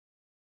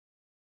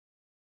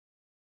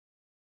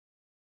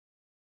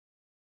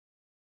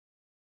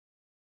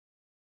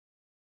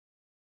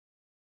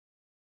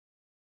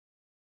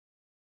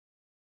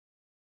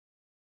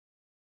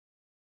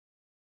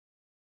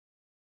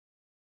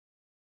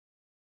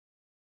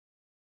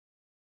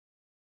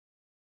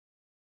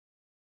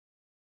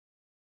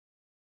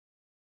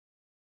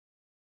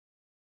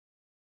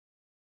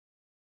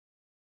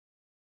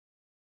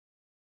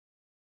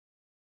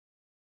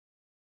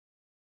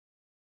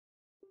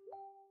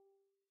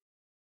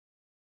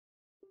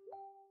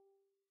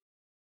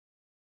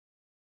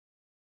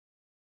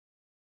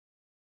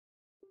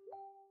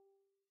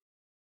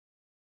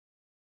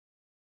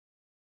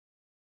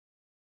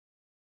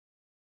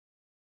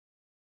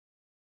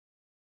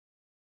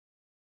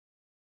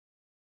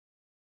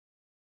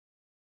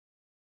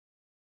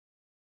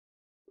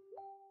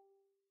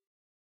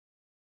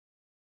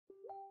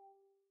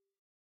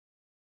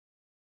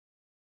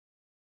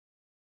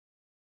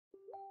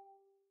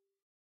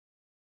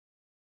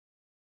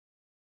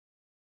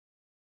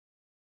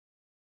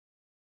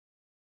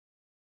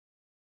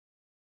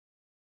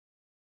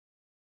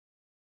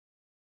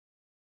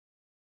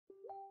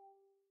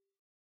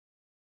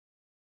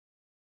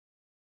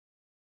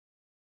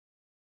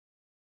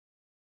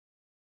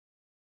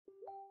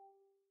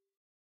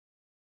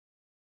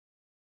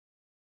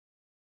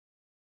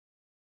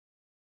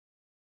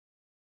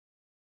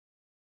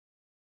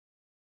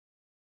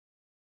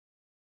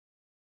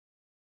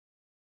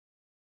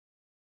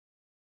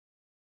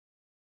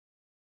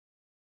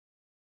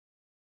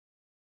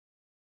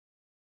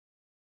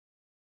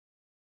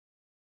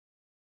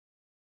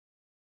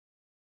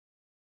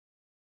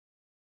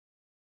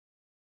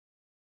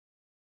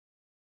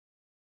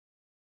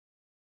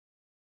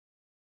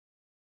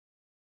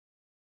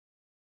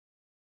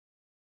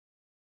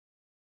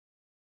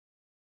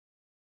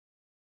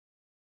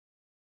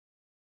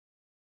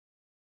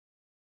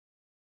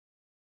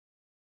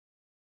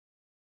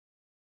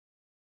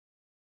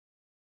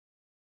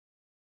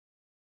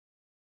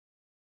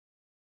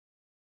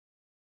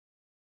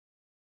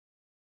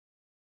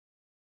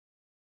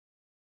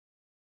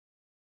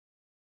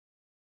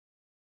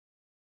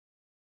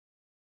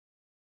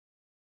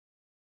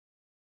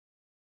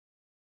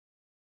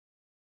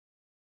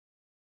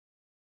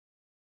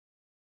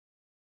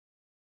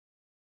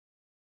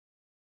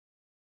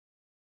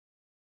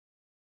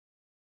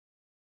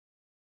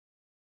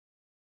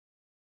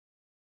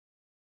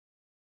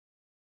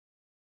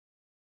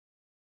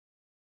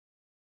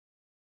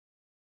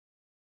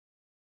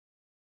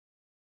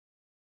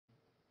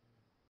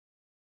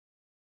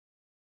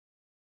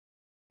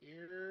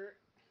Here.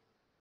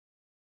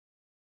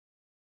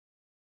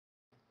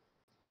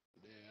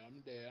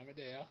 I'm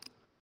there.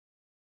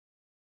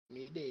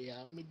 Me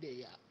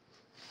there.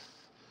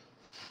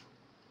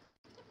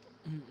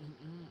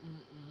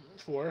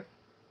 4.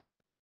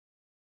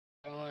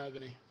 I don't have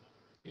any.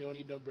 You don't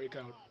need no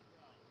breakout.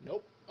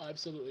 Nope,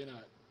 absolutely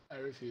not. I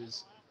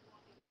refuse.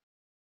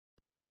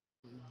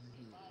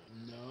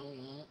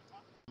 No.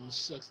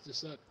 Sucks to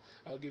suck.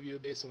 I'll give you a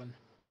base one.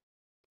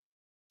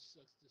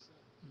 Sucks to suck.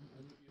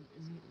 I'll give you a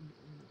base one.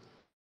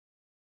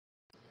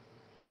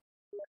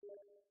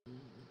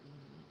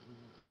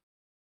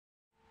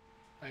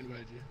 I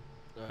invited you.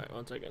 Alright,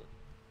 1 second.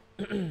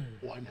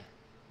 1.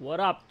 What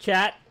up,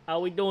 chat? How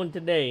we doing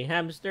today?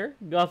 Hamster?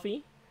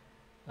 Guffy?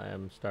 I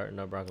am starting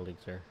our Broccoli League,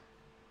 sir.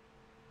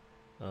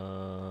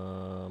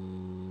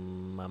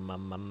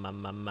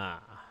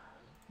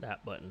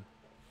 That button.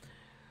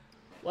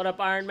 What up,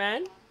 Iron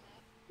Man?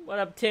 What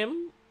up,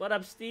 Tim? What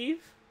up,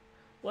 Steve?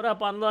 What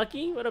up,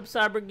 Unlucky? What up,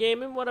 Cyber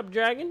Gaming? What up,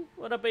 Dragon?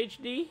 What up,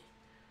 HD?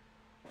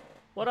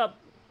 What up,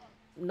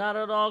 Not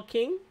At All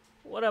King?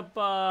 What up,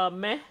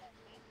 Meh?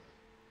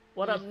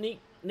 What up, Nick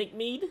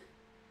Mead?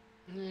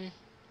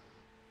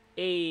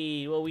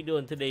 Hey, what we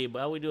doing today?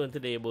 How we doing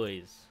today,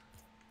 boys?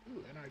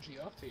 Ooh, NRG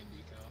Octane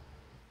decal.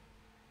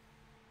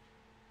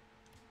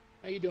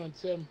 How you doing,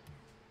 Tim?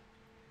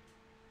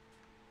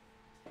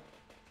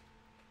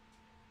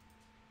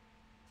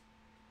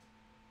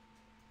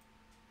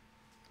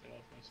 Get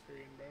off my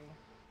screen, bro.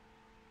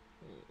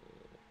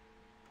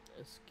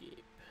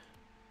 Escape.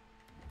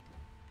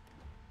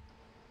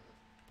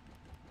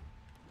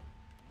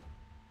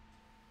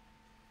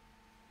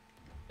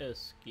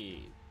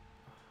 Escape.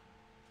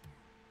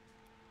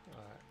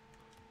 Alright.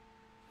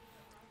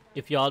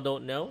 If y'all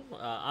don't know,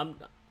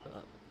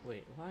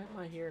 wait, why am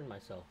I hearing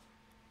myself?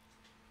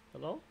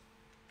 Hello?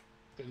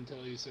 Couldn't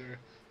tell you, sir.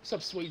 What's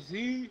up,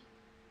 Swayze?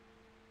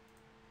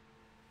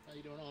 How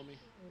you doing, homie?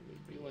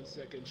 Give me 1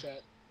 second,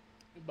 chat.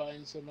 You're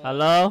buying some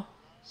Hello?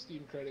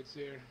 Steam credits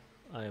here.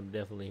 I am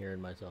definitely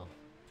hearing myself.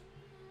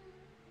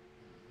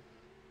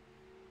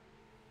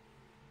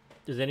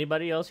 Does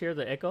anybody else hear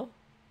the echo?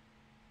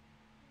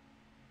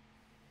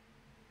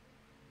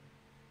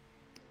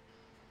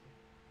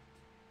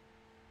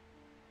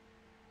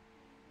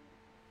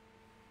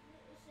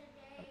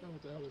 I don't know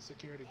what the hell the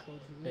security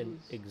code for this An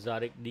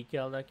exotic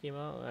decal that came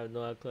out? I have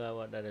no clue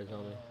what that is,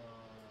 homie.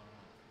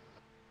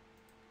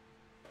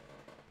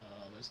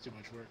 That's too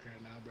much work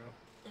right now, bro.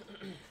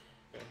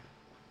 Okay.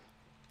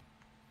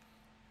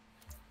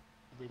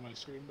 Bring my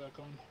screen back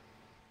on.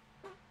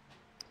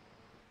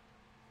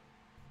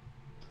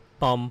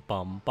 Bum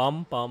bum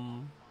bum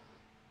bum.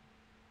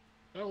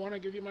 I don't want to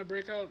give you my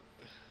breakout.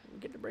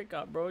 Get the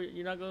breakout, bro.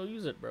 You're not gonna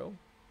use it, bro.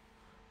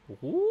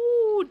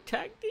 Ooh,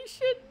 tag this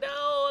shit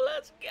down.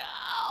 Let's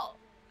go.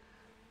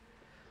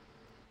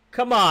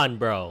 Come on,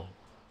 bro.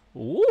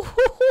 Ooh,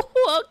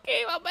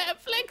 okay, my man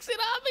flexing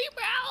on me,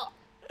 bro.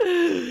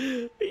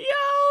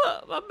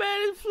 Yo, my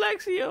man is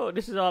flexing, yo.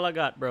 This is all I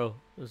got, bro.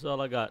 This is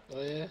all I got.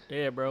 Oh yeah?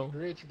 Yeah, bro.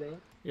 You're rich, bro.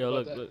 Yo,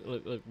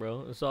 look,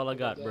 bro. That's all I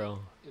got, bro.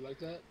 You like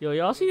that? Yo,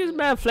 y'all see this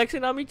man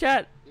flexing on me,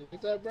 chat? You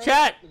like that, bro?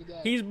 Chat, Look at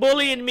that. he's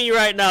bullying me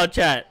right now,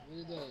 chat.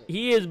 Look at that.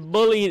 He is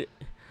bullying.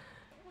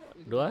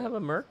 Do I have a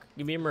Merc?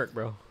 Give me a Merc,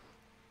 bro.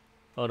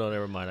 Oh, no,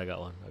 never mind. I got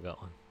one.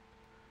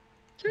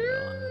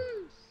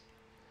 Cheers!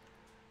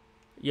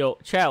 Yo,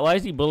 chat, why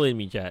is he bullying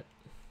me, chat?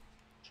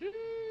 Cheers!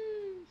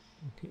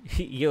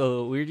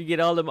 Yo, where'd you get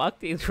all them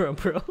octanes from,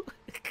 bro?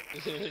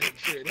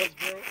 Straight up,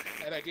 bro.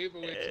 And I gave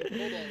away 2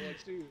 cobalt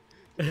ones, too.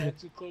 I had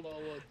 2 cobalt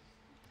ones.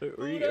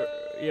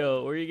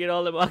 Yo, where you get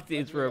all them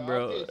octanes from,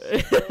 bro?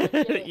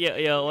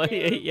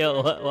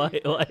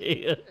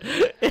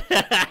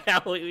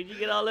 Where'd you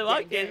get all them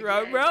octanes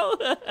from, bro?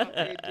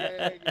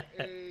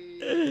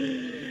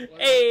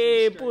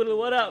 Hey, Poodle,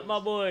 what up, my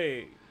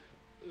boy?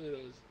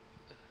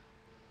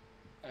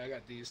 I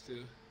got these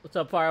too. What's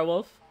up,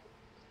 Firewolf?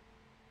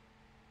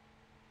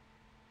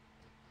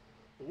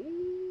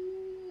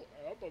 Ooh,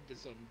 I'm up to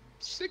some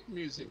sick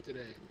music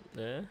today.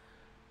 Yeah?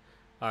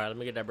 Alright, let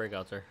me get that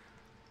breakout, sir.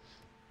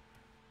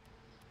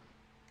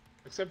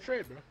 Except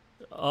trade, bro.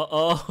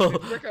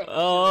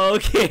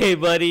 Okay,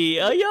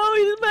 buddy. Oh, yo,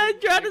 this man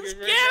trying to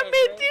scam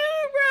me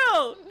too,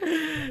 bro.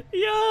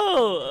 Yo,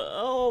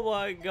 oh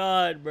my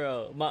God,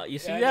 bro. You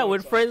see that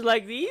with friends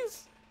like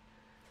these?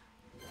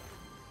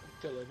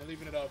 I'm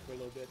leaving it out for a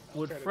little bit.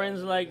 With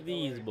friends like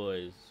these,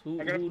 boys.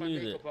 Who I gotta put my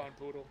needs makeup it? on,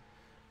 Poodle.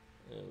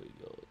 There we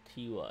go.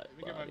 T.Y. Let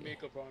me get my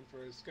makeup on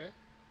first, okay?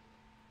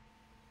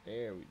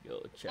 There we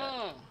go, chat.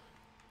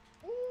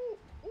 Ooh,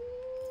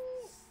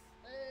 ooh,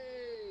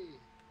 hey.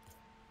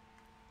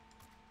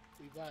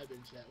 We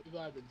vibing, chat. We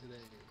vibing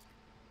today.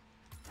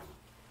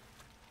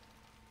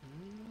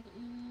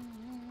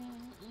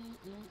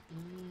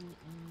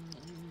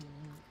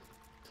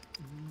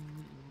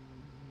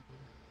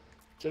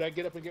 Should I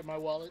get up and get my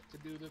wallet to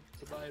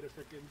buy the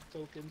freaking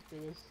token for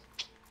this?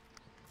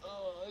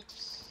 Oh,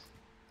 it's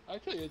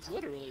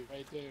literally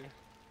right there.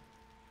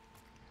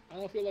 I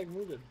don't feel like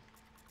moving.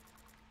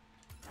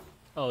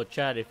 Oh,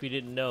 chat, if you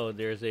didn't know,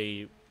 there's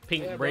a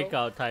pink Yeah, bro.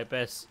 breakout type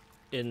S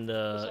in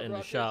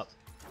the shop.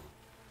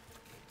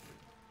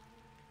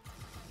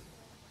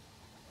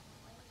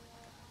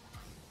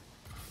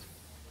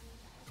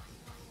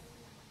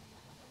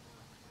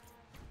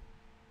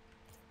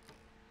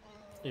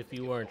 If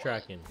you weren't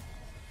tracking.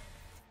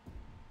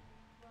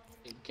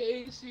 In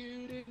case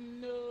you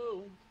didn't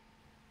know.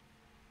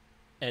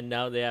 And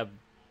now they have.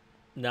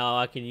 Now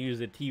I can use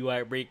the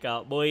T-White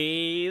breakout.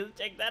 Boys,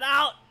 check that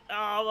out.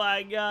 Oh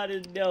my god,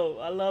 it's dope.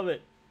 I love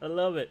it. I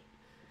love it.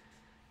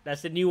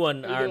 That's the new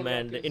one, Iron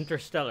Man, the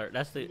Interstellar.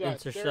 That's the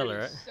Interstellar,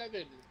 right?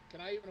 37.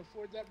 Can I even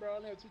afford that, bro? I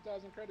only have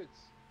 2,000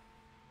 credits.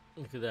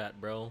 Look at that,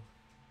 bro.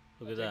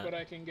 Look at Take that. what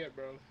I can get,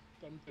 bro.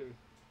 Come through.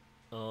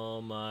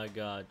 Oh my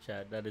god,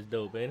 chat. That is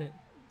dope, ain't it?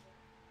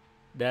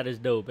 That is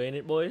dope, ain't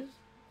it, boys?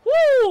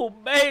 Woo,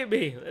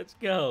 baby. Let's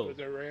go. It was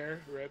a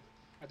rare rip.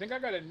 I think I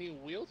got a new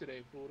wheel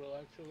today, Poodle,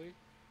 actually.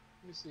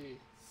 Let me see.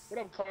 What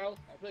up, Carl?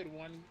 I played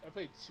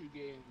 2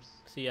 games.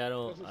 See, I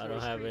don't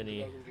have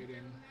any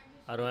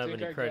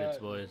credits,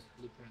 boys.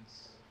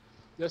 Blueprints.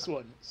 This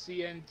one,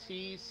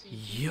 CNT.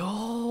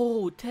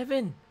 Yo,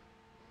 Tevin.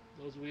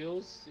 Those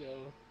wheels,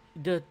 yo.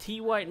 The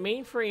T-White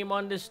mainframe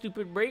on this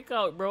stupid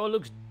breakout, bro,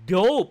 looks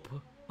dope.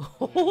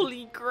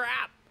 Holy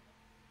crap.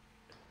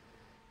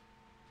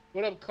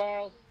 What up,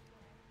 Carl?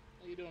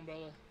 How you doing,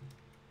 brother?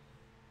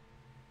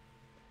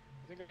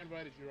 I think I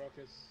invited you,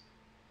 Ruckus.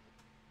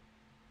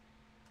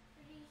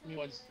 Give me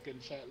 1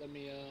 second, chat. Let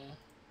me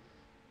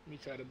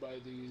try to buy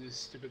these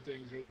stupid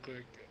things real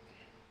quick.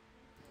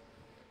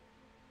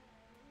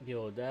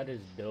 Yo, that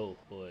is dope,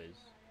 boys.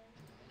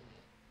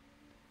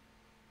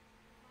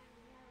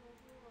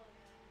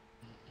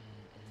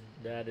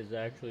 That is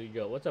actually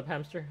dope. What's up,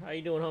 Hamster? How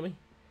you doing, homie?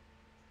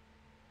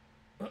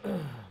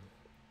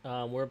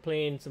 We're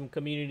playing some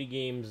community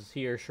games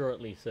here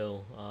shortly,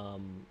 so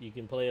you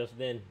can play us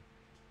then.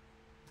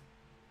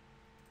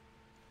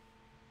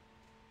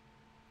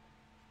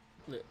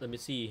 Let me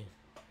see.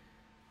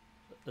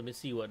 Let me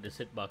see what this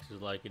hitbox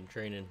is like in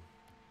training.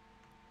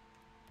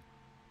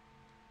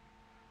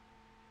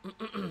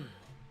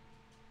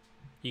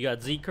 You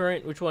got Z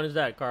current? Which one is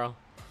that, Carl?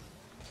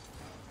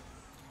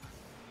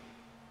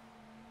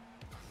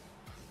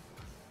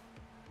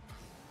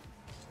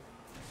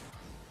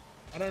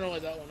 I don't know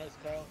what that one is,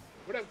 Carl.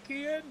 What up,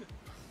 Kian?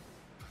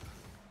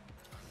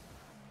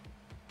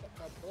 What's up,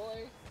 my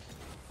boy?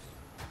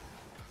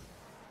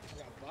 I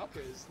got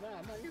Bacchus. Nah,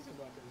 I'm not using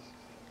Bacchus.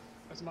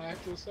 That's my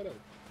actual setup.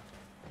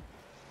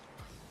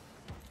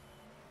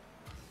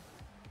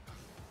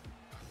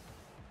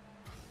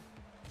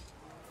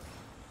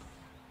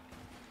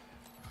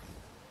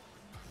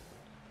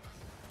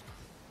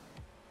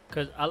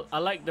 Cause I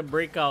like the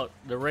breakout,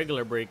 the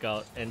regular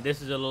breakout, and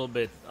this is a little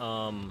bit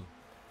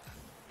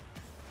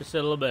just a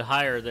little bit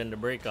higher than the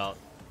breakout.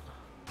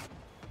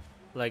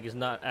 Like it's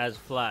not as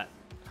flat.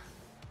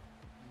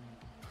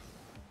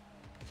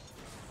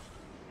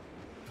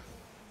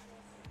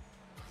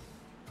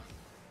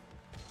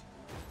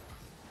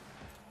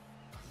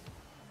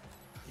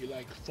 You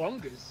like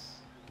fungus?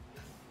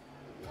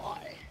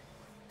 Why?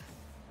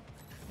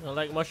 You don't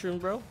like mushrooms,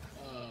 bro?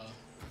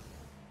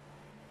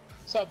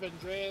 What's up,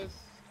 Andreas?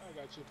 I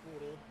got you,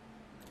 Poodle.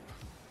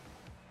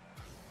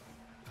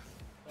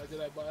 Did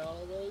I buy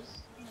all of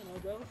those? I don't know,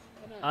 bro.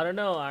 Why not? I don't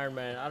know, Iron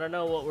Man. I don't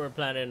know what we're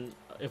planning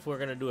if we're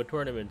gonna do a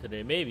tournament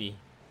today. Maybe.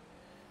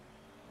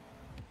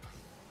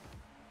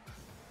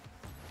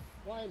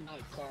 Why not,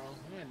 Carl?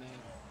 Why not?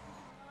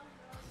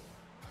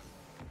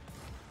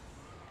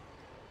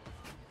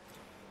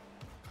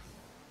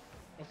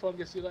 What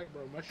fungus you like,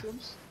 bro?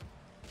 Mushrooms?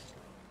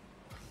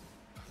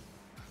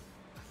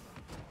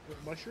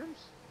 With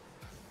mushrooms?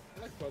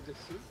 I like fungus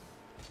too.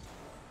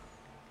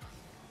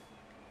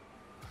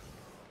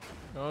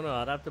 No,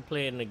 I'd have to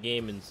play it in the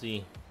game and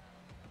see.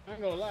 I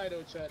ain't gonna lie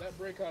though, Chad. That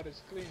breakout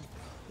is clean.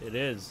 It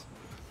is.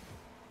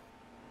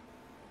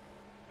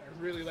 I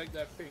really like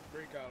that pink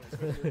breakout,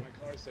 especially with my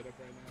car setup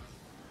right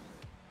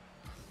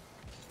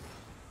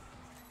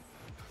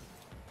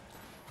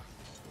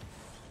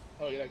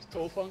now. Oh, you like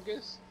toe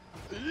fungus?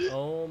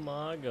 Oh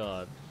my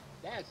god.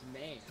 That's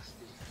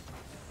nasty.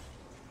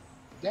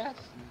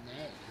 That's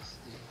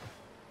nasty.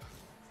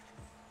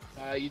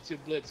 YouTube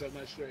Blitz, I'm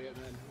not sure yet,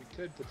 man. We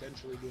could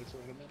potentially do a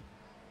tournament.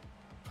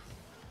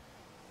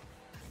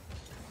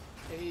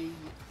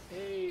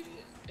 Hey.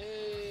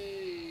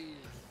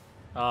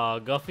 Oh,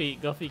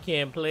 Guffy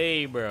can't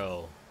play,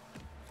 bro.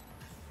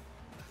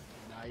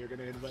 Now you're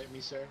gonna invite me,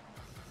 sir?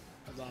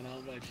 Hold on, I'll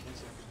invite you in a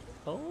second.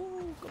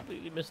 Oh,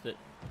 completely missed it.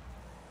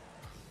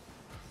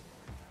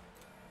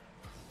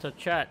 So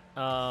chat,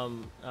 I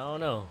don't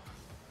know.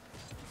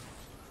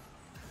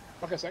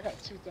 Okay, so I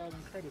got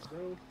 2,000 credits, bro.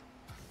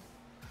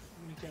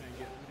 How many can I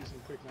get? Let me do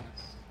some quick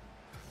maths.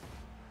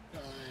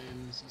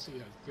 Times, you say you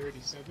have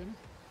 37?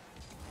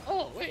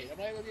 Oh, wait, I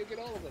might able to get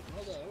all of them.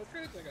 Hold on, what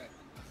credits I got?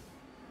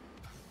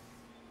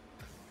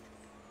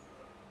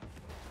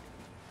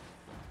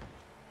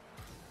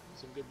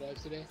 Some good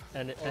vibes today?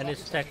 And Oh,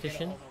 his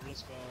tactician. I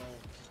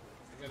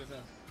got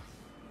enough.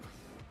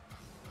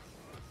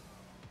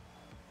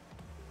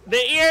 The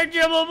ear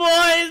dribble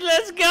boys,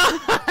 let's go!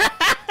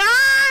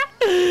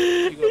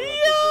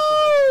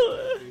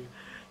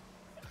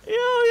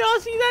 Yo, y'all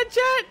see that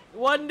chat?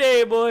 One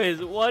day,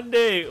 boys, one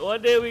day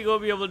we gonna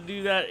be able to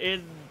do that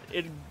in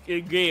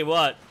game.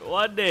 What?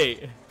 One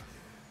day.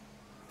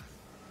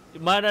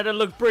 It might not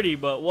look pretty,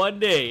 but one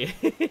day.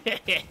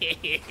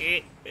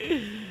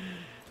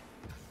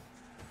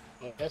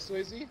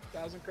 SWZ,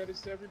 1,000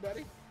 credits to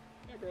everybody.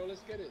 Yeah, bro,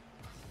 let's get it.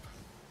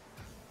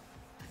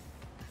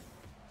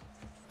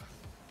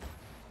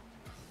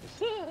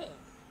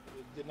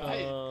 Deny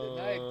it,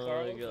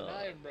 Carl.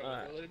 Deny him, bro.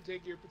 Right. Let him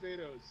take your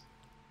potatoes.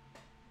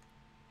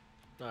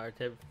 Alright,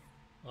 Tib.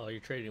 Oh, you're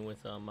trading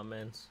with my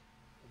mans.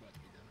 About to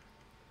be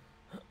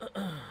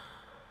done.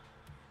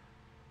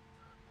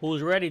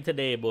 Who's ready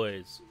today,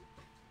 boys?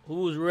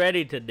 Who's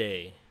ready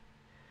today?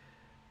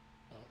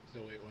 Oh,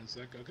 so wait 1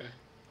 sec. Okay.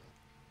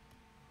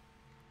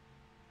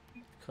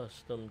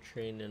 Custom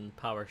training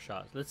power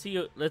shots. Let's see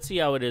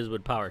how it is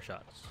with power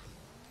shots.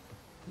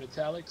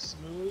 Metallic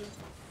smooth.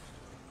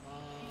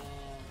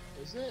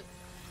 Is it?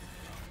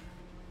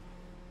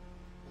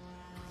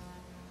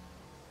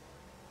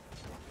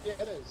 Yeah,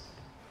 it is.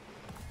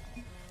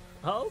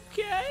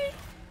 Okay.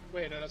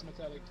 Wait, no, that's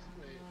metallic.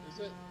 Wait, is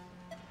it?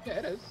 Yeah,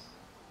 it is.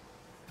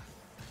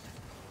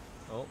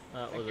 Oh,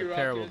 that was a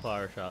terrible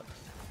power shot.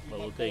 But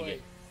we'll take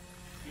it.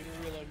 You're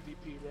the real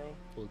MVP, bro.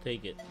 We'll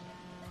take it.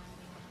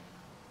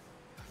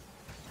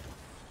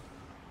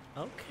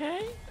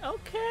 Okay,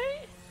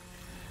 okay.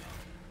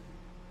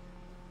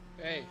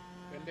 Hey,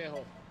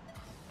 pendejo.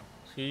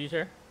 Excuse you,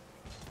 sir?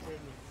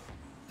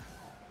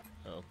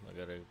 Oh, I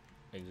gotta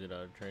exit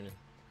out of training.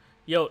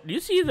 Yo, do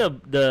you see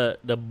the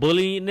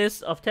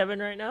bulliness of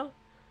Tevin right now?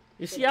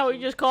 You see how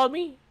he just called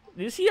me?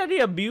 Do you see how the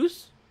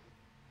abuse?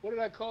 What did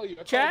I call you?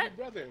 I Chat? called you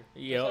brother.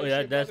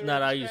 Yo, that's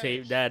not how you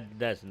say that.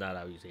 That's not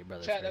how you say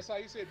brother. Chat, that's how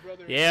you say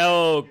brother. Yeah,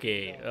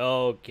 okay,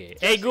 okay.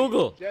 Hey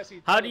Google,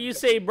 how do you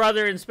say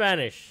brother in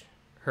Spanish?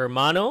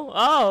 Hermano?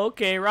 Oh,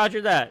 okay.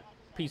 Roger that.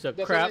 Piece of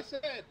crap.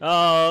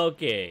 Oh,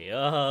 okay,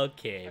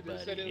 okay,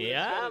 buddy.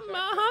 Yeah,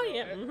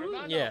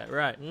 yeah,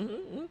 right.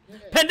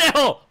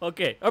 Pendejo.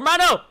 Okay,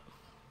 hermano.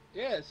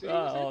 Yeah. See,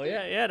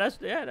 yeah. That's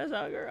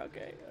how I go.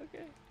 Okay.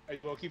 Are you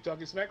gonna keep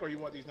talking smack, or you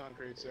want these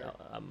non-crates, sir?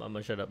 I'm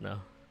gonna shut up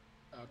now.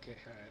 Okay,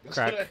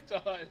 alright. That's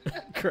what I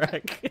thought.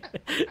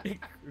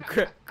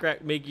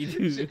 Crack make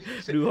you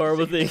do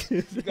horrible things.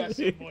 You got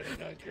some more than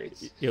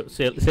non-crates. Yo,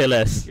 say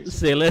less.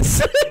 Say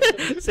less.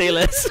 Say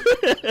less.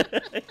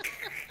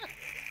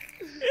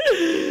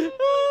 Oh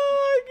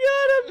my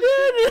god, I'm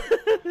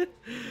dead.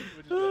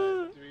 What is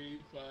that? 3,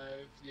 5,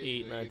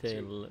 8, 9, 10,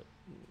 11.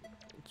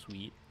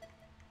 Sweet.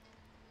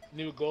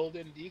 New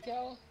golden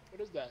decal?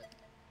 What is that?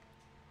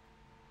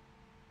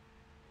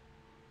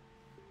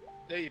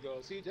 There you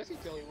go. See, Jesse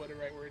tell you what the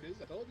right word is.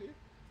 I told you.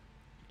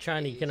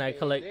 Chiney, can I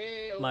collect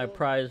my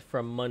prize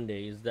from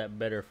Monday? Is that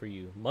better for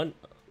you?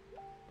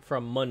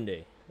 From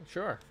Monday.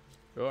 Sure.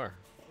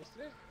 What's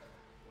today?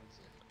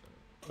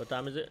 What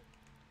time is it?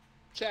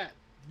 Chat.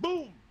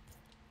 Boom.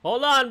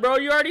 Hold on, bro.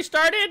 You already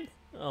started?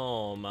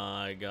 Oh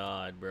my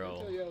god, bro. I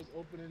tell you I was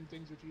opening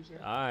things with you, sir.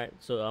 Alright,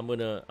 so I'm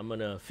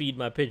gonna feed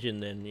my pigeon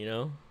then, you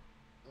know?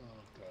 Oh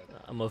god.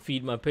 I'm gonna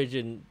feed my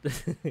pigeon.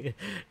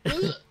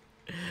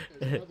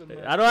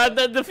 I don't have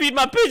to feed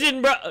my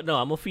pigeon, bro. No,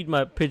 I'm gonna feed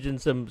my pigeon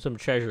some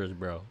treasures,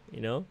 bro.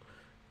 You know,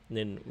 and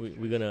then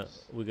we're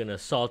gonna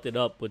salt it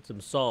up with some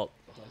salt,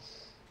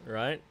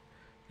 right?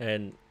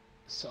 And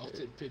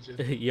salted pigeon.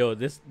 Yo,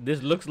 this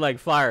looks like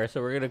fire,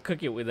 so we're gonna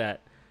cook it with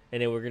that,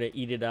 and then we're gonna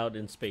eat it out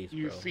in space.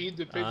 You bro. feed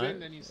the pigeon,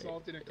 then you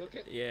salt it and cook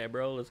it. Yeah,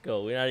 bro. Let's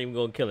go. We're not even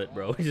gonna kill it,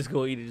 bro. We're just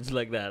gonna eat it just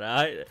like that.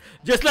 All right,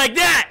 just like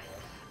that.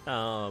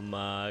 Oh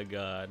my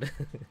god.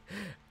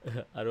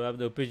 I don't have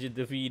no pigeon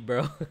to feed,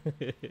 bro. Oh,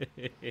 I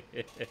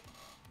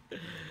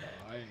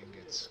didn't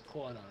get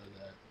squat out of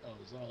that. Oh, it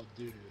was all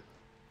doo-doo.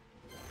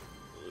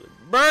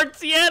 Bird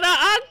Sienna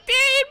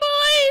Octane,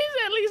 boys!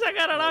 At least I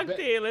got an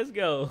Octane. Let's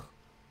go.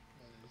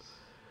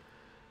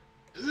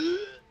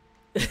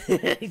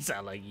 Nice. You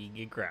sound like you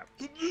get crap.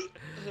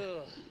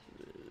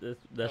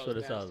 That's what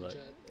it sounds like.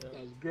 That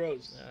was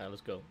gross. Alright,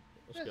 let's go.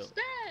 Let's go.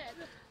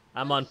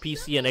 I'm on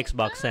PC and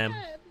Xbox, Sam.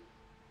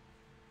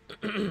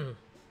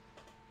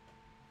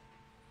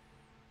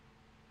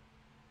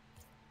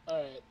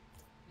 Alright.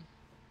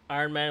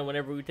 Iron Man,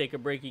 whenever we take a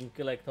break, you can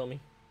collect, homie.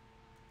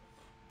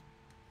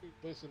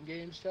 Play some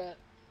games, chat.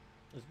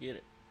 Let's get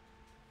it.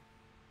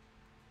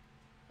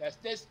 That's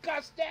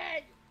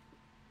disgusting!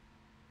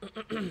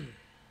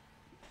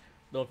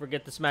 Don't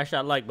forget to smash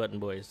that like button,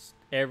 boys.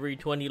 Every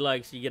 20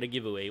 likes, you get a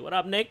giveaway. What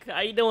up, Nick?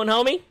 How you doing,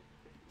 homie?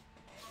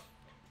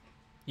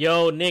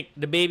 Yo, Nick,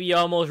 the baby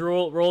almost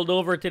rolled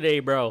over today,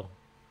 bro.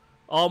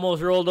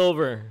 Almost rolled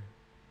over.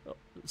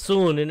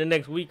 Soon, in the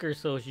next week or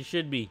so, she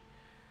should be.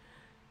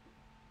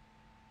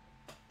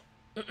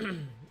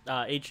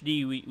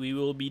 HD, we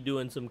will be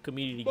doing some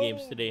community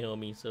games today,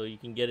 homie, so you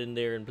can get in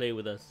there and play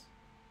with us.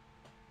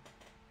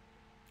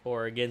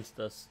 Or against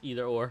us,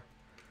 either or.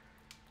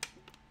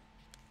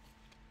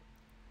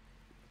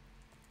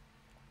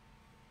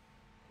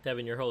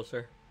 Tevin, your host,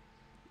 sir.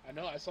 I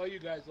know. I saw you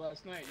guys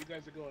last night. You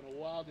guys are going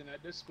wild in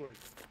that Discord.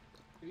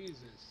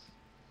 Jesus.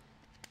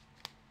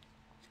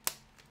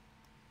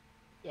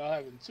 Y'all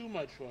having too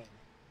much fun.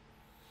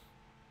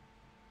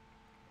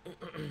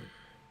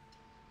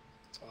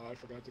 Oh, I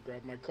forgot to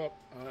grab my cup.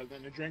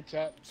 Then the drink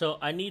chat. So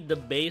I need the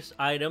base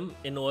item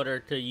in order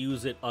to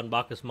use it on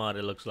Bacchus mod,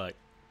 it looks like.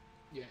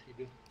 Yeah, you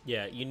do.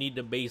 Yeah, you need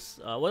the base.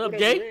 What up,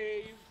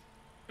 Jay?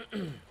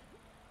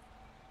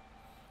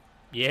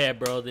 Yeah,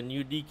 bro, the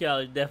new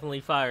decal is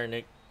definitely fire,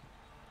 Nick.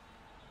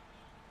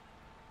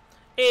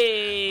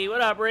 Hey,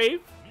 what up,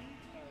 Rave?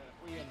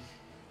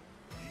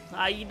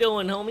 How you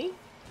doing, homie?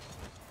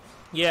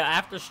 Yeah,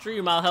 after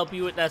stream, I'll help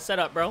you with that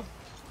setup, bro.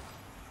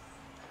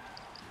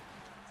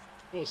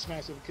 We'll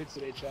smash some kids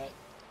today, chat.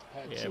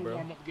 Had two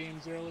warm-up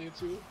games earlier,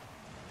 too.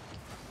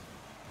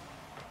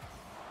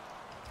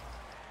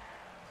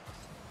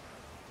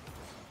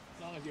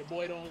 As long as your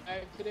boy don't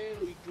lag today,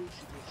 we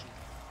Gucci.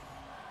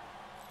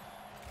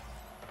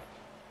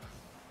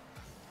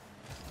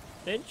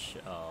 Pinch?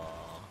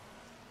 Aww.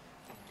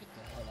 Get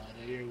the hell out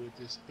of here with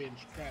this pinch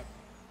crap.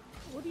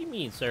 What do you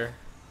mean, sir?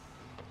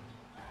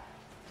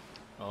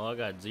 Oh, I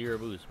got 0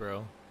 boost,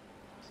 bro.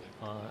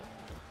 Well,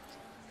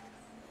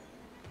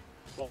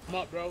 come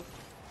up, bro.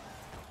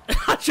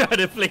 I tried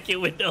to flick it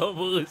with no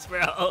boost,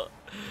 bro.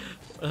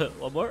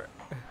 One more.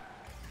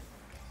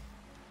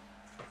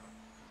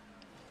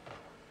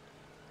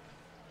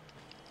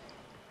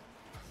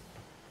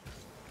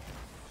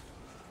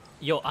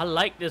 Yo, I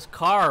like this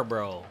car,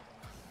 bro.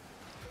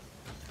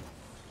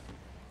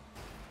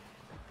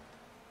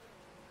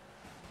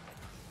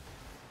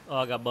 Oh,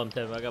 I got bumped,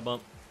 Evan. I got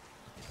bumped.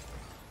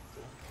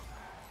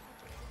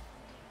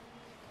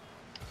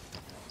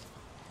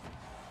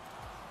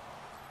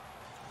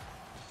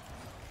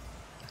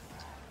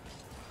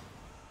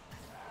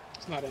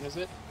 It's not in, is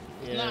it?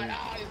 Yeah. It's not.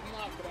 Ah, it's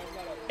not, but I'm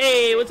not a...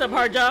 Hey, what's up,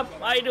 Hard Job?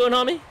 How you doing,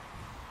 homie?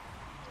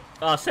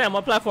 Sam,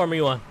 what platform are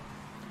you on?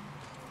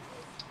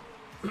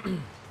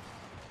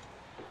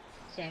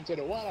 Sam to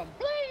the what I'm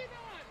playing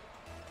on.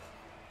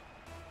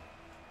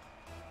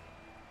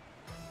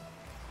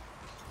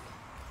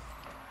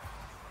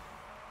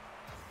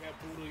 Yeah,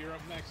 Poodle, you're up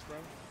next, bro.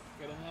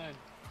 Get in line.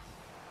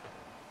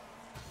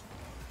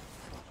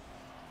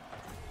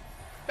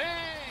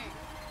 Bang!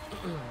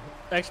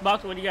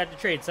 Xbox, what do you got to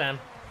trade, Sam?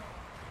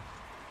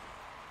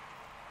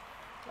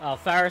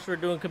 Faris, we're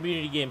doing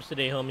community games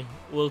today, homie.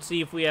 We'll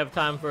see if we have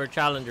time for a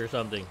challenge or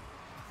something.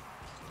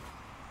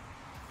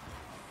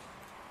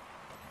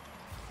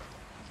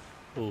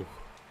 Ooh.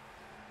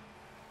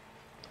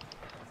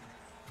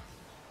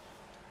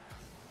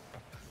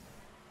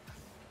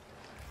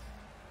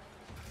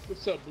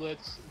 What's up,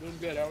 Blitz? Doing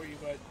good. How are you,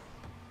 bud?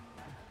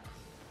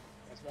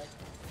 That's back.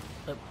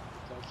 Yep.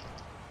 Touch.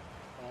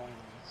 Oh,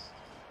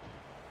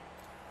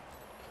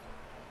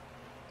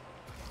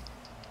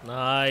 nice.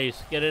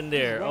 Nice. Get in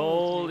there.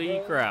 Holy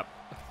crap.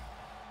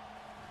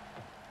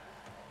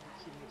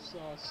 Too much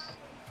sauce.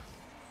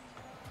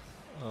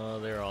 Oh,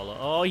 they're all...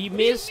 Oh, he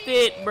missed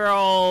it,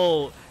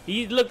 bro.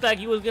 He looked like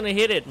he was going to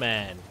hit it,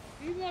 man.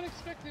 He's not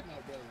expecting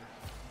that, brother.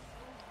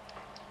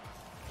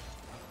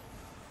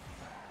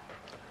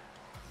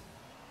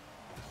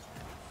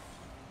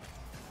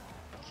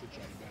 Should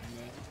try to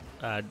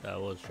bang that. I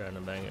was trying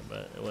to bang it,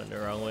 but it went the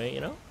wrong way,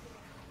 you know?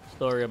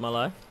 Story of my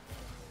life.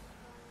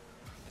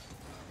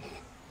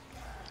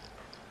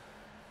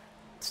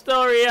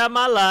 Story of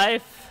my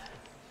life.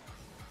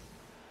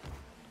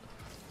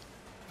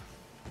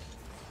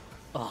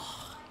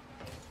 Oh.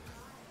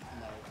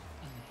 No.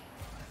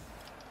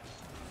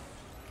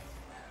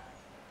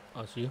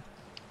 I'll see you.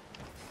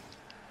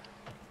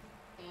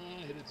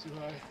 Hit it too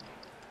high.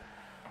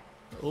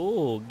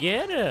 Oh,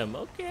 get him.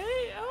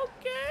 Okay,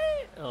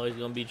 okay. Oh, he's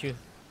gonna beat you.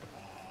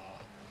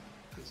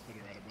 Just put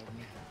it right above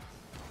me.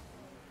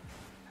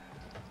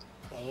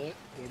 Follow it.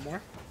 One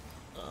more.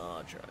 Oh,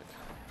 I tried.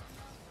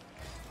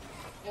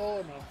 Oh,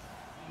 no. Never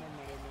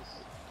mind, I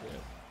missed.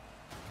 Yeah.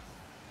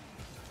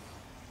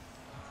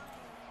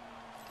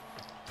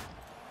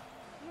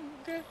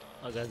 Okay.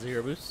 I got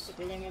 0 boosts.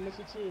 But then I missed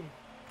it too.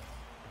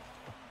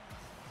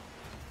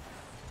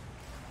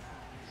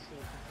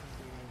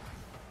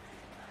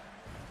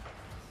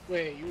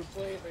 Wait, you were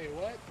playing? Wait,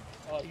 what?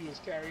 Oh, he was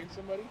carrying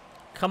somebody?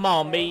 Come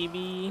on,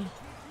 baby.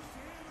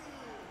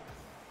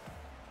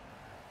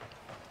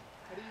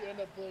 How do you end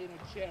up playing a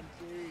champ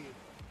 3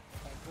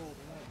 at gold 1?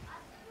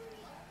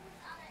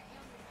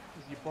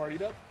 Because you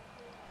partied up?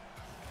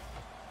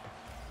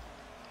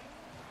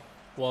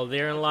 Well,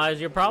 therein lies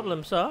your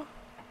problem, sir.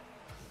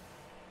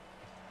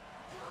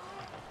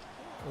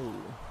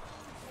 Ooh.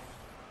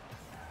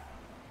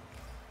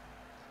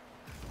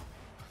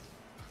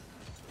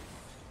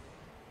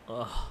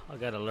 Ugh, I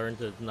gotta learn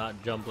to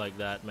not jump like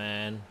that,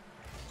 man.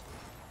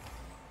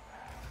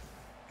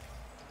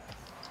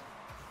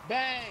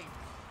 Bang!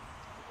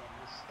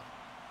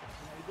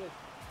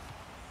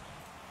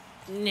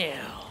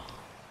 Now.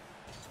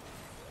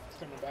 It's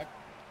coming back.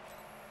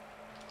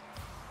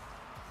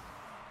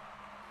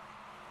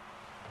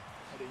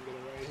 I didn't get a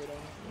right hit on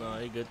it. No,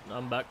 you good.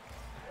 I'm back.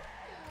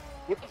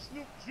 What up,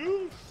 Snoop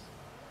Juice?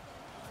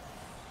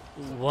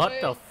 What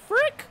the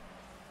frick?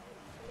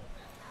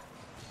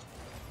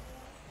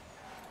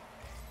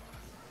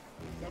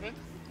 Coming?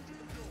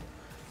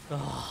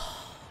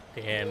 Oh,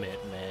 damn it,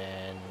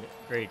 man.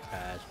 Great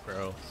pass,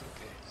 bro. It's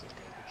okay. It's okay.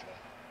 Good try.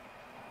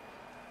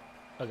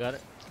 I got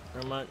it.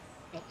 Never mind.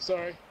 Oh,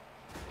 sorry.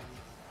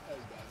 That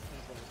was bad.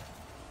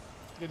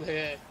 Good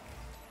hit.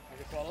 I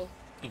can follow.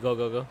 You go,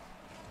 go, go.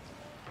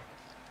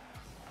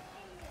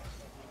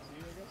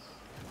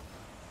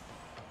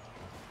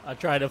 I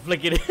tried to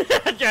flick it in.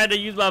 I tried to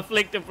use my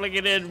flick to flick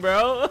it in,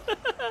 bro.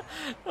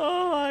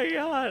 Oh my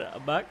god.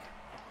 I'm back.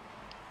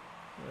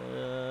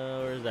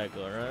 Where's that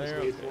going? Right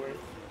there? Wait for it.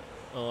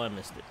 Oh, I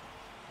missed it.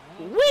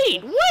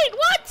 Wait,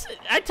 what?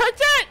 I touched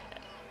that?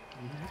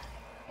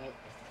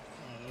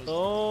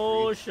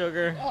 Oh,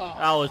 sugar.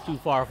 I was too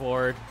far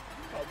forward.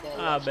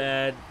 Ah,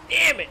 bad.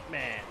 Damn it,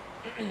 man.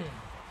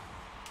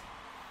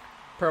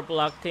 Purple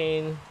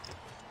Octane.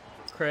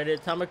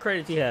 Credits. How much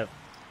credits do you have?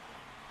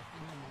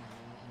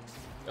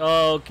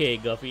 Okay,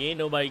 Guffy. Ain't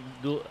nobody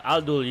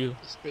I'll duel you.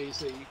 Space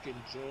that you can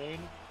join.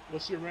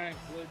 What's your rank,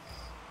 Blitz?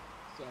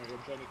 Sorry,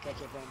 I'm trying to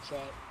catch up on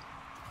chat.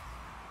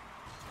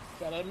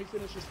 Chat, let me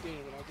finish this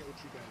game and I'll get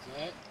with you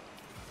guys,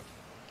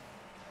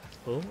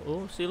 alright?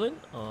 Oh, ceiling?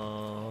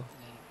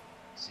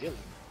 Ceiling?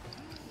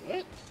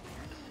 What?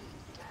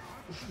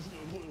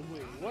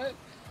 Wait, what?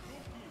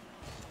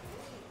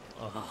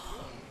 That's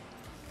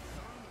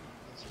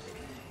right.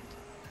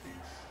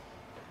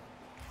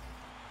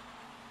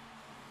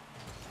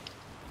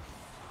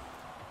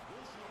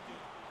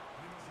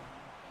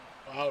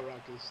 Wow,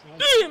 Rockets.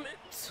 Damn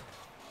it!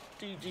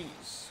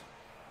 GG's.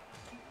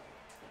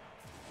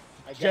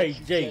 I got you,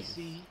 JJ.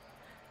 Jesse.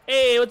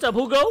 Hey, what's up,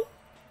 Hugo?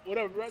 What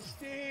up,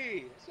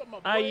 Rusty? What's up, my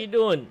boy? How you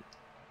doing?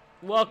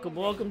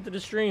 Welcome to the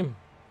stream.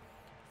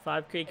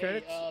 5K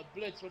credits? Hey,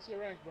 Blitz, what's your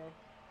rank, bro?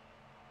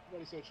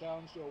 Ready so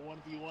challenged to a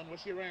 1v1.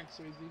 What's your rank,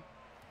 Swayze?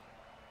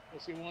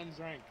 What's your one's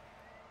rank?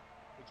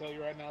 I'll tell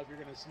you right now if you're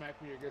gonna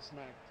smack me or get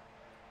smacked.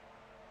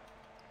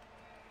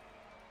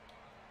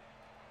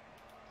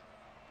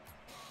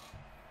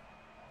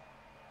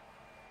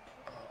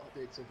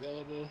 Updates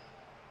available.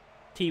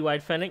 T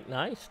White Fennec,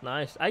 nice.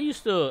 I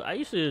used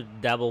to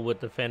dabble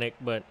with the Fennec,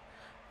 but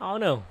I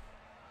don't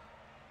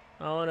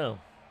know.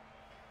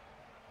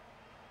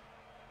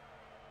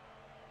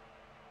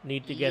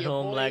 Need to get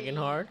home lagging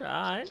hard.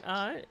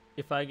 Alright.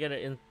 If I get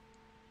an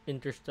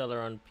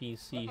Interstellar on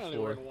PC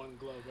for one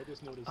glove. I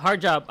just noticed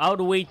hard job, I would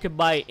wait to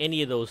buy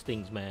any of those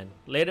things, man.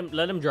 Let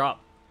them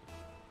drop.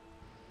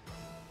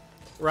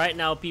 Right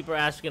now, people are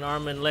asking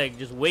arm and leg.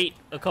 Just wait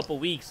a couple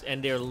weeks,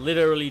 and they're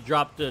literally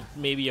dropped to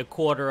maybe a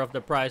quarter of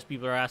the price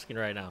people are asking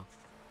right now.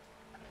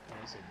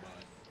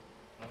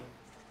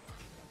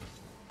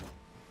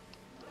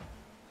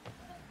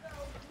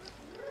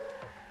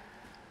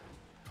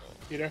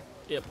 Peter?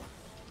 Yep.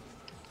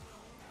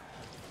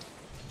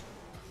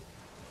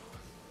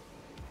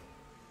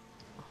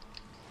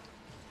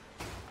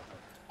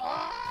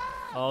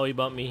 Oh, he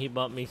bumped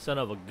me. Son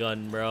of a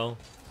gun, bro.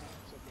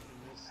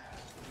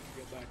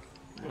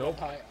 Nope.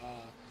 High.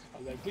 I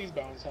was like, please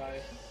bounce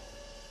high.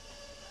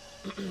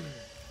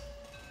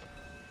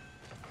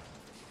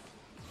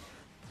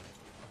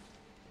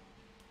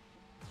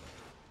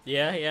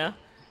 Yeah.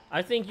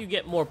 I think you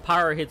get more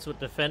power hits with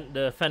the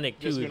Fennec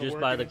too, just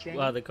by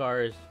the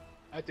car is.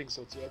 I think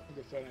so too. I think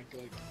the Fennec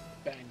like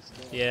bangs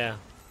more. Yeah.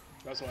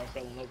 That's why I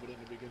fell in love with it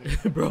in the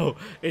beginning. Bro,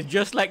 it's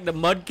just like the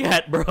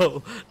Mudcat,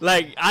 bro.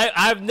 Like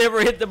I've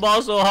never hit the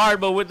ball so hard,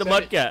 but with the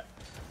Mudcat.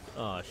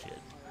 Oh shit.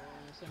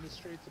 Send it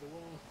straight to the wall.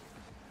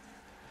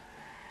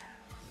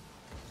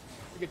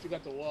 Forget you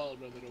got the wall,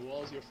 brother. The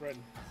wall's your friend.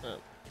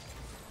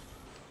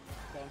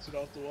 Bounce it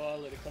off the wall,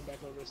 let it come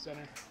back over the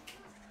center.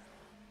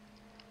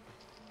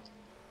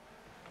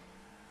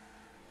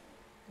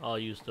 All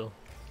you still.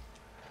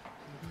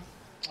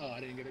 Oh, I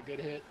didn't get a good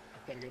hit.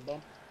 Gotta get a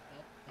bump.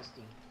 Oh, that's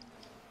done.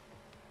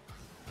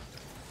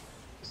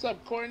 What's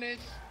up, Cornish?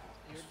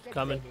 You're good,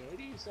 coming. brother. What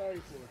are you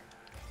sorry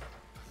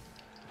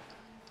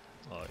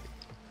for?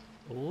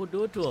 Oh,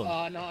 do it to him.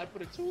 Oh, no, I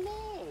put it too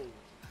low.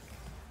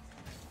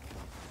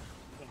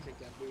 Don't take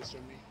that boost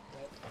from me.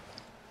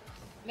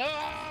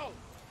 No!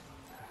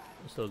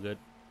 It's still good.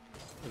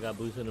 I got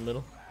boost in the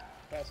middle.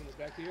 Passing this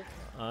back to you.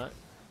 Alright.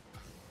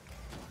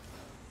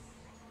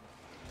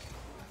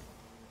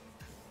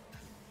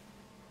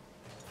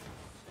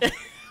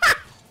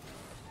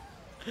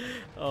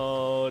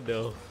 Oh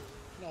no.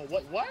 No,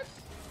 what?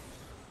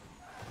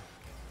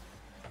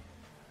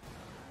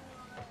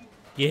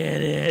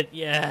 Get it,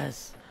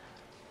 yes.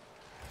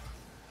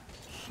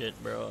 Shit,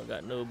 bro, I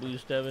got no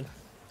boost, Evan.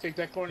 Take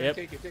that corner, Yep.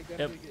 take it, take that,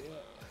 Yep. take it.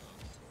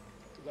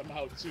 Cause I'm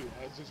out too.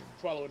 I was just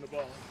following the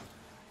ball.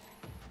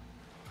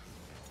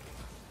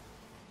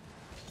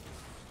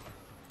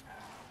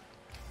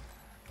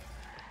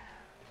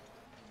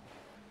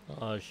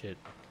 Oh shit.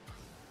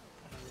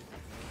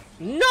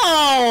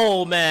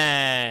 No,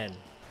 man.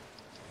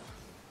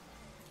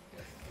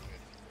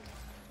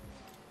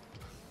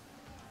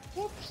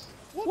 Whoops.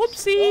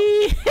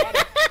 Whoopsie.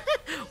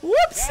 Oh,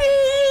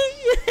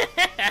 Whoopsie.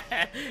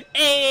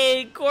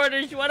 Hey,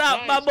 Cornish. What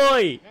up, my Nice,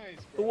 boy?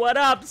 nice, bro. What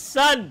up,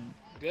 son?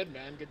 Good,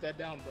 man. Get that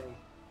down, bro.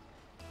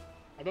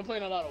 I've been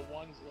playing a lot of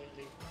ones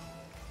lately.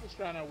 Just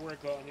trying to work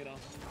on, you know,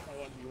 my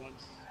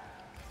 1v1s.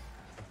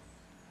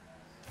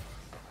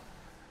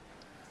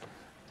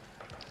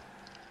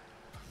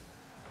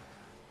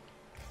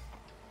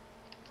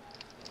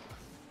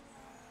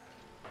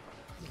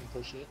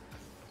 Push it.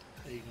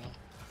 There you go.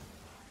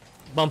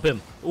 Bump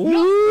him. Ooh.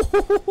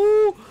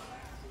 No.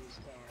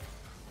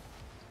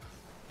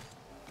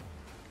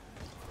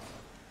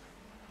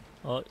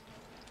 Oh.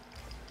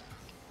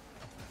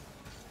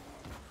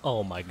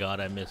 Oh my god,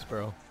 I missed,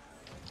 bro.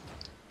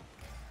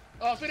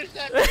 Oh, finish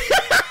that. Oh,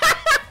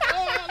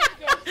 let's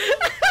go.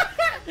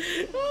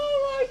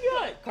 Oh my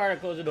god. Carter,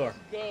 close the door.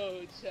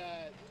 Go,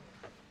 Chad.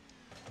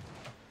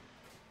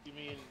 You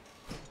mean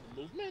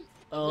movement?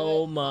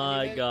 Oh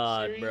my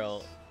god, series?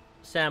 Bro.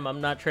 Sam, I'm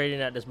not trading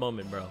at this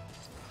moment, bro.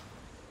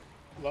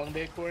 Long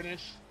day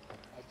Cornish.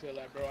 I feel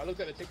that, bro. I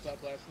looked at a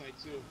TikTok last night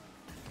too.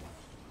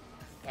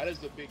 That is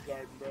the big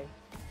garden, bro.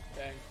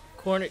 Dang.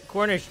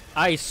 Cornish,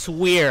 I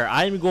swear,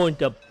 I'm going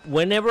to,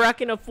 whenever I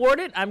can afford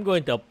it, I'm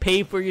going to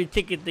pay for your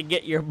ticket to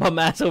get your bum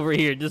ass over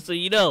here, just so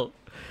you know.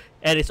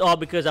 And it's all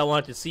because I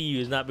want to see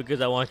you. It's not because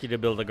I want you to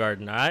build a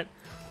garden, all right?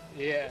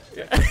 Yeah.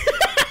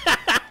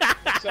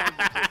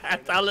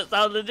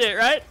 Sounds legit,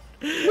 right?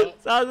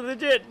 Yep. Sounds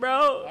legit,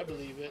 bro. I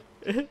believe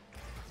it.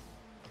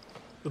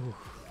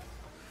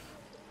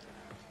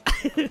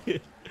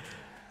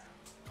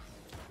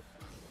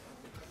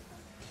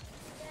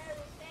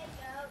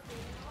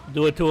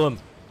 Do it to him.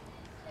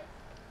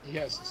 He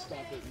has to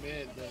stop it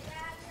mid, though.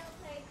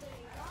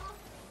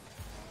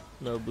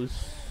 No boost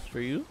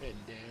for you?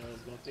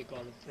 Mendoza's gonna take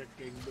all the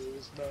freaking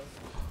boost, bro.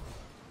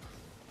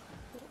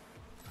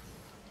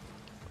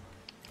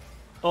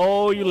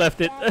 Oh, you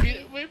left it.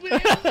 Wait,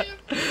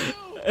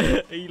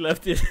 you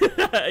left it.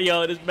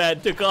 Yo, this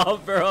man took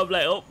off, bro. I'm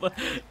like, oh,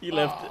 you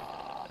left it.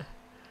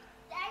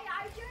 Dad,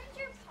 I joined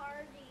your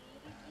party.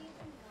 Did you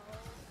even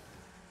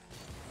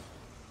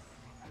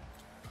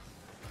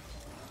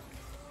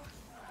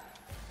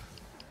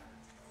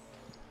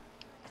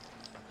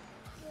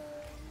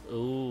know?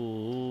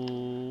 Ooh,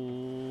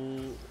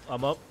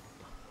 I'm up.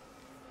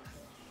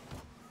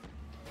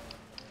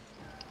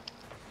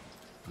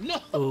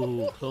 No.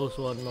 Ooh, close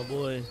one, my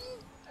boy.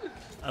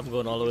 I'm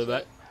going all the way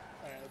back.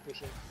 Alright, I'll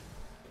push it.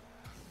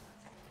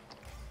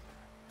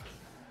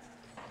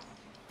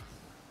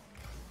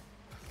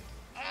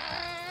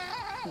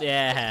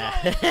 Yeah.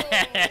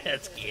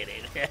 Let's get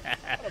it.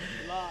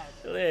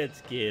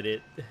 Let's get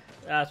it.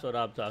 That's what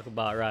I'm talking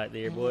about right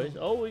there, boys.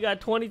 Oh, we got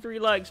 23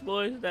 likes,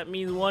 boys. That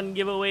means one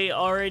giveaway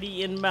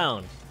already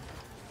inbound.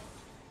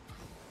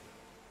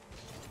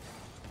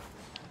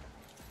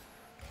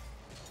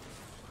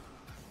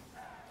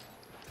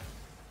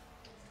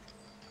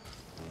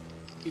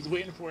 He's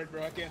waiting for it,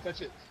 bro. I can't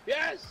touch it.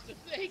 Yes! The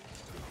fake!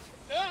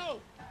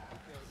 No!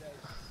 Okay,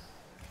 nice.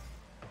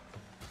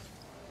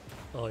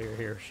 Oh, you're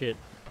here. Shit.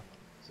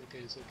 It's okay,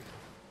 it's okay.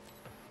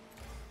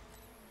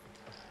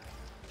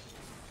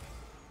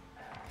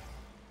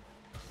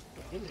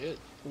 Good hit.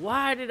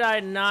 Why did I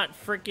not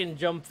freaking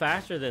jump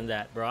faster than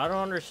that, bro? I don't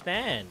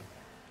understand.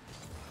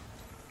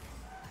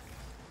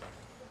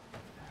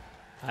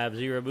 I have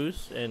 0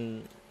 boosts,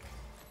 and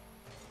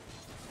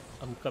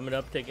I'm coming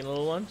up taking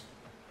little ones.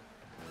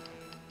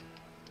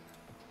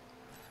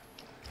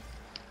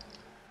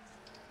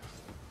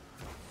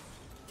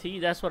 See,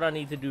 that's what I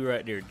need to do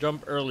right there.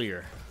 Jump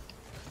earlier.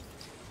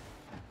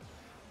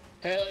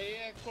 Hell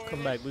yeah, Cornish.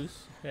 Come back, boost.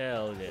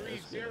 Hell yeah.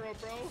 3-0,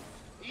 bro.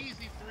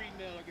 Easy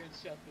 3-0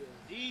 against Sheffield.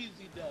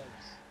 Easy dubs.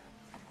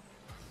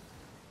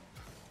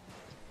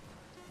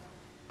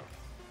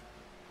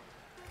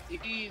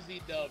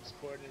 Easy dubs,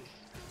 Cornish.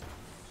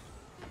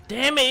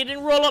 Damn it, he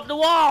didn't roll up the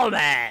wall,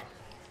 man.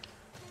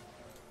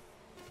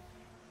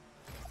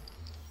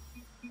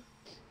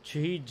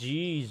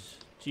 GG's.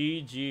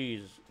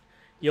 GG's.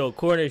 Yo,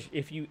 Cornish,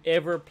 if you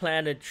ever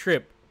plan a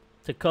trip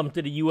to come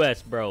to the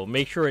U.S., bro,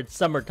 make sure it's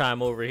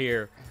summertime over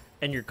here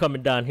and you're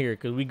coming down here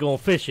because we going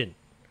fishing.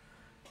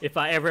 If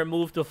I ever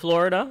move to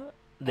Florida,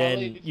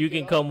 then you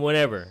can come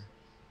whenever.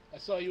 I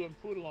saw you and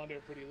Poodle on there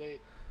pretty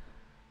late.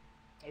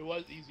 It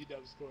was easy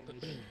dubs,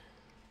 Cornish.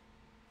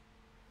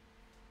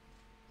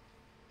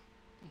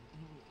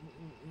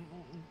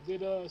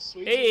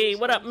 Hey,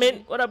 what up,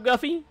 Mint? What up,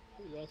 Guffy?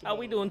 How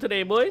we doing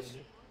today, boys?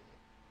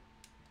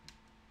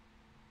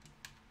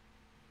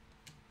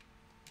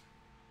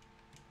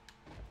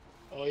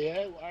 Oh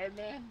yeah, Iron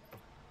Man.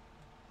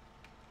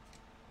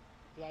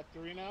 Black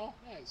 3 now.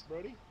 Nice,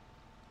 Brody.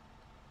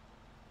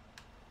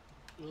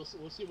 We'll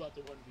see about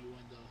the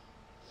 1v1 though.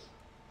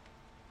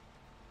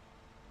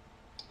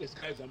 This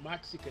guy's a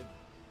Mexican.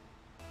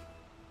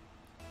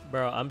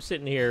 Bro, I'm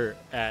sitting here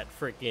at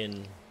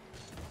freaking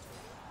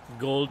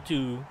gold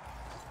 2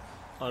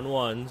 on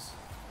ones.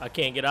 I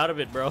can't get out of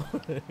it, bro.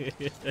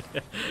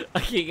 I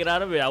can't get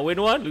out of it. I win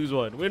one, lose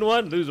one. Win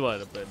one, lose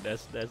one. But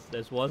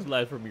that's one's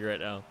life for me right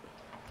now.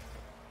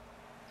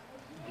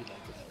 Like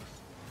that.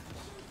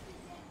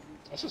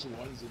 That's just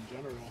ones in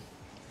general.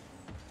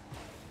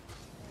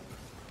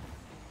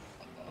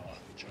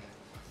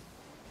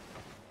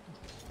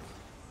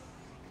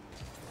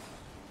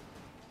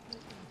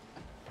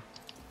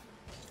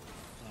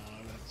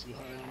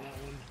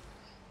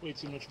 Way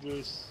too much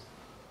boost.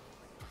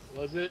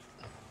 Was it?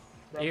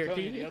 Bro, I'm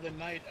telling you, the other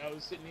night I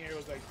was sitting here, it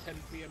was like 10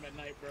 p.m. at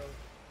night, bro.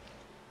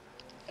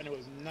 And it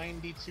was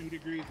 92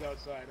 degrees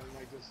outside. I'm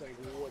like, just like,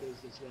 what is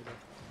this weather?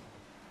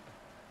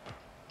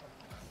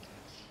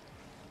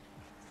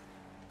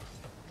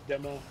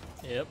 Demo.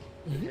 Yep.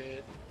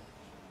 Hit.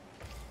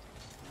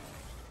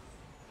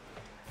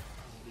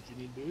 Did you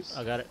need boost?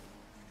 I got it.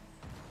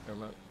 Never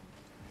mind.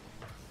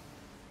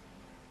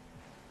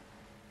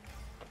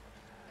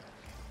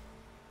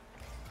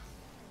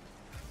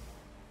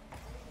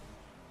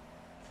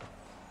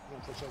 I'm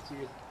gonna push out to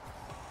you.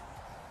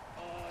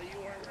 Oh, you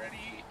weren't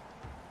ready.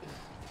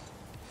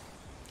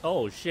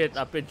 Oh shit,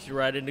 I pitched you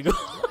right in the goal.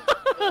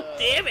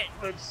 Damn it!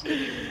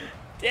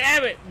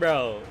 Damn it,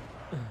 bro.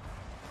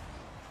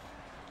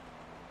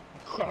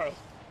 Carl's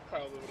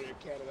over there in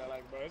Canada,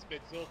 like, bro, it's been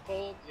so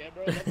cold. Yeah,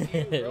 bro, lucky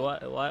you,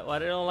 bro. Why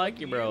they don't like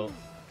you, bro?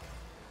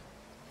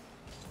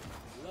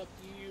 Lucky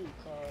you,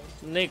 Carl.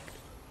 Nick.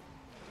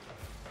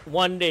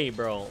 One day,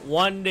 bro.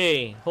 One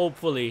day,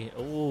 hopefully.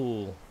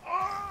 Ooh.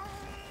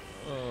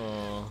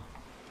 Oh.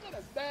 What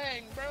a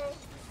bang, bro.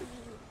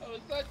 That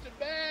was such a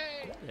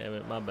bang. Damn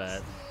it, my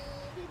bad.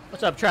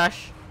 What's up,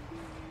 Trash?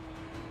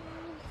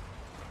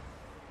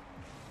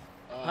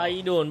 How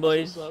you doing,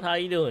 boys? How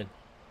you doing?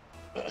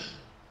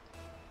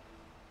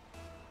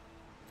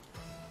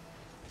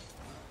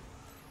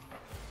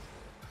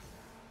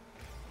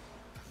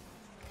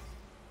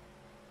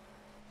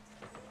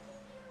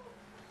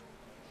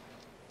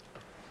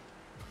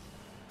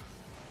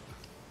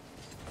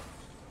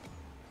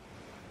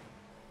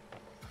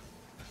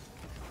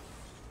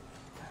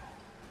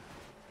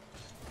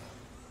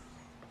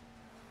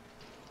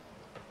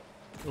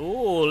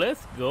 Ooh,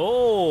 let's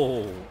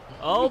go.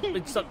 Oh,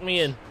 it sucked me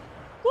in.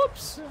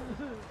 Whoops.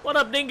 What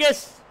up,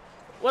 Dingus?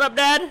 What up,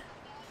 Dad?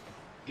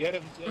 Get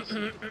him,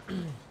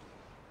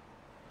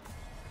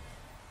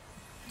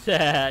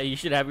 You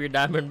should have your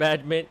diamond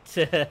badge, mint.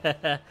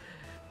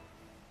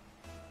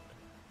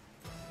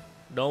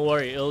 Don't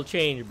worry, it'll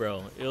change,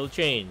 bro. It'll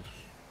change.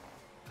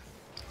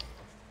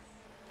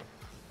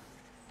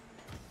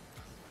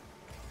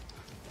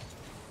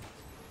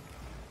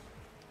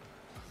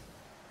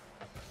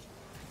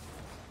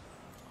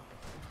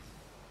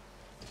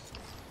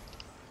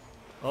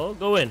 Oh,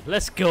 go in.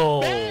 Let's go.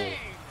 Bang!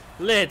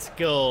 Let's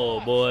go,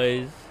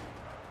 boys.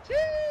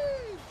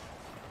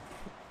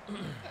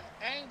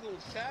 Angle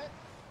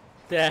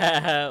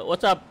shot.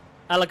 What's up,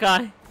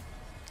 Alakai?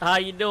 How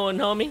you doing,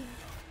 homie?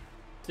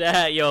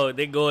 Yo,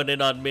 they going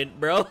in on mint,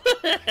 bro.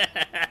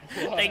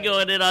 They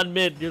going in on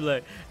mint. You're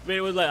like,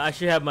 Mint was like, I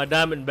should have my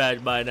diamond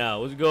badge by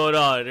now. What's going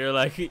on? You're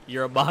like,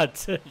 you're a bot.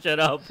 Shut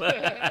up. Oh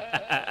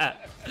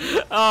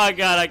my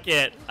god, I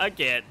can't. I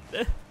can't.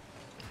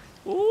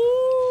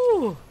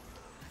 Ooh.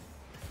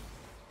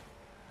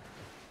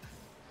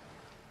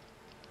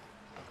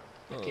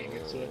 I can't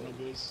get to it, no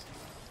boost.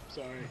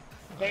 Sorry.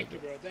 Thank you,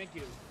 bro. Thank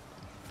you.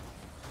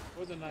 It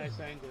was a nice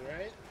angle,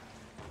 right?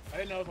 I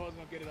didn't know if I was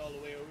gonna get it all the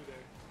way over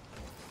there.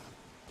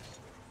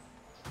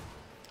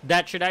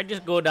 Dad, should I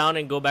just go down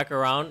and go back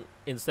around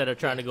instead of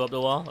trying to go up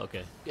the wall?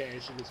 Okay. Yeah, you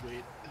should just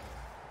wait.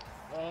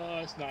 Oh,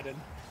 it's not in.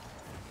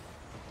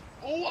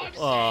 Oh, I'm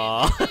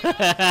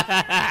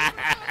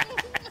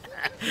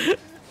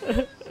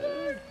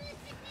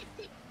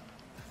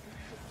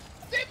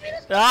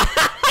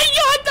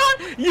I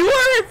thought you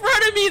were in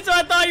front of me, so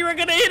I thought you were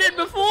gonna hit it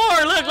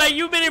before. Look, like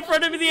you've been in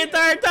front of me the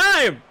entire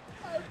time.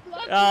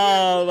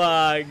 Oh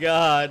my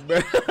god,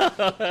 bro.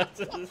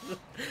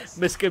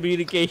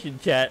 Miscommunication,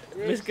 chat.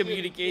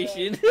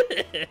 Miscommunication.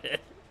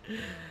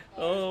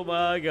 Oh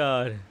my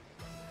god.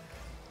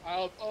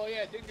 Oh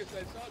yeah, Dingus,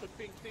 I saw the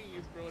pink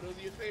thingies, bro. Those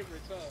are your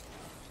favorites, huh?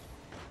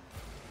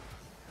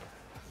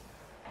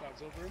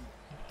 Bounce over him.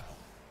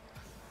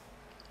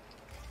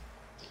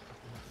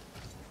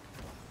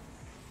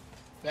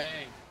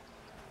 Bang.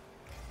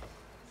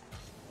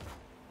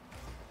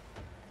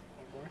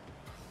 One more.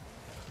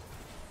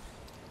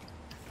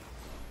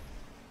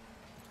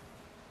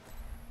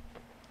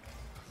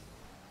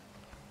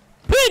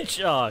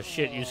 Pinch! Oh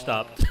shit, you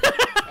stopped.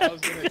 I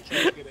was gonna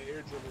try to get an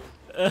air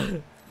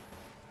dribble.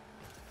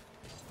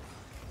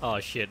 Oh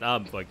shit,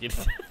 I'm fucking.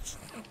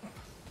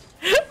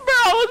 Bro,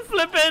 I was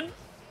flipping.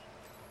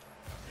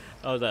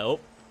 I was like, oh,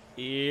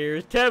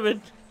 here's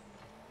Tevin.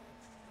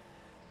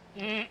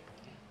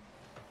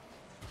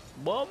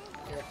 Boom.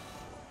 Here.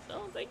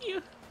 Oh, thank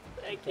you.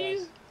 Thank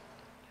you.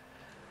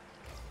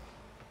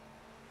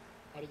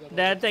 How does that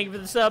Dad, look? thank you for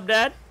the sub,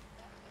 Dad.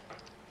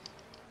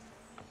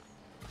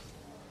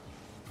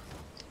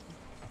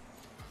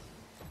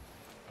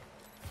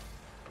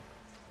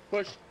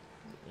 Push.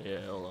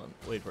 Yeah, hold on.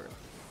 Wait for it.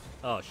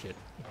 Oh shit.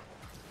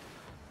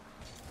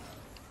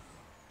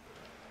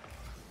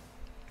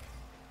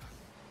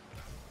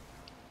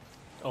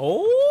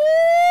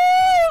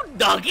 Oh,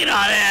 dunk it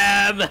on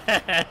him.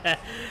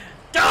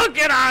 Dunk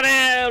it on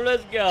him.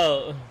 Let's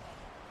go.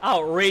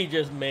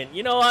 Outrageous, man.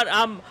 You know what?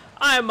 I'm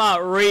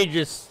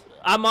outrageous.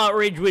 I'm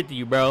outraged with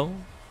you, bro.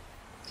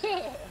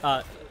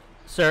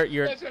 Sir,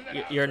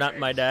 you're not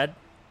my dad.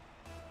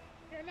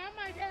 You're not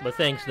my But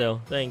thanks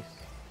though, thanks.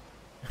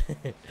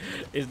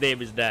 His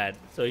name is Dad,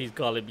 so he's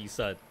calling me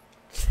son.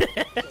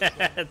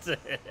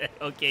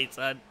 Okay,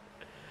 son.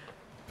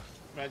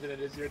 Imagine it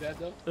is your dad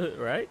though.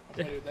 Right?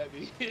 How funny would that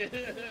be?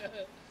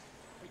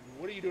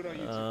 What are you doing on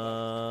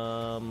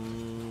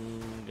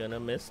YouTube? Gonna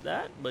miss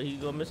that, but he's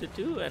gonna miss it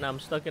too, and I'm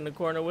stuck in the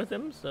corner with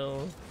him,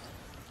 so.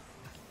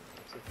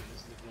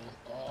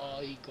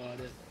 Oh, he got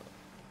it.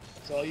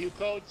 It's all you,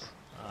 coach.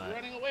 You're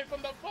running away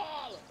from the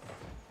ball.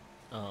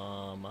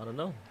 I don't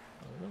know.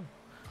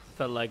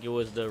 Felt like it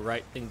was the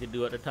right thing to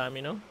do at the time,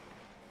 you know.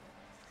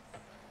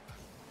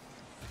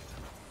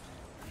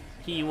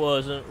 He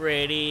wasn't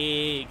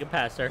ready. Good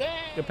pass, sir.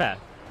 Bang! Good pass.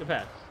 Good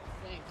pass.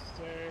 Thanks,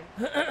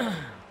 sir.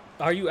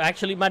 Are you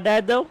actually my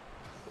dad though?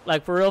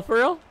 Like for real, for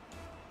real?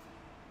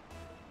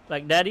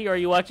 Like, Daddy, are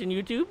you watching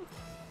YouTube?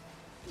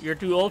 You're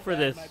too old for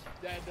this.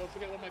 Dad, don't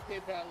forget what my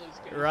PayPal is.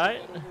 Can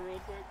right? You that over real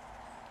quick?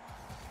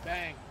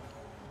 Bang.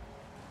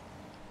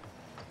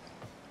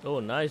 Oh,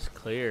 nice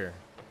clear.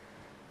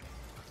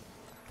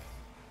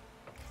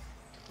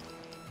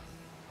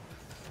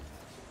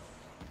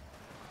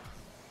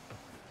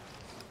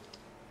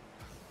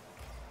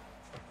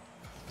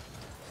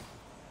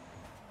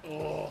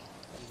 Oh,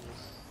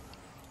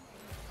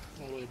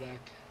 all the way back.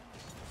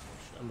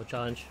 I'm a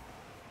challenge.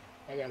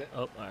 I got it.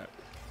 Oh, all right.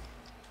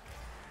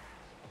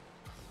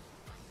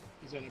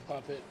 He's gonna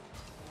pop it.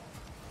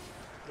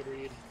 Good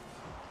read.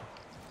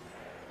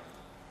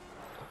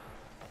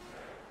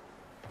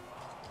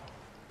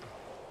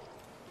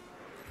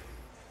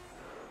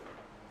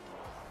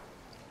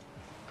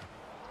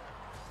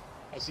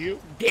 That's you?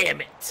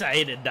 Damn it! I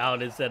hit it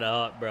down instead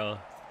of up, bro.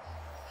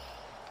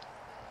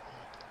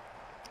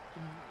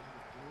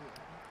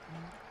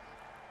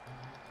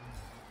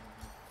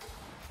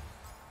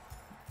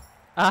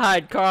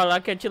 Alright, Carl,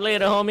 I'll catch you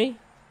later, homie.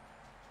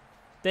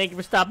 Thank you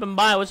for stopping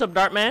by. What's up,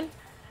 Dartman?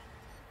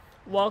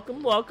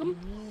 Welcome, welcome.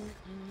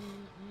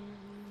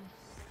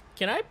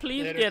 Can I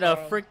please Later, get a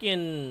Carl.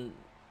 freaking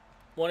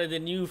one of the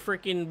new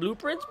freaking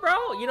blueprints,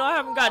 bro? You know I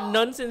haven't got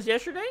none since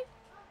yesterday.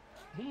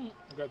 I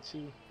got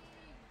two.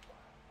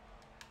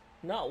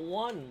 Not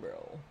one,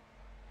 bro.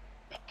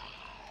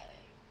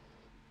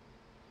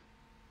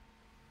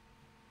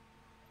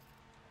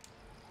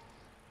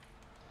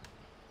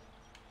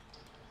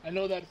 I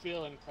know that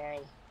feeling,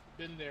 Carl.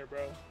 Been there,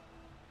 bro.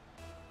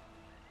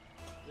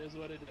 It is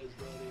what it is,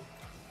 Brody.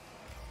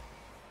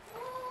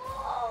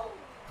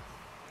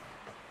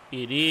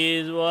 It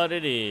is what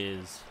it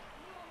is.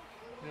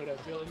 You know that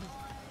feeling?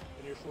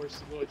 When you're forced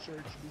to go to church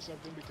and do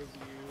something because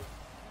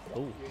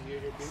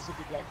you're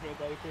basically blackmailed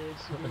by your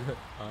parents.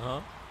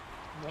 Uh-huh.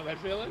 You know that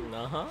feeling?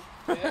 Uh-huh.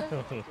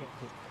 Yeah?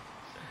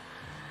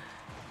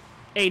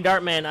 Hey,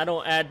 Dartman, I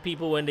don't add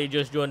people when they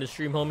just join the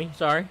stream, homie.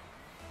 Sorry.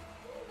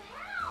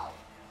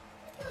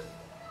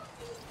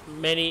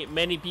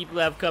 Many people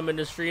have come in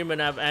the stream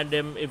and I've added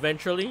them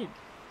eventually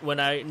when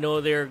I know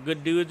they're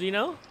good dudes, you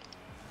know?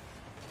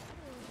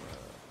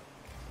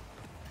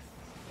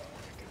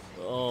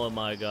 Oh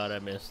my god, I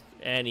missed.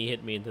 And he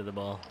hit me into the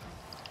ball.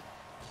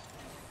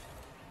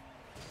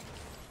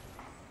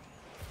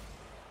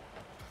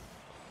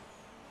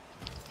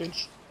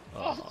 Pinch.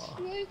 Oh.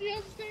 Oh,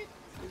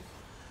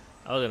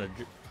 I was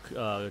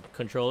gonna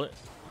control it.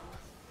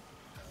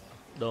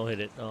 Don't hit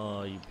it.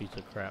 Oh, you piece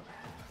of crap.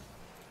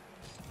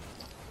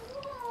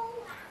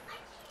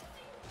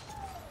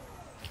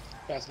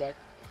 Pass back.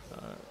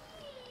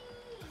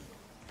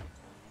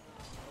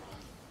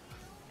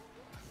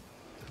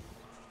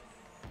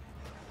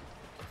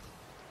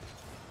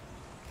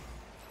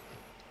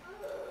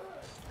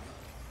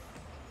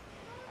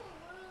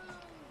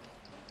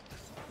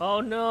 Oh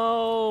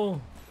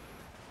no!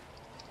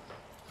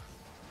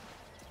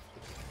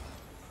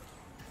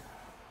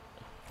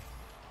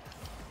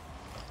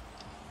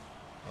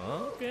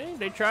 Okay,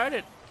 they tried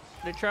it.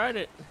 They tried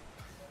it.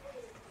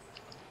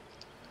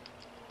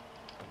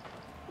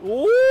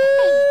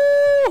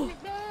 Ooh!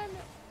 Man,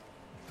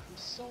 I'm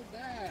so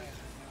bad.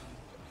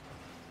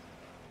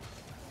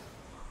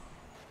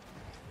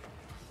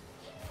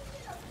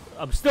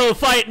 I'm still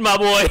fighting, my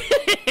boy.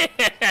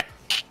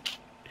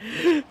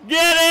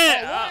 Get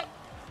it!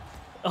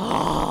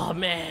 Oh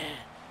man!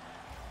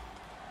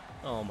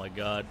 Oh my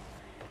god!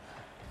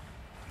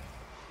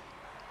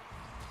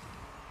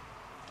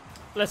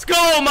 Let's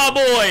go, my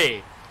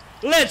boy!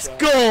 Let's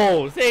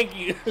go! Thank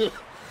you.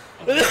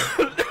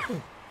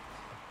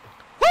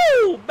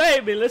 Woo,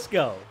 baby! Let's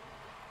go.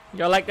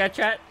 Y'all like that,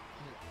 chat?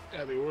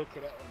 Yeah, they work for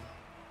that one.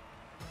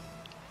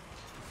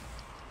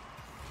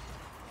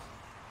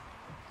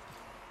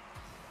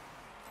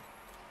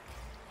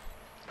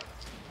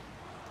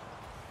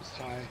 It's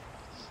high.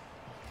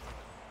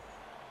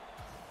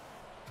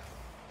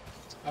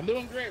 I'm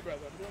doing great,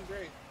 brother. I'm doing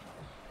great.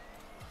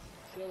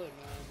 Chilling,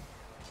 man.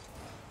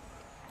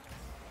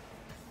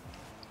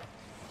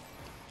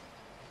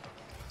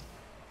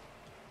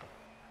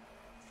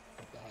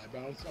 The high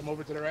bounce. I'm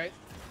over to the right.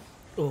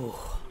 Ooh.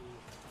 Oh,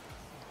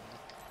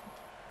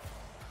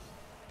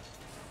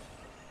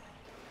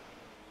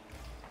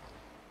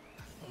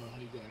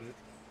 he got it.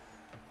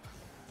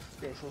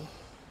 Careful. raffle.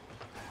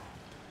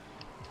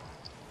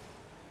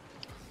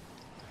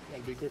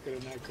 Gotta be quicker than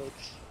that, coach.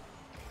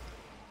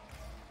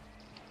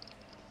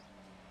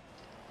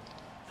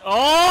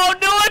 Oh,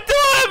 do it to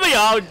him!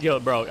 Oh, yo,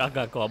 bro, I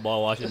got caught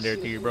ball washing there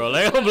too, bro.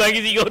 Like, I'm like,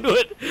 is he gonna do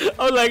it?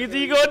 I'm like, is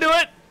he gonna do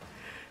it?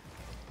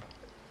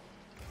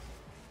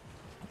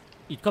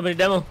 He's coming to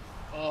demo.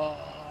 Oh,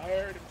 I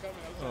heard him coming.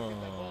 I was trying to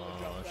get that ball and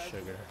drop Oh, back.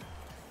 sugar.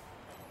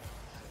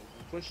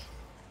 Push.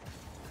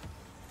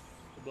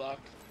 The block.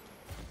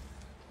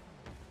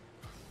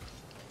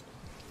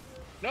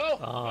 No!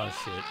 Oh,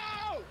 shit.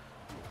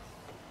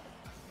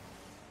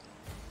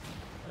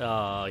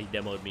 Oh, he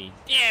demoed me.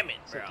 Damn it,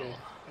 bro. Okay.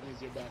 That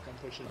means you're back. I'm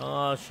pushing.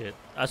 Oh, shit.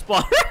 I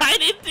spawned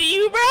right into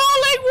you, bro.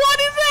 Like, what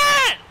is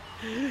that?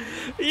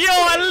 Yo,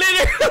 I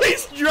literally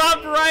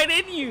dropped right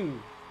in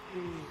you.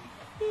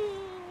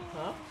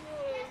 Huh?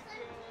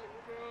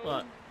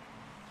 What?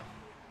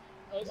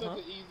 That was such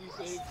an easy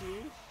save,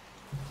 too.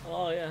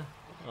 Oh, yeah.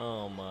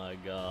 Oh, my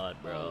God,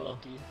 bro.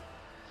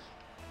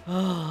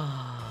 Lucky.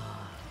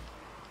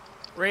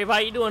 Rave, how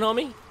you doing,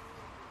 homie?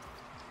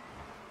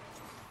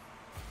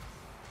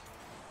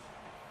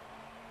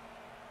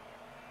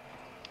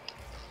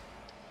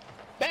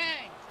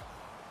 Bang!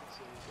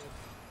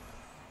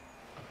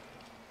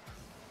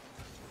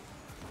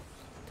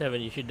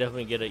 Tevin, you should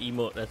definitely get an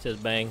emote that says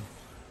bang.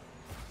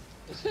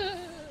 Bang!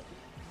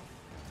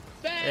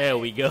 There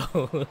we go.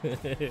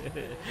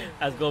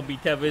 That's gonna be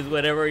Tevin's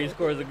whenever he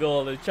scores a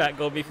goal. The chat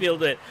gonna be filled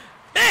with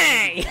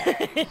bang!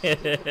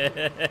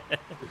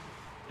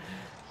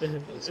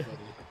 That's funny.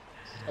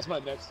 That's my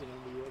next thing I'm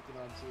gonna be working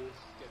on too.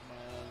 Get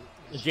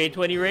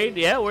my J20 raid?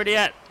 Yeah, where they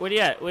at? Where they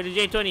at? Where the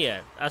J20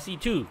 at? I see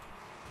two.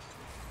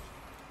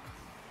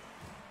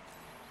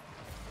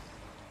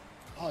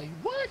 Oh, he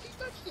worked! He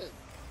touched it!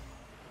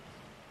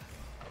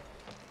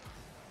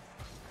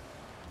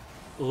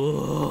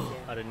 Ooh,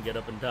 I didn't get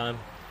up in time.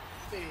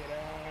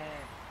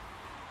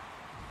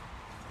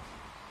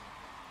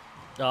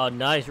 Oh,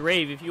 nice.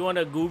 Rave, if you want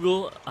to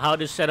Google how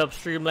to set up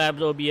Streamlabs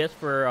OBS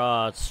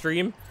for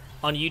stream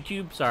on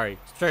YouTube, sorry,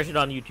 search it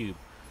on YouTube.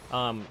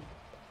 I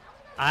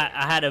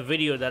had a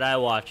video that I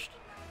watched.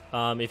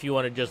 If you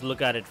want to just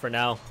look at it for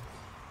now.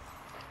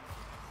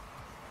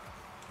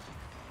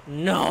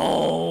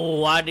 No,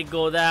 why'd it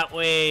go that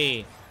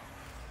way?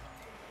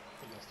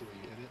 That's the way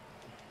you hit it.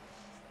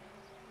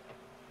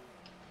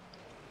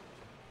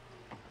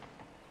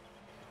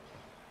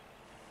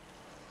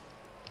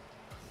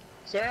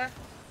 Sir?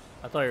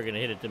 I thought you were gonna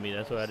hit it to me.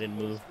 That's why I didn't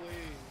move.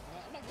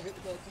 I'm not gonna hit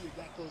the ball until you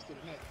got close to the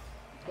net.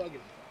 You're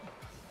bugging.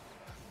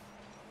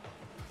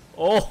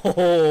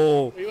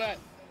 Oh! Where you at?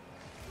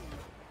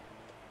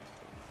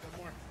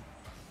 One more.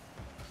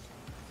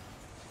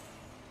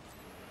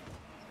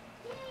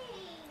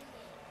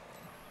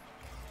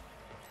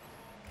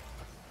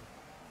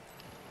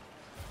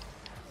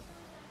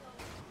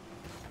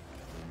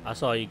 I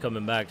saw you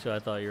coming back, so I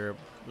thought you were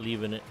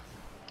leaving it.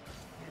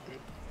 You're good.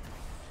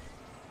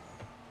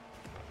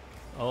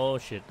 Oh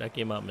shit, that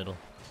came out middle.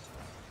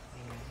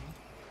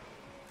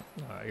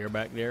 Alright, you're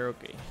back there,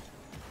 okay.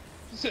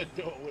 You said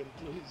don't win,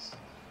 please.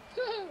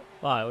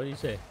 Why? What do you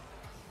say?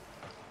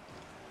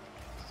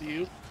 See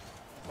you?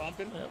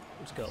 Bumping? Yep,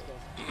 let's go.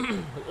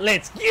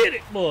 Let's get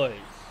it, boys!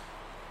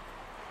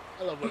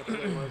 I love when a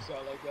play works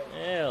out like that.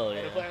 Hell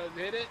And if yeah. I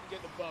hit it,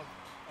 get the bump.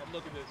 And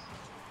look at this.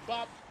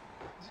 Bop!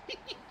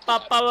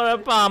 Papa.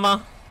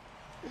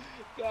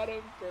 Got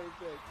him.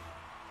 Perfect.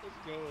 Let's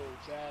go,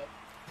 chat.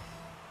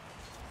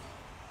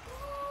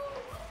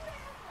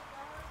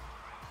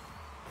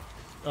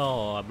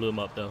 Oh, I blew him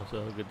up though,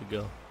 so good to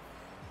go.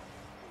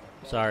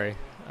 Sorry,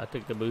 I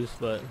took the boost,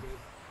 but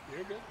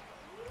You're good.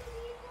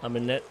 I'm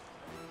in net.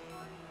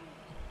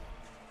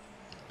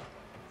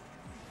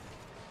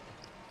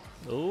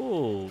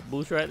 Ooh,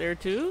 boost right there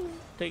too.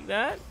 Take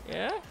that,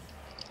 yeah.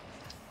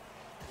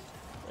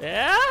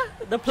 Yeah,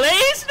 the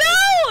place,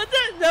 no,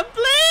 the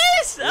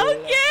place.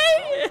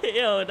 Okay,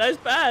 yo, nice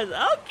pass.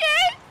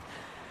 Okay,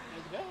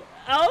 Let's go.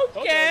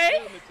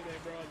 okay. Today,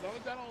 bro. As long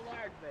as I don't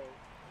lag, bro.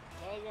 As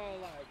long as I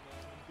don't lag,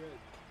 man. I'm good.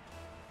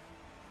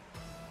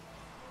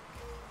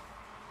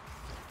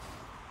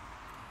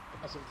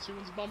 Got some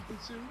tunes bumping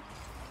too.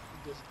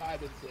 Just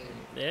vibing today.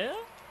 Yeah.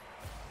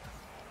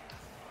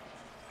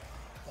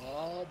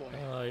 Oh boy.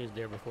 Oh, he's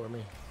there before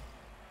me.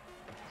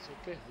 It's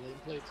okay. Let him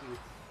play to you.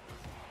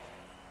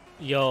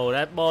 Yo,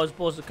 that ball is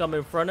supposed to come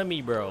in front of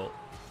me, bro.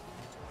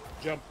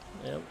 Jump.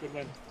 Yep. Good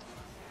win.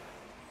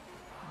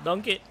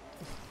 Dunk it.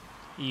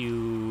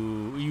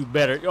 You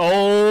better.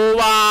 Oh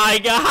my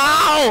god.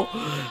 How?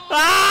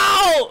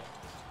 How?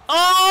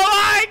 Oh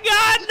my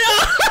god, no.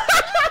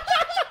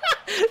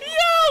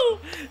 Yo,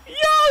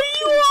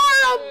 you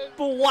are a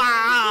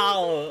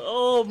wow.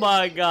 Oh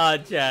my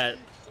god, chat.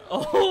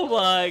 Oh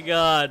my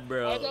god, I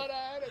bro. thought I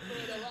had it, bro.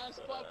 The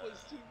last pop was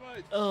too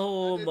much.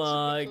 Oh I did too much my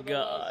on the last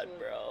god, one.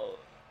 bro.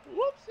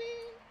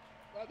 Whoopsie.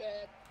 My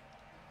bad.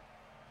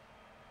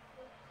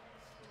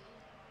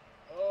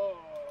 Oh.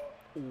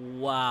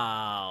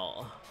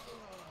 Wow.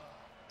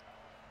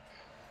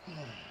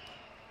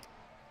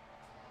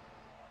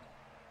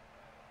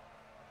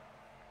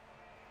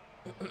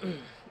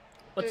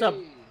 What's Hey. up?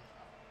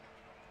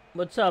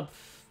 What's up?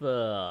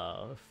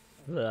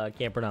 I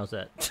can't pronounce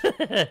that.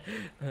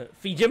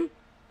 Fijim?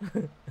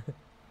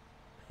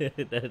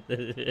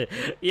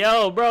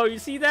 Yo, bro, you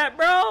see that,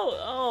 bro?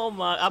 Oh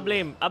my! I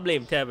blame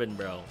Tevin,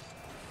 bro.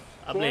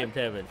 I blame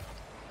Tevin.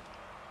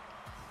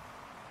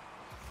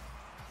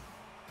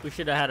 We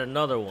should have had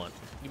another one.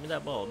 Give me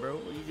that ball, bro.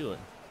 What are you doing?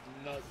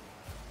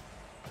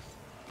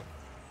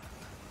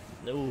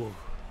 No.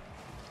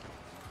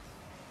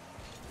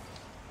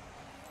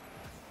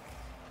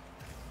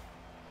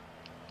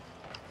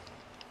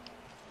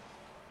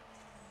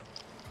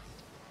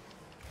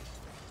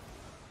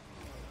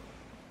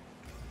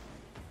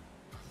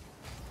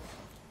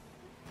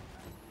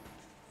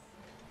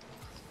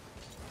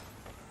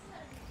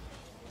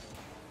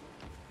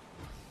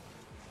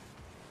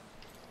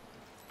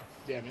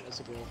 Damn it, that's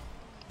a goal.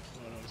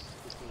 No,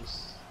 it's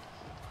close.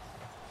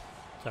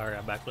 Sorry,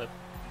 I backflip.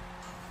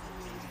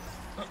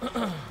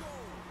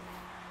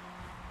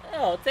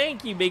 Oh,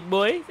 thank you, big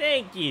boy.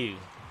 Thank you.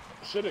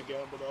 Should have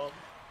gambled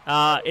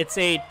all. It's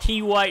a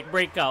T-White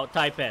Breakout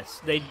Type S.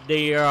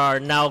 They are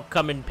now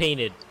coming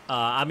painted.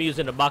 I'm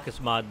using the Bacchus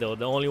mod, though.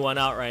 The only one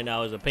out right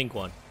now is a pink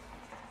one.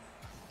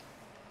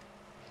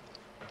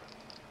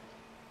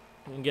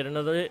 You can get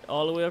another hit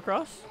all the way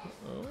across?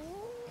 Oh.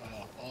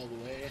 All the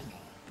way?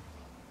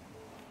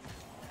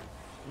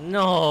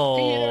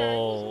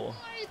 No.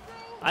 Peter,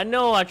 I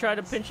know. I tried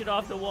to pinch it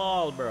off the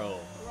wall, bro.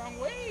 wrong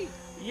way.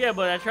 Yeah,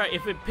 but I tried.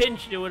 If it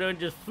pinched, it would have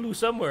just flew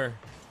somewhere.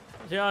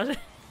 See what I'm saying?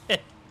 You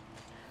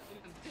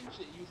didn't pinch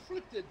it. You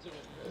flipped it to it.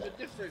 There's a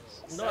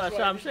difference. No, that's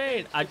what I'm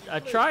saying. I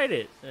tried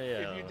it. Yeah.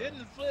 If you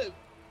didn't flip,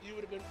 you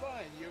would have been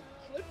fine. You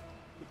flipped,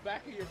 the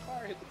back of your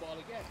car hit the ball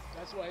again.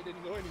 That's why it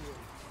didn't go anywhere.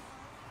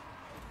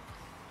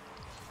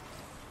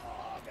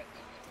 Oh, God damn it.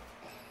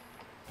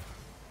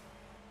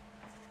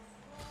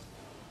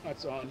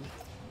 That's on.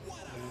 Oh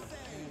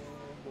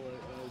boy,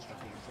 that was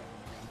fucking in front of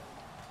him again.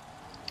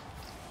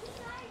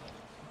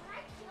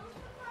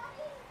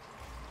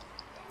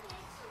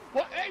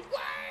 What? Hey,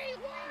 wait!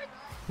 What?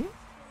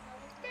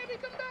 Baby,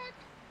 come back!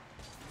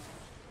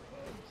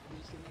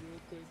 Real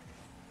quick.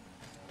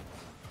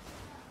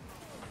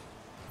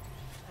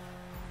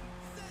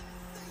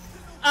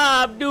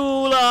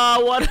 Abdullah,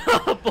 what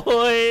up,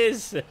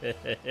 boys?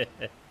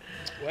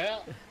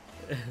 Well.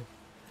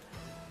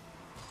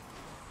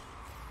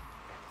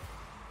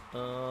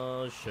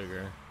 Oh,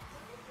 sugar.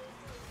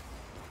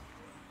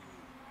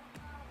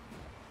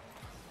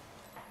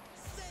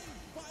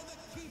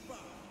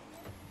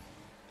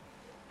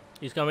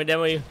 He's coming down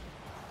with you.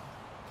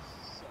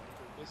 Son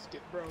of a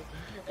biscuit, bro.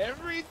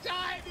 Every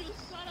time, you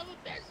son of a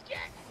biscuit!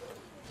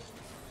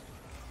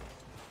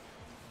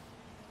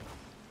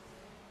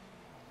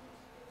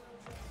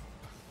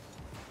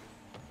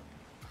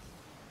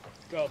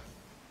 Go.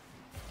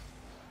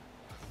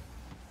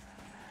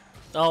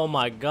 Oh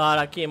my god,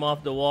 I came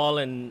off the wall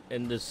and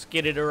just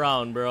skidded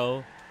around,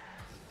 bro.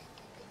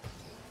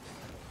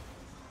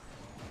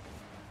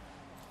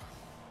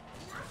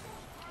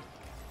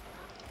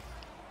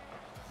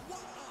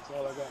 That's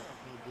all I got.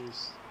 No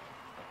boost.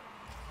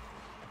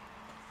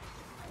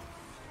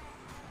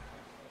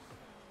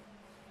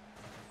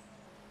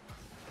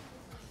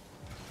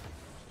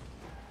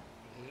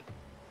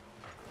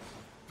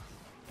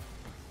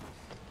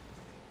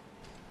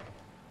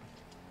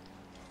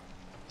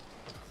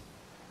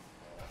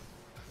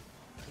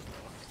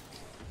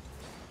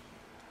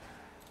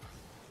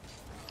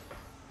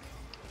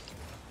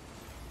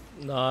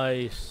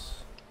 Nice.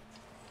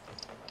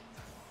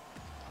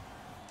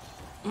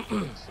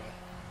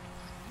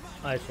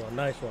 Nice one,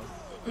 nice one.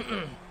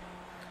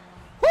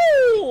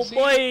 Woo,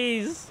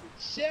 boys!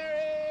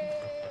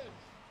 Sheriff!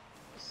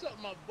 What's up,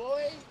 my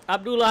boy?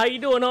 Abdullah, how you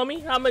doing,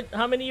 homie?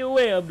 How many you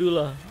weigh,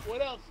 Abdullah?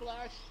 What up,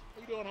 Flash?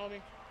 How you doing,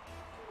 homie?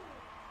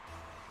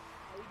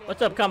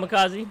 What's up,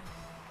 Kamikaze?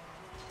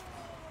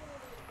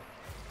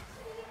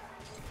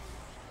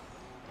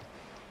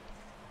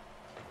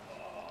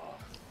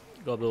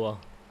 Go Abdullah.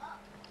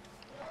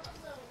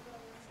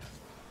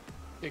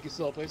 Take it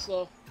slow, play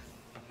slow.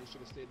 You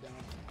should have stayed down.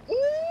 Ooh,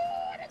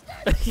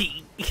 that's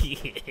it.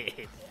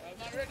 I'm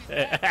not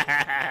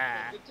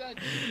ready. Good touch.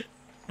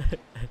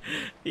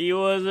 He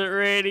wasn't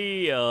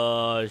ready.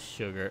 Oh,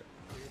 sugar.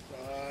 You're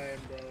fine,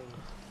 bro.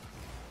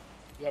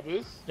 You got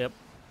boost? Yep.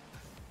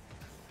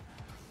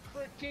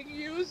 Freaking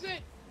use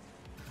it.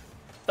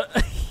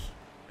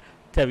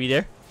 Tev, you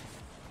there?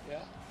 Yeah.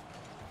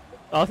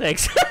 Oh,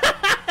 thanks.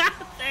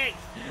 Thanks.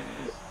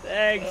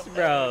 Thanks,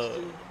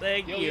 bro.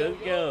 Thank Yo, you. yo, Let's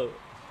yo. go.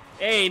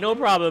 Hey, no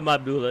problem,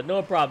 Abdullah.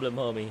 No problem,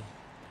 homie.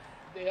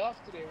 Day off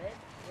today, right?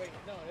 Wait,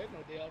 no, there's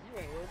no day off.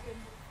 You ain't working.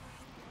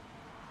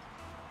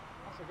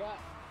 I forgot.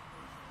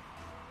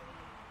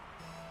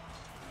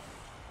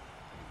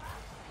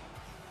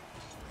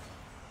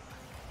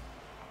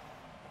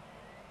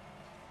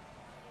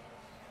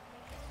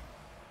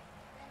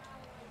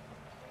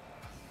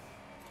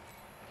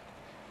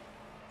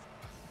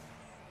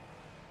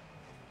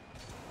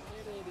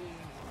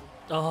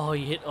 Oh,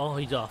 he hit. Oh,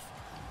 he's off.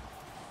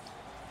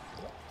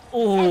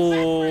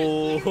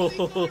 Oh.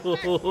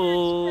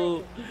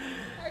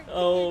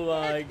 Oh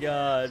my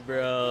god,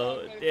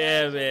 bro.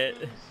 Damn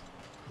it.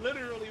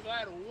 Literally, if I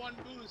had one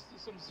boost to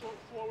some sort of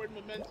forward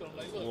momentum,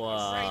 like look,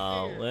 Wow.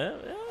 right there. Well,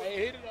 yeah. I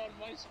hit it on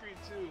my screen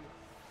too.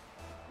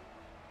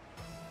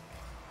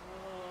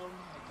 Oh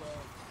my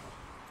god.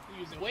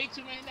 You're using way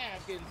too many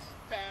napkins,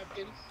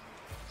 Fabkins,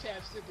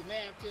 chapstick and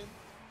napkin.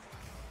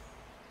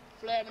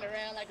 Flapping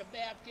around like a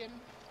babkin.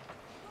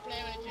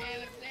 Flamming and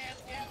jamming a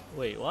napkin.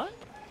 Wait, what?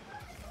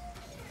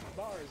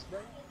 Bars, bro.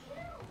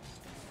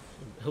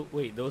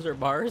 Wait, those are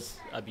bars?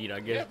 I mean, I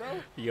guess. Yeah,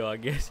 bro. Yo, I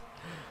guess.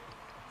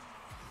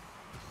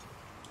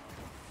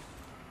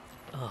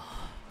 Oh.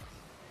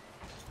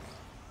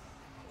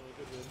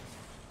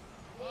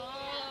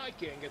 Oh, I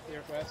can't get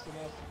there fast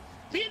enough.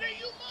 Peter,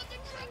 you mother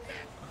trucker!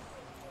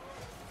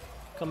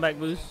 Come back,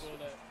 Boost.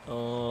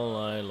 Oh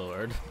my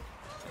lord.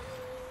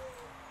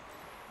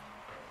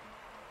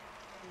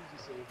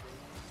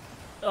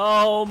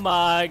 Oh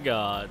my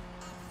god.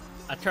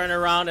 I turned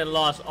around and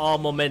lost all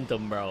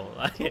momentum, bro.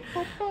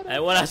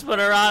 And when I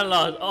spun around,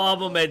 lost all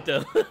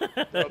momentum.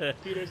 Bro,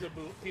 Peter's a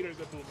boomer,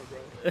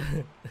 bro.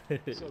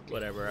 Okay.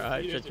 Whatever.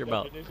 Alright, shut your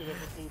mouth.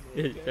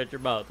 Okay? Shut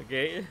your mouth,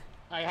 okay?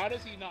 Like, how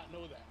does he not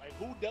know that? Like,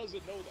 who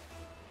doesn't know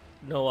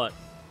that? Know what?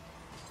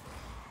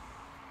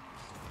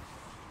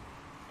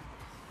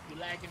 You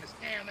lacking the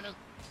stamina?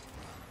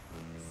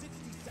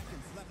 60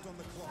 seconds left on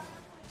the clock.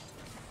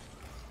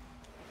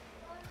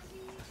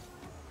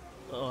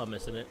 Oh, I'm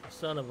missing it.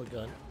 Son of a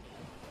gun.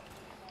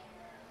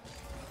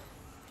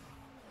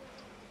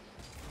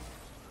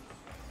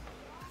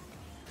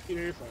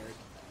 Peter, you're fired.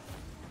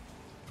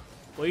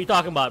 What are you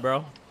talking about,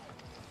 bro?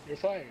 You're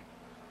fired.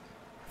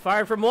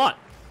 Fired from what?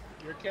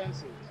 You're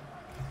cancelled.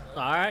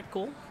 Alright,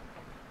 cool.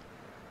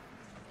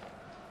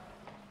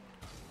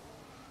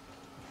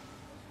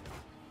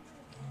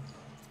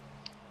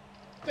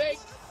 Fake!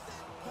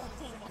 Oh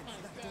my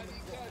god,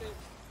 he got it.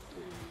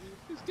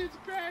 This kid's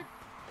cracked.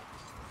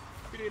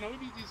 Peter, you know we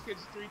beat these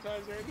kids 3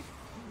 times already?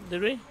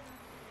 Did we?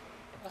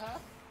 Uh-huh.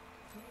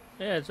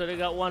 Yeah, so they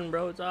got one,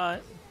 bro. It's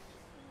alright.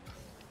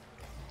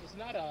 It's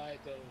not alright,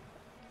 though.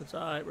 It's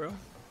alright, bro.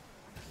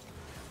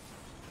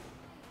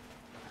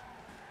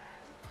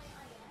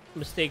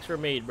 Mistakes were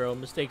made, bro.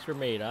 Mistakes were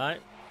made,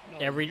 alright? No,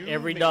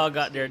 Every dog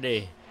got their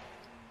day.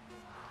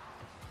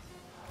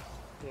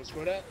 You want to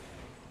score that?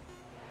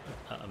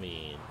 I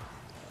mean,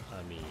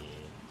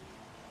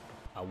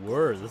 a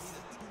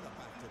worth.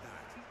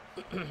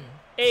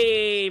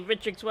 Hey,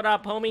 Vitrix, what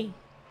up, homie?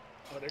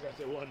 Oh, they got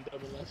their one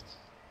double left.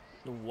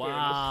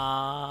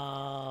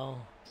 Wow.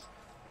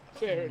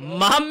 Fair enough.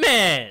 My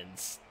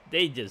mans,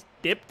 they just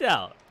dipped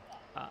out.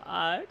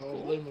 Alright, Oh,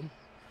 cool. blame them.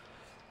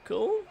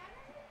 Cool.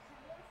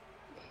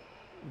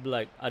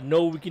 Like, I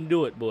know we can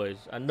do it, boys.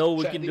 I know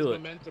we can do it.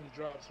 Momentum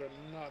drops are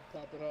not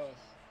popping off.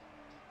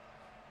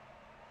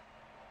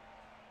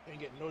 Ain't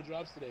getting no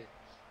drops today.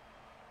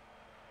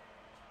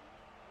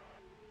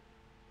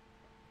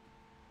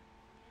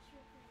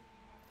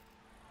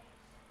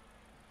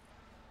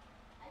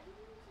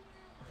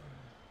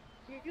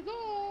 Here you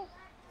go.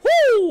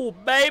 Woo,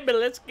 baby,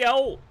 let's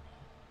go.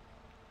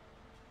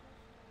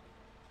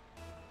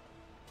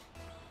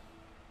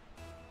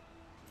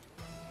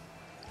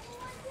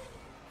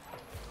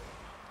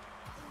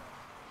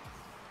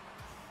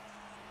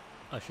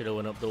 I should have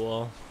went up the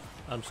wall.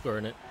 I'm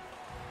scoring it.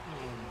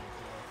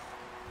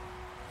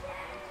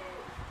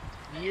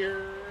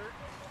 Year.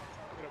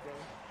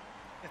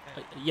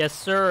 Yes,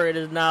 sir. It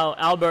is now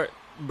Albert.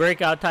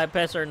 Breakout type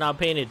pests are now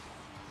painted.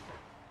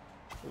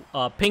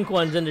 Pink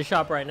one's in the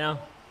shop right now.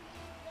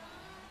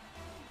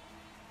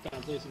 Can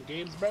I play some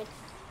games, bro?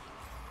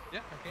 Yeah,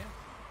 I can.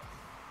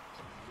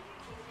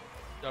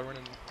 Y'all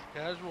running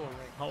casual or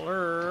ranked?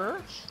 Hello.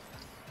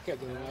 Can't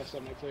do the last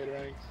time I played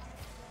ranked.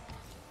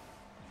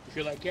 You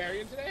feel like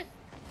carrying today?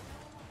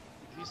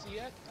 Did you see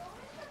yet?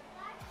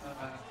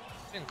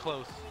 Been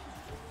close.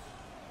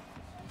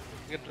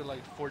 Get to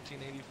like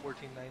 1480,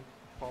 1490.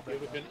 Fall back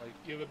down, like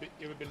You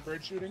ever been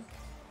bird shooting?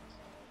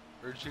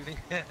 bird shooting.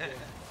 Yeah.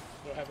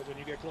 What happens when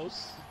you get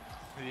close?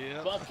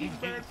 Yeah. Fucking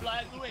bird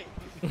flies away.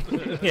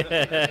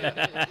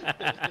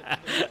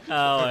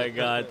 Oh my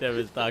god, Tim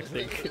is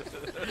toxic.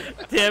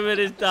 Tim, it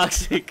is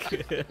toxic.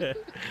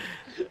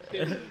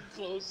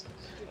 Close.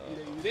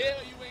 Either you there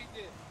or you ain't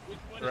there. Which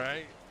one?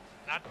 Right.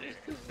 Not there.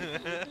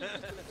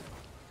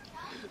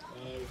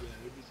 Oh man,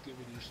 we're just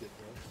giving you shit,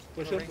 bro.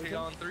 Push up, Ranking push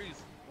up. on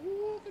threes.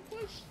 Ooh, good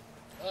push.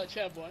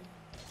 Champ 1.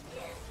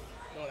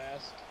 Don't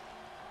ask.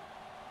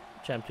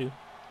 Champ 2.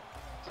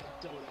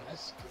 Don't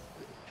ask.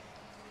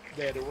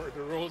 Yeah, the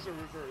roles are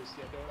reversed.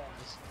 Yeah, don't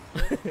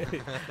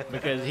ask.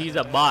 Because he's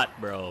a bot,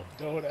 bro.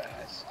 Don't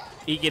ask.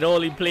 He can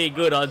only play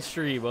good on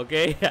stream,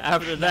 okay?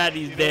 After that,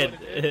 he's dead.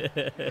 You know what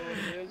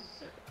it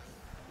is?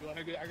 You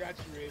wanna get? I got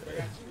you, Rafe. I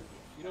got you.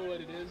 You know what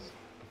it is?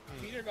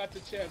 Peter got to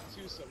champ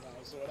 2 somehow.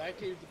 So when I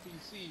came to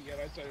PC and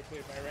I started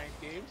playing my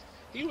ranked games,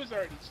 he was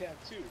already champ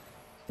 2.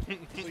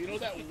 So you know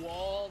that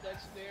wall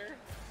that's there?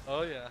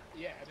 Oh yeah.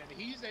 Yeah, and then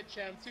he's at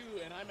champ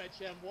 2 and I'm at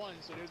champ 1,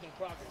 so there's no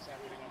progress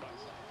happening on my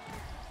side.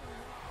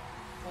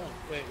 Oh,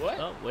 wait, what?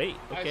 Oh, wait.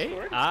 I Okay.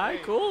 scored? Alright,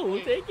 Wait, cool. We'll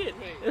wait, take it.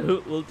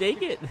 wait. We'll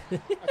take it. I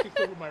could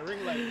cover my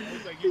ring light. I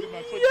was like using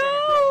my foot trying to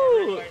grab my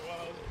ring light while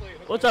I was playing.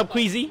 What's up,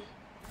 Queasy?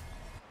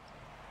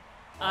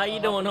 How you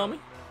doing, homie?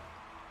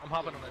 I'm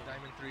hopping on a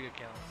Diamond 3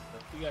 account. So.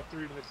 We got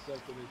 3 minutes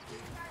left in this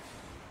game.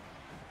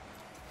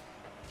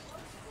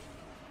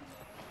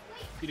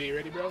 PD, you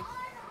ready, bro?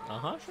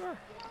 Uh-huh, sure.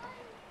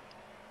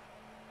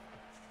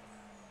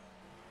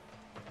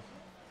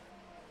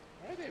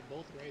 Why are they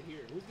both right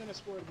here? Who's gonna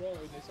score the ball?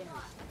 Or is they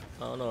somewhere?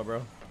 I don't know,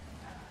 bro.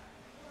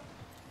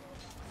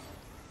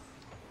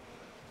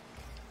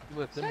 You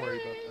let them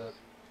worry about that.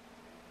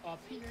 Oh,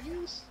 Peter,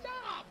 you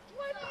stop!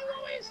 Why do you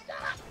always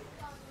stop?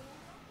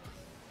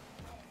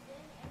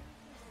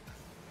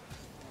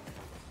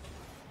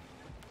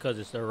 Because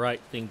it's the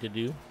right thing to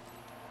do.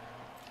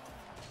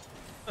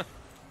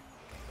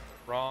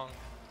 Wrong.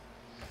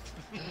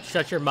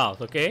 Shut your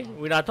mouth, okay?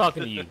 We're not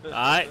talking to you,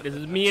 alright? This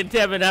is me and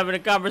Tevin having a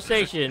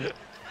conversation.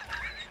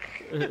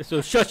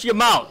 So shut your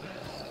mouth,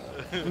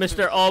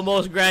 Mr.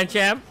 Almost Grand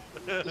Champ.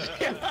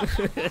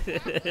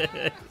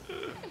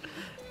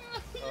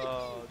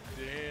 Oh,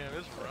 damn,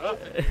 it's rough.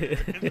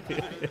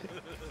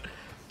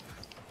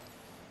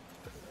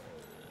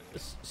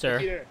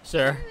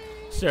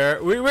 Sir,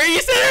 where are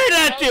you sitting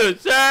that to,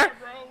 sir?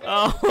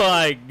 Oh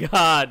my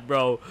God,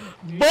 bro!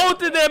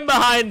 Both of them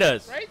behind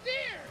us. Right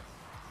there.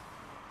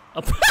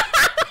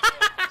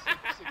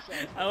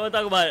 I want to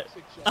talk about it.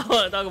 I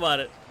want to talk about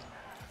it.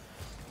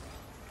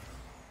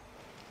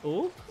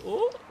 Ooh,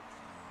 ooh.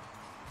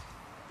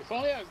 If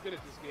only I was good at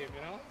this game,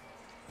 you know?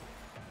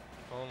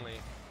 Only.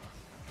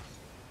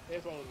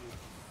 If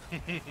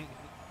only.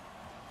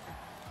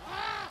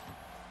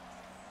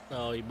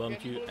 Oh, he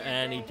bumped you,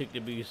 and he took the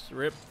boost.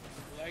 Rip.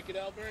 You like it,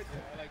 Albert?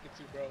 Yeah, I like it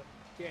too, bro.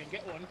 Can't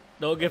get one.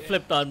 Don't get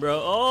flipped on, bro.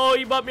 Oh,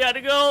 you bumped me out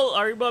of the goal,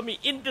 or you bumped me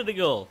into the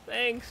goal.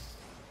 Thanks.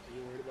 Are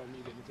you worried about me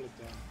getting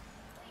flipped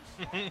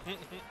on?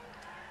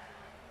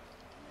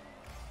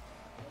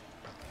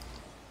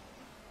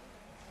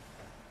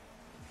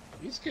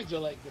 These kids are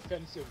like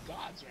defensive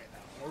gods right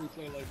now. Or we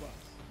play like bots?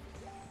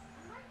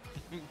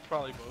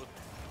 Probably both.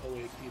 Oh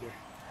wait, Peter.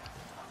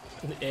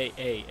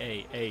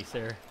 Hey,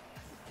 sir.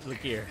 Look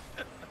here.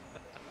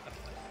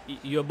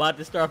 You about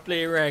to start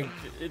playing ranked.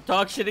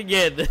 Talk shit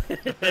again.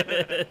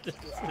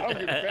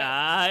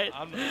 Alright.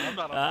 I'm not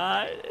on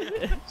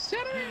Alright.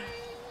 Centering!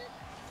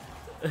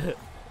 Thank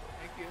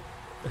you.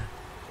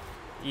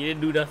 You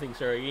didn't do nothing,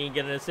 sir. You didn't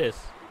get an assist.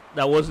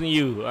 That wasn't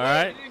you,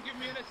 alright? You didn't give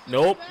me an assist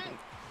Nope. for that?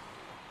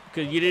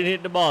 Because you didn't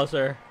hit the ball,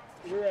 sir.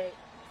 You're right.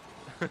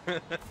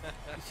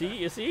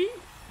 You see?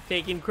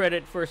 Taking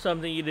credit for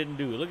something you didn't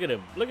do. Look at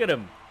him. Look at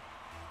him.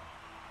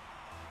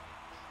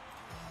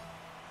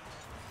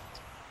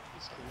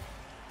 That's cool.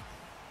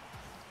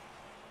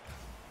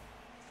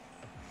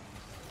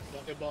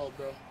 Don't get ball,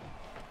 bro.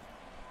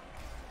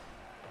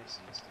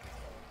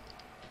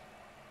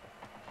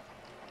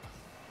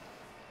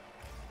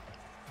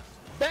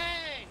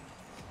 Bang!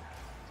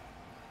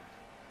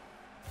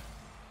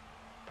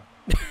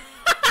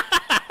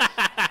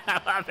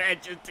 My man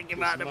just took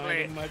him out to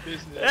play. My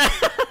business.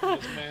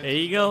 Here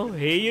you go.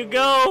 Here you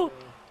go.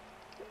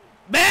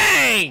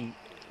 Bang!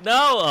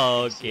 No?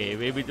 Oh, okay.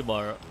 Maybe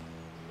tomorrow.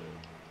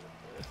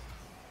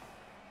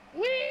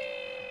 Whee!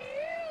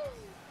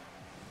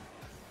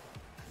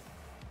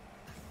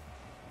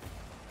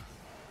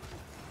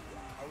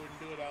 I wouldn't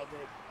do it,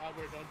 Albert.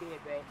 Albert, don't do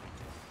it, bro.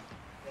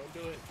 Don't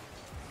do it.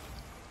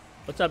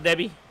 What's up,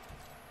 Debbie?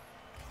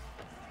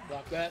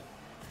 Block that.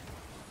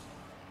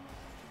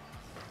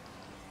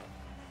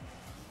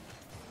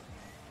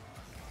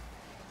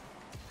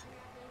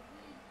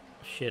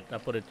 Shit, I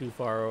put it too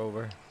far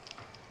over.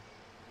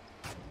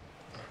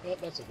 Oh,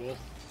 that's a goal.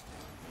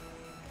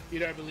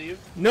 Peter, I believe.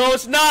 No,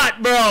 it's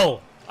not,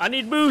 bro. I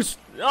need boost.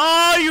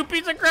 Oh, you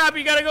piece of crap.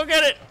 You gotta go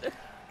get it.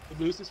 The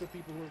boost is for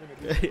people who are going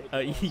to do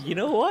it. You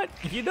know what?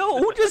 You know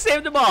who just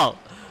saved the ball?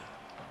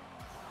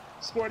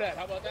 Score that.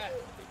 How about that?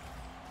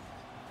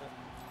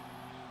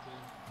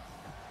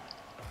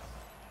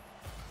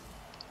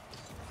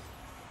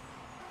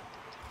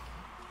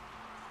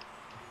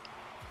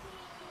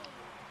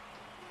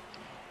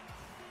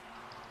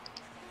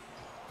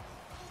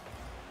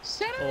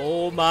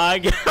 Oh my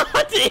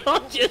God. They all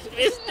just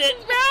missed it,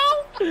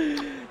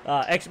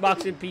 bro.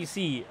 Xbox and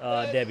PC,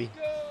 Debbie.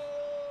 Go!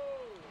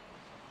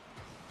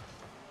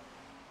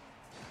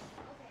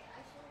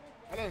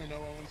 I don't even know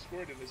when we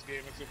scored in this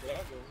game except for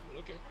that goal. But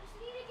okay.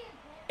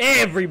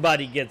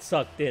 Everybody gets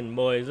sucked in,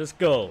 boys. Let's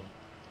go.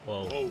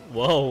 Whoa.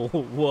 Whoa.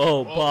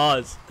 Whoa.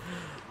 Pause.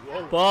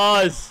 Whoa.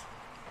 Pause.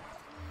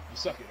 You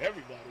suck at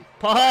everybody.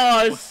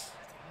 Pause.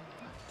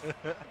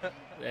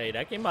 Hey,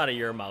 that came out of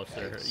your mouth,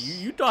 sir.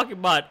 You talking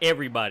about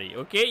everybody,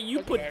 okay? You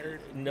That's put what I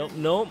heard.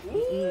 no.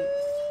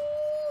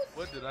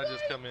 What did I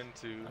just come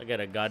into? I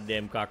got a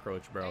goddamn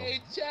cockroach, bro. Hey,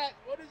 chat,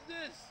 what is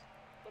this?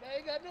 But I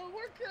ain't got no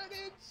work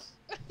credits.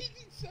 I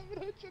need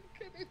 700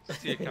 credits. That's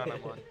the account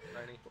I'm on,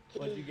 Tiny.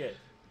 What'd you get?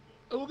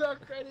 Who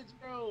got credits,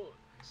 bro?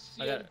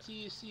 I got-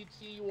 CMT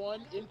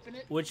CT1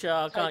 Infinite. Which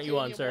account you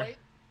on, Titanium sir? White.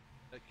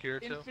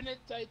 Kirito. Infinite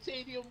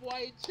titanium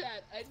white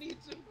chat. I need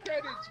some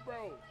credits,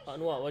 bro.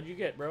 On what? What'd you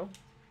get, bro?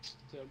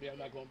 Tell me I'm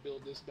not gonna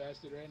build this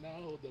bastard right now.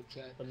 Hold up,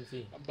 chat. Let me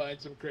see. I'm buying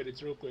some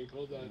credits real quick.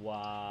 Hold on.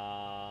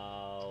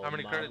 Wow. How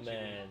many my credits you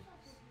man.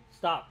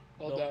 Stop.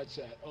 Hold on,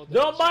 chat. Hold on,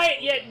 Don't chat. buy it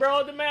Hold yet, on.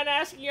 bro. The man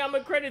asking you how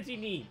many credits you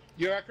need.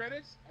 You got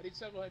credits? I need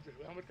 700.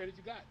 How much credits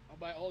you got? I'll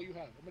buy all you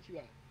have. How much you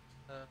got?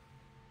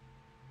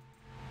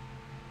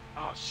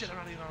 Oh shit! I'm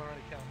not even on the right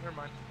account. Never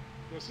mind.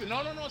 No. Switch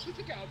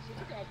accounts.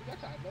 Switch accounts. We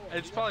got time. Don't worry.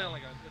 It's probably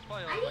only like it's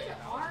probably I only need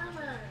like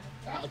armor.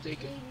 I'll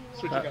take it.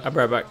 Switch I'll accounts. be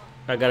right back.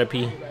 I gotta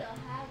pee.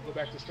 Go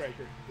back to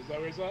striker. Is that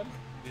where it's on?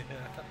 yeah.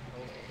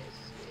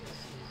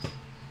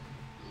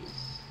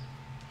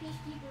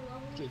 Peacekeeper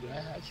level. So do I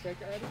have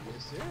striker item?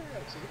 Yes, sir.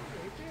 Absolutely,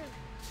 right there.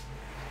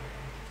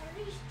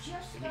 Party's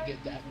just Let me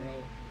get that, bro.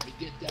 Let me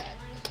get that.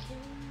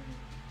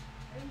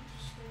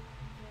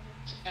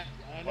 I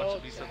know. Watch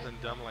it be something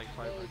dumb like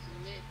 500.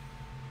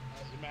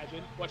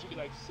 Imagine. Watch it be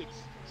like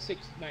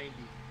 690.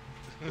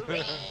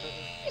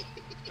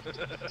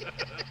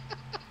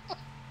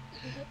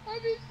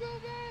 I'd be so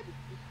bad.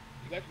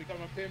 You like to become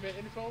a payment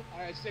info?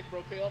 Alright, sick,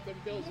 bro. Pay off them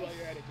bills while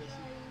you're at it,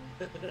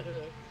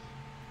 Jesse.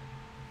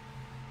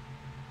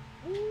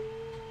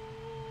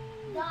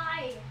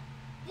 Die!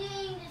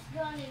 Dang, this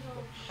gun is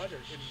over. Cutter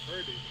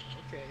inverted.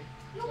 Okay.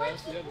 Yo, So why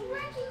that's the keep other way.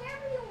 wrecking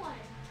everyone?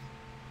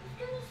 This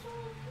gun is so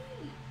OP.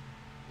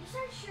 Is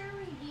that sure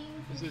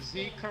redeemed? Is the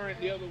Z current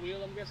the other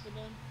wheel, I'm guessing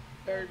then?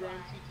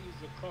 Peregrine TT is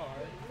the car.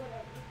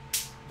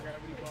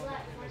 Gravity bomb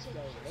and a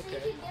stellar. So you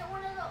Okay. can get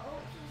one of the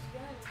OP's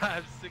guns. I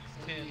have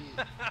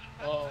 610.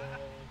 Oh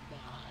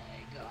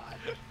my god.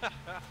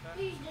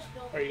 Please just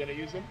don't. Are you gonna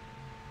use them? I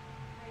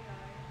died.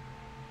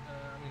 I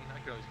mean, I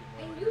could always get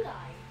more. And you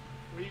died.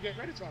 Where you get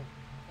credits from?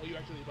 Oh, you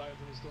actually buy them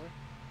from the store?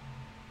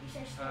 You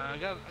said still I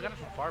got it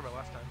from Farba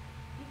last time.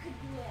 You could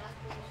do it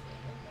after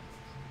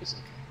this. It's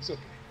okay. It's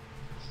okay.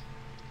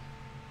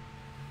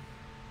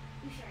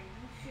 You should have.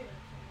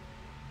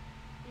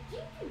 You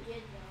think you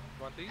did though.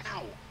 You want these?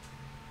 Ow!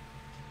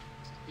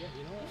 Yeah,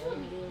 you know what? I'm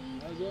gonna do it.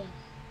 Might as well.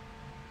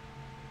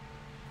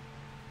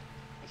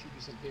 I should do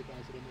some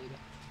PayPal for them later.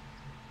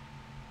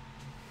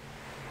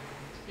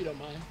 If you don't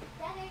mind.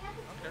 Dad, I got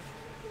the Okay.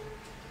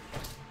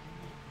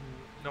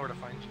 Know where to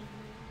find you.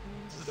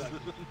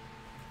 Exactly.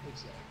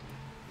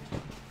 Exactly.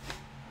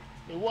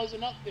 It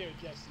wasn't up there,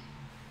 Jesse.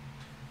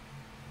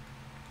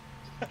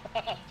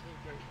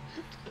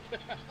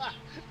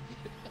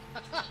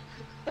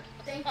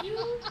 Thank you.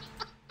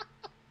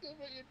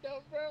 Cooper, you're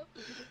dumb, bro.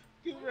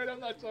 Cooper, I'm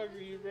not talking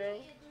to you, bro.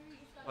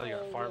 Oh, you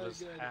got Oh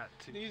Farba's my God. hat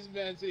too. These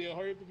men say,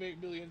 hurry up and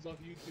make millions off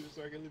YouTube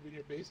so I can live in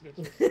your basement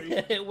for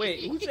free.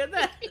 Wait, who said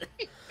that?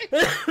 Hey,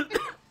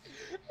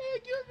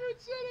 Gilbert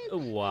said it.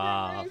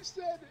 Wow. Rave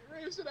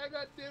said I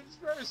got dibs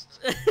first.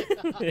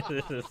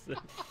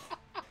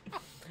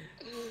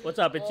 What's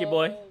up? It's your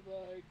boy. Oh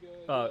my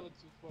God. Y'all are too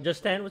funny.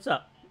 Just 10. What's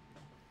up?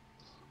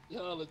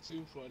 Y'all are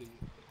too funny.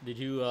 Did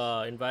you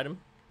invite him?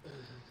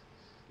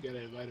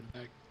 Gotta invite him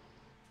back.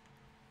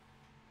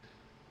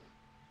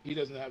 He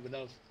doesn't have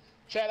enough.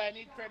 Chad, I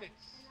need credits.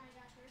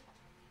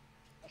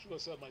 I should go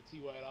sell my TY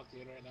at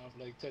Octane right now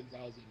for like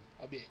 10,000.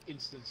 I'll be an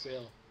instant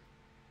sale.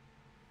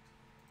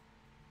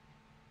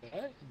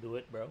 Alright? Do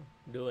it, bro.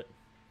 Do it.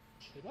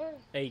 Should I?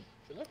 Hey,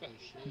 Feel like I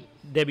should.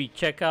 Debbie,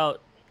 check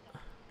out. I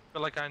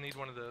feel like I need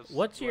one of those.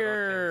 What's White Octanes,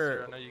 your-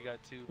 sir. I know you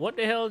got two. What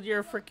the hell is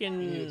your You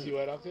need a freaking TY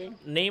at Octane?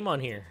 name on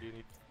here? You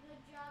need.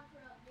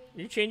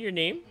 Did you change your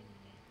name?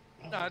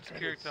 No, it's a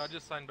character. I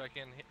just signed back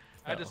in.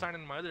 I had to sign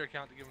in my other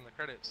account to give him the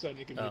credits. So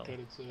you can Oh. make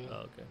credits. Oh,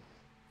 okay.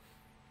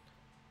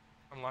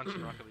 I'm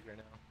launching Rocket League right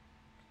now.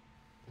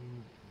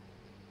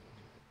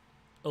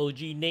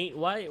 OG Nate,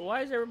 why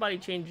is everybody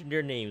changing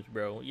their names,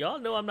 bro? Y'all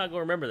know I'm not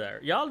gonna remember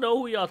that. Y'all know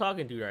who y'all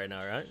talking to right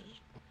now, right?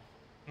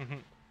 Maybe.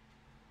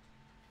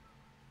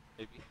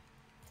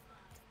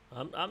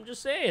 I'm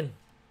just saying.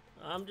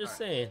 I'm just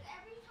saying.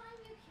 Every time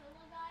you kill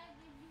a guy, it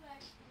gives you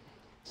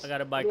extra. I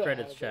gotta buy What do I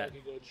credits, have that I chat.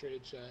 can go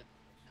trade chat.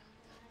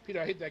 Peter,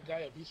 I hit that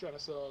guy up. He's trying to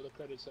sell all the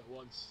credits at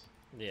once.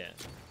 Yeah.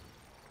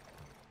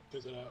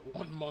 Because of that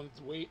 1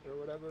 month wait or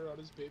whatever on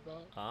his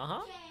PayPal.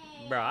 Uh-huh.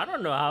 Bro, I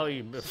don't know how he...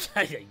 I don't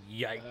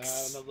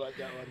Yikes. know about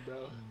that one,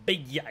 bro.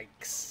 Big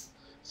yikes.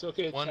 It's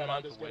okay, 1 chat. I'll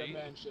month just get a wait?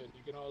 mansion.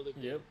 You can all live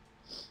there. Yep.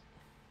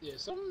 Yeah,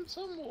 some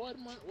 1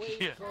 month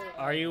wait. Yeah. For,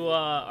 Are you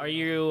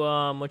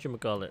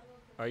whatchamacallit?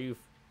 Are you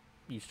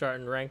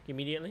starting rank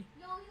immediately?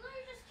 No, he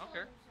literally just killed Okay.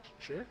 himself.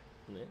 Sure.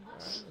 Yeah,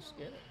 alright, let's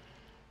get it.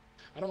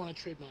 I don't want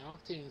to trade my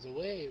octanes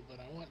away, but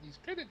I want these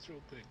credits real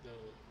quick, though.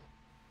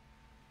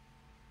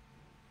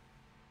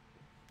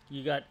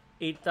 You got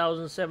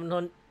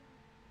 8,700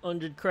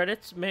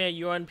 credits? Man,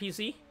 you on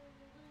PC?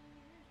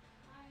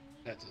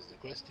 That is the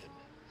question.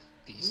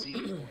 PC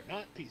or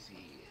not PC?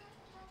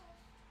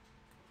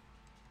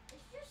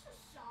 It's just a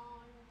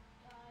song,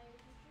 guys.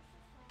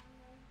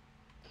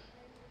 It's just a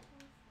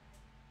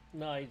song.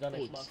 No, he's on Oh,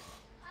 Xbox.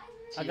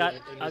 I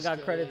I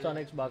got credits on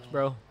Xbox,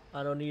 bro.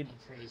 I don't need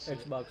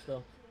Xbox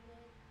though.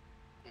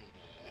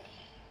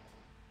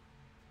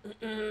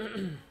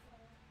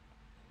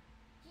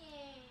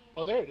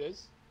 Oh, there it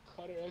is.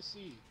 Cutter SC.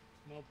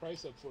 No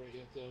price up for it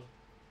yet, though.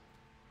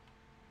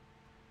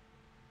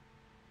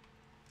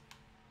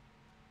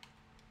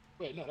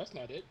 Wait, no, that's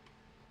not it.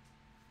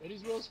 What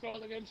these rolls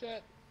called again,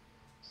 chat?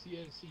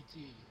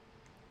 CNCT.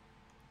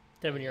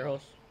 7-year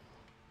host.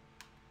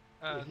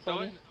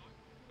 Throw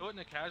it in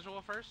a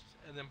casual first,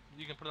 and then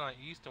you can put it on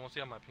East, and we'll see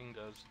how my ping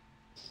does.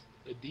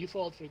 The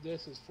default for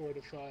this is 4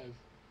 to 5.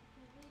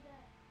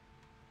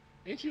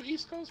 Ain't you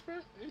East Coast, bro?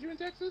 Ain't you in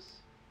Texas?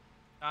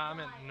 I'm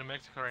in New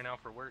Mexico right now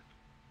for work.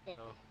 Oh,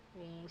 So.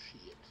 well,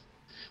 shit.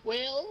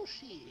 Well,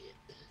 shit.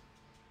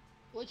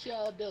 What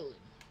y'all doing?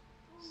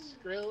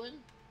 Scrolling?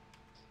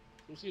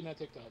 We'll see you on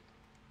TikTok.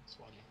 It's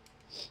funny.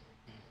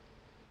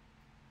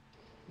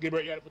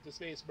 Gilbert, you gotta put the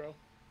space, bro.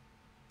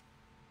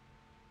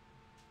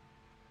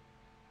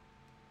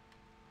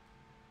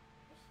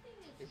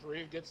 If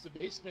Rave gets the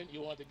basement,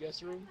 you want the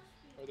guest room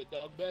or the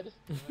dog bed?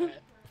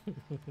 Alright.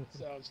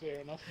 Sounds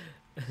fair enough.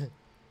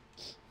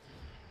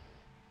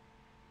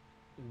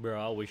 Bro,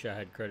 I wish I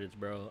had credits,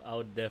 bro. I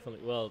would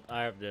definitely. Well,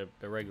 I have the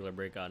regular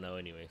breakout now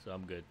anyway, so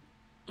I'm good.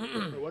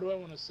 What do I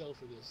want to sell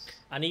for this?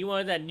 I need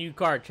one of that new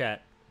car,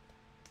 chat.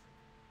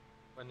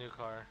 A new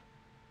car.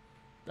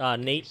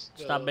 Nate,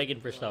 stop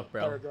begging for stuff,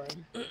 bro.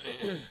 Peregrine.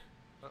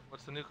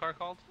 What's the new car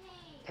called?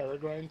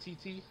 Peregrine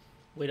TT.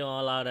 We don't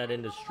allow that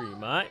in the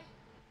stream, alright?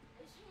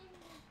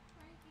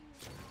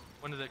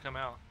 When did it come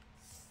out?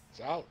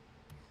 It's out.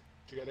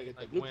 You gotta get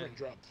the Like blueprint when?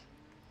 dropped.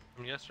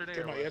 From yesterday?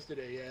 Came Or out what?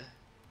 yesterday, yeah.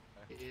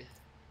 Okay. Yeah.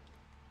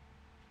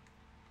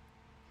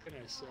 Can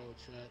I sell,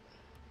 chat?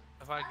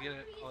 If I get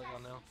it, I'll let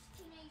y'all know.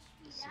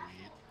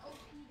 Sweet.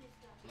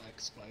 Black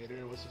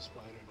Spider. What's the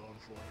spider going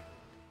for?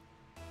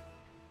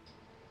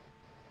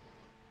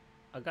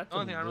 I got The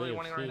only thing I really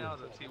want want right now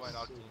is a T White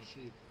That's so Octane.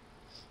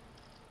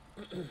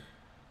 cheap.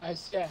 I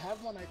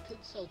have one I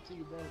could sell to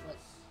you, bro, but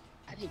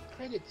I need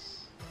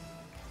credits.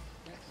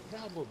 That's the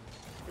problem.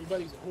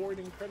 Everybody's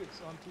hoarding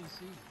credits on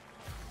PC.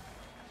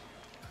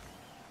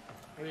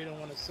 Or they don't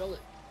want to sell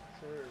it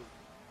for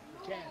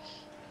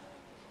cash.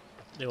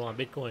 They want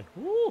Bitcoin.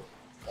 Woo!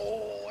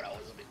 Oh, that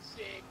was a bit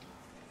sick.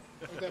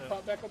 Did that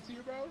pop back up to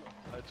you, bro?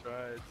 I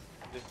tried.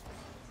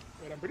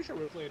 Wait, I'm pretty sure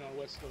we're playing on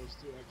West Coast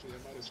too, actually. I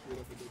might have screwed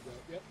up and did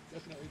that. Yep,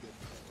 definitely did.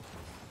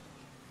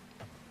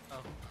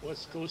 Oh.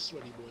 West Coast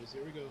sweaty boys,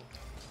 here we go.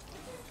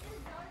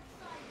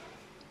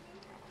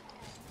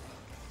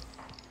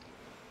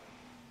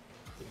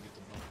 Gonna get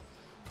the bump.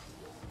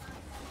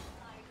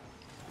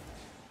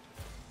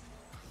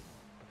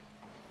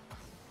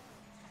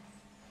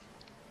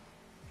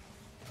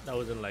 That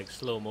was in like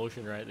slow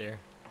motion right there.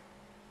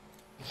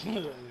 Yeah,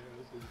 this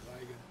is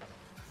lagging.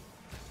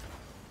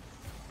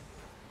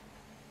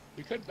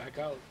 We could back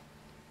out.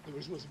 They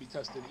were supposed to be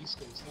tested East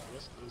Coast, not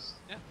West Coast.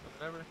 Yeah,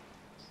 whatever.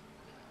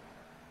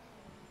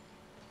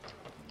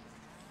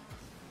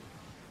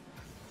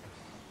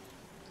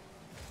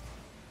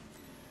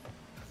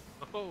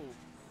 Oh.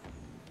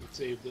 We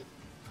saved it.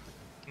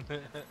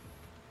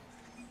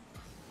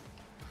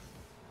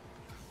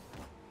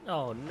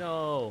 Oh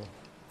no.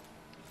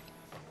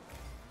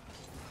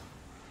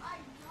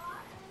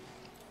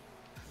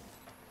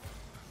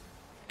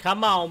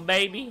 Come on,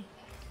 baby.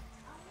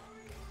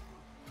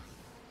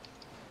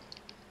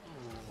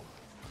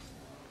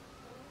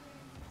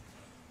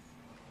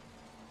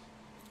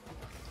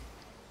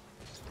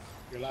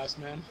 Your last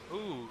man.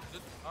 Ooh,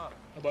 good job.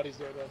 Nobody's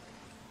there though.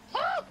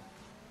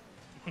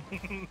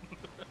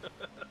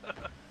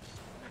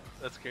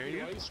 That scared Why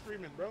you? are you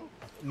screaming, bro?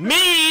 Me?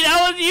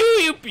 That was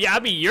you. I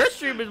mean, your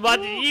stream is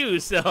watching you,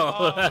 so.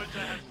 Oh, I wish I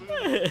had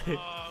boost. Oh,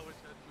 I wish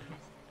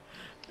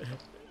I had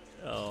boost.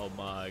 Oh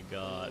my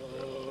god.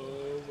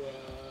 Oh my,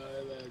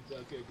 that's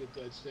okay. Good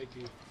touch, thank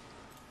you.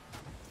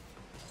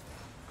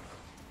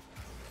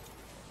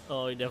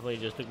 Oh, he definitely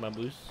just took my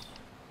boost.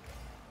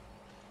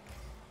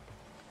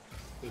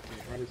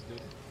 Okay, Hunter's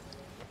dead.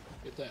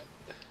 Get that.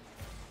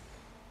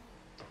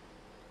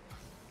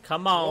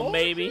 Come on,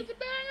 baby. It's a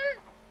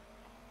banger.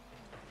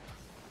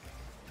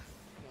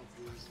 No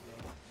boost,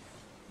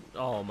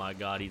 bro. Oh my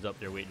god, he's up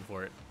there waiting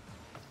for it.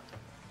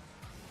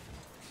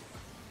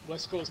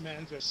 West Coast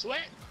mans are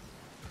sweating.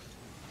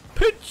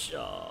 Pitch!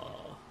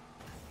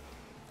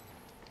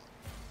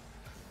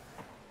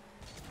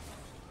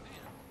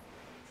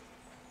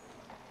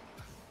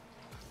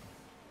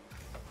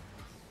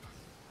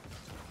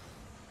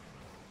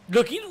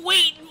 Look, he's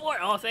waiting for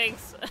it. Oh,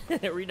 thanks.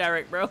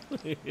 Redirect, bro.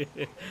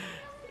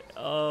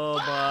 Oh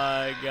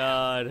my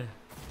god.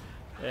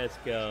 Let's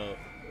go.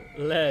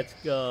 Let's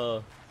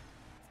go.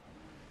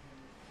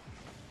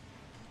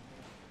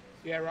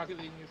 Yeah, Rocket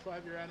League, your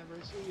 5-year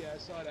anniversary. Yeah, I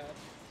saw that.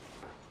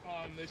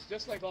 It's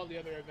just like all the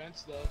other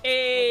events, though.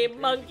 Hey, Nothing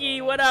crazy monkey,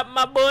 going what on. up,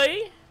 my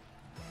boy?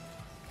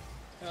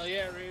 Hell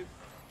yeah, Rave.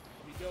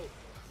 Be dope.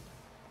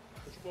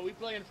 What we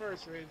playing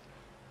first, Rave?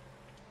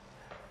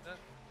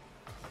 Nothing.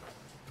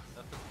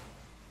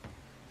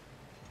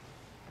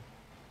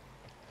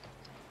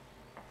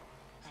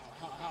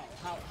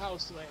 How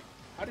Sway?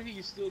 How did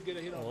he still get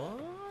a hit on that?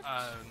 What?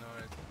 I have no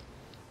idea.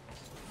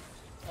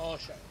 Oh,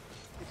 shit.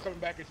 He's coming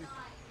back at you.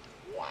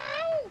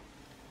 Wow!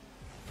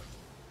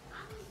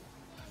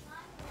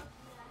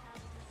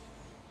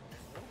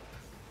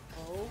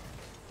 Oh.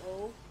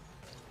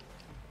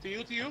 To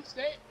you,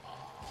 stay.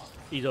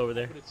 He's over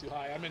there. Put it too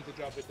high. I meant to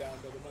drop it down,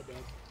 brother. My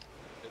bad.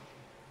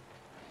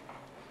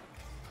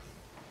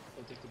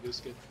 I'll take the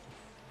biscuit.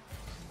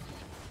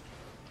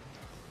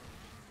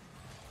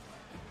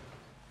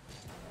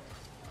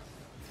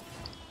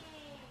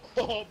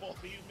 Oh, boy,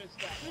 you missed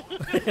that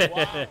one.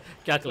 Wow.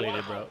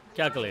 Calculated, bro.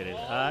 Calculated.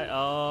 Alright.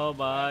 Oh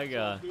my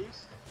god.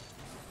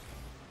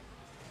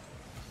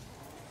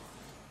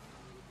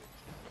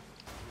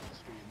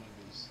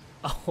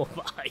 Oh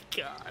my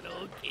god.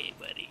 Okay,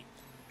 buddy.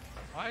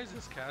 Why is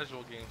this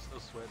casual game so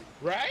sweaty?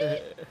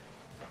 Right?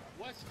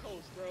 West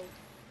Coast, bro.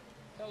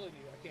 Telling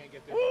you, I can't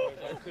get there.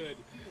 If I could.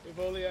 If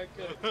only I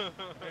could. There you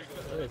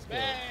go. Let's go.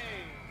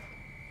 Bang!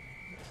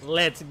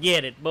 Let's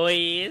get it,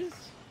 boys.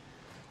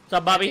 What's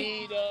up,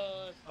 Bobby?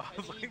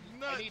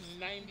 I need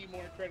 90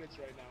 more credits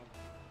right now.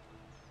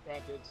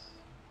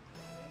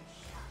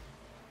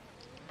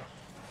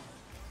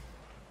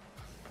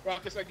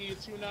 Rockets, I give you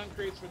 2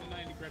 non-crates for the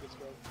 90 credits,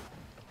 bro.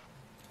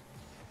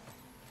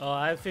 Oh,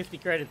 I have 50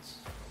 credits.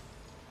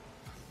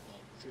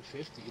 For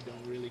 50, you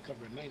don't really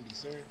cover 90,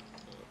 sir.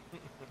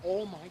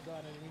 Oh my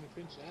god, I didn't even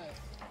pinch that.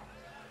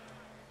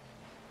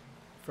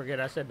 Forget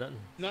I said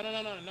nothing. No.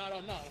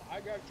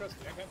 Trust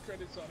me, I got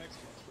credits on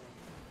Xbox, bro.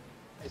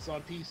 It's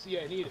on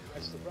PC, I need it.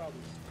 That's the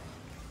problem.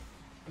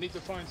 I need to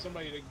find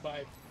somebody to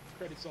buy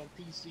credits on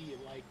PC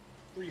at like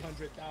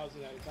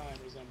 300,000 at a time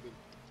or something.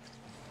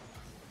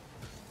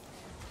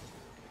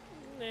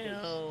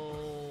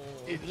 No.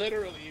 It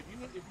literally, if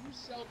you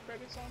sell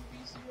credits on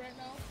PC right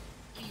now,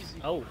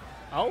 easy. Oh.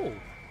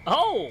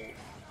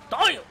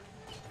 Damn.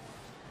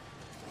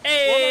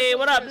 Hey,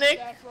 what up, Nick?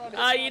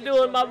 How you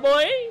doing, my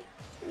boy?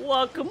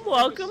 Welcome.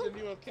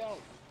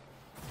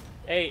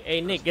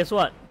 Hey, Nick, guess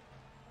what?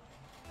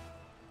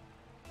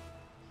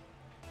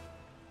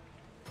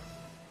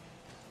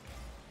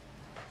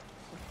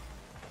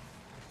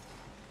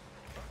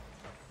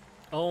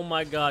 Oh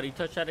my god, he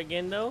touched that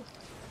again, though?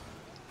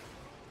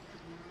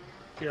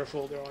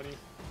 Careful, they're on you.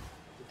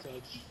 The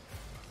touch.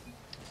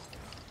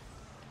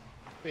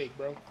 Fake,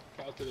 bro.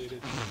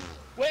 Calculated.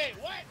 Wait,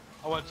 what?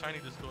 I want Chiney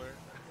to score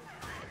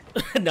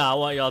it. Nah, I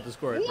want y'all to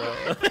score it, bro.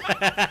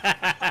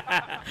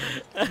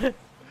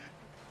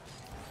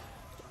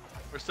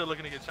 We're still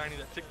looking to get Chiney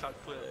that TikTok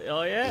clip.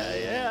 Oh,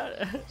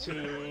 yeah. 2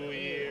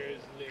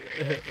 years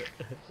later.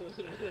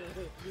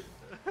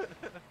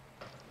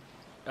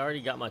 I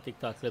already got my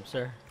TikTok clip,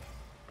 sir.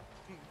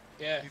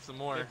 Yeah. Need some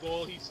more. The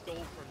goal he stole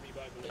from me,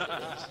 by the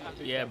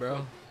way. Yeah,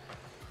 bro.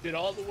 Did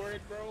all the work,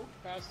 bro.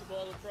 Passed the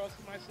ball across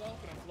to myself,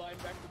 and I'm flying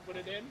back to put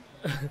it in.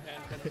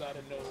 And comes out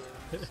of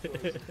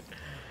nowhere.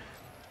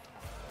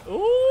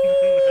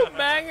 Ooh,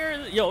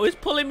 banger. Yo, it's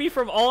pulling me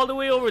from all the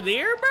way over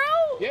there, bro?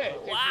 Yeah,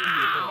 it takes you,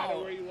 no matter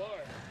where you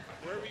are.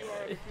 Wherever you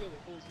are on the field,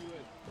 it pulls you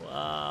in.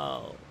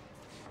 Wow.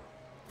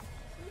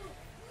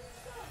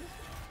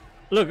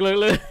 Look.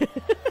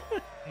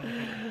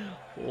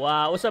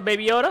 Wow, what's up,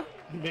 Baby Yoda?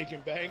 Making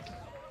bank.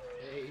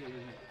 Hey.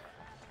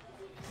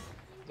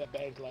 That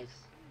bank life.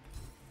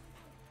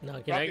 No, can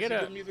Rockets, I get you a...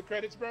 give me the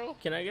credits, bro?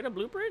 Can I get a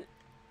blueprint?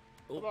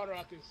 Come on,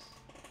 Rockets.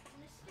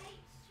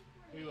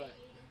 Where you at?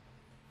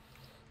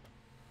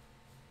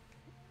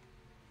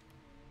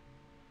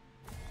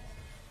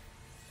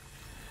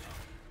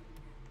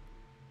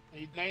 I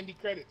need 90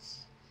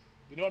 credits.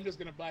 You know I'm just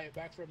gonna buy it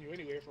back from you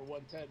anyway for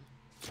 110.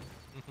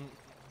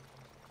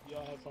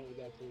 Y'all have fun with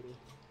that photo.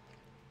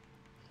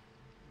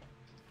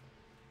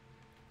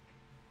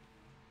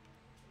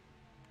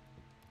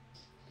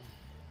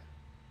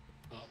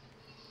 Oh,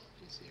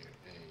 he's here.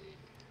 Hey.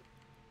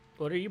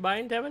 What are you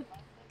buying, Devin?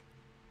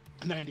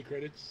 90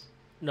 credits.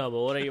 No,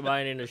 but what are you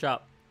buying in the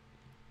shop?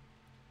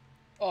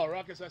 Oh,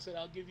 Rockets, I said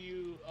I'll give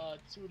you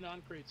 2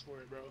 non-crates for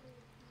it, bro.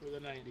 For the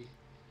 90.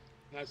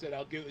 And I said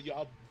I'll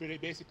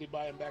basically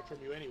buy them back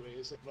from you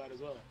anyway, so might as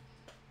well.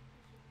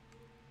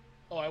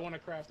 Oh, I want to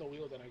craft a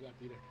wheel that I got,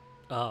 Peter.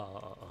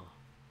 Oh.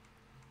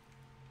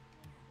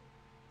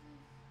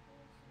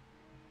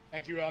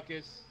 Thank you,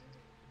 Rockets.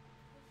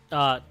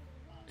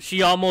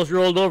 She almost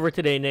rolled over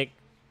today, Nick.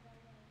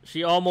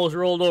 She almost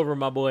rolled over,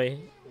 my boy.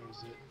 Where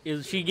is it?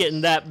 Is she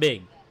getting that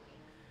big?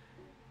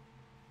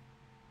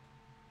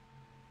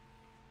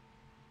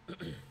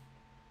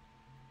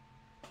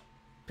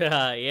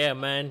 Yeah,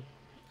 man.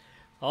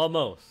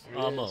 Almost.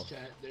 There it is,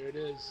 chat. There it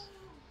is.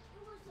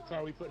 What car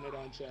are we putting it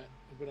on, chat?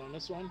 We put it on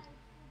this one?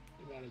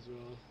 We might as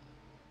well.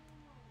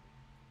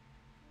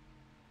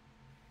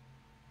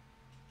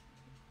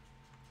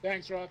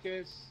 Thanks,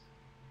 Rockets.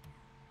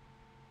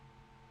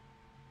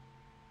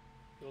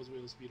 Those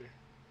wheels, Peter.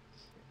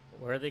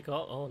 Where are they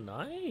called? Oh,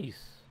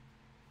 nice.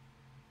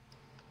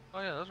 Oh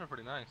yeah, those are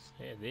pretty nice.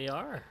 Yeah, they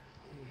are.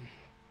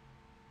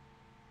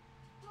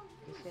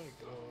 If I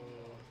go...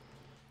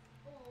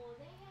 Oh,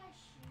 they had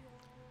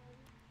shield.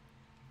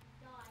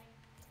 Die.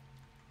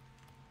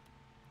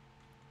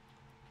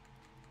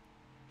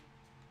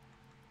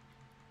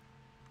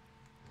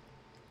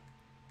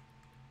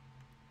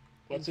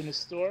 What's in the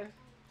store?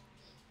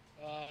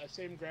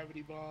 Same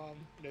gravity bomb.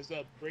 There's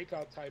a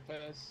breakout type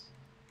S.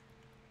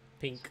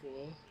 Pink.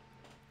 Cool.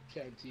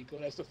 Chantico.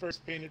 That's the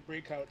first painted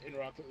breakout in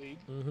Rocket League.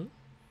 Mm-hmm.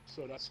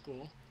 So that's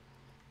cool.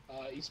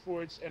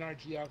 Esports,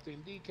 NRG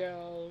Octane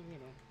decal, you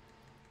know,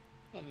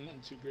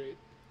 nothing too great.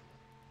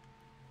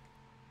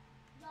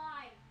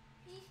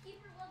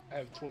 I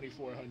have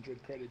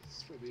 2,400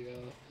 credits for the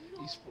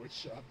esports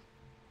shop.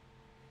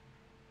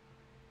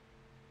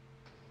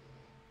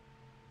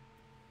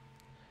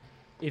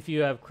 If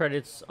you have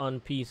credits on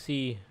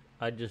PC,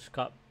 I just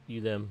cop you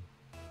them.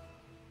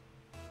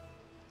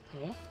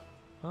 Huh?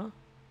 Huh?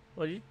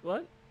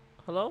 What?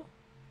 Hello?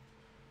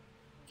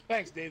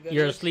 Thanks, Dave.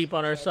 You're asleep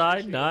on her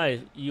side?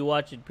 Nice. You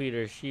watch it,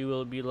 Peter. She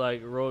will be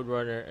like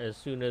Roadrunner as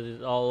soon as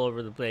it's all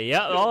over the place.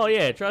 Yeah. Oh,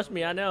 yeah. Trust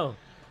me. I know.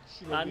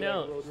 I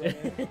know.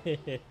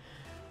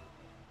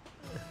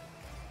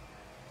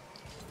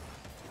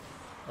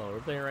 Oh, we're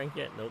playing ranked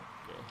yet? Nope.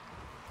 Okay.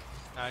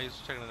 Nah, he's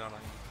checking it out on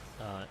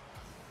you.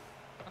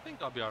 I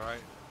think I'll be alright.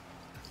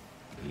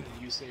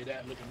 You say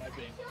that, look at my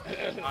ping.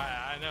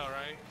 I know,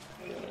 right?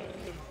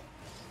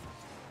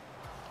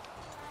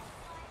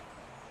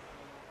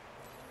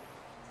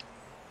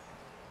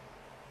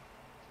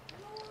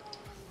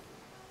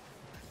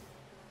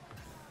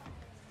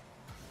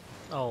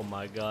 Oh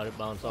my god, it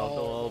bounced off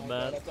the wall,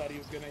 man. I thought he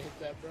was gonna hit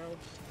that, bro.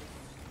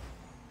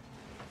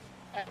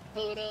 At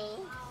Pluto.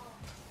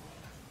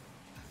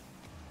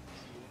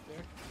 See you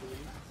there,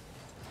 please.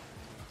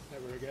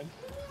 Never again.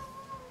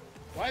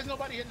 Why is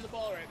nobody hitting the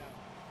ball right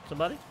now?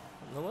 Somebody?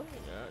 No one?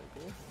 Alright,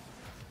 cool.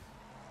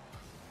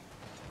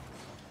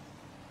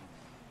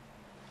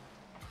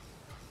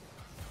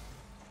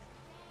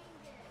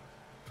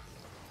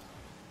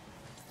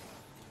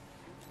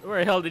 Where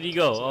the hell did he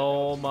go?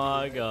 Oh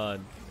my god.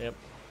 Yep.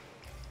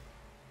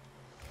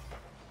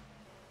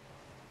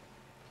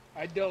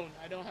 I don't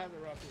have a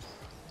Ruckus.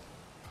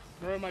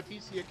 Remember, my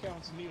PC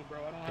account's new, bro.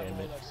 I don't have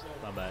all that stuff.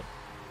 My bad.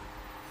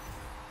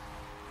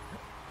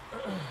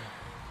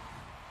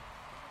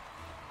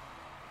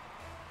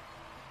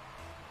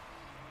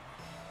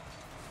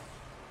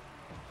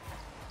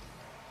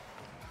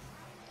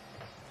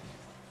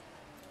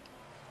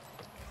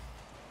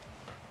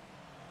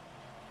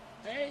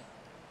 Hey!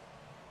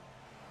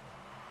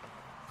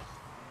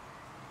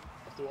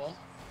 Off the wall.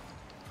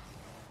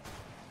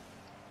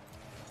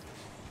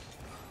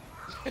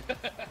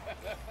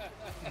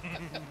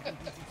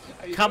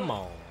 Come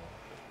on.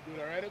 Doing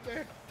alright up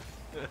there?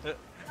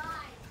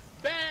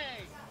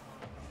 Bang!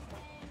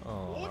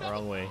 Oh,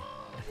 wrong way.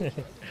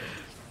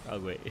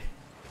 Wrong way.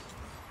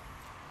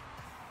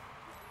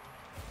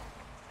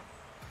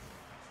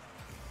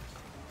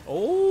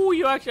 Oh,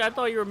 you actually, I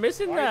thought you were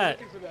missing Why that. Are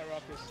you looking for that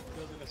Ruckus?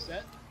 Building a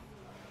set?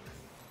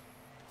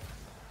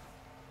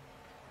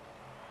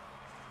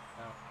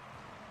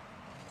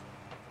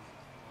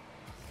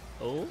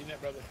 Oh. In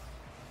that, brother.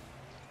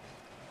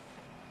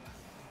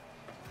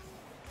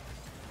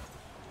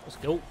 Let's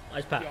go.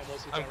 Nice pass.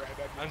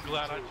 I'm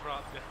glad I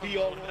dropped down. He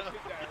almost hit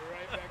that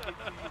right back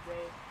into you,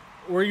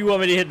 bro. Where you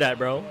want me to hit that,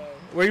 bro?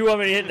 Where you want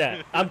me to hit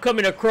that? I'm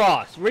coming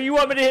across. Where you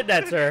want me to hit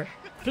that, sir?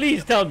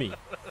 Please tell me.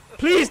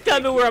 Please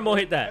tell me where I'm gonna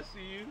hit that. I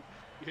see you.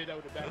 You hit that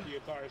with the back of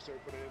your car, sir.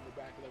 Put it in the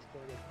back left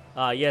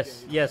corner.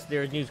 Yes,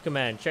 there's news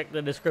command. Check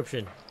the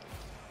description.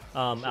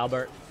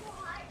 Albert.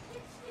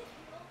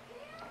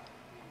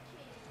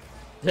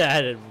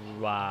 That is,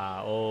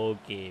 wow.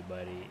 Okay,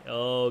 buddy.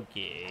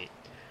 Okay.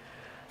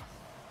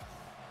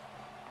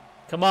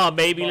 Come on,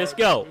 baby. Let's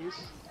go.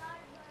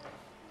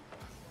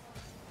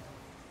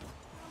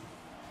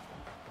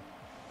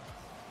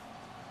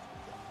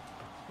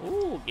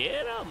 Ooh,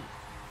 get him.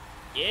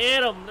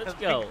 Get him. Let's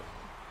go.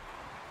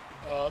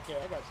 Oh, okay.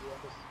 I got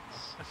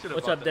you.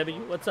 What's up, Debbie?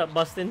 What's up,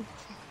 Bustin'?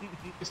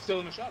 It's still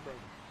in the shop, bro.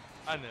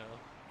 I know.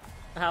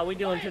 How we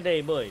doing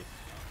today, boys?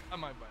 I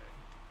might buy it.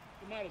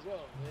 You might as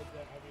well.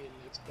 I mean,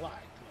 it's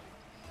black.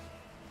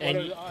 Like, And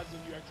what are the odds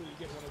that you actually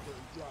get one of those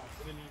drops?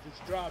 And then if it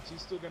drops,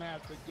 he's still gonna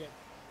have to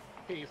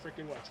pay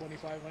freaking what,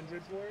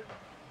 2,500 for it,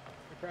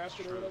 to craft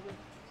it or whatever.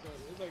 So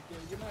it's like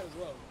you might as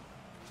well.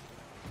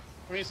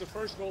 I mean, it's the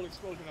first gold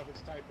explosion of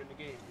its type in the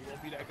game. You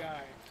won't be that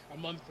guy a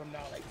month from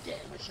now, like, damn,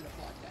 I should have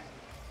bought that.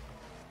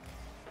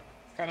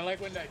 Kind of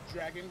like when that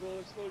Dragon Gold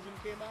explosion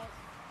came out.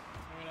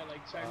 Remember that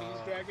like Chinese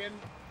dragon?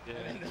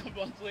 Yeah. And then a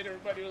month later,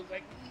 everybody was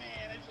like,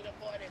 man, I should have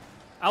bought it.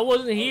 I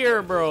wasn't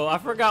here, bro. I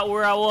forgot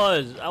where I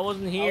was. I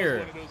wasn't here.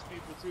 I was one of those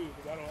people too,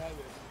 because I don't have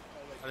it.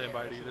 I didn't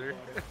buy it either.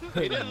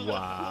 It didn't look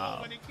Wow.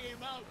 cool when it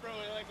came out, bro.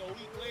 And like a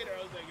week later,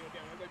 I was like, yo,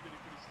 damn, that's actually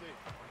pretty sick.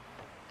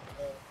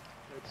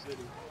 Red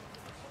City.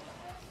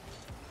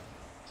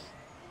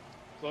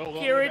 So,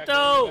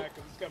 Kirito!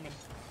 It's coming.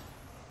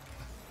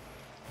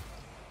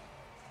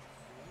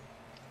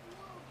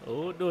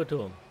 Oh, do it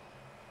to him.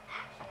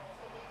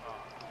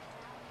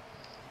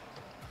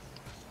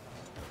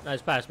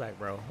 Nice pass back,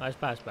 bro. Nice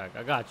pass back.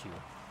 I got you.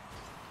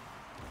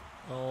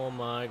 Oh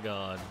my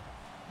god.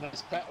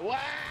 Nice pass. Wow!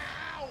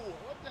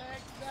 What the heck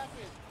just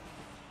happened?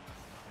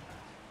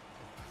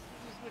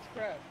 This is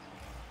witchcraft.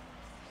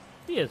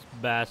 This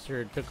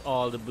bastard took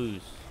all the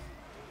boost.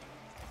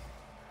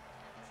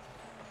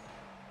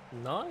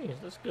 Nice.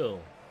 Let's go.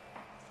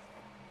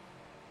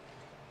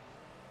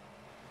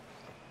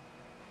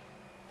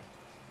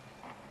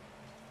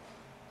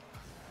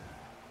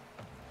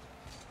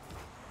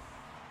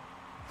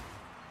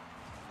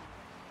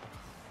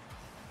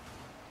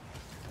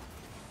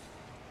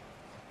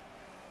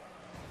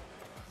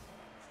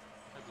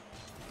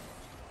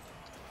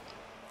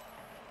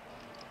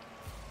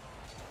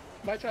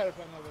 Might try to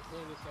find another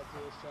playlist after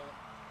this shot.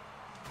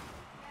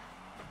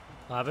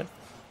 What happened?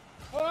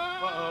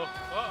 Uh-oh.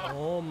 Uh-oh.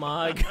 Oh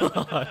my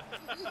god.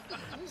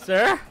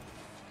 Sir?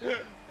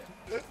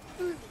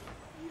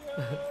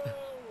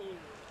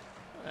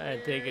 I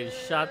ain't taking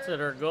shots at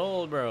her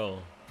gold, bro.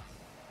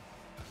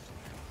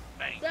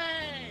 Bang.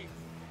 Bang!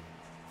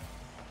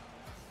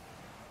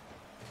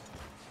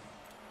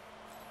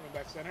 Going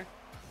back center.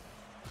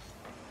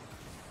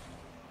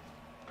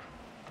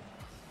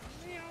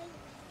 Meow.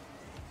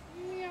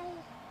 Meow.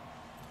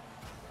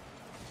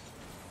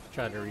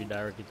 Try to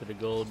redirect you to the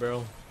gold, bro.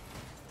 Okay,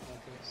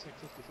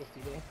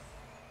 50-50, bro.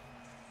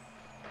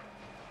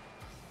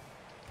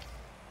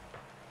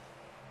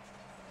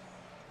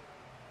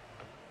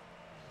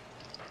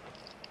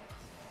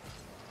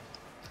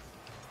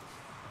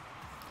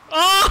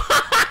 Oh,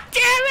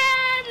 damn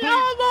it! It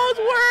almost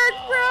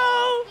worked, bro!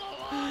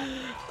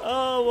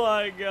 Oh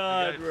my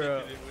god, bro.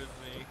 It with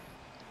me.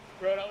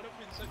 Bro, that would have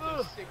been such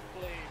a sick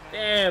play, man.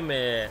 Damn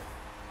it.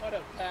 What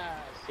a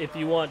pass. If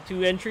bro. you want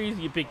 2 entries,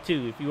 you pick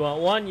 2. If you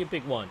want 1, you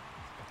pick 1.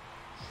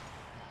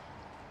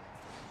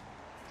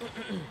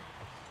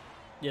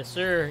 Yes,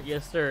 sir.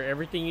 Yes, sir.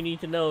 Everything you need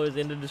to know is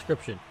in the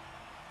description.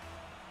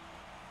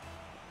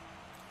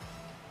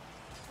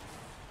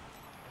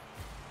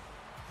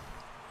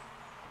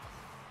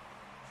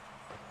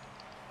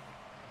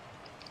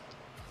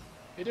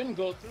 It didn't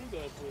go through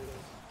though, Pluto.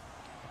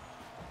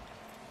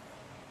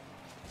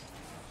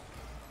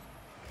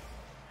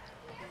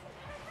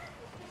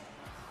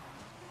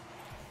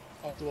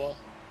 Off the wall.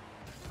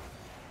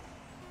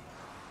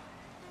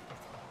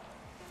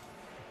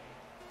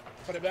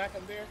 Put it back,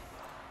 I'm there.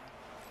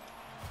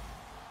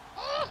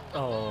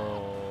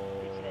 Oh.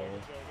 Good try,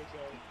 good try, good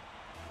try.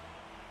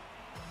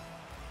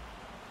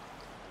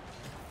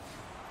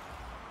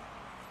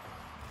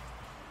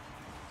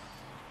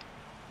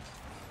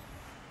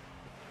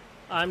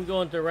 I'm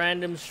going to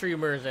random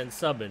streamers and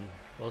subbing.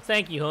 Well,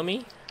 thank you,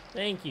 homie.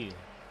 Thank you.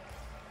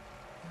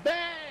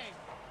 Bang!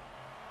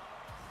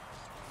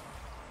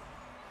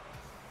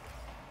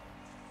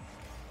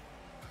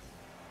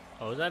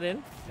 Oh, is that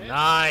in? Yeah.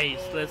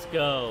 Nice. Let's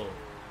go.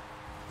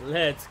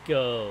 Let's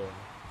go.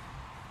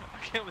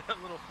 I can't believe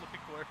that little flick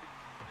worked.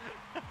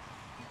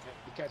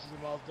 He catches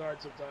him off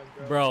guard sometimes,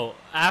 bro. Bro,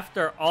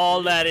 after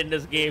all that in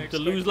this game, to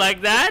lose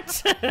like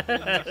that? I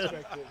didn't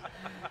expect it.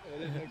 I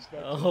didn't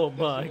expect it. Oh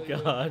my That's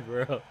really god,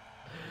 bro.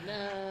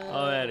 No.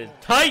 Oh, that is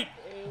tight.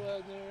 It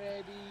wasn't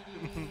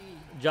ready.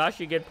 Josh,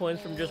 you get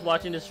points from just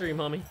watching the stream,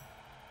 homie.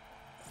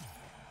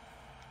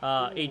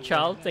 A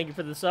child, thank you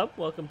for the sub.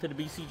 Welcome to the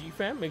BCG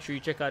fam. Make sure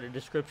you check out the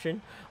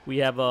description. We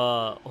have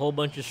a whole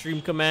bunch of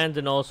stream commands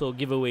and also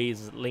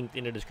giveaways linked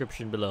in the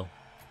description below.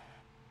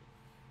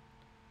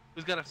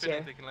 Who's got a Sir?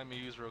 Finnick they can let me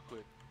use real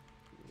quick?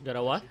 Got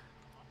a what?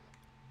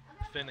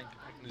 Finnick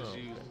I can just Oh,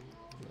 use.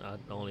 I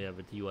only have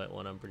a T-White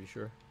one, I'm pretty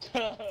sure.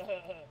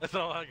 That's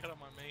all I got on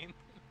my main.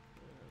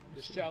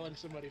 Just challenge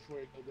somebody for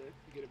it, go there,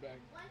 to get it back.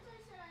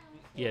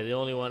 Yeah, the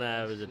only one I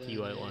have is a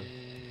T-White one.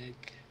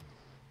 Sick.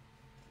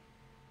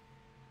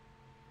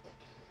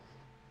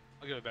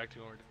 I'll give it back to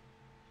him.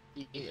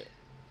 Yeah.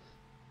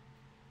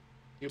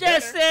 You better.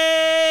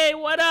 Jesse,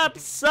 what up,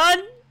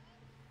 son?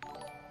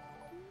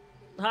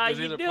 How It was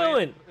you either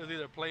doing? It was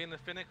either playing the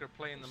Finnick or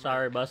playing the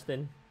Sorry, Merc.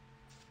 Bustin'.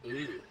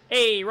 Ooh.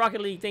 Hey,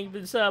 Rocket League, thank you for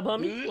the sub,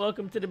 homie.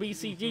 Welcome to the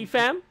BCG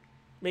fam.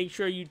 Make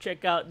sure you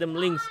check out them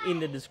links in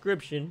the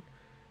description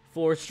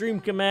for stream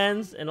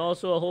commands and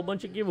also a whole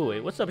bunch of giveaway.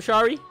 What's up,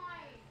 Shari?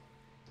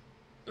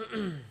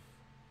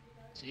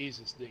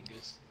 Jesus,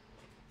 dingus.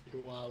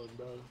 You're wildin',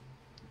 bro.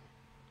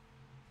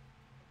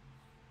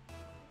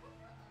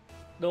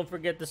 Don't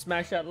forget to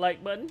smash that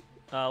like button.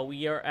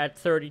 We are at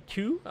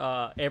 32.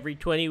 Every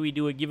 20 we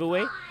do a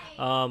giveaway.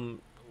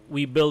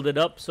 We build it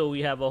up so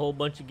we have a whole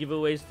bunch of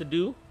giveaways to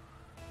do.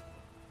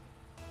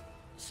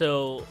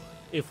 So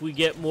if we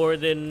get more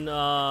than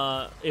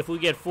if we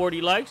get 40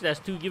 likes, that's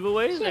 2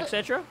 giveaways,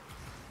 etc.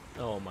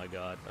 Oh my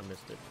god, I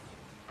missed it.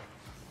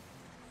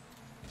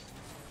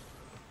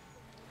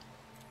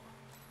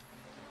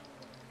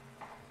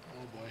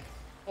 Oh boy.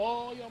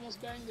 Oh, you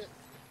almost banged it.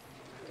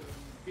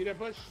 Peter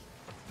push.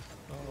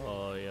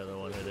 Oh, the other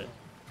one hit it.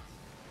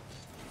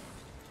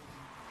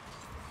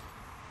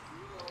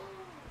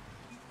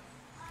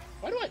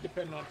 Why do I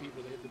depend on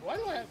people? Why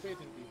do I have faith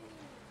in people?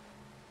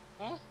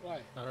 Huh? Why?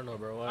 I don't know,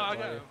 bro. Oh, Why, I why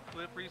got a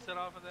flip reset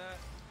off of that.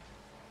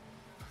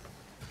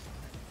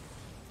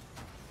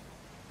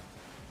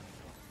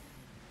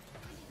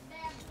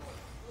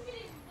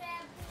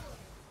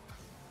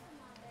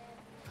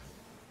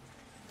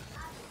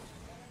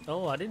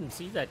 Oh, I didn't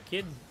see that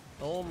kid.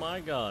 Oh my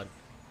god.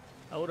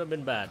 That would have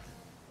been bad.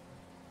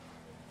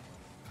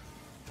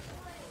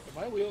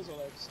 My wheels are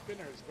like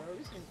spinners, bro.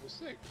 These things were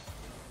sick.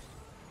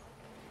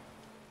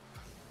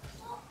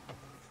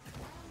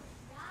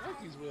 I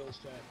like these wheels,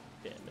 Chad.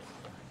 Damn it.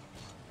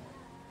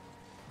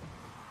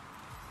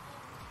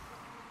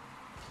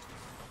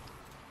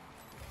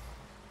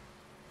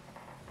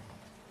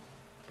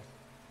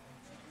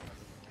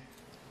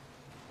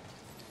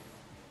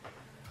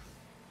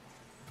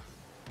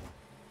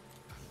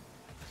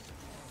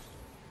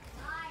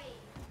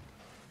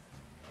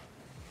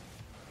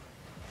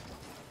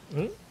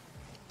 Hmm?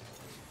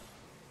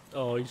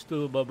 Oh, he's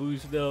still my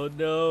boost though.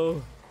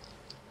 No.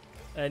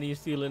 And he's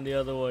stealing the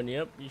other one.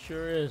 Yep, he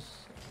sure is.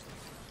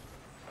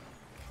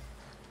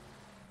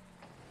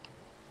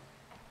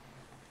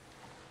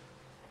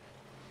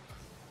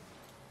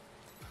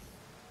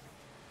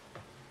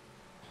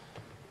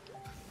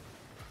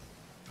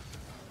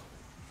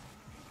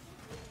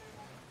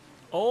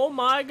 Oh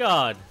my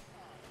god.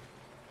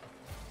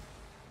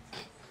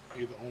 Are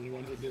you the only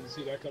one who didn't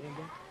see that coming,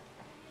 bro?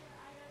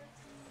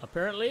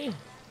 Apparently.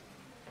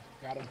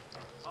 Got him.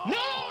 Oh, no!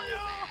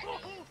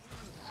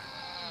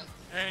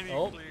 And he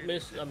Oh, cleared.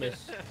 miss. I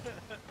miss.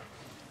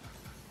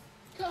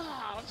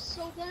 God, I'm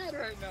so bad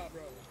right now,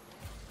 bro.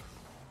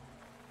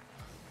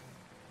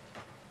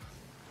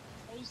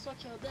 Oh, he's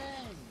such a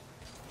bang.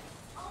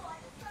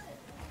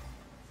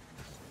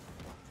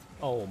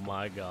 Oh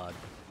my god.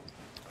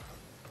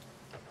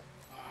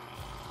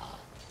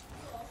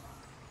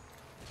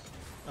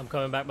 I'm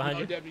coming back behind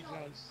Oh, you. Debbie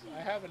Jones.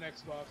 I have an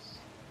Xbox.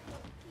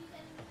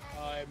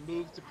 I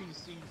moved to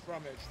PC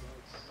from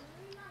Xbox.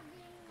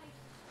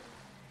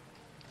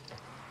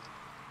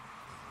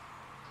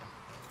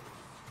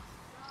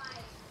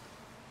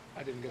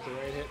 I didn't get the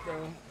right hit,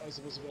 bro. I was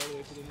supposed to go all the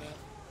way to the net.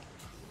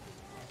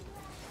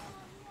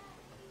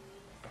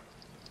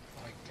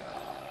 My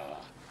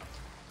God.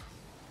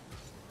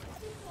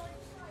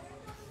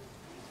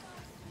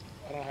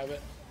 I don't have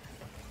it.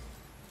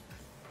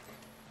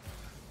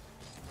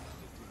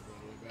 Go all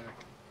the way back.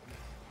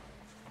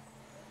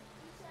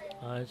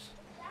 Nice.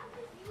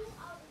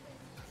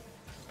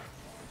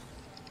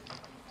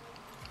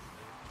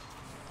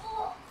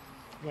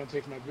 You want to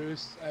take my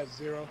boost? I have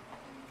 0.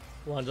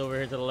 One's over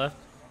here to the left.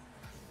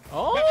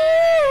 Oh,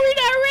 we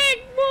got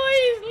rank,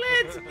 boys!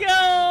 Let's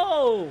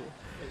go!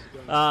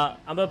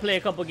 I'm gonna play a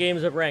couple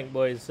games of rank,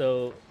 boys.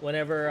 So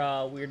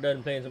whenever we're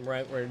done playing some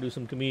rank, we're gonna do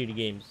some community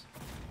games.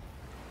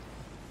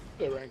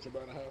 The rank's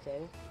about a half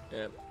hour.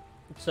 Yep.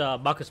 It's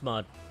Bacchus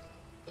mod.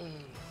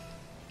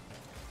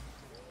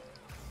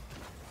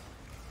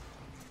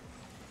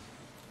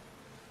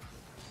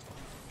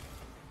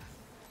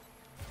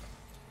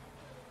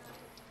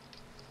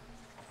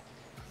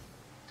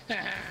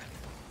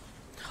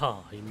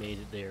 Oh, he made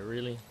it there,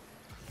 really?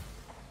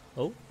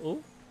 Oh,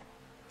 oh.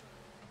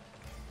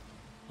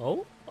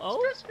 Oh,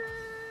 oh.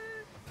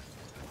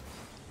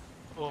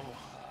 Oh.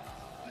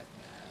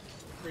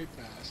 Great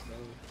pass, bro.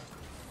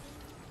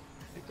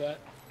 Take that.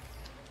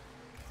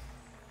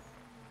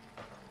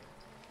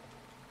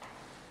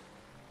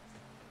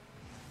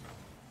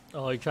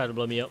 Oh, he tried to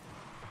blow me up.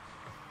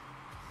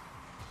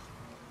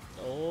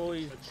 Oh,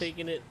 he's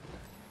taking it.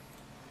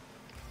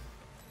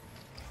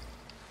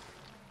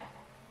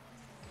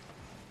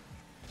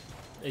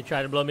 They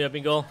tried to blow me up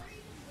in goal.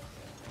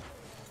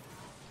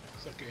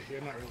 It's okay.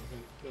 You're not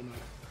relevant. Don't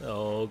matter.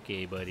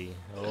 Okay, buddy.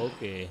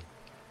 Okay.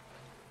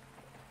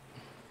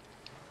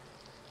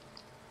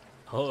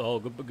 Oh,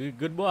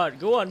 good one.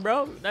 Go on,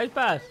 bro. Nice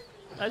pass.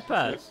 Nice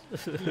pass.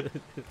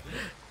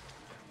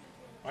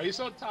 Why are you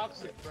so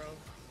toxic, bro?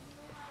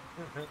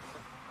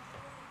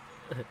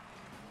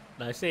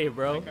 Nice save,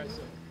 bro. Like I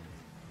said.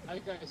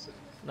 Like I said.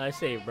 Nice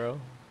save, bro.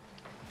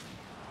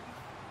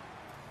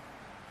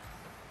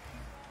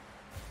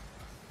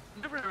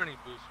 Never have any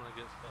boosts when I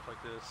get stuff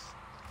like this.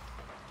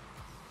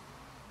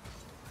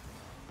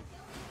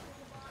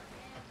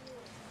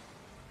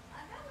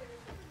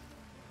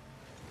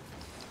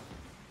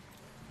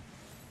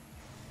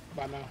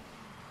 Bye now.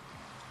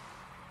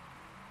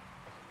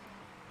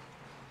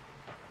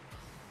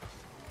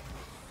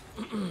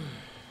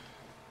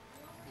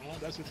 Well,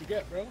 that's what you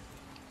get, bro.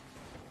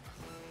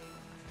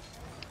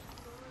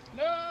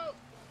 No!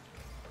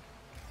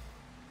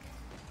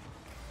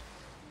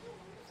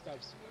 Stop.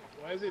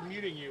 Why is it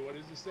muting you? What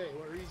does it say?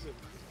 What reason?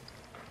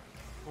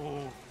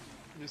 Oh.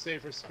 Does it say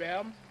for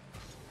spam?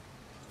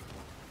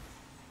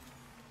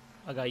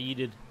 I got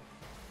yeeted.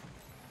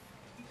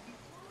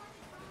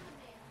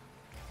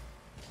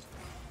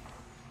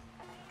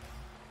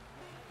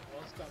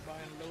 Well, stop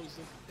buying loads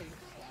of pink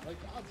like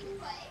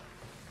objects.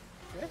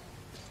 Okay?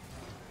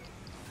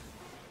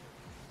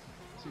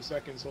 2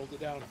 seconds, hold it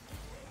down.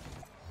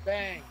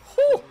 Bang!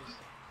 Woo!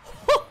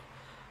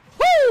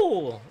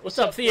 Woo! What's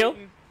up, Theo?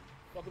 Peyton?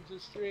 Welcome to the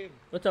stream.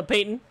 What's up,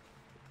 Peyton?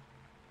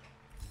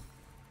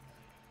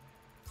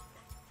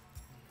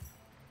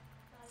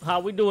 How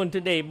we doing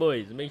today,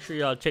 boys? Make sure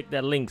y'all check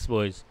that links,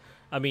 boys.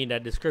 I mean,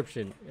 that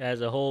description. It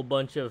has a whole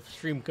bunch of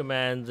stream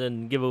commands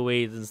and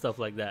giveaways and stuff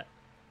like that.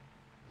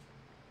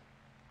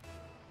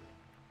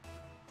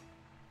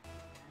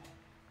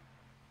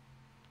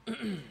 To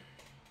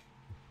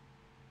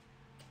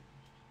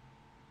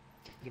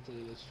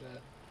play this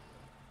chat.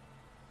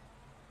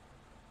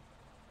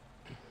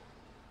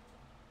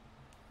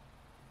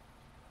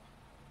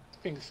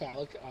 Pink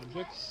phallic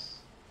objects.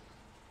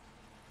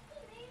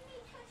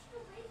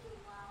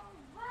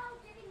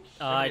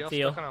 Alright,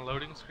 Theo. Stuck on a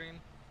loading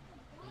screen.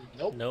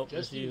 Nope. Nope,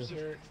 Just just use you.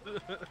 your.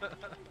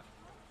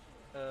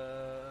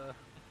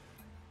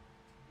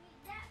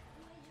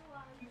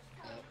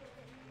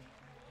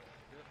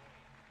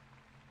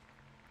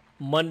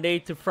 Monday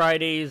to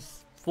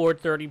Fridays,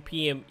 4:30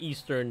 p.m.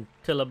 Eastern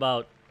till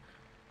about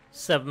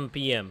 7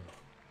 p.m.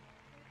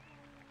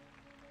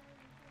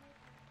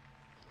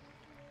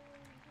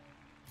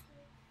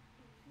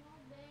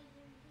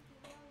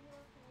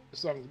 The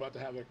song's about to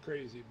have a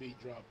crazy beat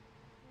drop.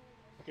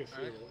 I can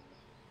feel it.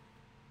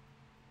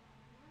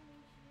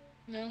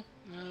 No,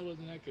 it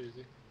wasn't that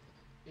crazy.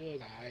 It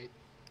was alright.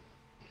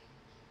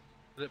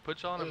 Did it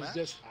put you on a It was match?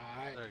 just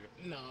alright. There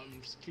you No,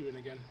 I'm just queuing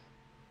again.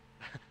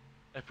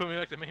 It put me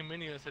back to the main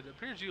menu and said, it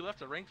appears you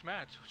left a ranked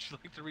match. Would you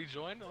like to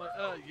rejoin? I'm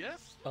like,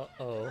 yes?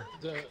 Uh-oh.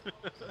 The,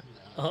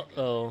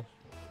 Uh-oh.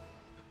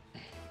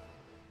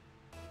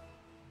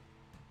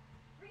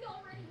 We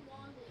already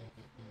won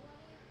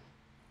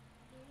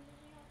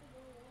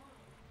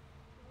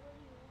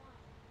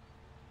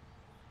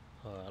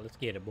it. Let's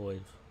get it,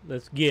 boys.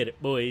 Let's get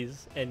it,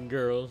 boys and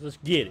girls. Let's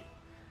get it.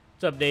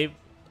 What's up, Dave?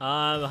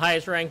 The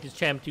highest ranked is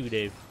Champ 2,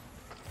 Dave.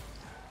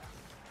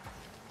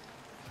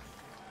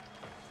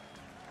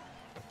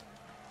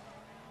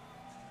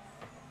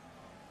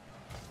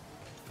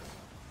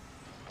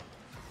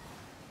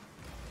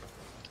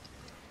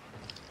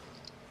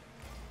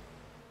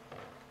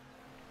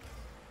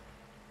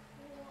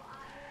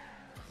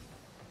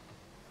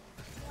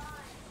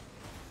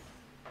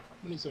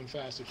 I need some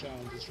faster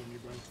challenges from you,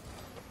 bro.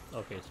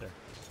 Okay, sir.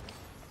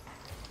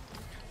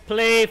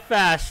 Play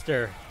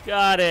faster.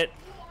 Got it.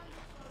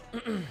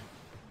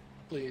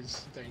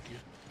 Please, thank you.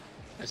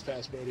 That's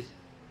fast, Brody.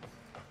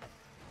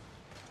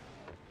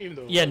 Even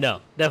though. Yeah,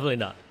 no, definitely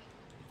not.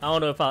 I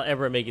don't know if I'll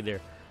ever make it there.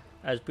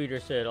 As Peter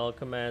said, all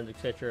commands,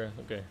 etc.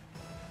 Okay.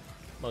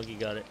 Monkey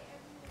got it.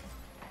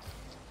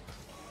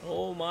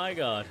 Oh my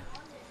god.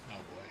 Oh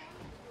boy.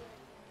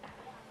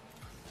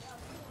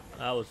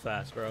 That was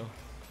fast, bro.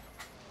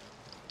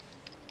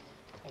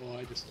 Oh,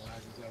 I just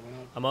lagged as I went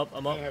up. I'm up,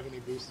 I'm I up. don't have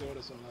any boost though,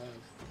 that's all I have.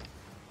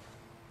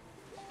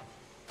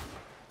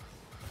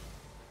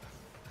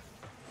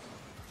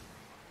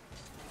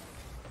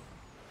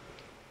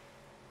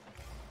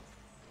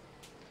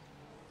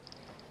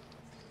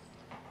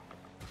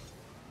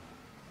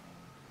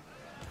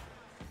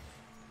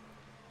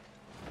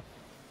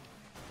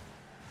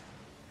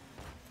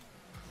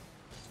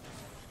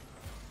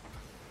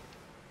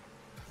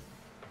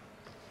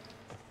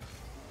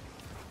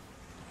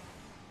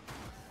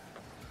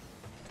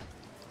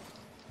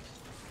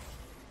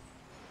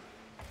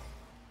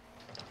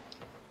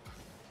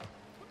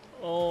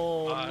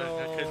 Oh, I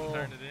couldn't no.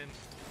 turn it in.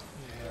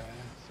 Yeah,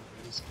 so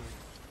it is quick.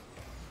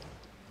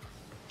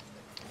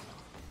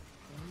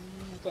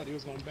 I thought he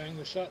was gonna bang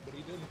the shot, but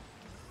he didn't.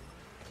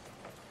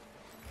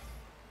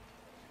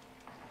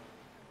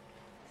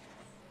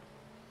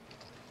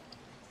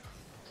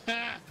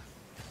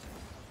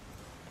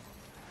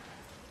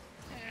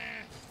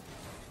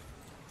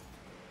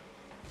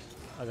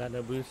 I got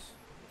no boost.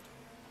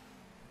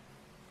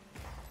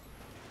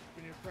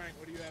 Junior Frank,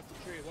 what do you have to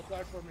trade? What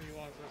platform are you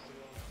on, first of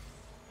all?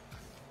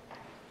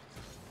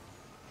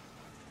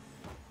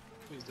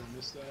 Please don't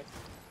miss that.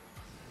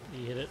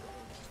 You hit it.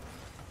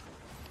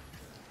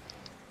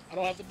 I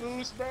don't have the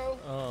boost, bro.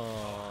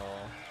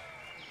 Oh.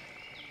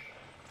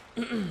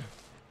 I'm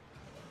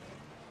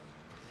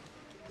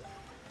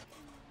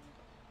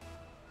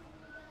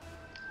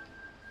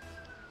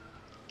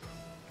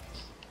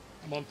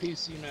on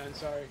PC, man.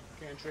 Sorry,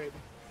 can't trade.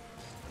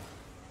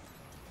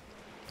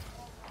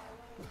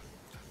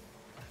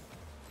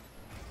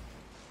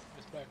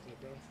 Nice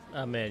backflip, bro.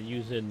 Ah, man,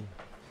 using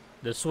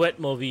the sweat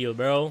mobile,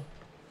 bro.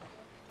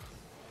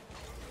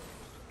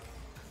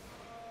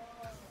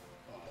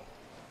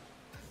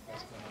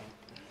 That's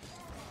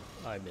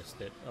bad. I missed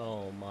it.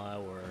 Oh, my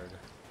word.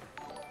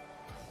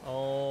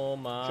 Oh,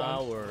 my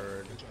Challenge.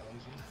 word. Good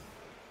challenge, yeah.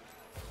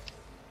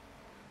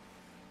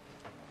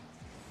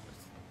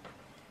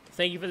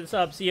 Thank you for the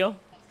sub, CO.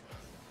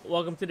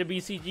 Welcome to the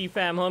BCG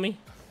fam, homie.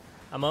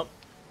 I'm up.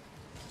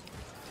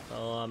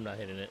 Oh, I'm not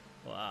hitting it.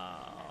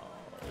 Wow.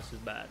 This is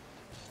bad.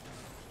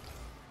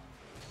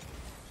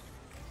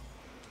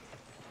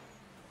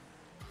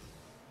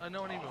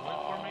 No one even went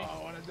for me.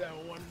 I wanted that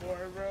one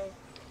more, bro.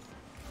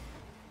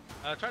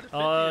 I tried to fit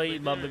Oh, you, you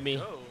but bumped didn't me.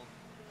 go.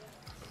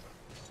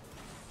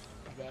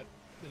 My bad.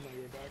 Didn't know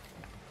you were back.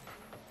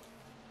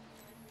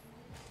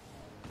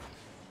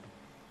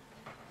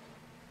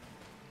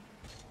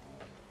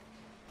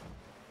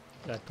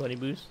 Got 20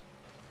 boost.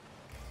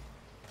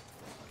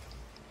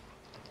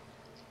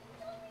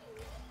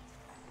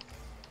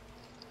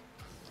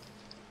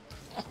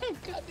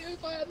 God damn,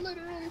 if I had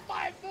literally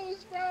 5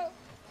 boosts, bro.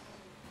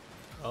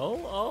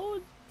 Oh,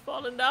 it's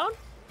falling down.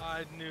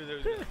 I knew they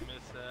was gonna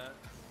miss that.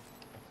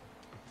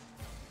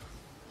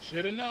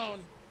 Should have known.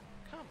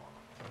 Come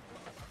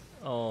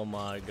on. Oh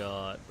my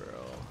god, bro.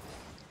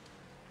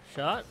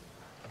 Shot.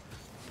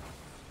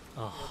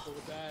 Oh, Careful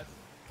with that.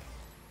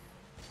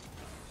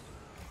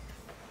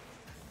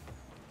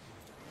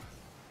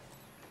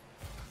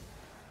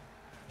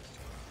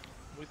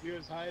 With you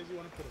as high as you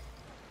want to put it.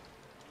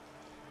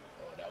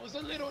 Oh, that was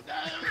a little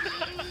down.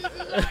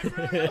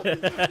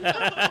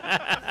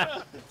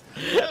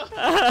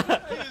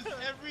 I used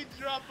every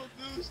drop of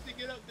boost to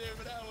get up there,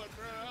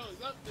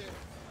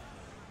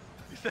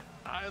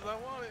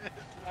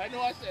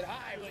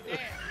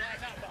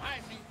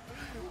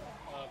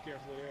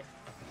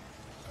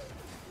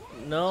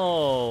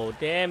 No,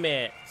 damn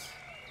it.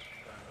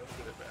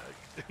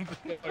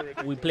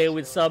 We play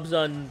with subs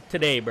on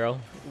today, bro.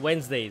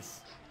 Wednesdays.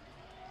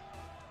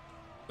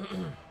 Ooh,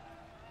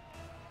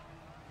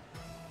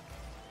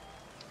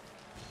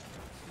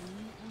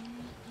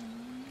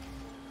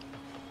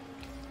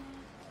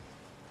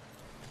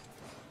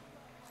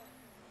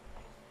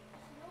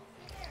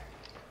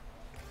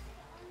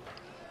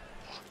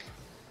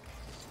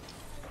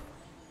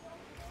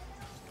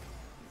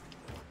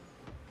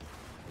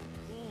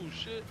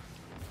 shit.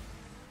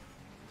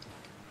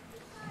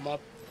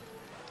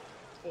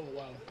 Oh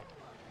wow. I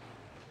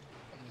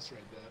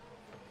misread that.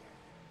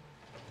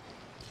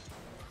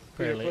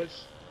 Apparently. Peter, push.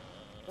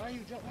 Why are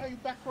you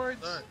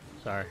backwards?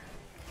 Sorry.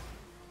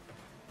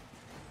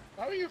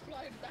 Why were you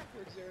flying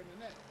backwards there in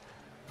the net?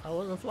 I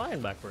wasn't flying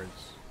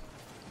backwards.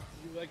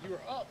 You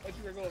were up, but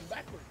you were going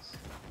backwards.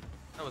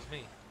 That was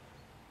me.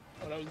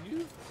 Oh, that was you?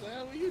 What the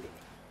hell were you doing?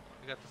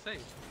 I got the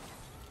save.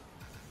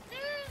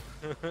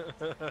 The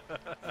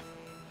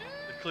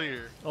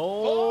clear.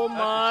 Oh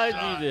my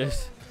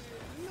Jesus.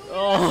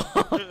 Oh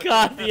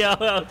god, yeah,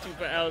 that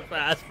was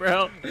fast,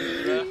 bro.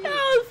 That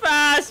was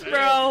fast, bro.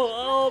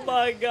 Oh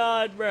my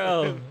god,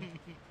 bro.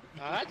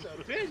 That's a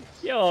pinch.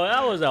 Yo,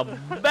 that was a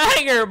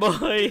banger,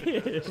 boy.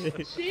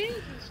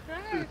 Jesus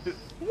Christ.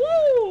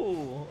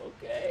 Woo!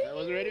 Okay. I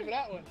wasn't ready for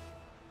that one.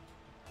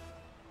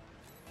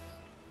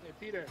 Hey,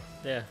 Peter.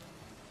 Yeah.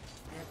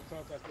 We have to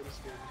talk after this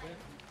game, okay?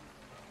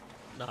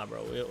 Nah,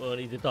 bro. We don't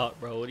need to talk,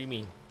 bro. What do you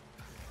mean?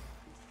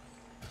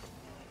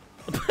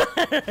 We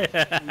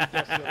definitely need to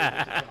talk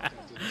after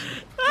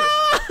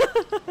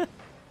this game.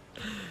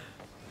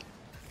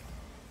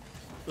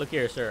 Look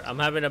here, sir. I'm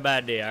having a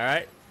bad day,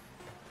 alright?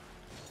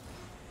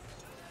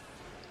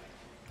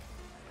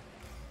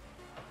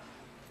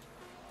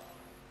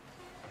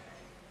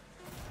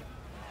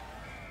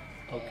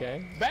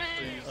 Okay. Bang!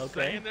 Okay.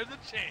 Saying there's a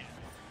chance.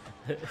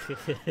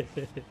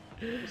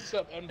 What's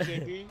up,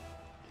 MJB?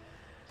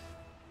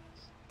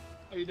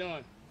 How you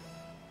doing?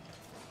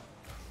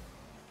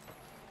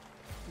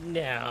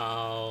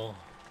 No.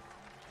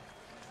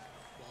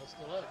 Ball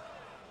still up.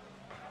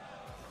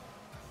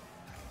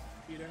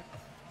 Peter.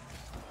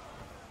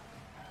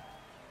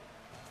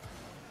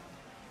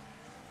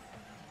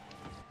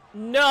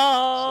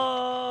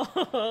 No!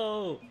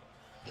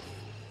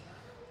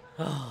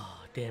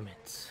 Oh, damn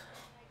it.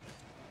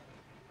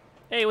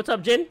 Hey, what's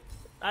up, Jin?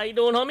 How you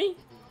doing, homie?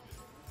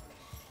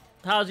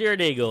 How's your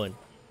day going?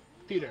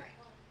 Peter.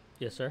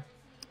 Yes, sir.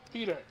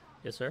 Peter.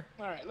 Yes, sir.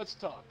 All right, let's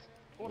talk.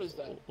 What is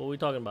that? What are we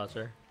talking about,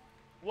 sir?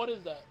 What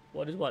is that?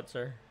 What is what,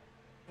 sir?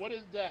 What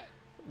is that?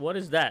 What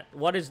is that?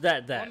 What is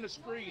that? On the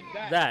screen.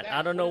 That.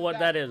 I don't know what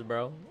that is,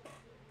 bro.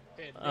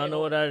 Hey, I don't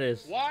know what that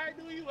is. Why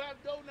do you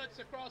have donuts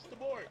across the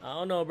board? I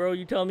don't know, bro.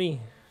 You tell me.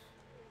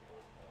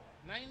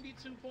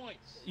 92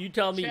 points. You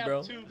tell me, Champ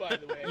bro. 2, by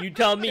the way. You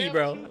tell me, Champ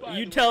bro. 2, by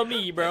You the tell way.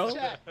 me, bro. Hey,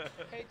 chat.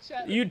 Hey,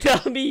 chat. You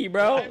tell me,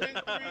 bro. Diamond 3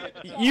 at the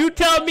top, You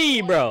tell me,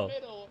 Champ bro. 1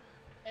 middle,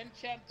 and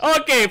Champ 2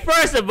 Okay, at the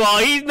first of all,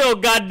 he's no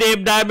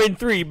goddamn Diamond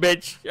 3,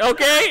 bitch.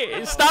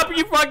 Okay? Stop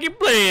you fucking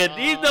playing.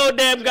 He's no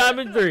damn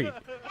Diamond 3.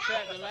 Chat,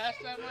 the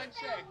last time I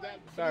checked, that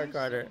Sorry, blue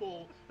Carter.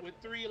 symbol with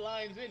 3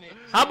 lines in it.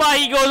 How about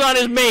he goes on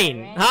his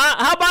main?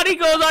 Huh? How about he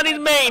goes on his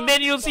main,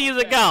 then you'll see his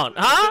account,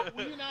 huh?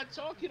 We're not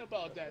talking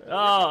about that.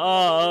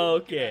 Oh,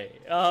 okay.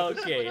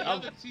 Okay. The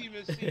other team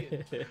is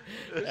seeing.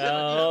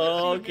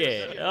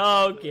 Okay.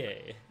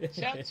 Okay.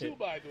 Champ 2,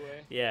 by the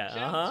way. Yeah,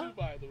 Champ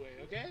 2, by the way,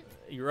 okay?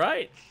 You're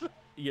right.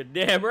 You're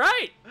damn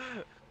right.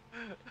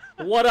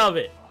 What of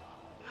it?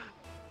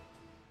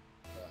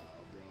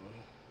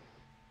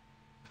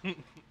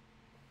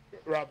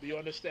 Rob, do you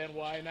understand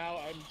why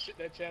now I'm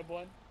that Champ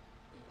 1?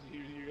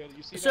 You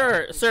see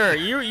Sir, that? sir,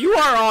 you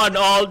are on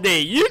all day.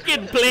 You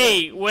can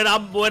play when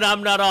I'm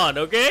not on,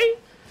 okay?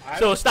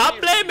 So stop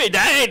blaming.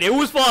 That ain't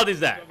whose fault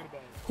is that?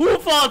 Whose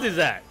fault is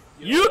that?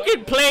 You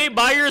can play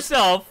by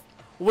yourself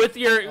with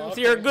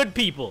your good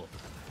people.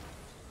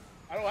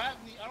 I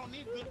don't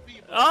need good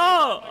people.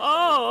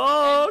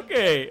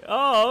 Okay.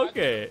 Oh,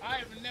 okay. I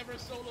have never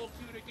solo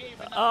queued a game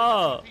and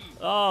Oh,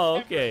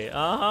 okay.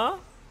 Uh-huh.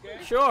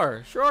 Okay?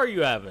 Sure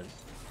you haven't.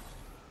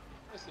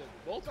 Listen,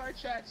 both our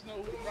chats know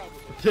who the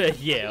problem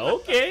is. Yeah,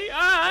 okay. All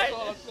That's all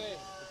right. I'm saying.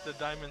 It's the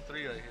Diamond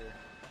 3 right here.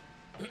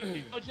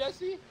 Oh,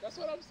 Jesse, that's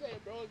what I'm saying,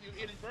 bro. If you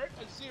invert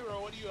a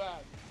 0, what do you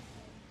have?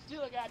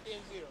 Still a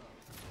goddamn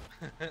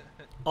 0.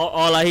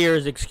 All I hear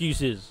is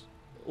excuses.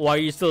 Why are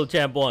you still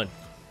champ 1?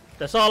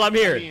 That's all I'm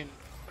hearing.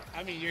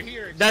 I mean, you're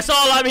here. That's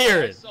all I'm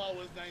hearing. I saw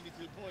was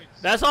 92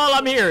 points. That's all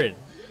I'm hearing.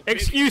 Maybe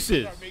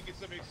Excuses. start making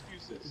some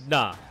excuses.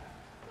 Nah.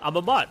 I'm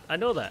a bot. I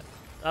know that.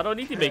 I don't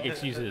need to make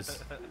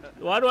excuses.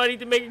 Why do I need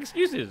to make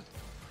excuses?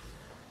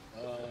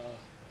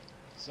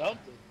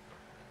 Something.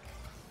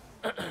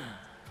 I'm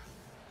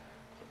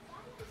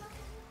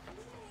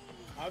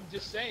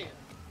just saying.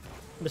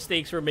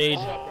 Mistakes were made.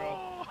 Nice shot,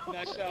 bro.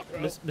 Nice shot,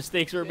 bro.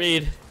 Mistakes were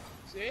made.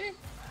 See?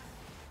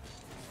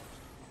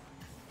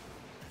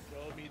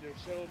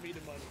 Show me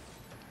the money.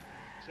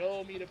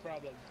 Show me the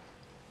problem.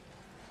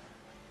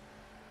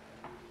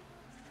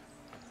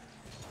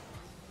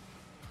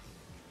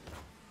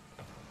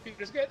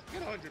 Just get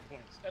 100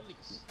 points at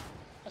least.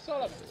 That's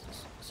all I'm asking.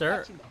 Sir,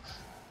 Not too much.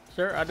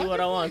 sir, I do what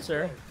I want,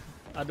 sir.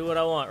 I do what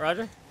I want,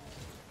 Roger.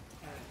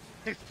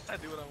 I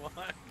do what I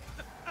want.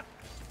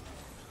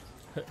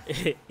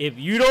 If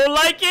you don't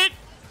like it,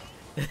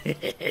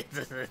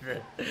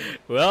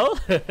 well,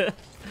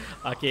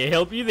 I can't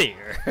help you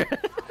there. I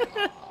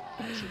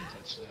shouldn't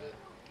touch that.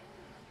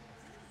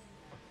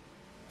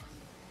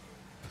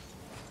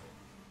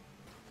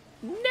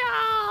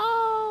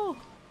 No!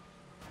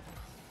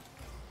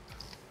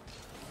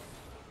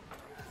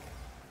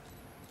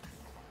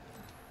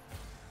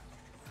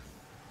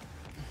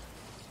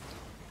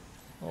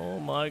 Oh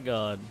my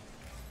God.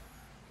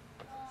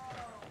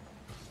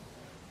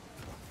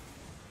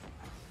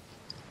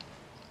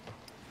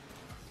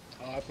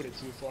 Oh, I put it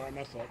too far.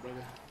 My fault,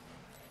 brother.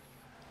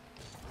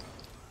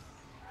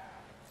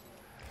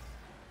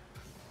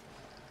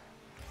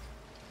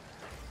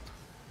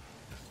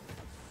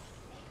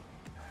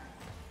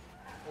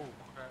 Oh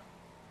crap!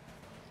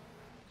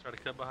 Try to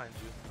cut behind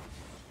you.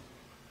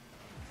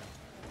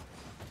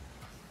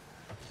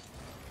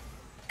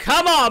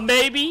 Come on,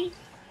 baby!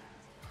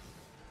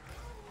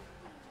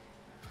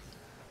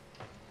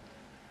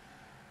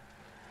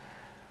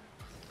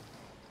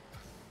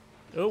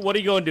 Oh, what are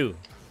you gonna do?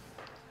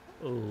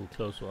 Oh,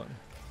 close one.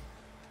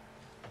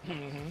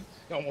 You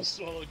almost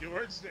swallowed your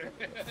words there.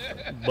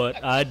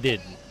 But I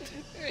didn't.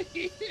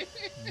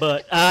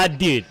 But I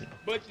didn't.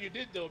 But you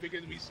did though,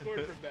 because we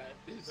scored from that.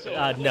 So,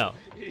 No.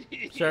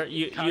 Sir,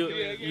 you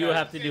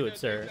have to do it,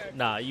 sir. Exactly.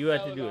 Nah, you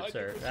have to do it,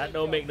 sir. That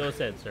don't make no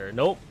sense, sir.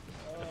 Nope.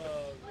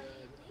 Oh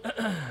man,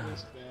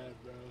 that's bad,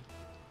 bro.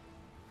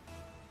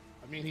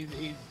 I mean,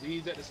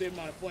 he's at the same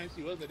amount of points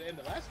he was at the end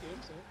of last game,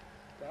 so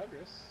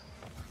progress.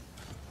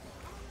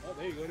 Oh,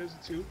 there you go. There's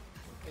a 2.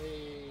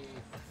 Hey,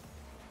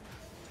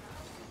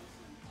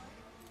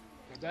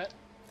 got that?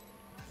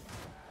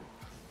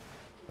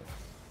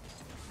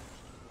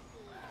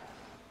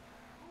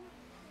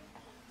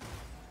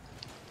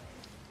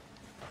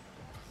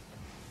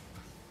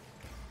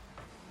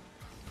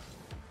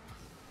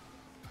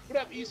 What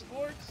up,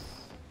 esports?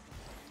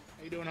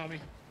 How you doing, homie?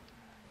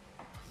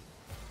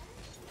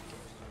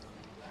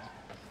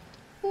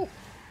 Whew.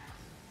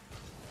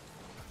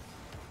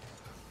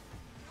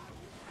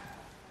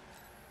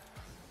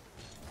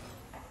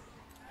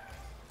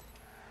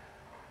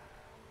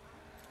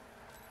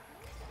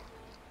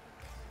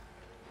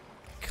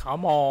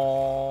 Come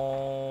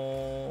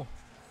on.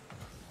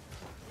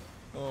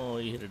 Oh,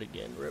 you hit it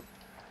again, rip.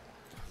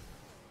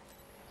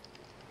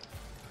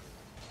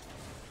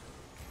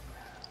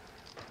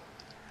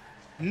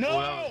 No!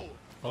 Wow.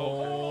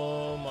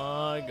 Oh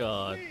my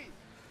God.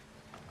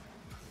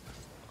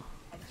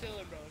 I'm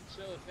chilling, bro. I'm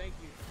chilling. Thank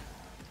you.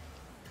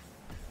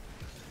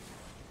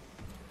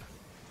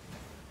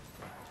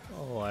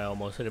 Oh, I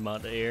almost hit him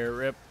out the air,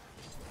 rip.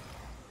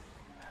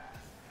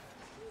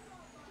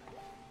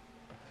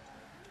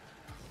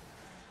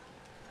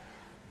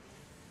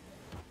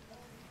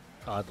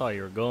 Oh, I thought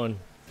you were going.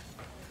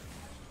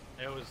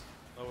 It was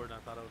lower than I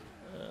thought it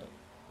was.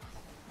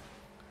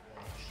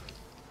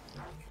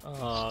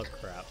 Oh,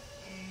 crap.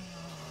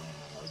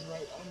 I was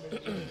right under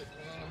it, man.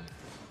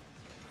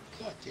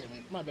 God damn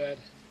it. My bad.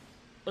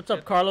 What's up,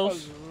 I Carlos?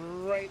 was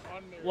right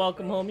under it,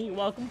 Welcome, bro. homie.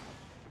 Welcome.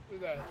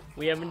 Who's that?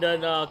 We haven't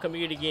done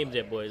community games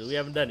yet, boys. We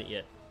haven't done it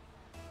yet.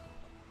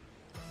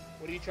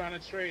 What are you trying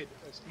to trade,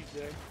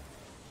 SPJ?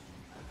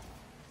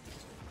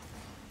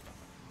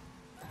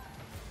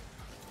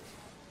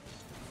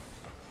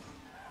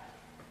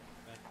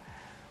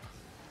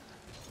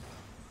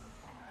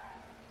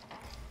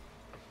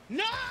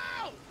 No!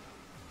 I'm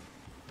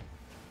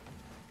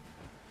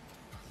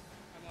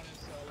on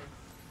installer.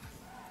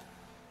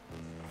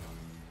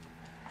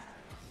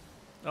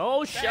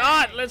 Oh,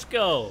 shot! Let's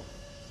go.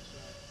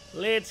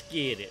 Let's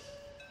get it.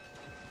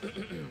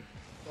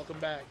 Welcome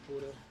back,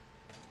 Buddha.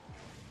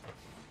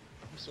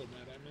 I'm so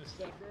mad I missed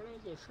that, bro.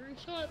 That was a free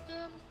shot,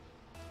 damn.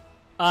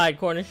 Alright,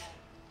 Cornish.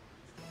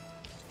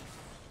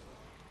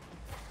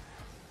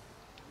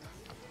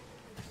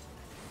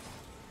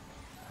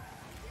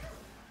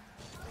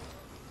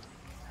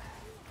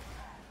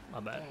 My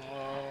bad.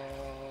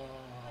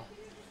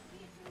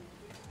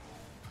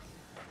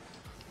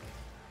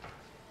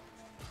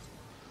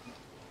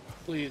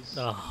 Please.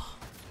 Oh.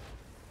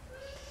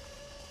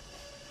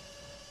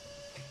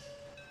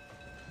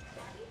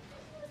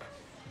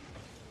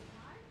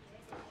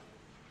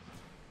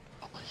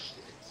 Oh,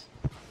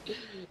 shit.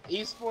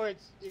 Esports,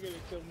 you're gonna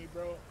kill me,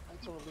 bro.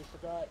 I totally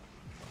forgot.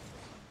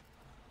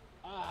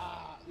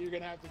 Ah, you're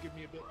gonna have to give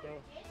me a bit,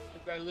 bro.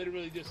 'Cause I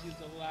literally just used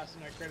the last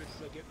of my credits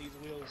to get these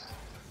wheels.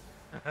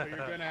 So you're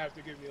gonna have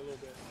to give me a little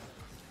bit.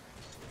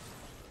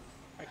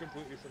 I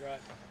completely forgot.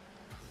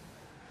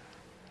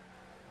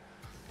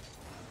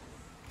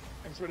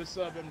 Thanks for the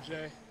sub,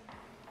 MJ.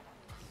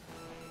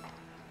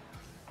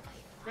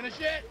 Finish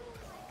it!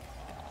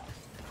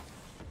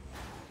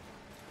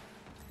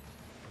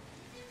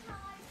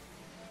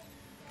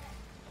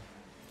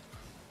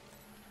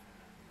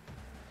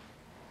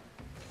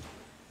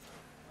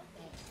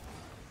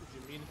 Did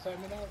you mean to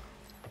time it out?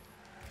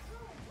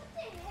 What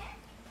the heck?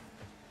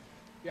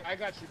 Yeah, I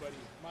got you, buddy.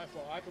 My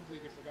fault. I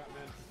completely forgot,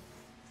 man.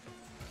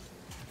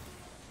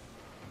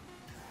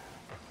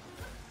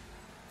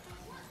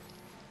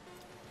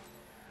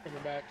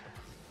 Coming back.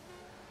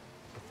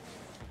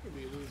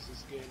 We lose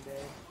this game, bro.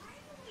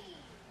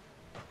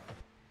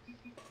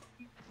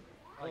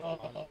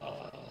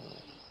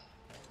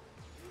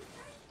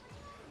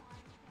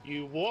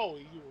 Whoa,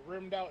 you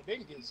rimmed out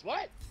dingus.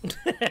 What?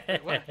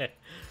 What?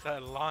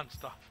 That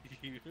launched off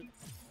you. This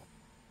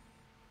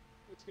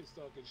kid's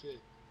talking shit.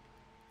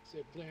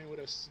 Said playing with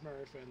a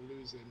Smurf and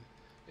losing.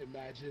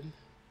 Imagine.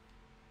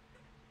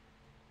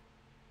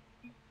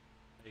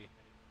 Hey.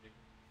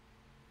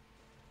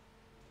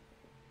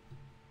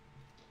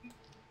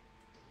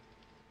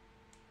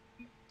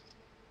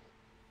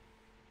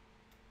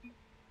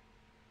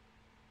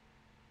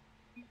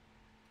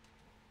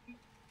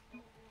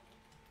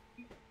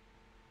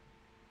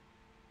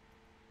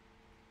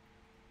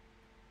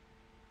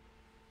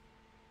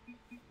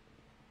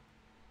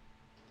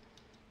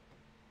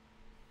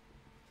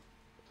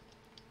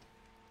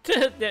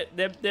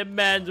 Them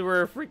mans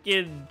were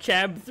freaking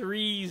champ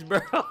 3s, bro.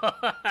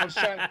 I was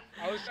trying to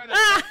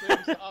stop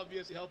playing, so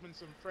obviously helping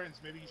some friends.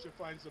 Maybe you should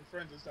find some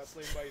friends and stop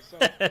playing by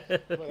yourself.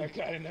 But I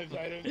didn't have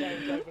time to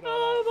type it all out.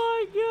 Oh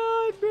my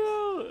god,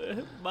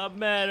 bro. My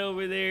man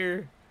over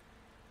there.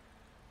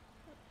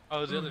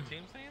 Oh, is the other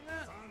team saying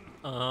that?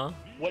 Uh-huh.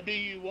 What do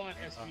you want,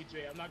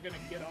 SVJ? I'm not going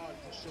to get on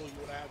to show you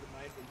what I have in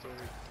my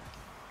inventory.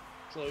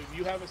 So if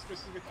you have a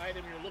specific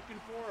item you're looking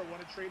for or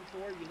want to trade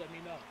for, you let me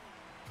know.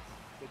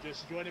 But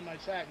just joining my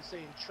chat and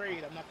saying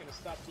trade, I'm not going to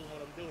stop doing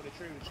what I'm doing to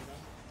trade with you, man.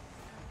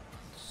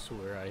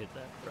 Swear I hit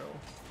that, bro.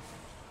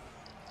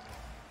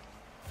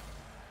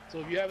 So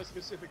if you have a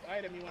specific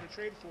item you want to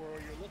trade for or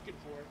you're looking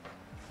for,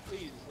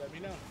 please let me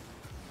know.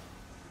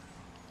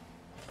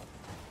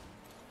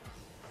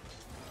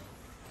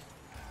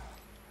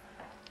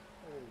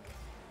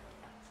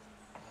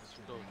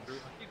 I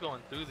keep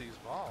going through these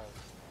balls.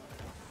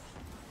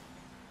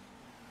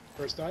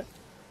 First time?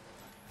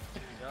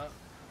 Yeah.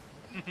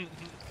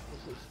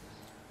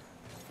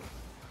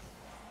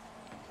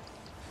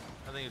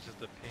 I think it's just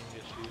a ping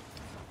issue.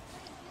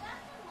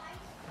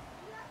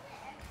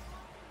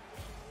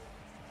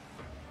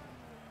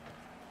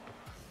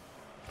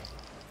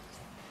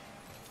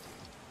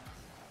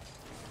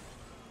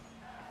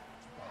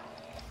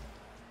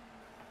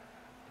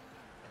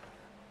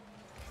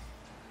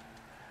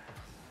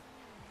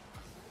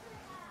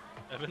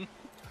 Evan?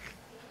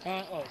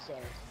 Oh,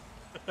 sorry.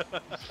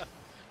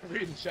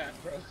 Reading chat,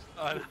 bro.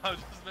 I was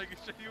just making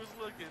sure he was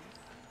looking.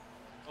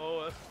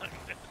 Oh, that's not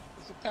good.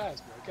 It's a pass,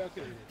 bro.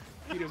 Calculated.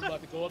 Peter's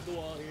about to go up the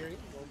wall here.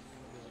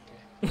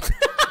 Okay.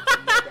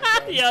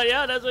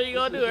 Yeah, that's what you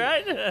gonna do,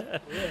 right? Yeah. Go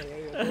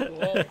up the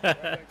wall. Right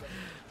back down.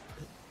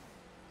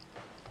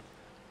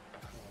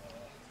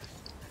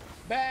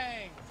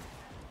 Bang!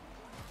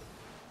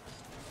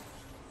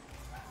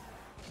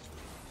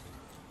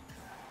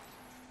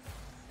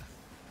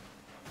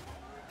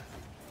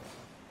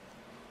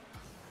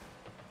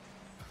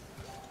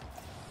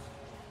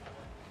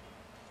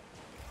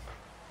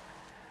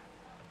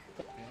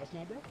 That's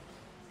not, bro.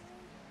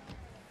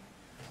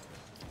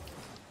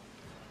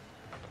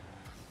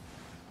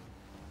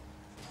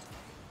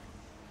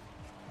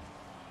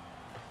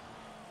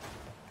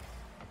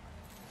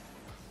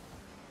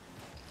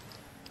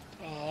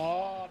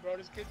 Oh, bro,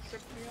 this kid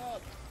tripped me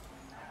up.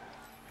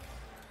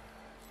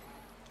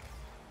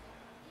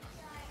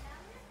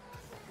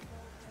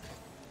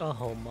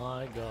 Oh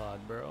my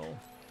god, bro.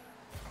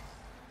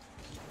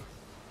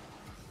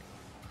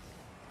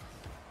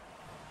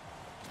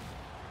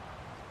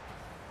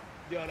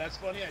 Yo, that's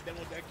funny. I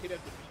demoed that kid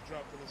at the beat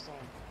drop for the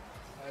song.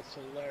 That's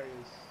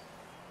hilarious.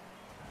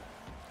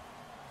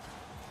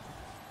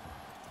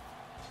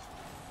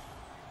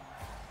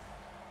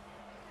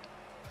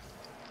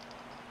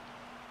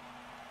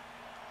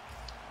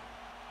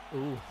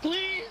 Ooh.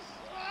 Please!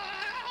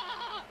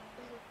 Ah!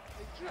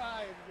 I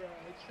tried, bro. I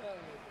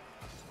tried.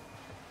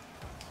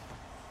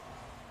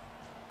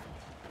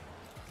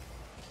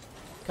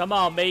 Come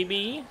on,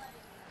 baby.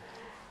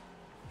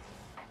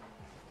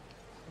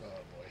 Oh,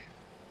 boy.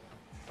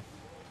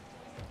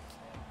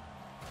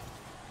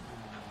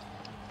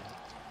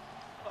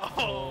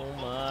 Oh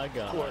my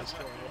god. Of course,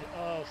 bro.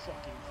 Oh,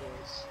 fucking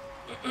course.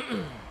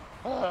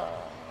 Oh,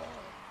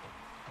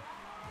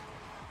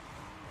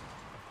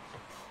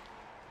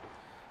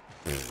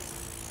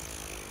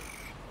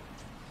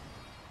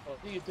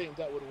 do you think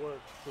that would work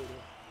for the...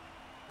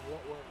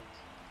 What worked?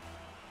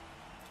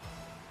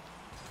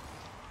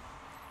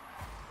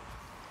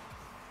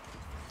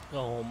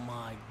 Oh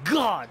my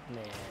god,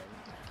 man.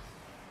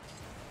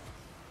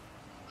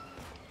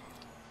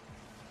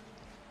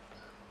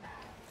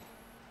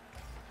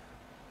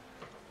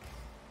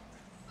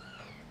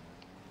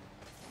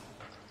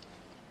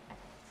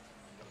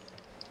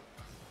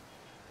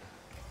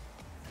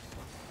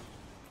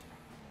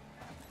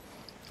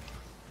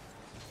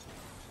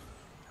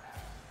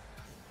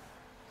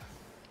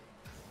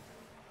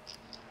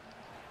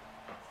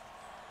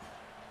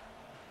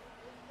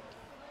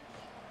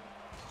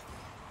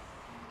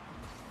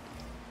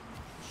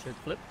 Shit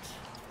flipped.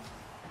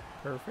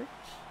 Perfect.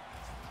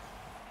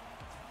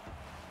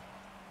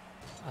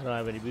 I don't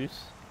have any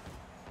boosts.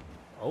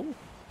 Oh.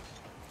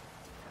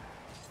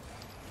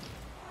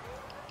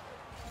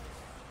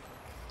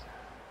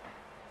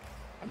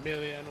 A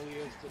million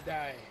ways to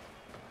die.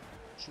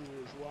 Choose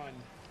one.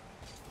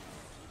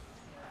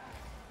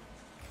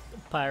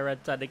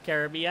 Pirates of the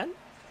Caribbean.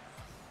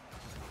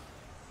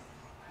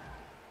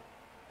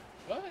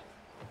 What?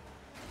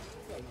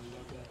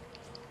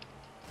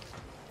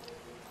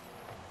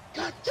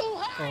 Got too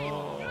high!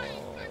 Oh.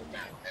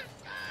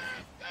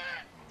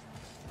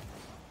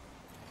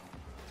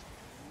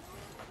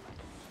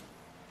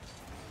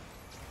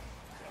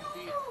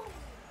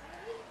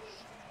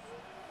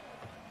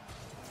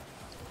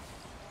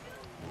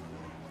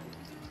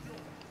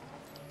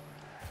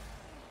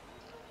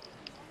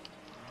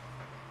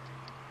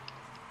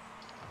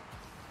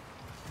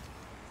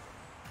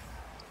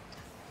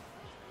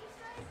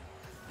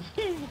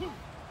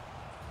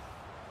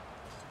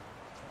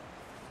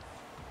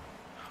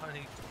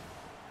 Honey.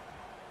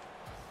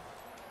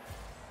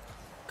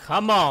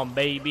 Come on,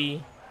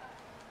 baby.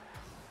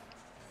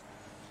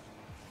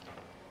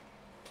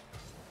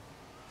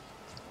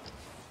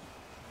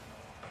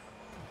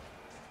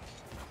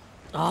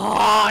 Oh,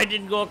 I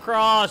didn't go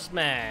across,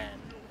 man.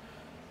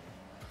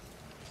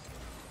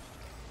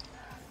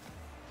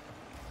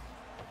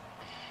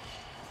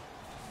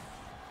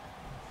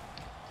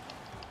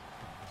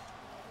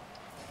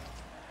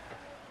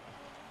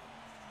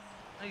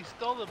 He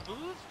stole the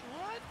boost?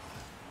 What?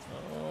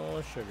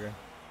 Oh, sugar.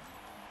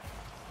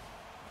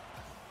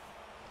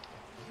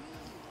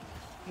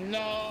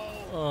 No!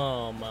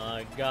 Oh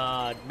my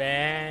god,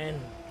 man.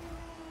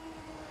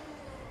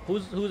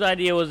 Whose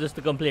idea was this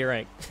to complete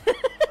rank? Well,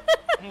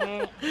 I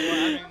mean,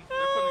 they're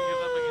putting it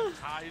up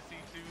against high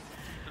C2s,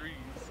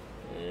 C3s.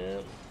 Yeah.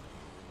 It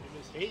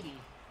was Haiti.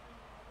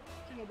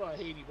 What you know about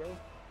Haiti, bro?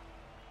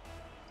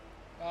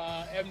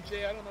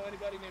 MJ, I don't know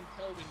anybody named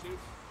Kelvin, dude.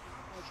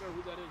 I'm not sure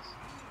who that is.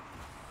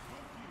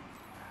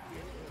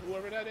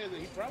 Whoever that is,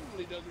 he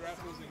probably does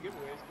raffles and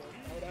giveaways, but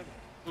how would I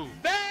know? Ooh.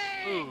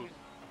 Bang!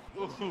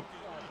 Ooh. Ooh.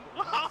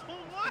 Oh,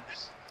 what?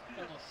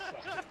 Oh,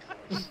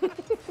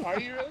 fucking Are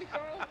you really,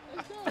 Carl?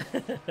 Let's go.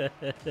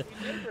 We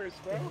neighbors,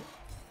 bro.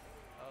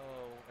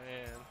 Oh,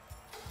 man.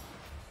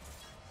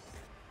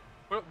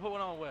 Put one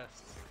on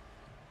West.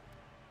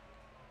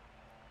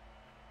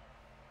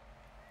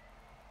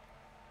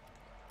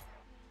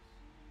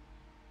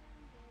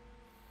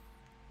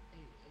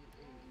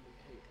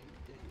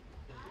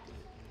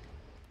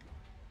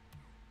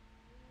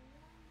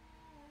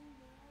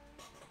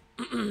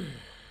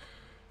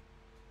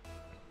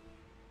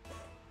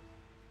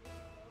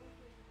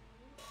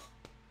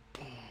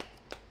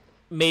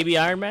 Maybe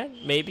Iron Man?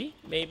 Maybe?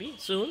 Maybe?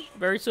 Soon?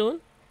 Very soon?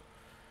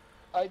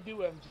 I do,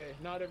 MJ.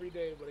 Not every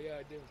day, but yeah,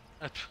 I do.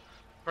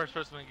 First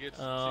person that gets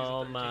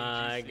Oh season 13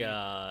 my GC.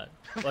 god.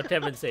 What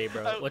Tevin say,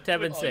 bro? What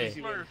Tevin say?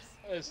 Easy win.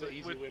 That's an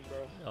easy win,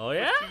 bro. Oh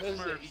yeah? This is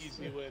an Smurfs.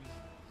 easy win.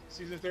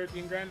 Season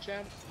 13 Grand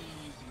Champ,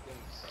 easy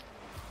days.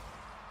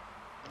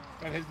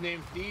 And his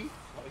name's D.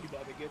 Oh, you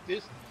about to get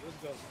this? Let's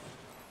go.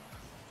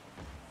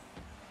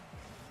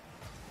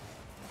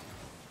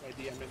 My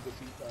DM in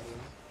defeat, by the way.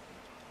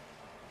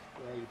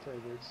 Where are you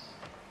perverts?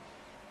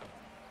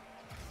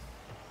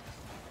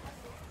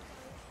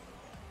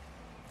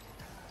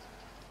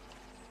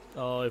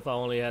 Oh, if I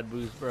only had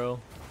boost, bro.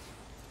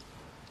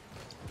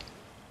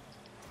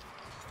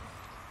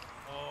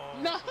 Oh.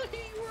 No,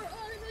 you were.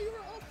 I didn't know you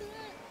were up to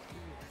that.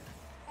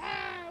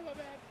 Ah, my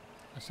bad.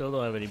 I still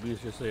don't have any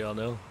boost, just so y'all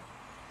know.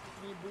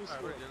 Need boost Alright,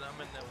 for we're it. good.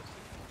 I'm in there with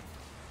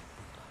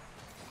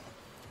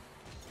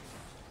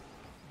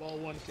you. Ball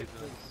one kick,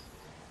 please.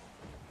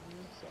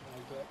 Something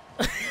like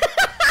that.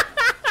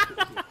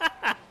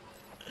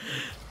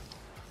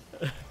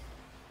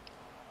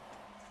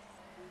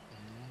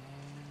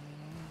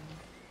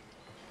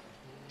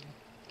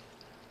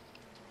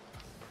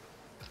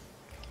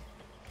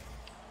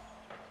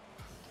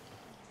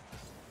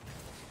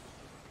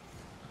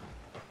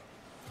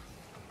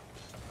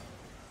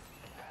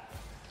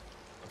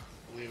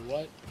 Wait,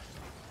 what?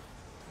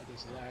 I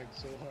just lagged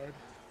so hard.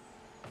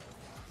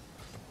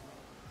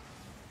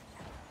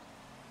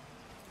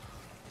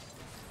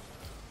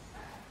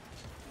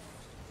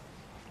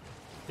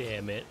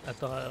 Damn it. I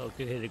thought I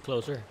could hit it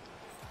closer.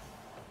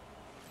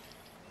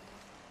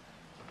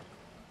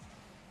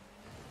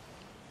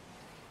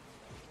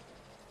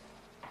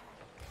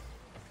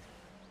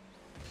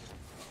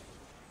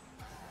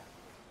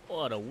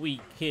 What a weak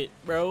hit,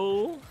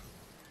 bro.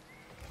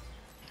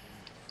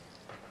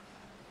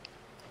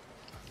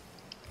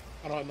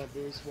 I don't know what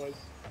my boost was.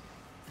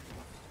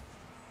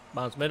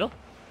 Bounce middle.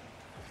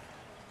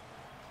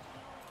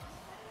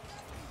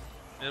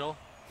 Middle.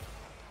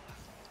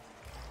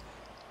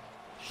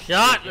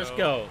 Shot. Let's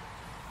go.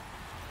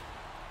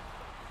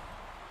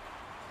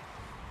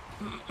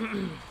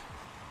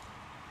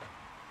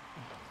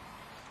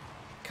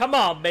 Come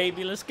on,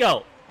 baby. Let's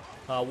go.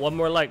 One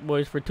more like,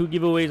 boys, for 2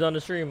 giveaways on the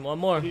stream. One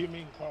more. What do you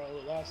mean, Carl?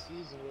 The last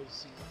season was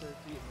season 13,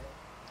 bro.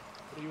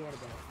 What do you want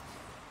about?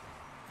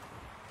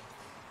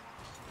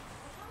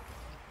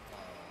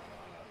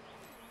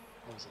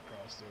 was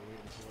across there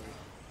waiting for it.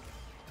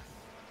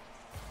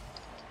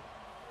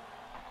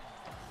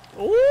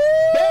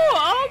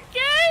 Ooh,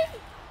 okay.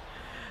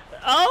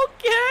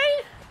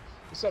 Okay.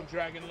 What's up,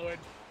 Dragon Lord?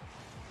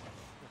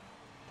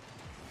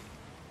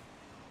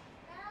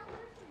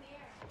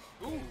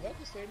 Ooh, is that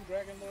the same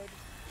Dragon Lord?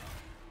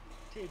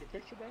 Show you the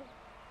picture, bro?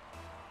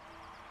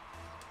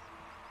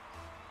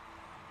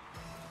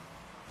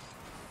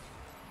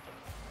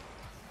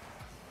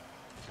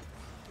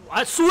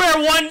 I swear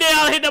one day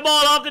I'll hit the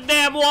ball off the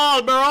damn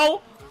wall,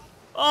 bro.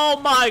 Oh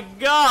my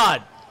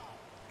god.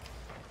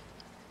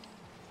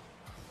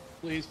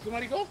 Please,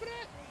 somebody go for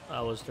that?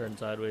 I was turned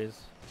sideways.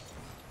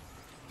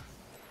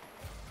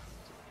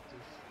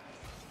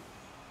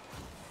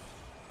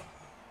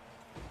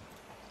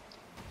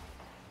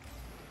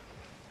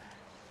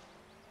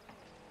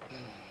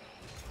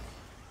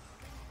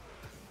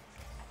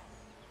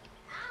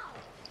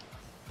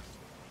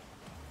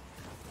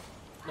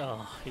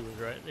 Oh, he was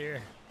right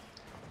there.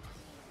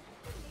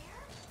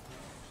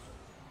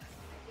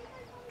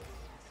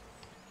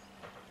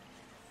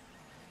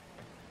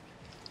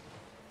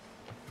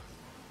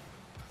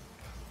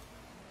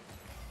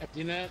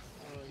 Empty net.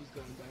 Oh, he's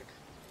going back.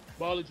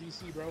 Ball of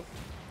GC, bro.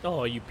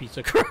 Oh, you piece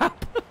of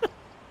crap. Got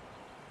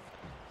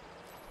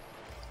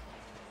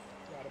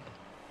him.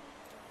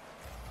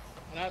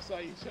 And I saw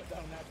you shut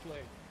down that play.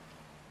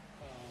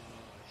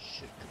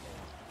 Shit.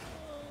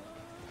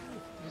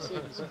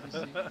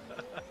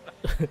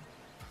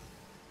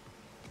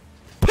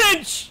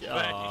 Pinch!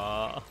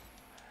 Aww.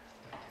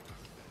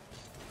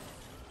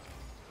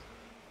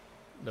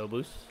 No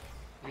boost.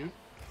 You?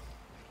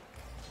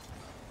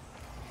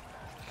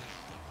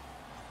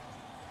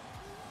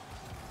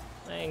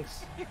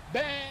 Thanks.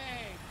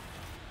 Bang!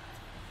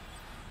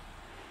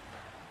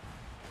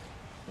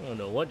 I don't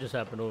know what just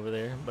happened over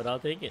there, but I'll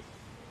take it.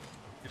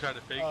 You tried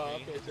to fake me.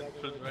 Okay, Dragon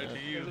Put it Lord. right to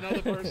you. There's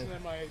another person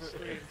in my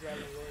stream,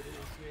 Dragon Lord,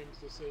 whose name's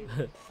the same.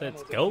 Let's I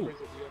don't know go. if that's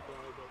crazy,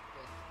 but,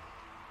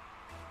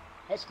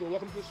 that's cool.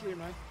 Welcome to the stream,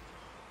 man.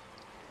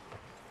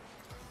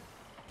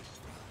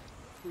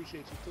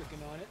 Appreciate you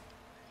clicking on it.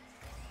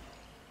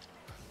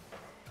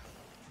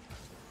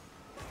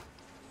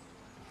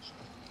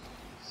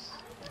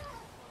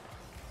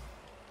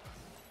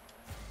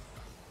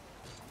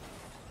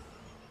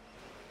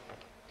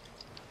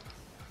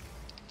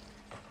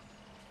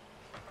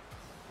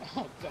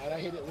 Oh god, I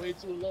hit it way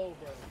too low,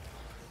 bro.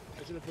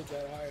 I should have put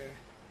that higher.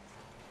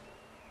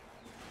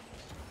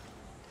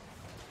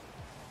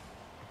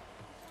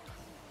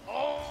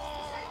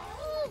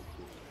 Oh!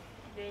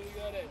 Barely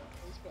got it.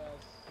 This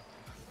fast.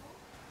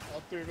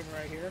 All three of them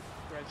right here.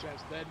 Red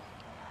Champ's dead.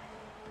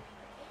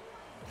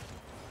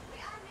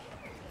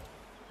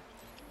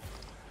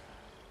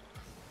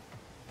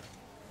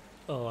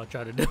 Oh, I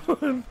tried to do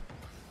him.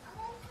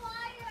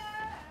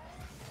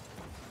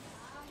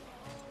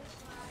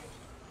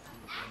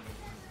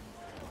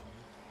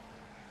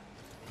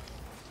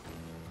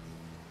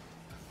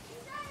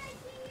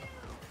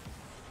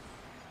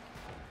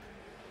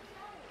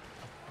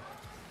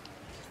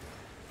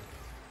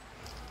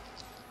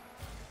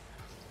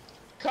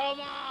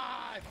 Come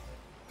on!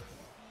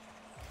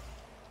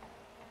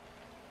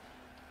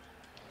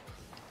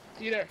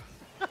 Peter.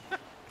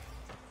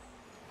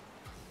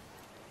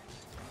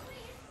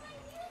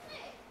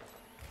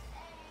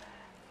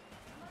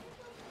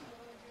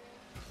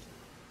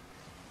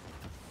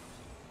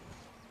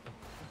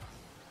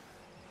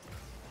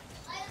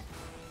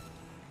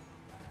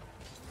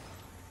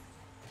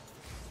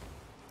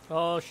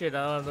 Oh shit,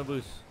 I don't have the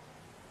boost.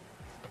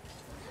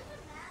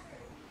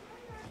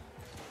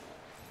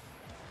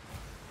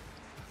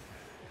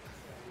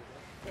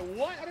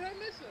 What? How did I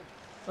miss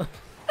him?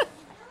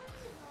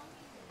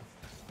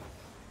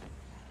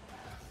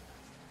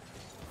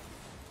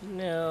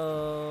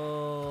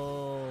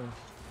 No.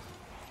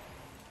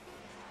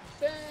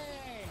 Bang!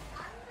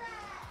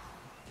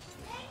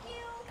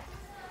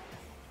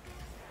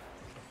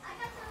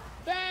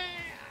 Bang!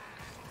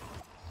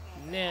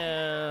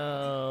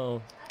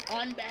 No.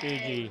 On bang!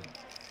 GG.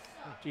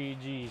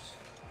 GG's.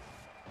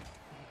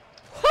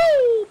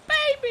 Whoo,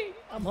 baby!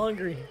 I'm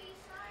hungry.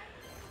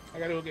 I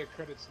gotta go get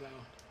credits now.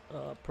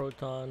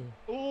 Proton.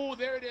 Oh,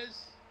 there it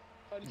is.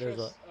 There's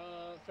Huntress,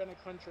 Fennec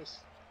Huntress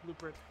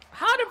blueprint.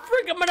 How the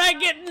frick am I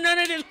getting none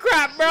of this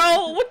crap,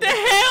 bro? What the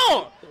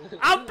hell?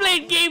 I've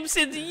played games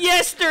since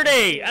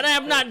yesterday, and I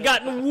have not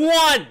gotten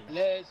one.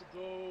 Let's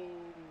go.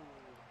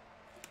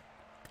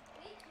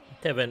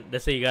 Tevin, they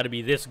say you gotta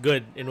be this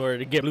good in order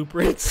to get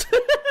blueprints.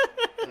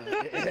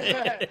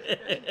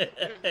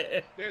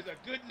 There's a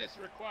goodness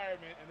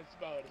requirement, and it's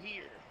about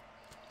here.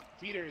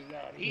 Peter is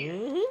out here.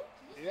 Mm-hmm.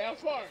 He's how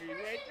far? He's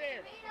right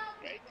there.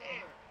 Right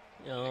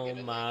there. Oh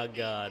my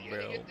god, bro.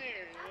 Get there,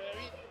 you know what I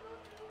mean?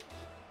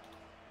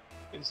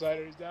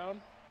 Insider is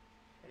down.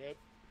 Yep.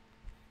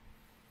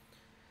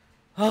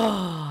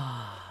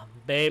 Ah,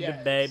 baby,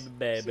 Yes. baby,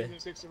 baby. Season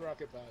 6 of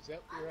Rocket Pass.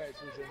 Yep, you're right,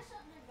 Susan.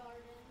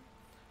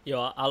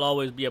 Yo, I'll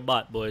always be a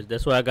bot, boys.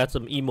 That's why I got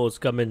some emotes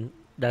coming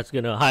that's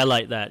gonna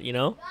highlight that, you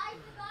know?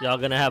 Y'all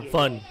gonna have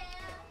fun.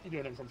 You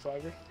doing them from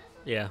Fiverr?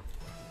 Yeah.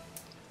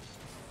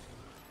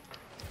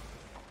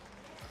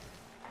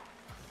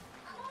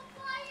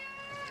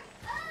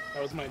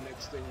 That was my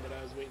next thing, but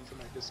I was waiting for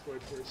my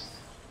Discord first.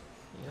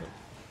 Yep.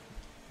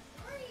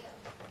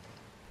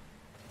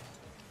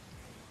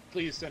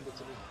 Please send it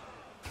to me.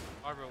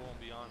 Arbor won't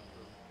be on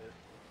for a bit.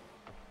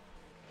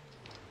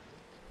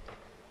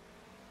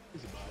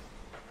 He's a bot.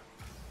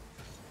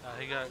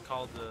 He got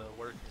called to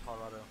work in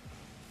Colorado.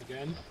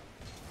 Again?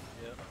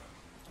 Yep.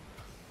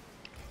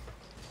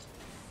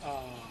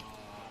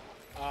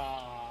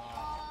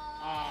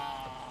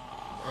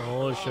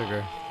 Oh,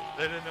 sugar.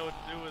 They didn't know what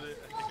to do with it.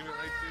 I gave it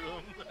right to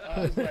him. I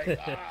was like,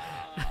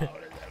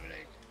 what is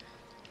happening?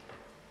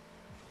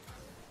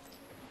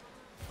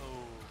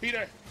 Oh.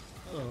 Peter!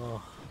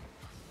 Oh.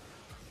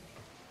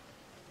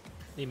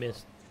 He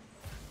missed.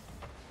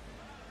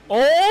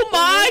 Oh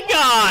my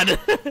God!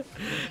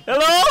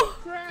 Hello?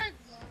 Cracked!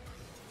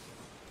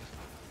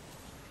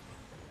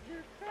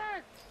 You're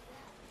cracked!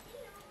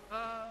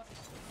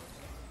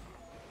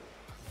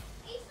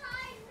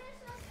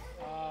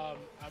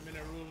 I'm in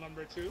a rule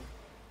number 2.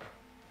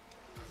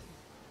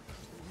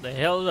 The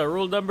hell is a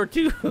rule number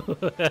 2? Block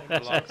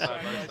side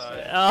by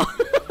side. Oh.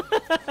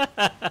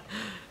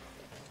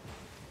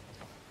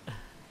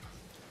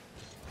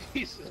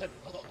 He said,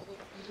 oh.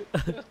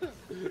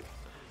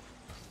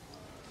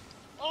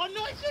 Oh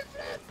no, I should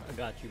flip! I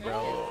got you,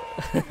 bro.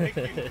 Thank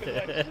you, 'cause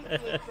I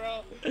should flip,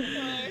 bro.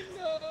 I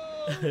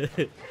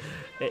know!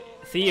 Hey,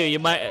 see you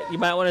might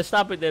want to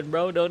stop it then,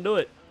 bro. Don't do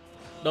it.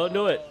 Don't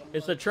do it.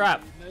 It's a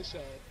trap. Nice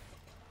shot.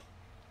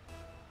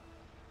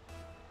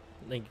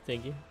 Thank you,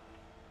 thank you.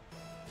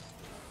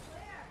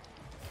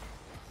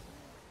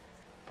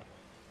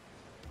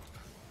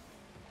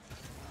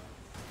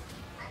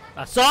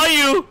 I saw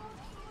you!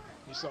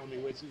 You saw me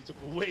way too, you took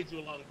way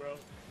too long, bro.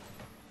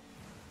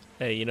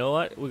 Hey, you know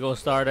what? We're gonna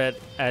start at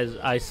as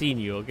I seen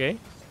you, okay?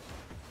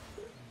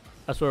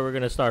 That's where we're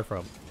gonna start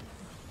from.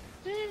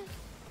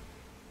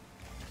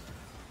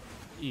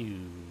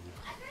 You.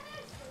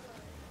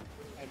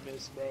 I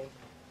missed, bro.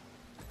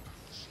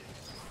 Shit.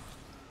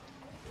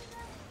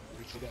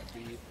 Richie got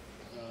beat.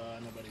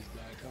 Nobody's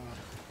back,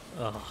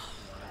 huh? Oh.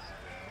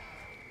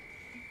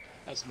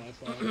 That's my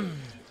fault.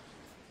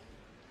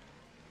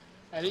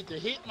 I need to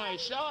hit my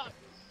shots.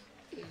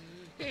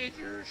 Hit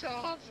your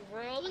shots,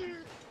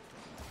 brother.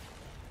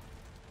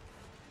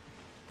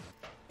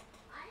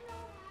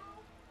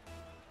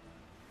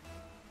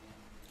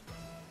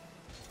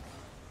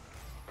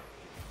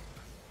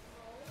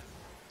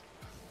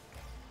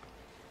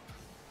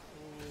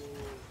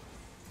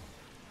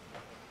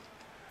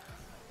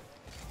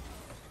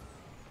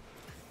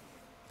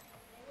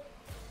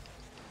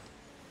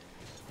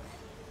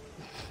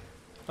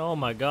 Oh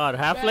my God!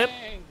 Half flip.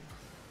 Bang.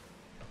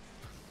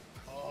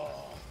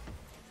 Oh.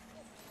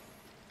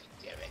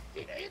 Damn it,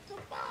 Peter, hit the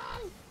ball.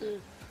 I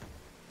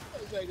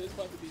was like, this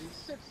about to be a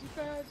sexy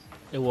pass.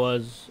 It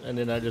was, and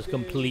then I just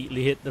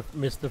completely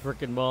missed the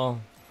freaking ball.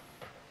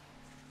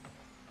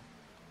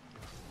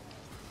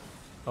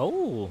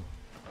 Oh.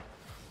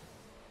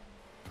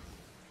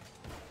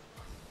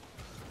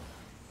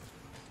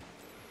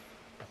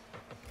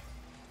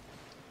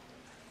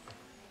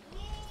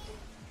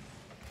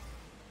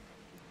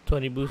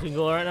 $20 boosting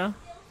goal right now.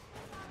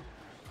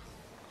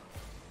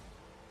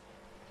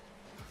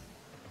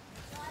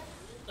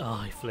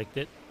 Oh, he flicked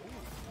it.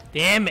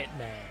 Damn it,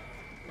 man.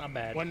 Not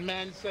bad. When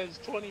man says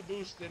 20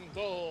 boost in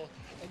goal,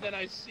 and then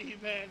I see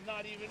man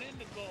not even in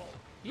the goal.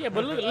 Yeah,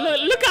 but look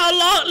how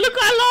long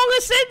I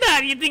said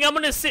that. You think I'm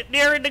gonna sit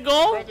there in the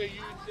goal? Brother,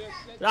 you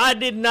just said I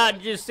did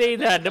not just say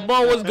that. The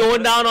ball was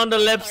going down on the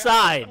left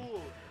side.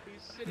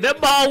 The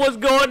ball was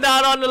going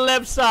down on the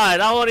left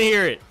side. I want to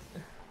hear it.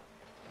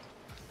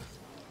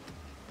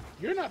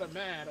 You're not a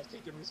man of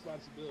taking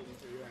responsibility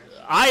for your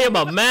actions. I am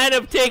a man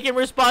of taking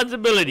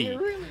responsibility.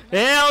 Really?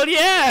 Hell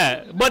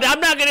yeah. But I'm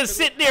not going to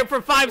sit there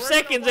for 5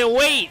 seconds and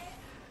wait.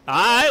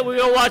 Alright, we're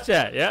going to watch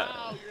that. Yeah.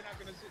 Now you're not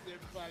going to sit there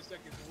for 5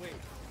 seconds and wait.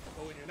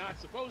 But when you're not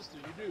supposed to,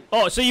 you do.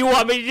 Oh, so you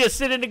want me to just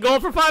sit in the goal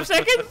for 5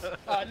 seconds?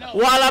 No.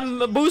 While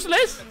I'm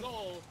boostless? The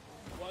goal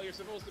while you're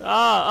supposed to.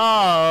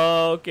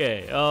 Oh,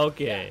 okay.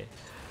 Okay.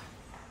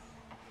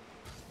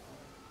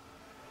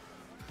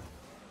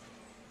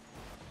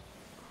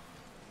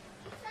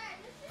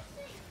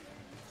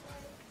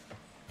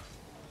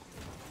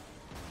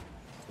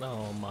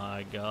 Oh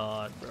my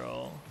God,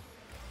 bro.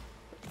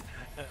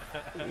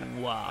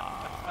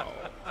 Wow.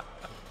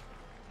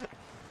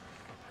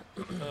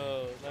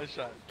 Oh, nice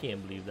shot.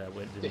 Can't believe that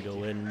one didn't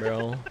go in,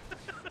 bro.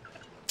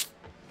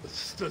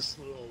 It's the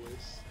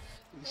slowest.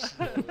 The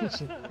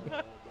slowest roll,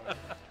 bro.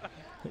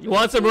 You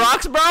want some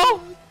rocks,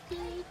 bro?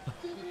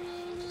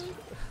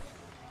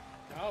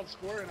 Now I'm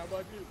scoring. How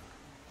about you?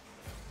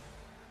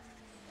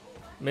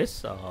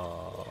 Miss.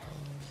 Oh.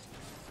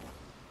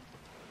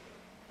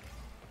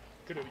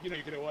 You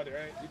could have won it,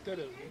 right? You could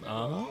have.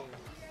 Uh-huh.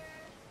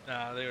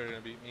 Nah, they were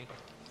gonna beat me.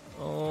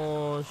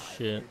 Oh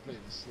shit. You're playing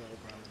slow,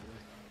 probably.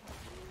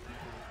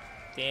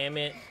 Damn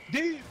it.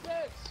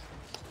 Defense!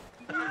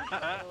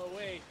 Oh,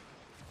 wait.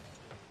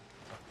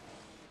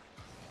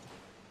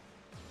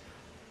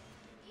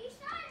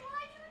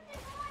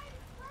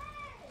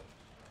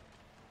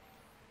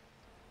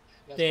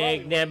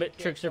 Dang, damn it,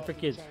 tricks are for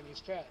kids.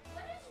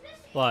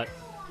 What?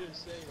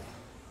 Just saying.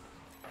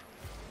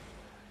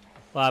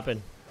 What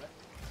happened?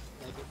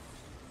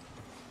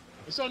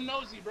 You're so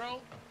nosy,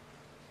 bro.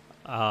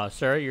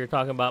 Sir, you're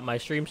talking about my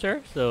stream,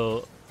 sir?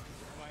 So...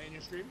 Am I in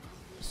your stream?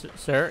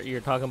 Sir,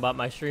 you're talking about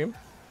my stream?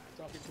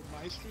 Talking to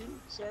my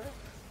stream, sir?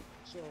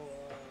 So,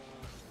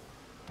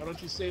 why don't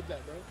you save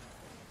that, bro?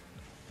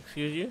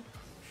 Excuse you?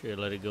 Should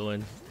let it go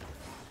in.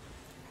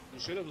 You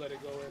should have let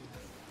it go in.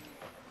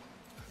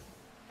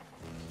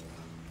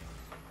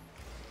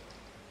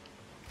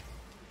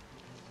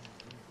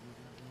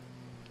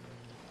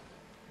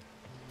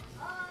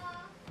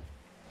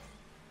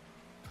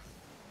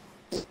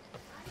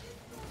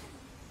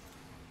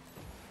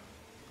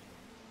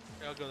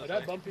 Did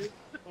I bump you?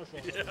 My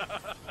fault. Yeah.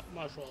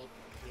 My fault,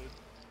 dude.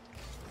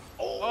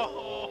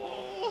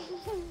 Oh!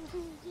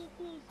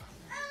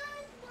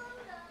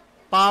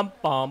 Bum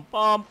bum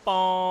bum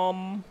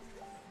bum.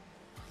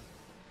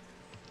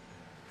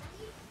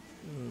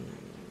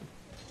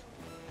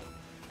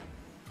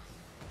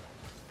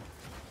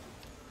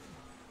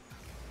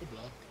 Good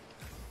luck.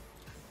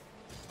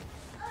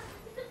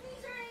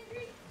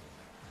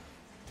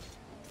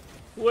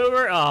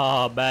 Where?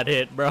 Oh, bad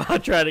hit, bro. I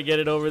tried to get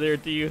it over there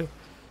to you.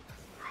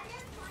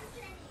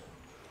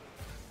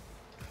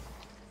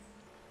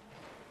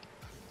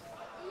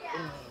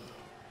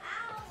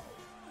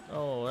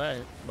 Oh, that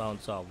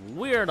bounced off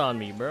weird on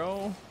me,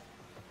 bro.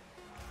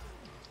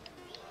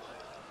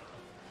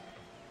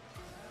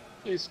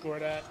 Please score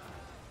that.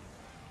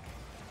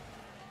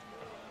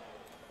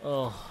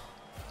 Oh,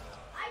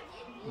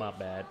 my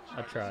bad.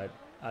 I tried.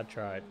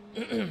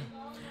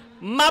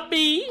 My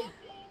B.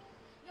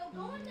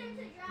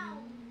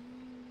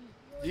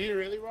 Do you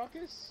really,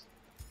 Raucus?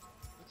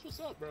 That's what's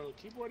up, bro.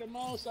 Keyboard and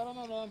mouse. I don't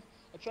know, man.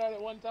 I tried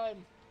it one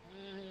time.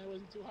 It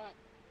wasn't too hot.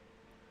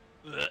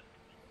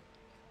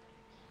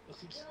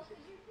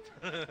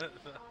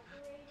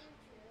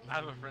 I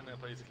have a friend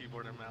that plays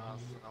keyboard and mouse.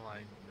 I'm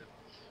like,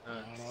 I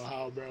don't know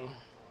how, bro.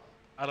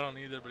 I don't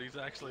either, but he's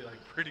actually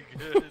like pretty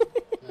good.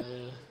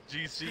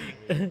 GC.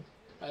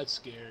 That's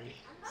scary.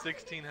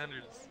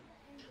 1600s.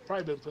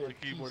 Probably been playing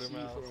keyboard and PC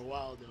mouse for a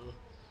while though.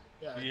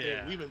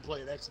 Yeah. We've been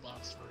playing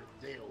Xbox for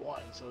day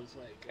one, so it's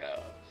like,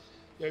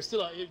 there's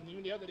still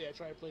even the other day I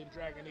tried playing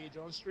Dragon Age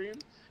on stream,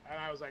 and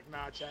I was like,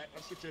 nah, chat,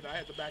 I'm switching. I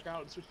had to back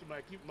out and switch to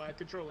my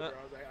controller. Bro.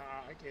 I was like,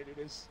 I can't do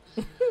this.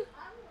 I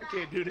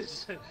can't do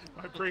this.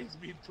 My brain's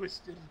being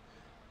twisted.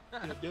 I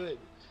can't do it.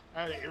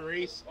 I had to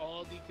erase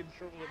all the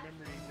controller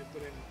memories and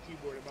put in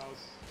keyboard and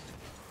mouse.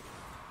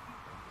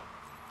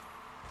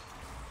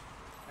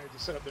 I had to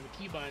set up the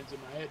keybinds in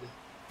my head.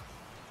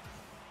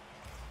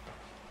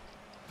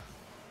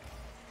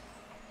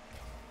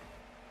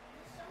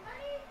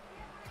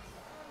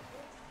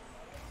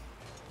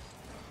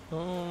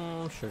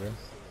 Oh, sugar.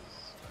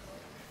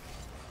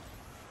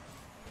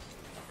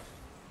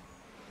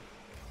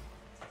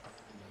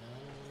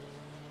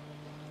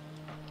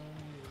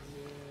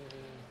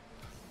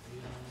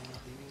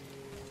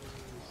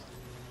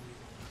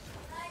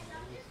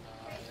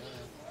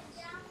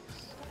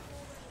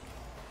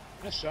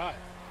 Nice shot.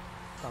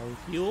 Thank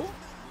you.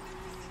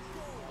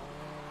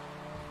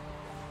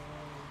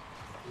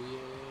 Yeah.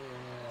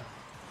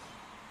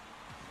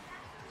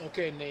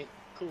 Okay, Nate.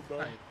 Cool, bro.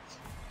 Right.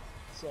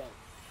 What's up?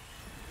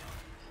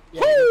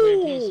 Yeah,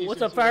 Woo!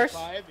 What's up, first?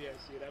 Yeah,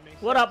 see, that makes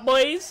What sense. up,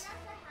 boys?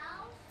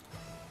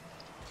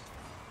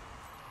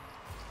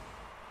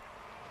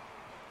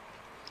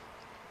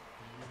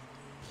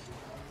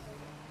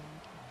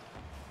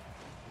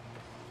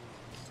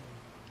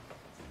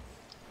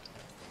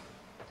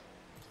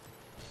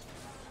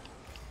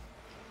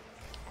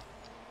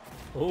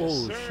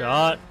 Oh, Yes,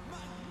 shot.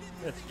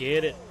 Let's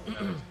get it.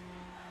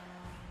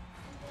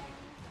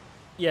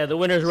 Yeah, the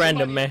winner's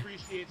random, man.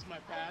 Appreciates my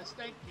pass.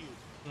 Thank you.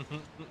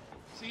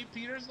 See,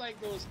 Peter's like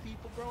those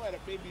people, bro, at a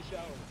baby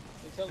shower.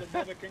 They tell their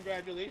mother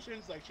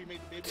congratulations, like she made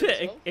the baby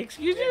herself.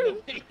 Excuse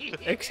you?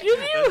 Excuse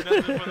you? There's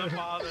nothing for the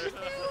father.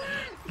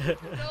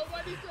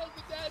 Nobody tells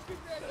the dad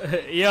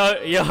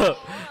congratulations.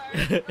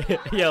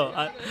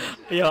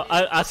 Yo,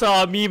 I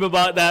saw a meme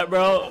about that,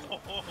 bro.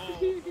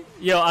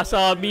 Yo, I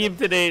saw a meme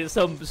today.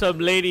 Some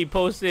lady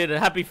posted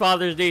Happy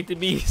Father's Day to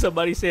me.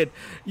 Somebody said,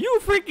 "You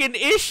freaking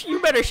ish!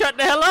 You better shut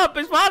the hell up!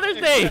 It's Father's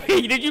Day.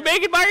 Did you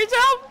make it by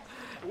yourself?"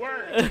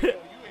 Word. Yo, you ain't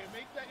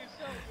make that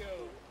yourself, yo.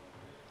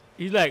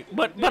 He's like,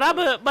 but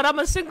I'm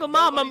a single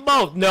mom. I'm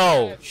both.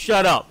 No,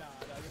 shut up.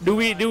 Do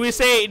we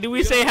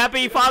say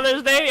Happy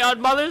Father's Day on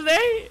Mother's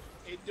Day?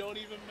 It don't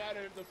even matter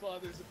if the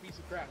father's a piece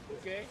of crap,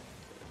 okay?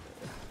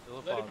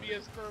 Let him be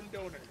a sperm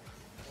donor.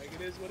 Like,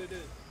 it is what it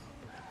is.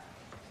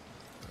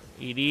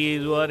 It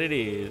is what it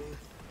is.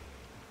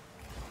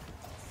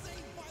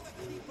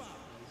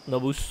 No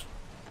boost.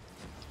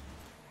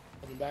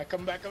 Coming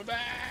back.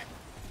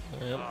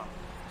 Yep.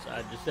 So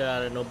I just said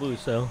I had no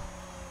boost, so.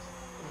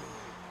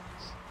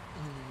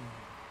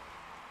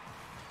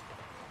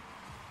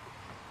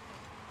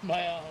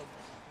 My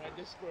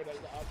Discord has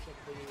the option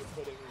for you to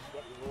put in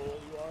what role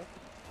you are,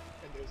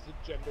 and there's the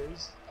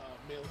genders.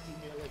 male,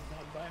 female, and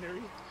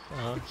non-binary.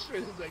 Uh-huh. I'm sure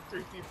there's like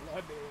 3 people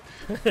on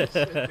there that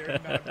said they're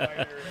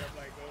non-binary. I'm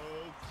like,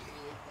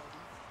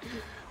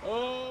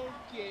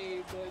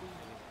 okay, buddy.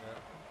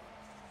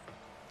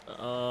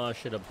 Oh, I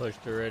should have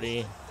pushed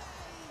already.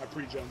 I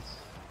pre-jumped.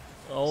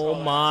 Oh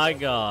my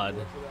god.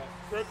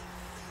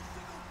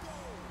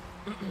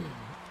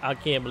 I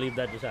can't believe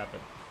that just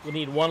happened. We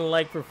need 1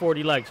 like for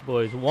 40 likes,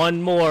 boys.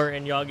 1 more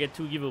and y'all get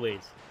 2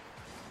 giveaways.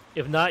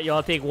 If not,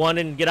 y'all take 1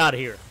 and get out of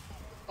here.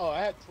 Oh, I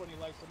had 20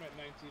 likes. I'm at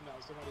 19 now.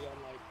 Somebody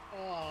I'm like,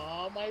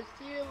 aw, my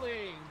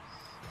feelings.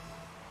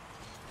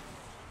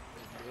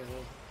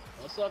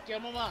 What's up, your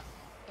mama?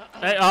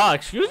 Hey,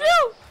 excuse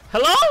you?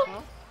 Hello?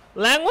 Huh?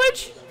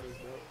 Language?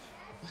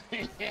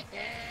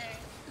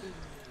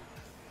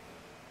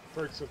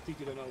 Perks of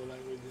speaking another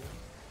language.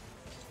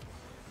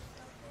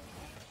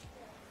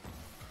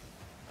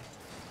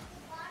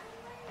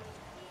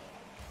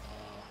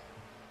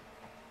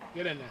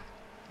 Get in there,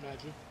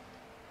 Magic.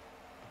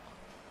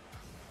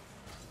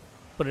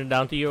 Put it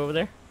down to you over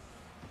there.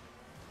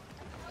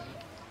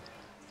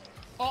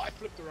 Oh, I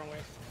flipped the wrong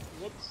way.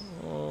 Whoops.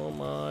 Oh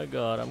my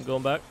god, I'm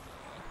going back.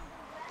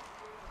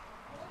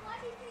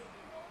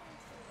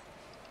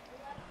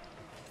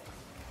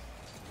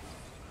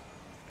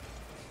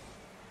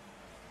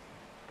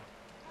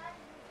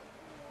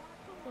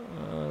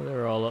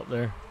 They're all up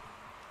there.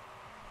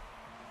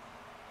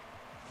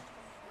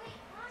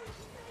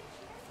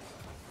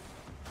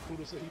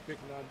 Poodle said he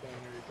picked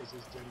non-binary because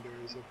his gender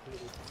is a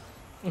poodle.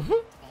 Mm-hmm.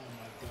 Oh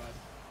my god.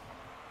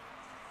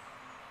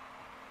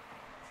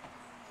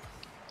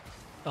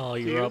 Oh,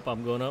 you're Peter? up.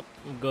 I'm going up.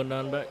 I'm going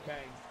down back.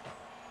 Bang.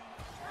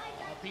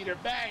 Peter,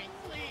 bang,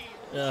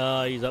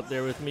 please. He's up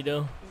there with me,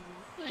 though.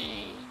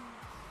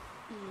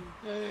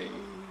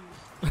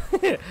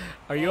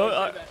 Are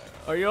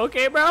you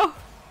okay, bro?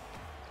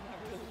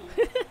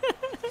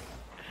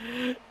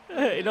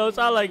 You don't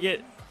sound like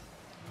it.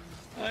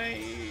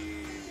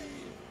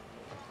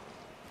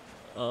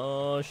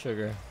 Oh,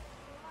 sugar.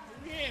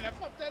 Man, I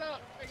fucked that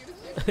up. I get it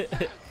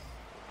fast.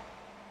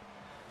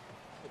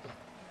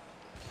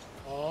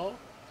 Oh, you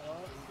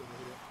gonna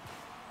hit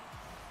it.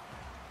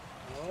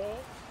 Oh.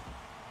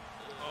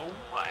 Oh,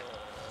 what?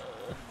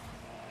 Oh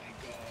my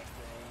god,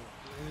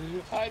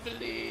 bro. I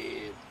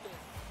believe.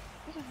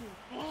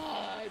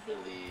 I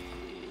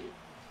believe.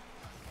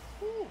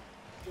 Woo.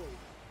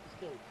 Let's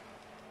go.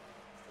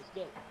 Let's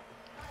go.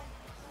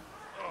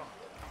 Oh.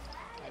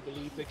 I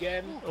believed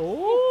again.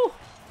 Oh.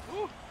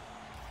 All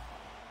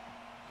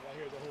I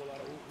hear is a whole lot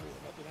of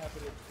nothing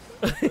happening.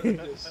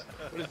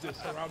 What is this?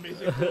 Around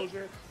music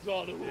closure? It's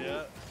all the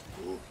Yeah.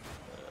 Ooh.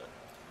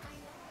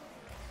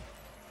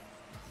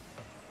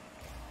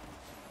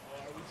 Oh,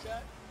 are we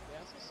set?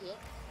 That's what's up.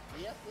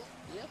 Yep.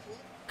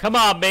 Come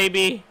on,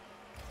 baby.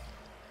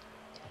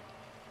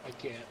 I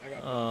can't. I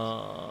got.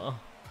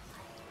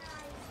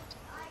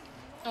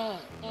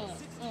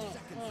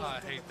 I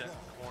hate that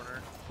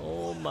corner.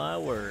 Oh my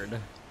word.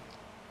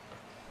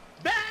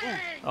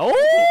 Bang! Oh,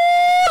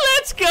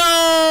 let's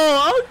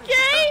go.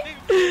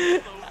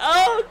 Okay.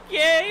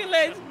 Okay,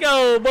 let's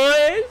go,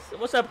 boys.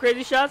 What's up,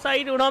 Crazy Shots? How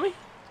you doing, homie?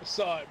 I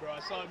saw it, bro. I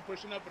saw him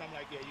pushing up, and I'm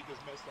like, yeah, you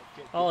just messed up,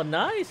 kid. Oh,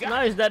 nice,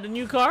 nice. Is that the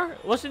new car?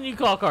 What's the new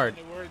car card?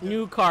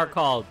 New car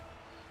called.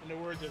 In the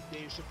words of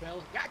Dave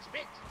Chappelle, gotcha,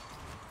 bitch.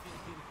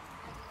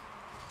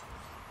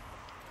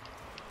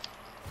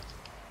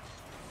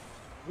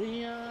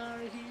 We are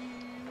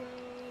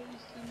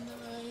heroes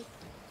tonight.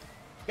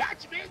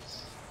 Gotcha,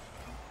 bitch.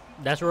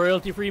 That's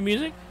royalty-free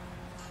music?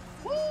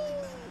 Woo!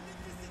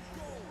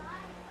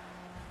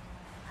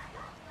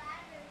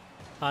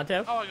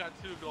 Hontev? Oh, I got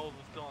 2 goals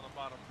and still on the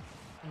bottom.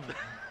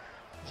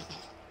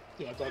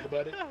 You want to talk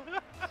about it?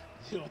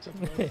 You want to talk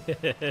about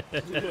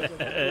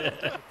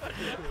it?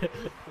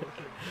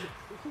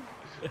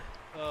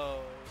 Oh,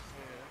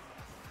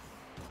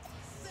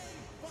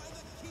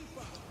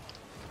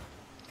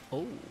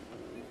 Oh.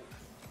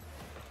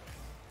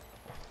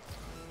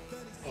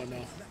 Oh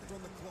no.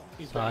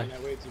 He's Sorry. banging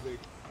that way too big.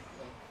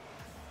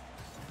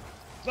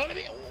 It's gonna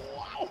be.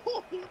 Wow!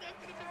 That could have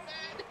been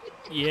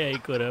bad. Yeah, he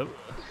could have.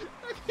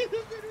 That could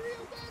have been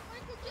real bad,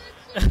 Michael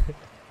Jackson.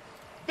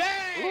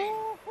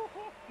 Bang!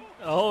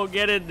 Oh,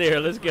 get in there.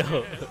 Let's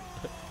go.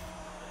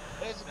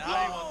 Let's now go!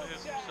 you want to hit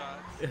some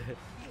shots.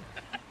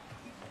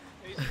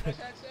 You see my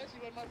chat says? You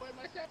what my boy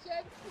my chat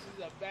said? This is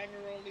a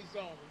banger-only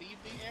zone. Leave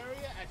the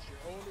area at your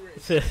own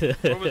risk.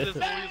 Where was this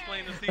when we was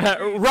playing the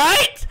season?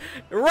 Right?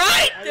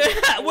 Right?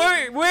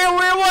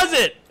 Where was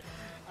it?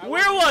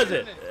 Where was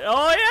it?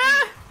 Oh,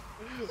 yeah?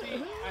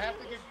 See, I have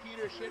to give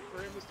Peter shit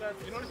for him to start.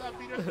 You notice how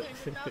Peter's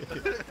playing now?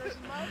 He's first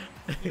person mode?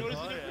 You notice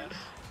the difference?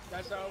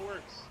 That's how it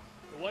works.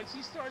 But once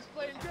he starts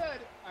playing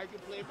good, I can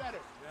play better.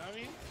 You know what I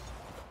mean?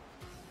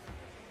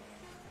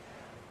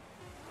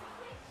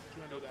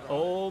 You wanna know that?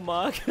 Oh,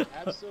 my God.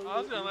 Absolutely. I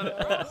was gonna let it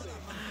pass.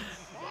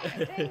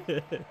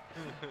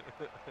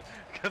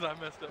 Because I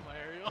messed up my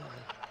aerial.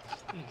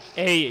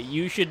 Hey,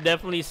 you should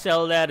definitely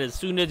sell that as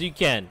soon as you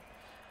can.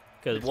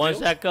 Because once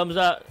that comes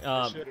out,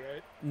 Should,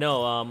 right?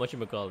 no,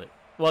 whatchamacallit.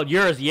 Well,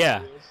 yours,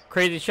 yeah.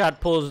 Crazy Shot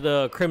pulls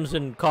the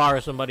Crimson car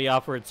somebody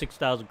offered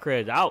 6,000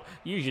 creds.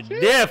 You should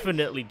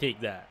definitely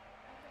take that.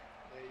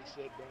 Yeah, you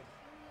should, bro.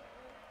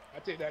 I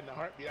take that in a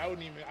heartbeat. I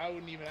wouldn't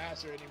even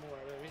ask her anymore.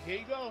 I mean, here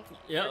you go.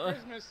 Yeah. Merry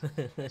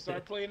Christmas.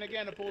 Start playing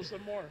again to pull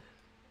some more.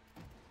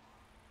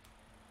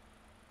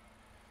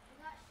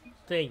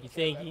 Thank you,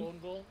 thank That you. own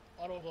goal?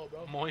 Auto goal,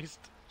 bro. Moist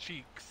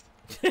cheeks.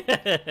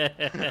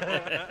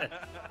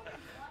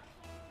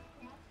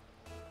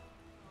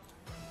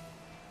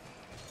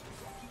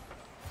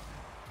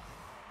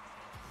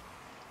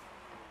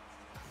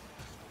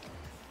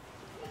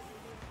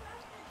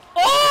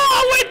 Oh,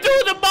 I went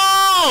through the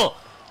ball!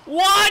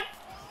 What?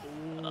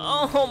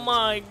 Oh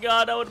my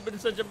god, that would have been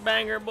such a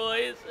banger,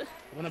 boys.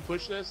 Want to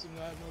push this and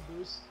have no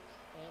boost?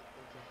 Oh,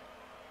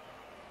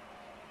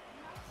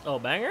 okay. Oh,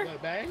 banger? Got a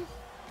bang?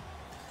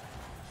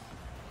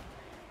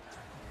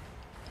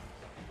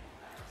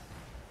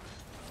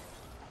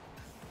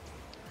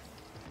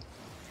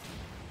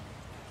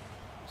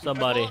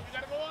 Somebody. You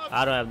gotta go up.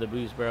 I don't have the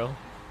boost, bro.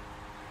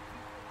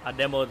 I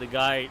demoed the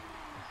guy.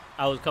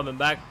 I was coming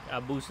back. I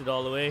boosted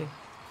all the way.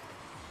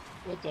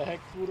 What the heck,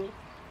 Fudo?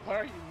 Why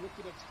are you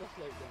looking at stuff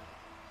like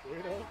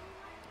that? Weirdo?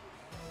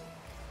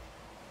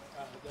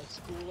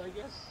 That's cool, I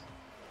guess.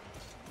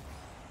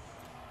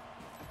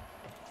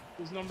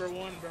 Who's number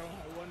one, bro?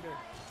 I wonder.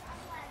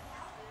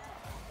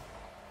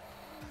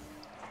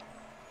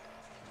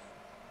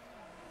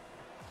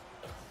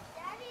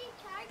 Daddy,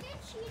 can I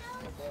get Cheetos?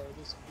 I'll borrow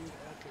this boot.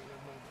 Okay,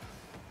 never mind.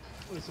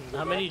 Listen,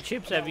 How many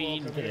chips have you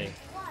eaten welcome today? here.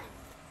 One.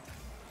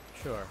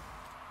 Sure.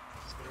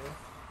 Sarah,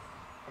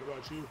 what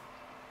about you?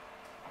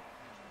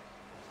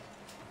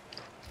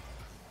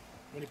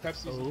 How many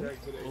Pepsis you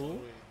drank today? Ooh. Oh,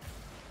 wait.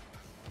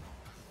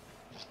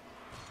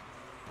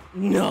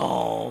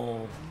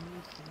 No.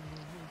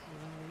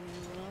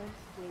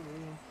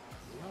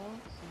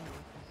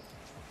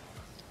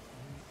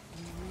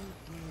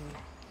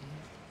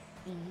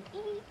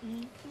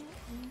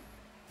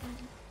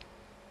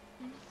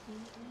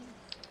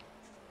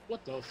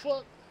 What the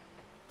fuck?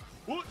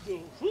 What the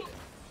fuck?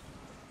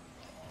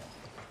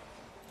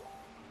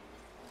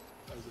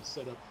 That was a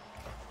setup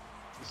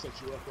to set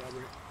you up,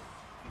 Robert.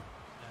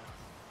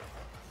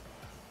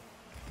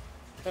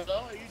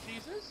 Hello, are you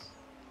Jesus?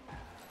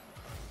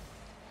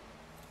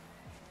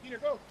 Peter,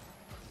 go.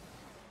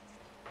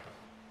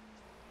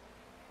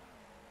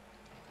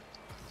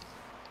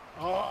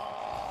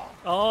 Oh,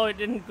 Oh, it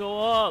didn't go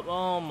up.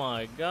 Oh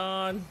my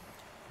god.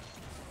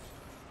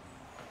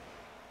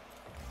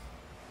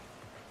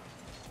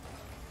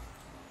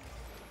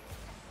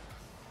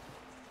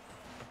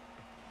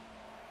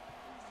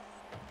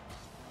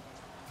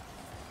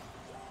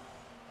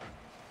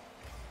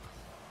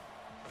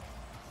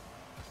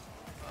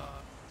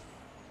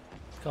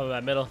 Coming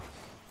back middle.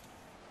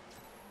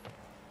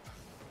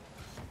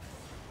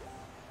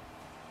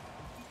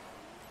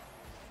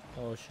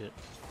 Oh shit.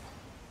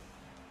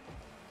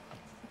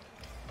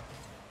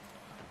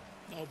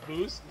 no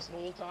boost this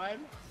whole time?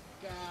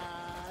 God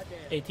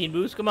damn. 18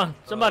 boost. Come on,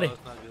 somebody.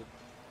 That's not good.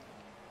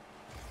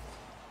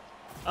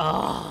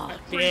 Oh,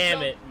 Free damn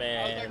jump. it, I was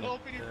man. like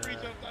hoping you free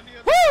jumped on the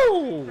other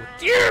Woo! side.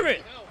 Damn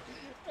it!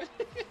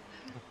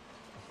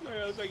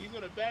 I was like, he's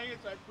gonna bang it,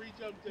 so I free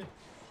jumped it.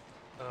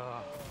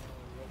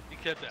 He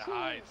kept it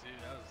high too.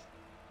 That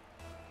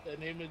was.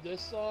 The name of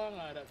this song,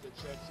 I'd have to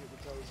check, see if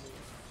it tells me.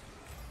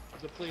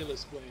 There's a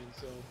playlist playing,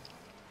 so.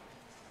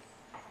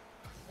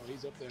 Oh,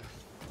 he's up there.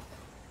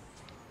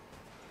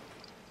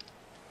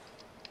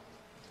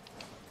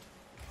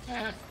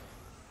 Ah.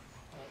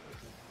 Oh,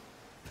 okay.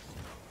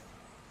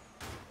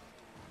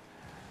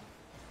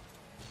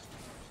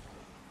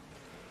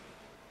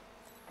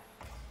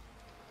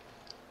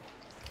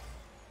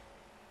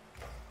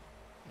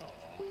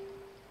 Oh.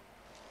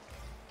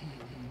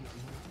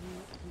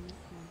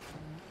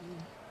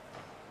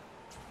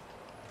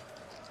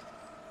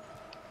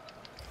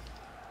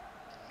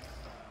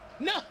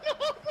 No,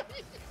 no!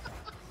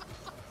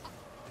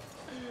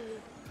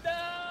 No!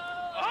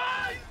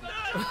 Oh,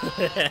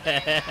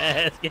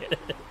 Let's get it.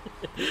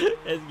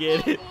 Let's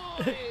get it.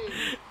 Oh, boy.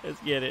 Let's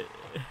get it.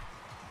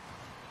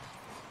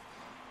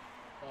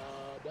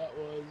 That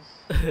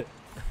was...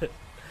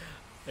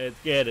 Let's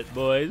get it,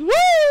 boys. Woo!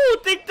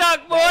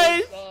 TikTok,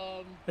 boys!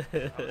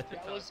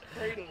 That was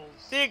Cradles.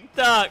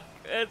 TikTok.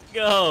 Let's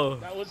go.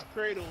 That was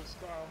Cradles,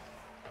 Carl.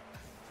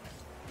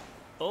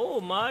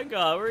 Oh my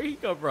god, where'd he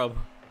come from?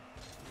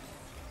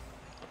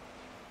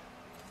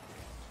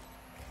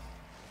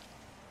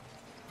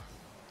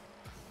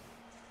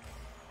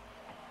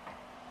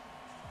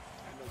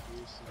 I know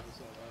Bruce, so it's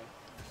all right.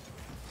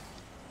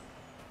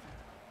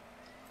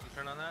 You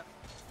turn on that?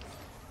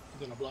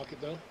 You gonna block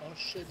it though? Oh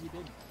shit, he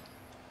didn't.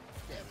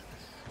 Damn it.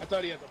 I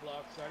thought he had the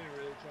block, so I didn't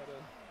really try to...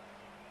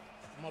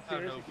 I'm up I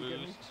have here no if you can get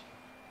me. boost.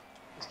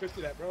 Let's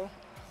 50 that, bro.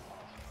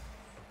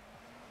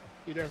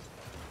 Peter.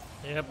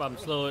 Yep, I'm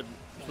slow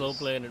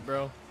playing it,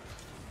 bro.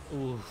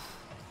 Ooh.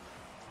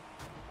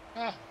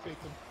 Ah,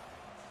 faked him.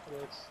 It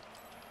works.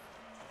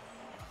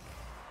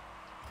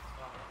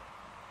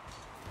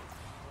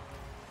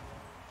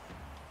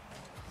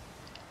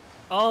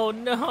 Oh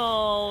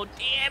no!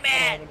 Damn I don't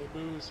have it! any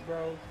boost,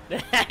 bro.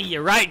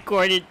 You're right,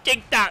 Gordon.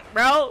 TikTok,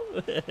 bro.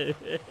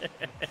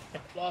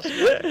 Lost my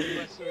US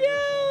service, man.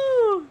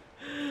 Yo!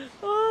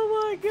 Oh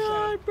my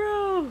god,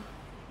 bro.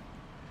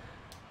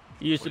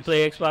 You used to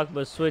play Xbox,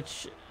 but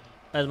switch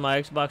as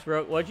my Xbox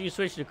broke. What'd you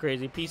switch to,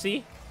 crazy?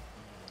 PC?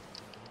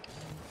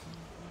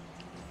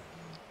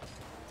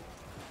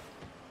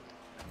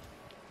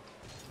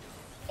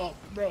 Oh,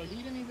 bro,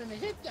 he didn't even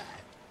hit that.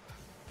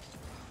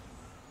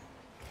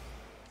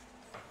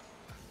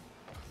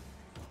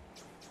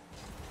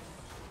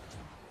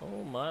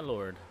 Oh my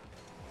lord.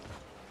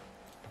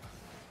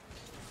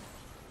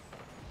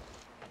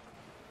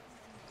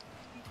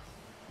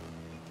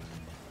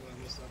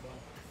 I missed that ball.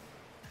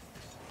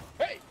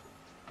 Hey!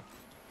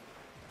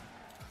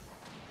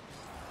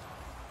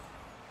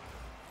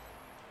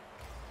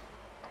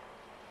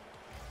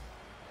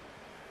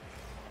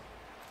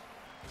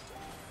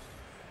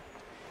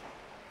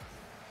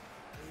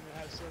 They even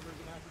have servers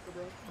in Africa,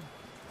 bro?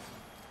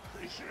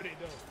 Pretty sure they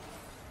don't.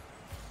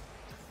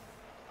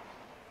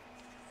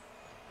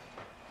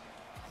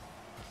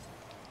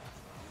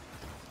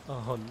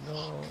 Oh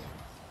no.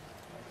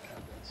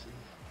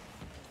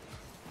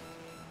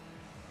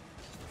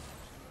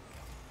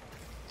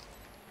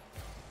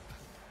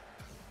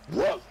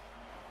 Whoa!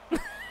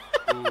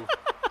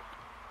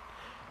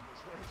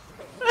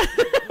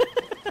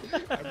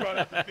 I brought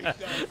up the big dog.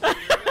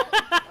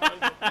 I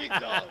was a big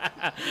dog.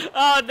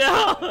 Oh no!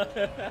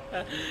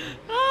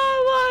 Oh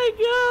my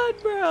god,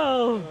 bro!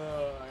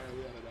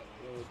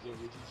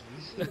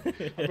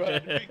 I brought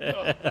up the big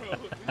dog, bro.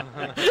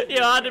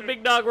 Yo, how did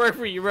big dog work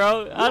for you,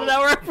 bro? How did that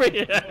work for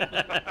you?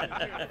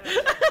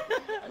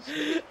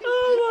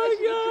 Oh my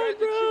god,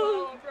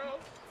 bro!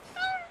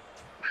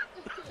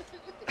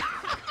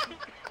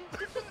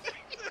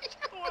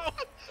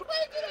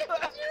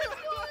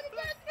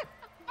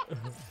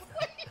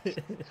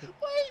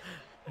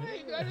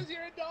 Wait, did I just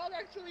hear a dog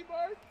actually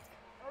bark?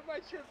 Or am I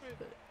tripping?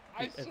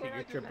 I swear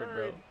I just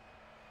heard.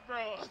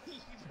 Bro,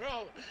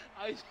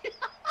 I...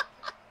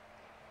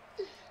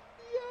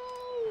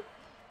 Yo!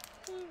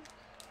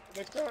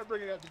 Next time I'm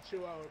bringing out the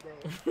Chihuahua, bro.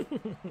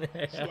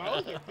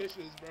 Chihuahuas are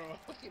vicious, bro. I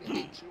fucking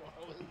hate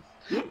Chihuahuas.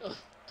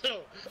 No,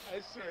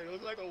 I swear, it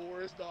was like the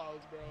worst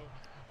dogs, bro.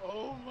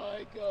 Oh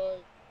my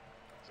god.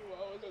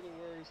 Chihuahuas are the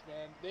worst,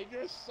 man.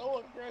 They're so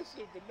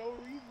aggressive for no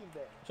reason,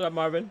 bro. What's up,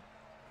 Marvin?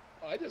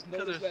 Oh, I just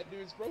noticed that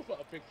dude's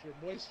profile picture.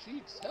 Moist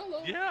cheeks.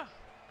 Hello. Yeah.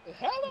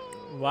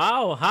 Hello.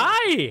 Wow,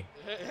 hi! Hey.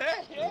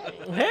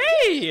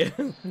 Hey! That's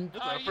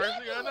the first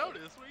thing I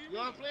noticed. What do You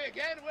want to play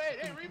again? Wait,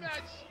 hey,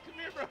 rematch. Come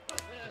here, bro.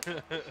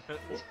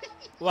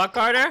 What,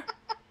 Carter?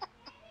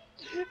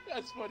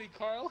 That's funny,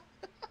 Carl.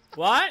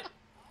 What?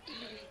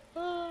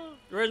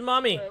 Where's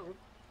mommy?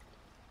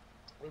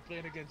 We're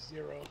playing against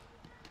Zero.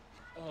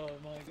 Oh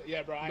my god.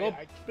 Yeah, bro. Go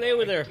I play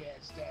with her. I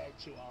can't stand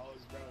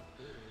Chihuahuas, bro.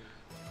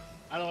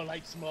 I don't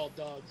like small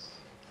dogs.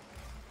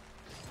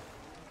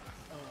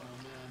 Oh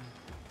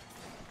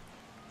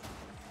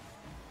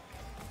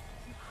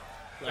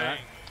man.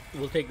 Alright,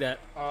 we'll take that.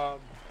 What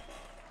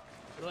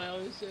do I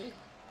always say?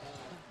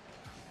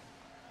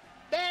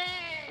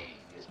 Bang!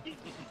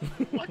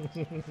 What?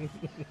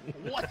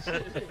 What?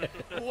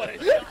 What?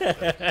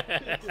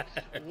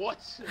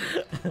 What?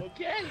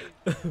 Okay.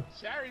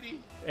 Charity.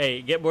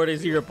 Hey, get more than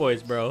 0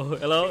 points, bro.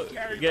 Hello?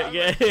 Carry,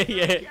 Yeah.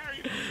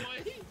 carry,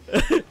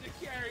 boy.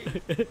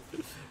 Carry.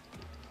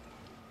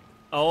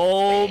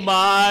 Oh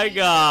my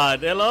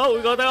god. Hello?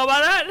 We gonna talk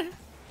about that?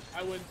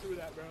 I went through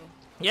that, bro.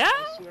 Yeah?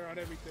 I swear on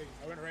everything.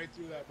 I went right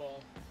through that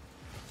ball.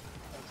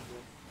 That's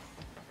cool.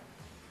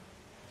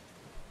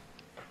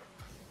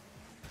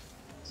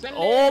 Send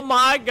Oh it.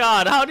 my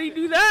god. How do you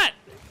do that?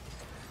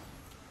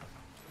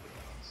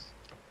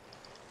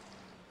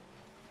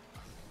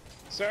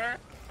 Sir?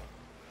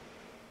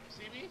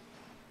 See me?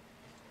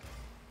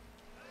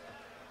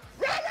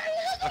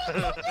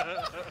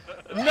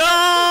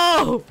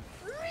 No!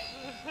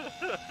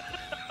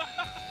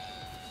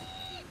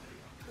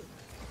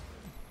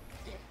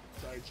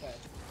 Sorry, chat.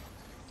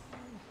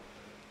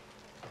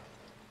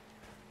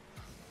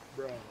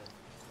 Bro.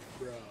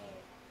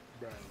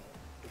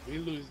 If we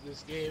lose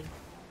this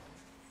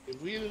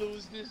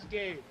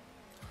game,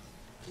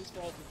 whose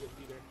fault is it,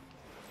 Peter?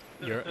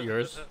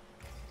 Yours?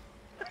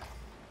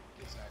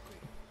 Exactly.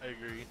 I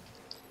agree.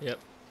 Yep.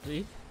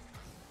 See?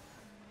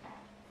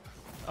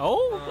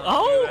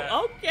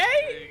 Oh, okay.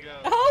 There you go.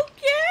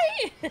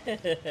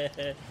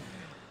 Okay.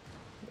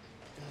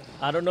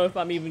 I don't know if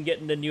I'm even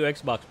getting the new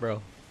Xbox,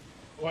 bro.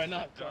 Why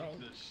not, Carl? Dunk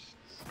this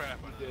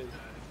crap out of Did.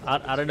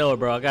 that. I don't know,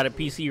 bro. I got a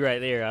PC right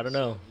there. I don't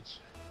know.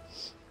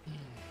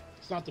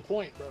 It's not the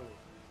point, bro.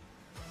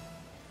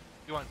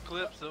 You want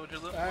clips? Is that what you're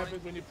What looking for?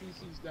 happens when your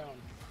PC's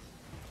down?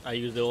 I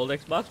use the old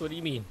Xbox? What do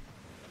you mean?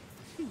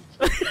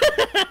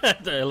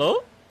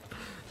 Hello?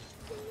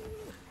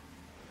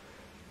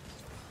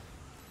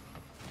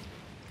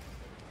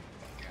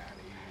 Got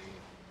it.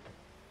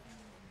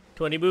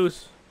 20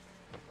 boosts.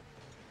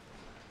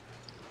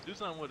 Do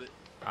something with it.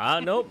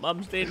 Nope.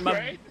 I'm staying my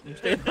Right?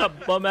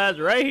 bum ass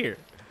right here.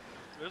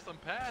 There's some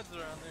pads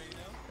around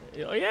there,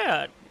 you know? Oh,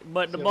 yeah,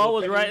 but the So ball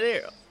was pennies- right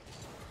there.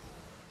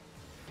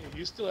 Hey,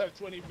 you still have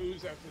 20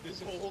 boos after this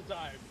whole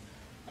time.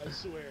 I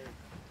swear.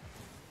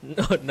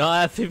 No,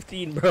 I have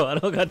 15, bro. I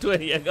don't got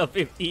 20. I got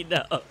 15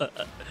 now. I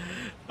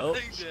Oh,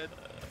 think you did.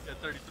 Got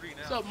 33 now.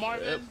 What's up,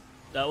 Marvin? yep,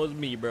 that was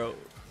me, bro.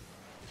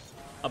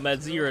 I'm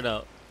at 0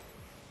 now.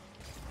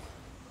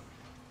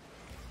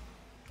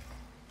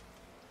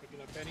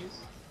 Picking up pennies.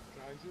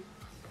 Trying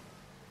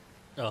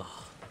to.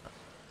 Oh,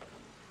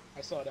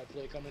 I saw that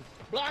play coming.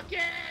 Block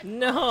it!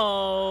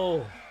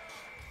 no.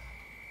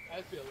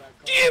 I feel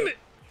that. Damn it.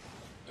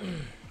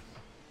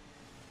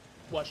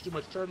 Watch too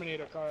much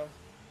Terminator, Kyle.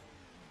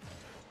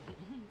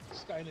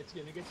 Skynet's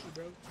gonna get you,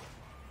 bro.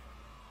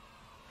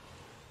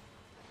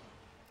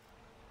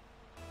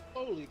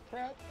 Holy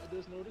crap, I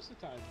just noticed the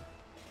time.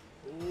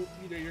 Oh,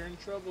 Peter, you're in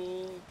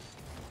trouble.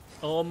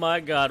 Oh, my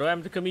God. What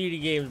happened to community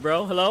games,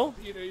 bro? Hello?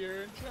 Peter,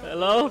 you're in trouble.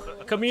 Hello?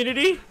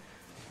 Community?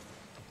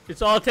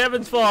 It's all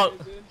Tevin's fault.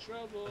 Peter's in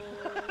trouble.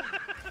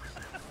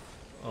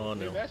 Oh, Blame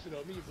no. that shit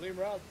on me. Blame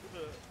Rob.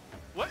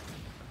 What?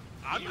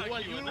 I'm you not the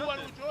one queuing who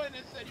nothing. joined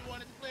and said you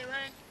wanted to play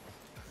rank.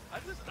 I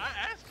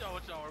asked y'all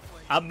what y'all were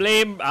playing.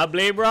 I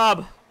blame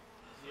Rob.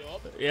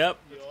 Yup. Yep.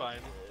 It's fine.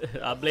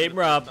 I blame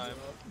Rob. Time.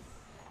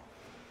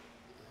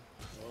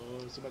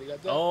 Oh, somebody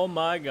got that? Oh,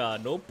 my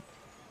God. Nope.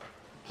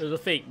 It was a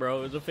fake, bro.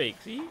 It was a fake.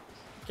 See?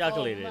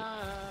 Calculated. Oh my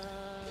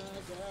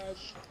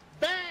gosh.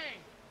 Bang!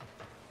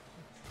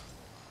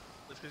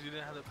 That's because you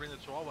didn't have to bring the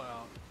chihuahua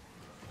out.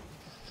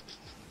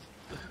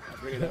 I'll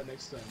bring it out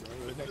next time, bro.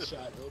 The next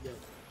shot. Hold up.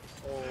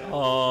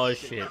 Oh,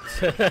 shit.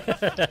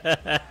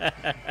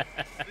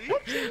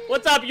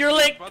 What's up, your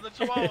link? Brought the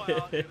chihuahua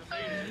out. You'd have made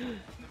it. And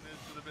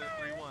this would have been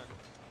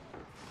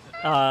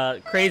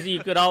 3-1. Crazy, you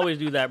could always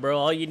do that, bro.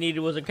 All you needed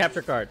was a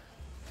capture card.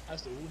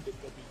 That's the wounded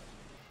puppy.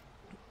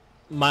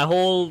 My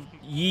whole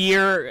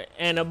year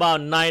and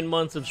about 9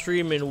 months of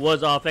streaming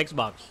was off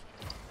Xbox.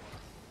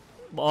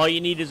 All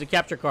you need is a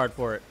capture card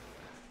for it.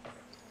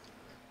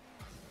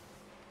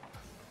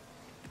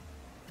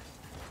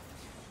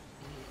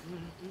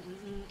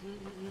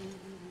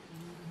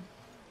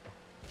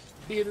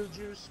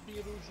 Beetlejuice,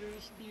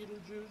 Beetlejuice,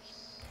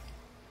 Beetlejuice.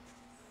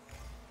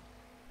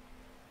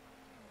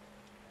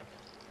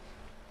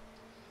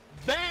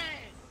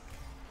 Bang!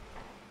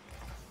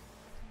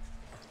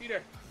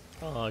 Peter.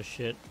 Oh,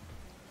 shit.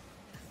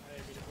 I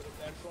didn't mean to put it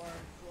that far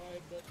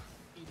wide, but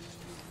it is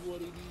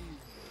what it is.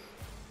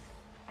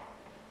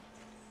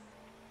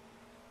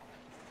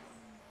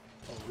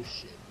 Oh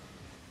shit.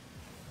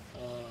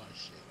 Oh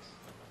shit.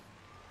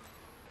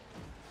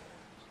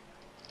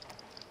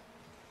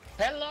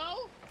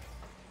 Hello?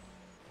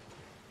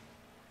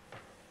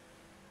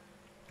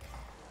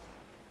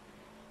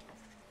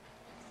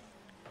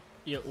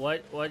 Yeah,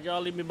 why'd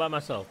y'all leave me by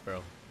myself,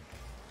 bro?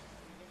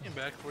 Came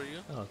back for you.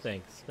 Oh,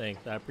 thanks. I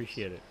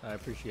appreciate it.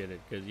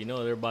 Because you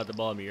know they're about to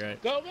ball me,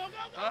 right? Go, go, go, go,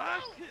 Ah,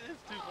 go!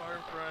 it's too far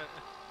in front.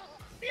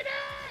 Peter!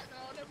 No,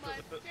 never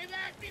mind. Stay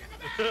back, Peter,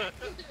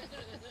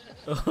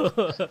 come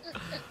back!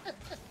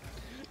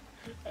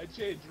 I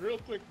changed real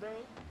quick, bro.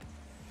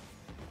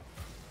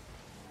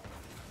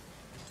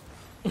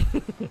 Yeah,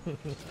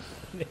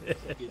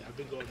 I've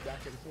been going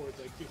back and forth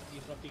like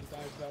 15 fucking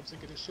times now. I'm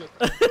sick of this shit.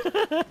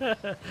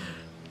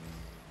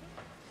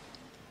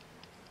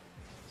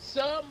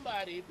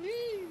 Somebody,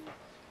 please.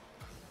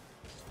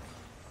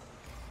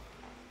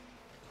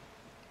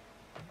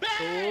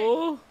 Bang!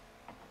 Oh,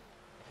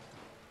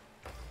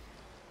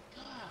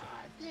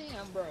 God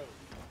damn, bro.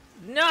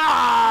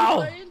 no!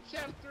 Playing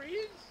champ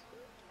threes?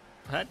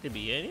 Had to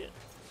be in it.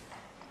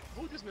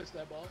 Who just missed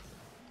that ball?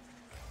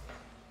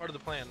 Part of the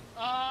plan.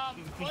 Was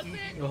it?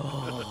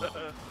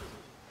 Oh,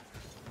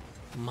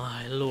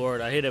 my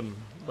lord! I hit him,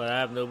 but I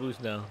have no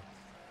boost now.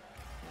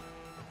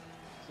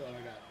 That's all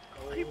I got.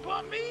 Oh, He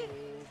bumped me? boy.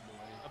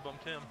 I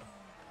bumped him.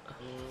 Oh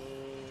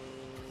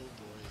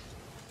boy.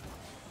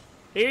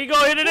 Here you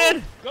go, hit it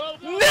in. Go,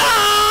 go! No!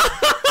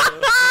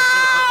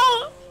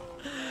 Oh,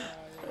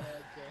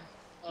 okay.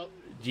 Up.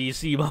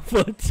 GC my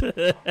foot.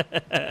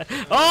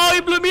 Oh,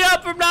 he blew me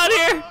up from down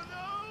here. Oh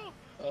no!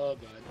 Oh god.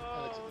 That's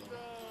Oh a goal.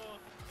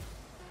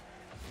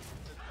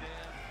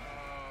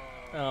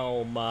 no! Damn.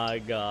 Oh my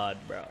god,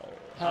 bro.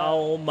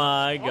 Oh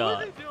my What were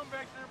god. they doing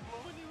back there,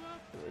 blowing you up?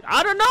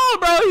 I don't know,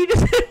 bro. He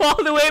just hit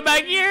all the way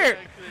back here.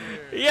 Back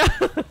there. Yeah.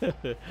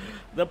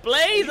 The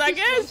plays, I You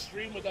can still guess.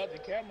 stream without the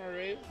camera,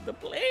 right? The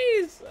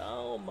plays.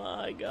 Oh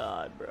my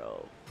god,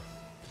 bro.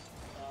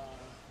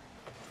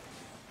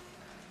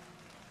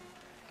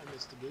 I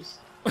missed the boost.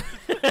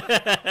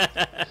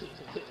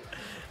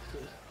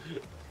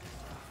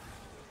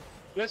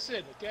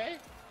 Listen, okay?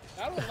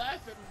 I don't laugh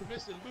at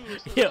missing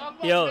boosts. So Yo, talk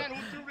about yo. the man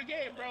who threw the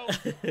game, bro.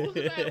 Who's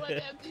the man who had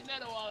the empty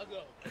net a while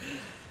ago?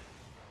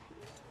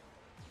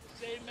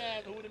 Same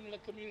man who didn't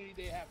let community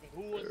day happen.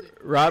 Who was it?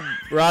 Rob,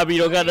 you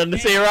don't got nothing to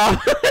say, Rob.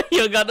 You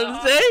don't got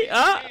nothing to say?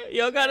 Huh?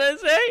 You don't got nothing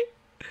to say?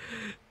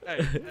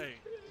 Hey.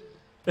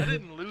 I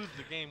didn't lose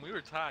the game. We were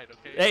tied,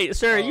 okay? Hey,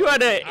 sir, you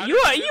had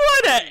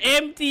an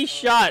empty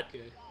shot.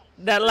 Okay.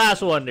 That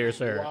last one there,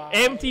 sir. Wide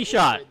Empty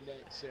shot. open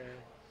net, sir.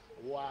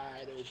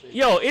 wide open.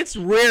 Yo, it's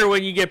rare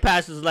when you get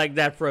passes like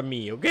that from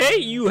me, okay?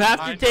 You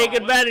have to take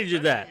advantage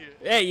of that.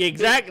 Hey,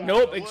 exactly.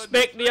 Nope,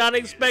 expect the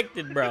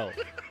unexpected, bro.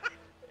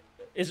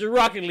 It's a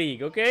Rocket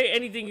League, okay?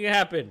 Anything can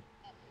happen.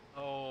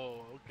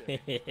 Oh,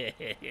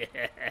 okay.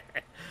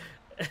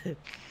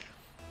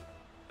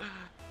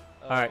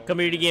 Alright,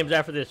 community games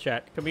after this,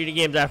 chat. Community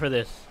games after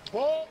this.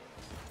 Oh.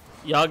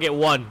 Y'all get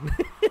one.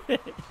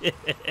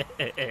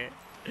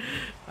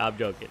 I'm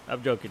joking.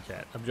 I'm joking,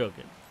 chat. I'm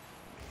joking.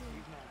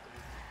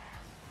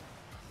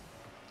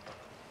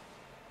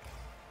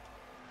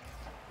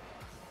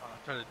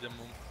 Try to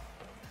demo him.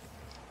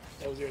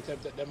 That was your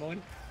attempt at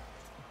demoing?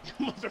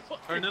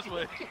 Motherfucker. Turn this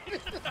way.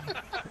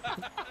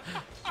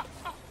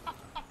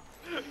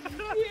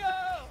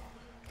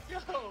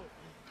 Yo!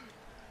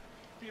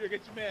 Peter,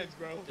 get your mans,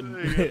 bro.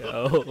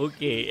 Oh,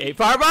 okay. Hey,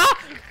 Farba!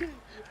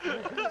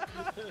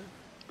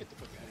 Get the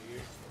fuck out of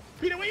here.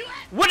 Peter, where you at?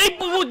 What?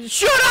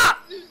 Shut up!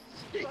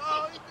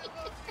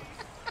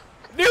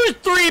 There was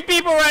 3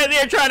 people right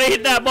there trying to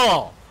hit that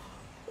ball.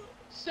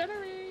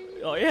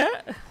 Centering. Oh,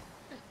 yeah?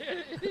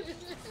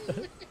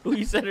 Who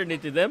you centering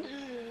it to them?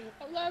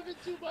 I'm laughing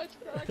too much,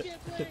 bro. I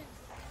can't play.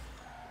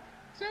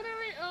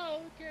 Centering.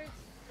 Oh, okay.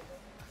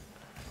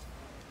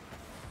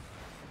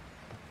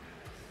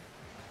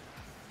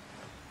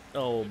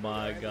 Oh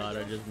my god,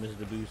 I just missed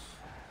the boost.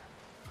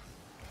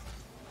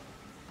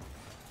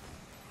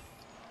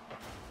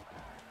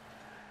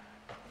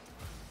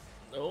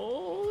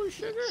 Oh,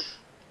 sugar.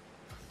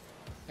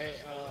 Hey,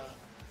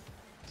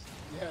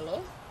 yeah,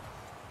 hello?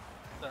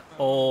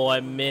 Oh, I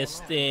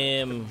missed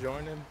him.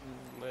 Joining,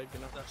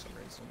 legging up for some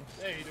reason.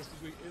 Hey, just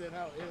in and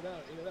out, in and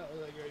out, in and out.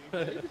 Like, are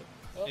you good?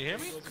 Oh, You hear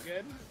me? there he goes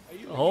again. Are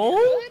you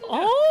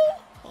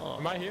Oh?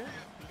 Am I here?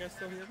 You guys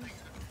still hear me?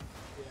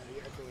 Yeah,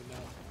 you're echoing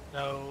now.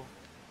 No.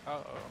 Uh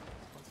oh.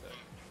 One sec.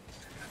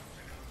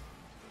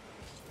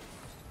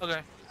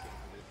 Okay.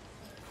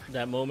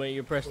 That moment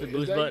you press the Wait,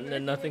 boost is that button you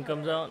and nothing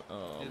comes out?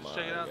 Oh Just my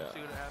check it out and god.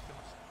 see what happens.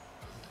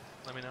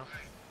 Let me know.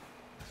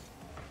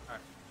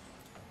 Alright.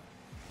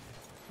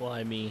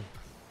 Why me?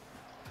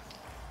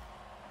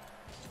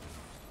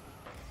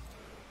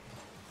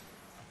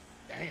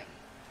 Damn.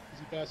 Is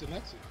he passing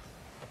that to?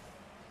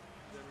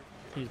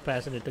 He's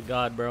passing it to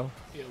God, bro.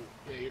 Yeah,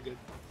 you're good.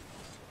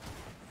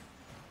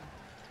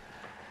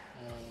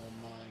 Oh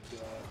my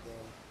god, bro.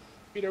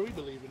 Peter, we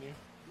believe in you.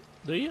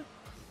 Do you?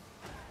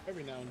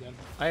 Every now and then.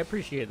 I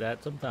appreciate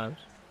that sometimes.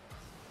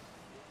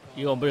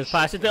 You gonna just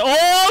pass it to—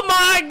 oh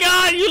my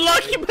god, you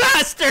lucky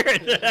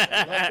bastard!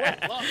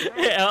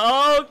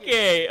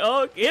 Okay,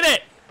 hit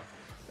it!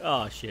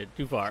 Oh shit,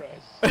 too far.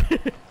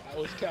 I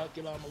was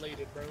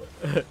calculated, bro.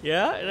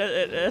 Yeah?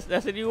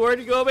 That's a new word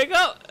you gonna make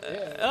up?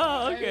 Yeah.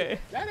 Oh, okay.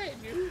 That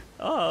ain't new.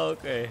 Oh,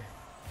 okay.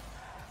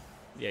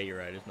 Yeah, you're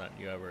right, it's not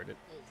new, I've heard it.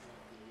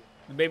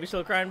 The baby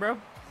still crying, bro?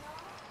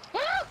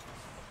 Ah!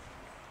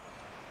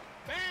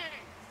 Bang!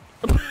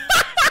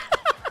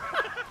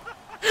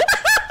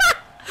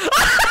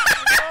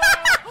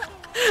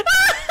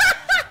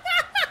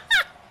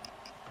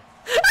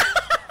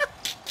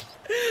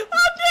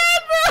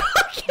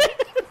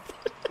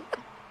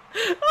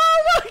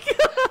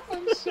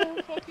 I'm so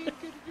fucking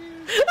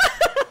confused.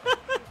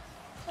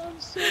 I'm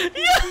so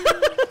confused.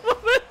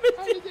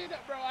 How did they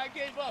not, bro? I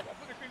gave up. I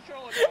put the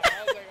controller down. I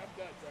was like, I'm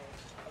done, bro.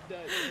 I'm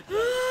done.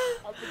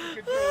 I put the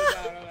controller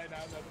down. I'm like, nah,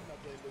 I'm not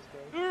playing this,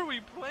 bro. Who are we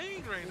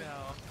playing right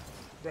now?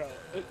 Bro,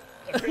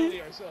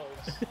 apparently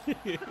ourselves. Like,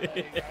 I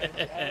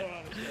don't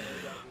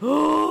understand.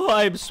 Oh,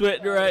 I'm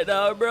sweating right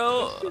now,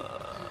 bro.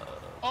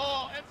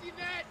 Oh, empty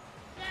net!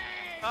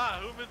 Dang! Ah,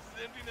 who is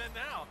empty net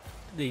now?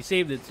 They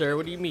saved it, sir.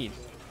 What do you mean?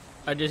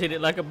 I just hit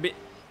it like a bit.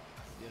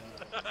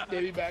 Yeah.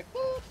 Baby back.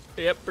 Boop.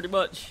 Yep, pretty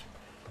much.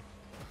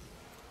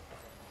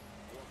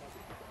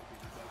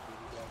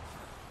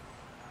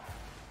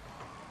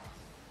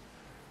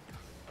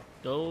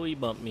 Oh, he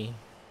bumped me.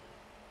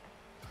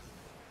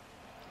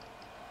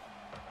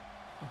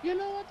 You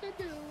know what to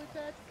do with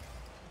that?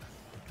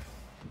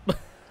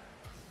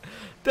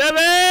 Damn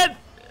it!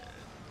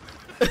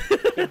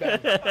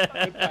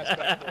 Good pass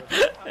back for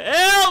it.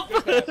 Help!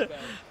 Good pass back.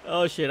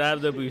 Oh shit, I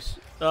have the boost.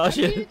 Oh I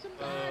shit. need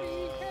somebody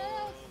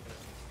help.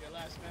 Your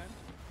last man.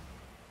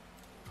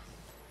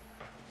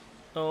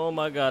 Oh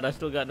my god, I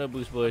still got no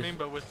boost, I boys. mean,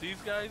 but with these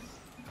guys,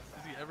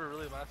 is he ever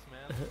really last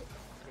man? Fair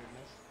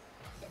enough.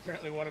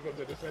 Apparently one of them's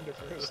a defender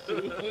for us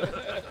too.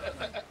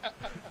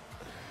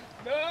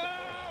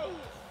 No!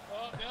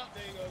 Oh, no,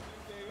 there you go.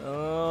 There you go.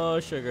 Oh,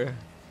 sugar.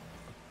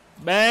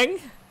 Bang!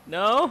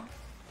 No?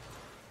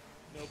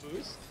 No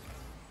boost.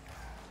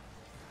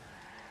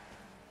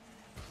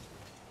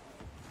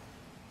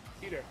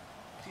 Peter,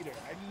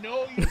 I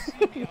know you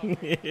see me out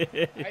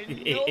there. I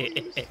know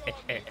you saw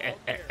me out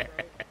there,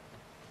 bro.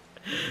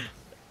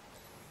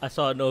 I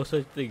saw no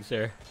such thing,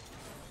 sir.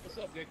 What's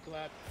up, good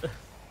clap?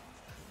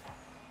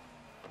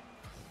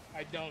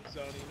 I don't,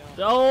 Sony,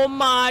 no. Oh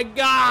my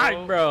god,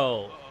 Oh.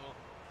 bro! Uh-oh.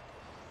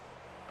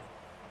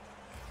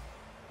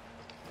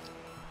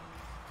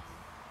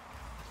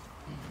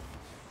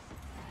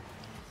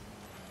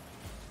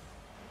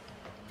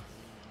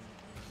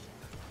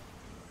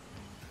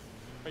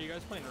 Are you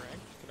guys playing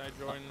ranked? Could I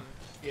join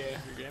Yeah.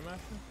 your game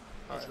after?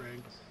 That's Alright.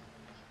 ranked.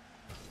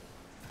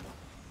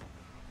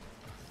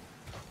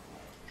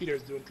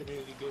 Peter's doing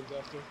community games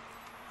after. I'm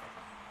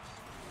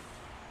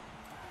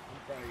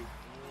probably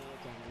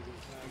getting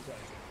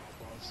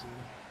off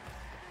soon.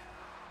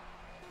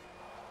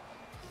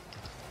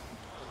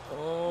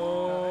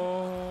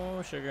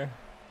 Oh, sugar.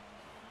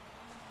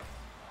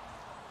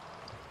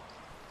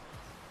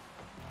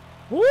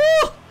 Woo!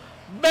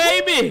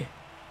 Baby!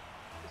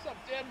 What's up,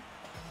 Tim?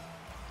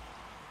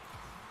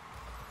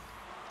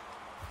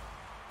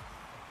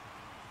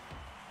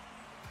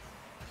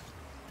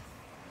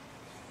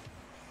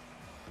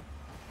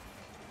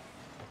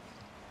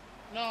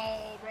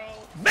 No, bro.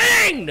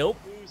 Bang! Nope.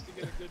 Boost to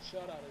get a good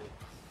shot out of it.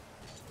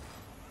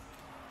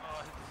 Oh,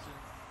 I hit the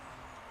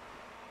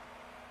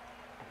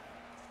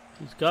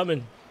shit. He's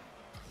coming.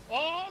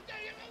 Oh, okay.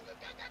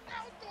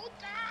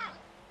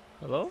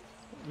 Hello?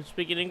 You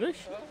speaking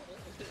English?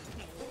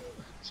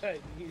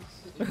 Chinese.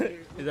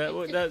 Is that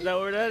what that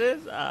where that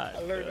is? Ah, I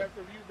learned that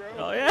from you, bro.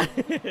 oh yeah.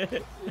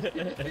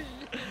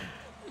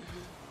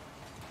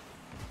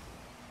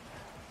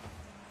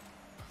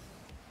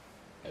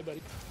 Hey,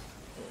 buddy.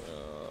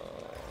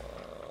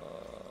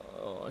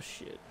 Oh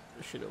shit!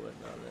 I should have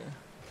went down there.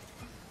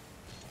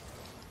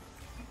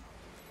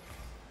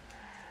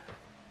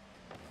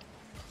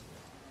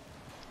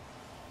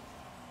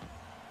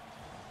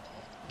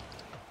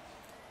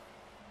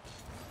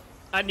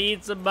 I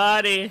need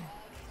somebody.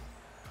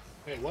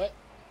 Wait, what?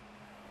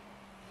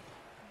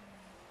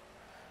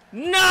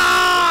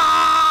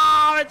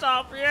 No! It's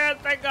off. Yes,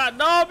 thank God.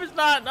 Nope, it's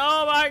not.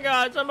 Oh my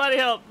God! Somebody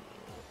help.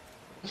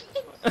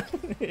 I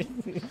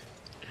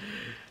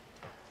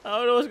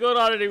don't know what's going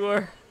on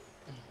anymore.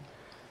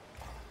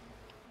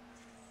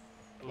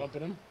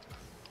 Bumping him.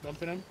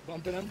 Bumping him.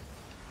 Bumping him.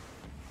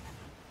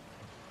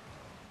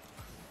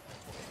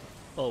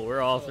 Oh,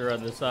 we're all through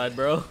on this side,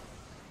 bro.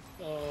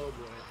 Oh,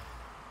 boy.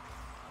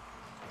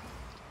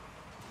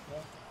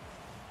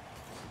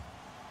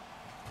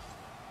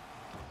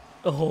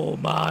 Oh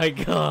my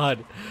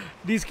God.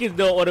 These kids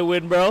don't want to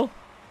win, bro.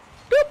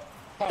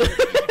 Let's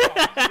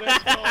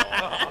go.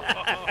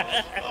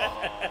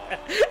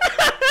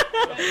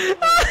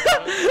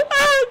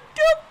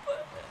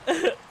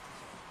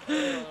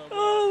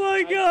 Oh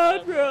my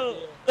God, bro.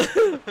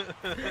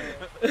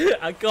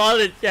 I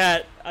called it,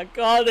 chat. I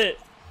called it.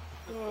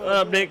 What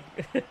up, Nick?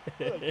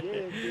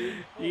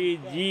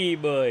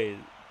 GG, boys.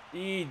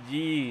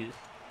 GG's.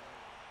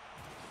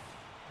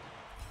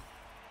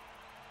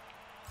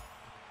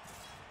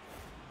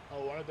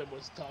 Oh, one of them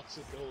was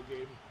toxic the whole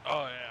game.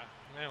 Oh yeah,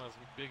 man was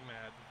big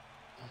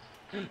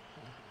mad.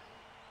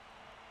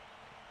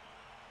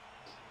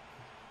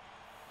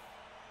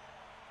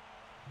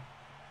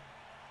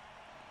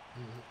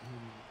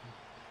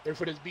 Ready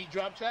for this beat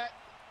drop, chat?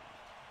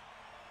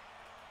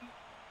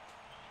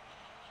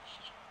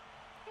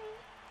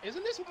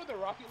 Isn't this one of the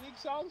Rocket League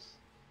songs?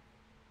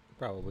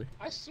 Probably.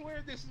 I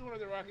swear this is one of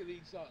the Rocket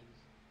League songs.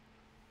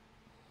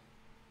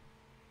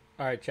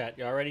 All right, chat.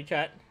 Y'all ready,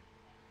 chat?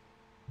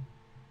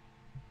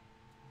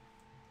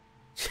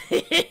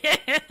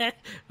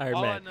 Iron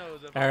All Man. I know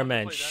is if Iron I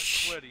Man. played that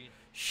sweaty,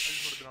 I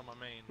just would have been on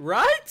my main.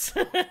 Right?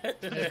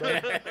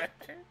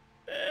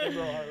 Hey,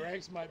 bro, our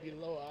ranks might be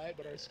low, alright,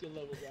 but our skill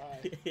levels are high.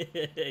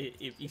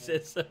 If you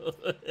said so.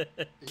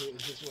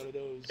 It's just one of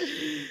those.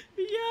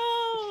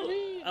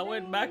 Yo! I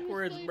went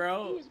backwards,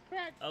 bro.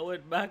 I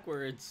went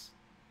backwards.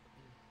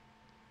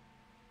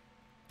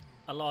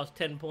 I lost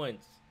 10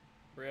 points.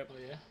 Rip. Oh,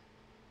 yeah?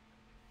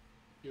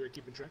 You were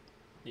keeping track?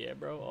 Yeah,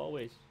 bro,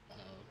 always. Oh,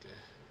 okay.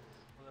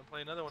 And then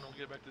play another one and we'll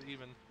get back to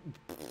even.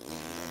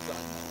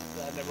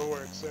 That never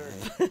works, sir.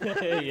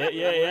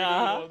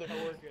 yeah. That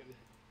working.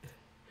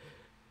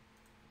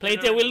 Play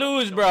till we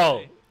lose,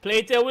 bro.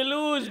 Play till we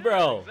lose,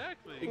 bro.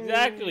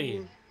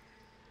 Exactly.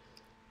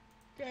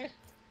 Okay.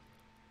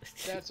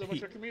 That's so much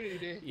for community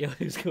day. Yo,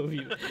 it's gonna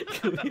be.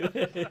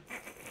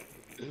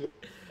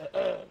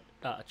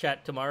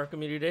 Chat tomorrow,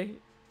 community day?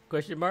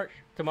 Question mark?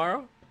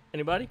 Tomorrow?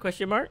 Anybody?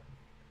 Question mark?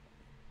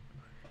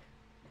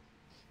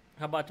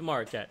 How about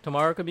tomorrow, chat?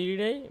 Tomorrow, community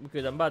day?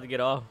 Because I'm about to get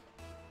off.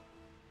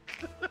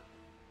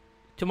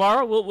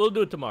 Tomorrow, we'll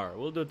do it tomorrow.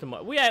 We'll do it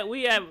tomorrow. We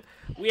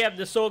have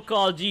the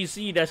so-called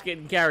GC that's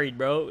getting carried,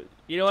 bro.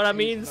 You know what I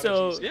mean?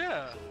 So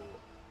Yeah.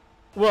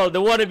 well,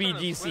 the wannabe I'm trying to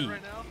GC, sweat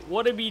right now.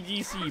 wannabe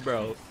GC,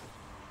 bro.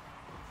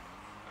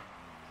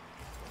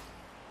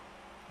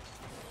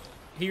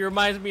 He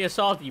reminds me of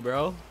Salty,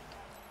 bro.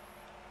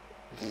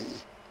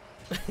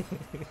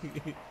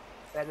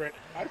 Robert,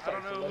 I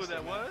don't know who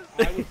that was,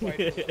 I would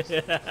fight for less.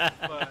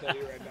 I'll but tell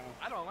you right now.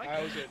 I don't like I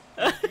it. was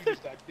you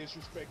just got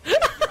disrespected.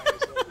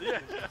 Yeah.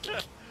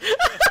 I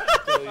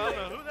I don't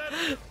know who that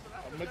is.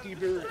 I'm gonna keep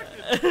it real.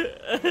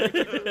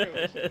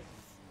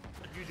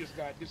 You just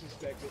got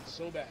disrespected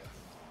so bad.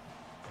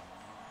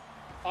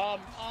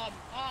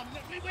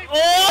 Wait.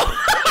 Oh!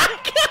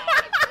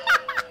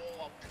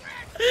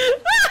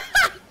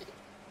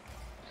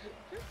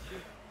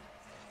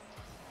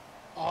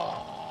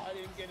 Oh, I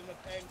didn't get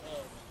enough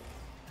angle.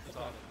 It's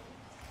on.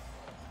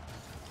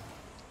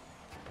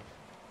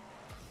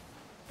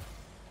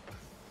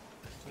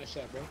 Nice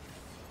shot, bro.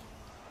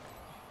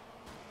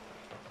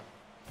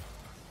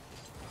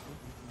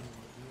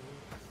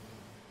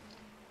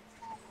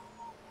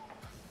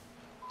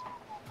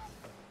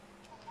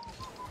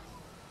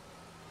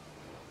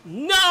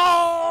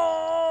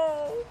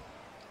 No!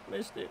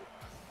 Missed it.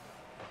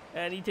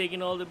 And he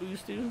taking all the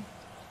boost too.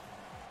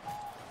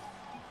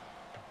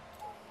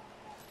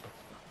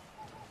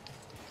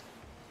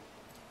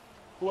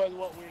 Who has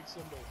what weird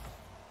symbol?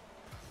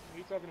 What are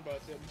you talking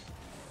about, Tim?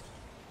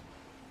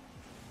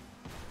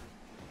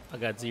 I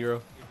got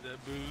 0. Give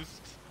that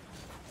boost.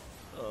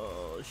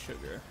 Oh,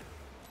 sugar.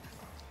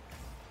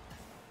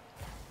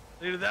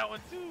 Look at that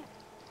one too.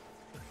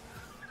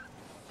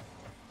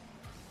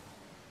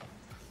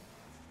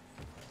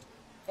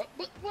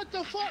 What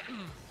the fuck?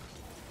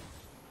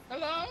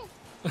 Hello?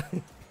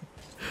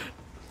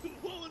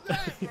 What was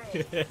that,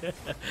 bro?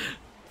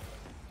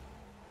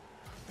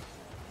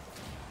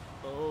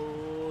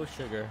 Oh,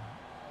 sugar.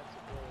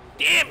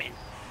 Damn it!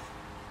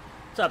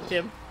 What's up,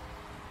 Tim?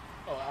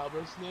 Oh,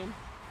 Albert's name?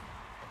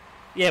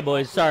 Yeah,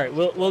 boys. Sorry,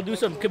 we'll do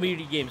some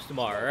community games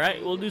tomorrow. All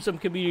right, we'll do some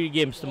community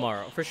games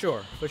tomorrow for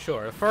sure, for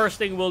sure. The first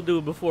thing we'll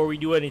do before we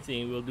do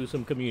anything, we'll do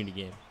some community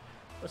games.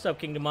 What's up,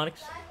 Kingdom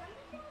Onyx?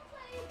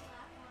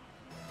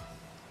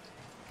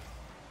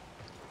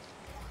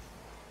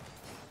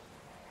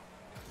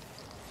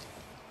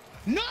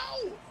 No!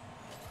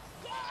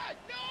 God,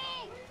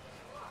 no!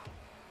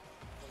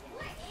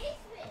 What is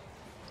this?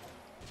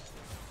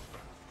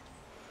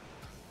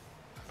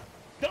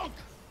 Dunk!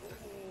 Oh,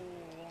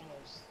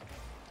 almost.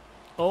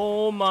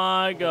 Oh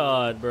my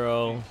God,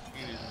 bro.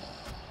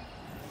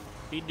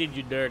 He did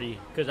you dirty,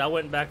 cause I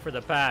went back for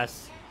the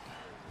pass.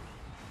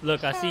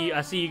 Look, I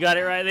see you got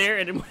it right there,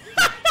 and then yo,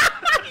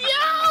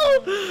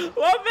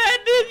 what man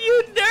did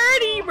you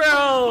dirty, bro?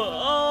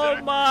 Oh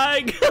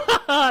my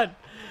God.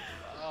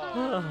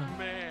 Oh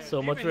man.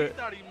 So much Even for he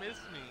thought he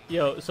missed me.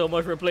 yo, so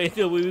much for playing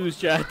till we lose,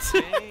 chat.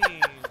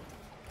 Dang.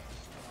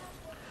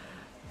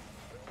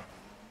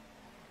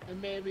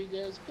 And maybe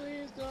just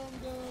please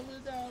don't go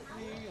without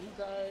me. I'm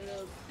tired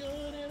of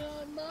doing it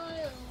on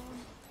my own.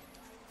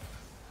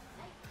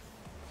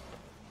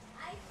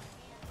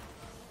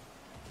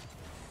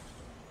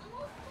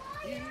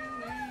 You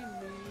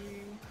and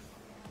me.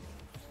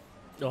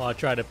 Oh, I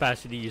tried to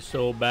pass it to you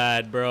so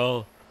bad,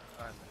 bro.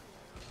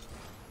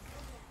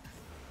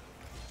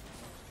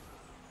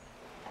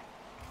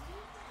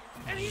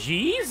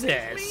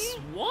 Jesus,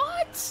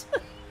 what?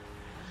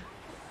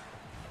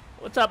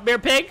 What's up, Bear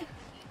Pig?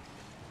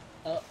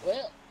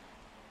 Well.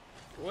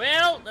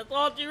 Well, that's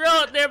all you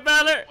wrote there,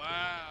 brother.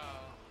 Wow.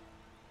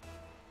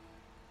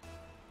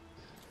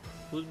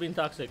 Who's being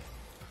toxic?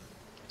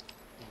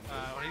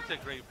 When he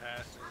said great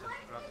pass,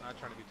 I'm not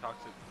trying to be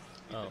toxic.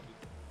 Oh.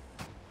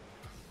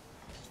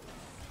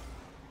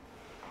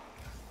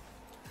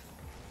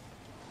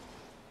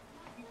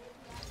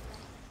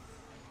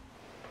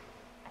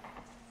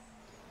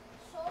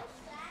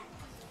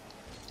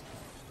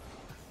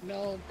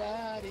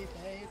 Nobody,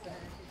 baby.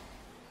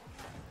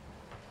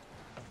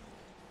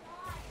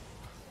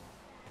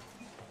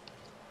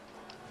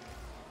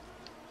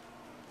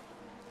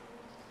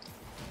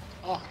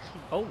 Oh.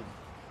 Oh.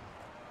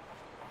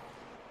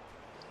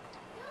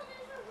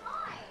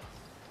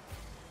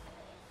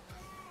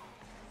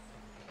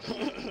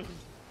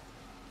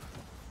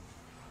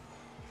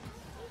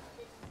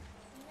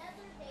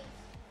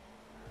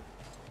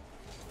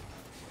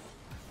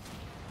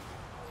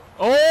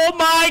 Oh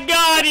my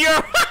God, you're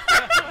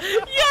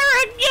you're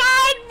a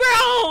god,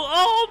 bro.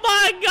 Oh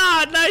my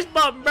God, nice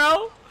bump,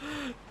 bro.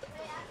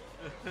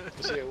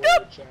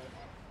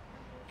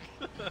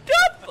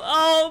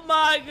 Oh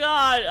my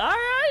God. All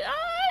right,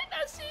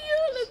 I see you.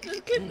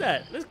 Let's clip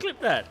that. Let's clip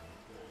that.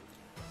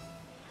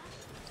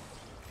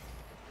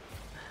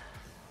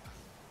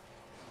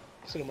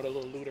 Send him with a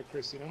little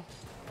ludicrous, you know?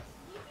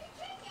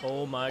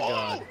 Oh my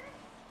God.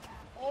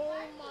 Oh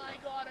my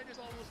God, I just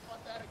almost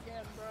caught that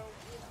again, bro.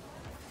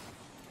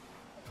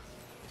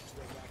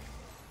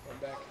 Run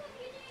back.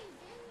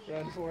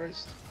 Run,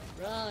 Forrest.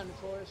 Run,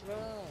 Forrest,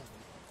 run.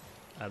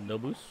 I have no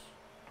boost.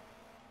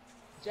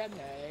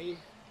 Jenny.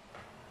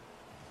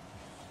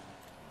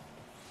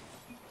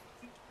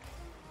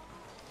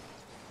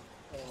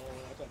 Oh,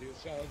 I thought he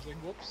was challenging.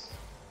 Whoops.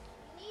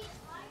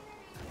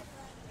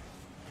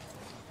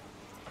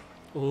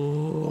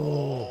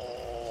 Oh.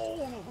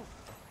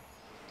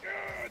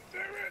 God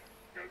damn it.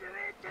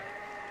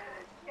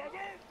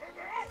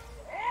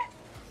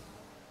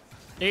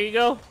 There you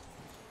go.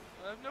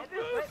 I have no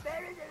boost.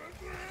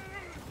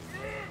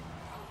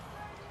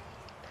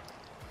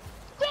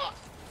 Fuck!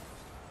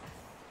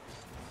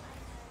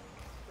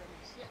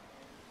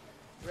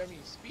 Remy,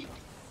 speak.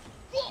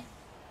 Fuck!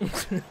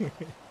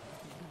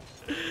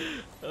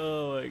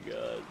 Oh my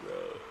God,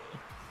 bro.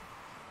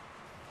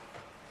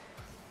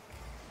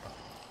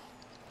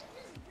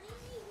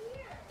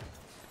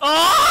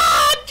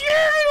 Oh,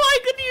 Jeremy, why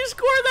couldn't you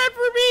score that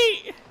for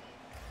me?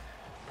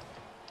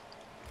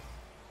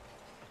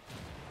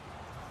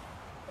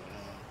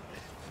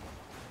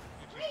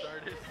 You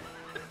started.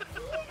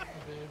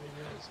 Baby,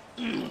 yes.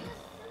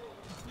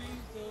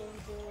 Please don't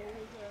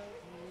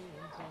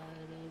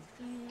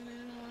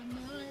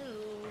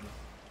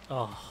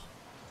Oh.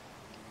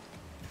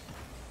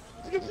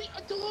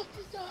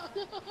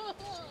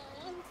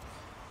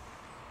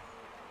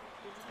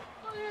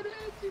 I had an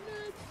empty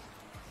net.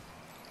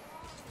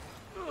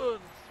 Oh,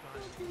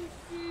 Fucking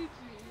GG,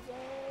 man.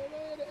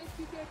 I had an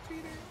empty net,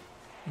 Peter.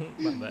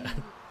 My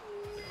bad.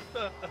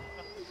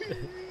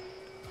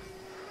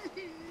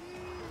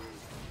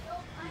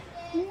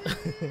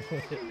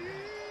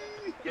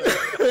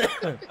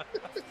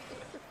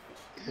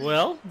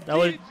 Well,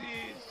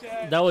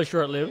 that was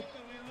short-lived.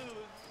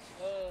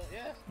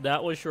 Yeah.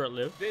 That was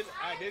short-lived.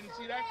 I didn't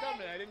see that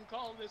coming. I didn't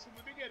call this in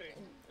the beginning.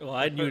 Well,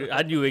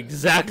 I knew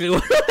exactly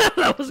what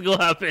that was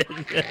gonna happen.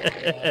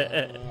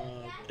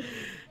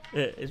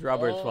 It's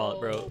Robert's fault,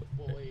 bro.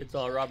 Boy. It's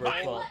all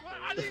Robert's fault.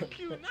 I didn't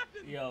cue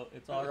nothing. Yo,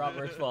 it's all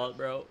Robert's fault,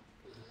 bro.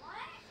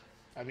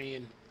 I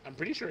mean, I'm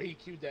pretty sure he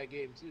queued that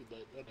game too,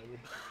 but whatever.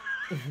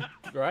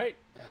 Right?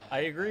 I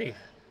agree.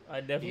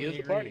 I He definitely is the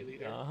agree. party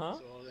leader, Uh-huh.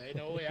 so there ain't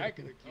no way I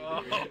could have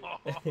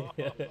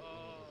queued it.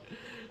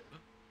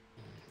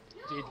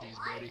 GG's,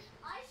 buddy.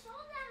 I saw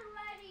that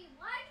already.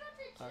 Why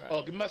don't All the right.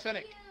 Oh, give me my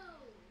Fennec. you?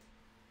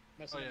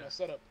 Messing Oh, with yeah. my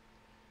setup.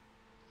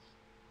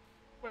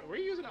 Wait, were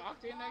you using an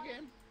Octane in that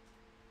game?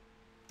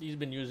 He's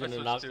been using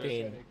an That's what's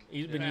Octane. pathetic.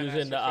 He's been Yeah,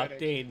 using the that's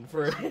Octane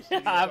for.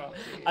 Octane.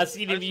 I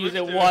seen him I use it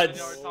switched to it once.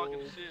 when y'all were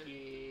talking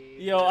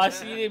shit. Yo, I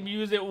seen him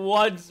use it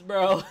once,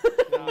 bro.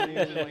 Nah, he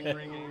uses like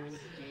 3 games.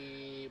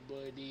 Okay,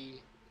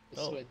 buddy.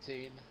 Oh.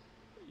 Sweating.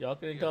 Y'all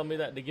couldn't tell me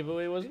that the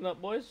giveaway wasn't up,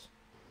 boys?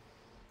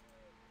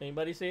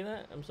 Anybody say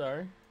that? I'm sorry.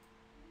 Never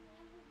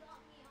got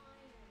me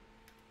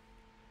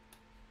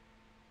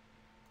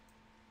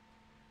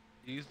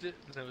iron. Used it,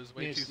 and it was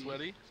way Yeah, too see.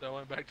 sweaty, so I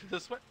went back to the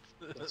sweat.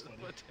 That's funny.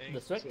 Sweat The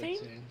tank. sweat team?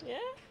 Sweating. Yeah.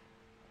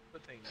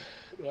 Sweat tank.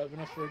 Do I have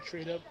enough for a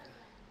trade up?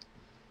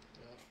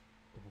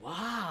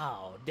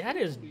 Wow, that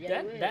is We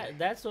got it rare.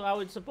 that's how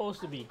it's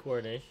supposed to be,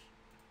 Cornish.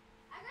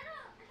 I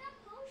got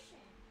potion.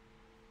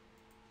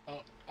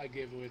 Oh, I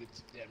gave away the.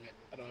 Damn it.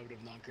 I don't have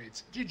enough non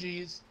crates. GG's.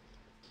 This is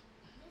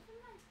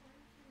my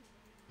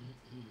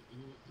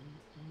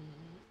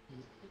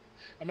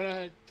I'm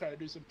gonna try to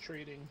do some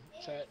trading,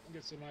 chat, and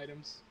get some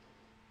items.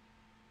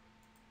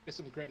 Get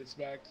some credits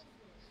back.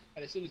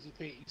 I still need to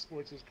pay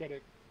esports his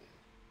credit.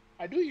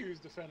 I do use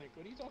the Fennec.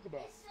 What are you talking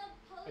about?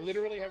 I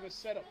literally have a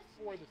setup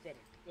for the Fennec.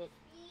 Look,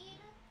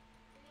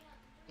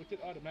 we could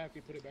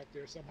automatically put it back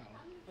there somehow.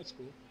 That's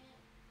cool.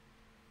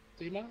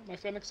 See, my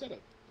Fennec setup.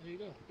 There you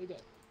go. Look at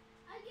that.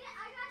 I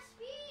got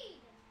speed.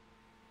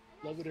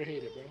 Love it or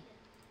hate it, bro. No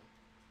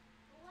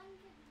one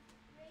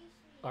can race me.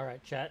 All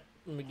right, chat.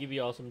 Let me give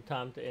you all some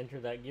time to enter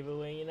that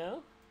giveaway. You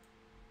know,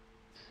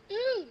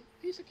 Ooh,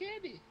 piece of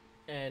candy.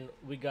 and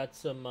we got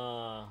some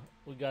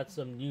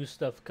new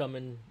stuff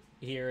coming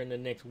here in the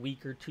next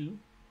week or two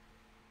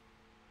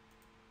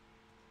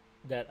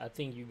that I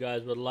think you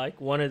guys would like.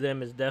 One of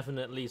them is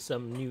definitely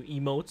some new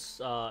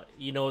emotes.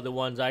 You know, the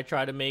ones I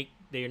try to make,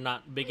 they're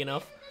not big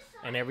enough,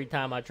 and every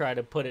time I try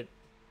to put it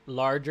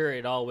larger,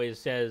 it always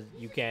says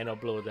you can't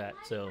upload that.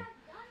 So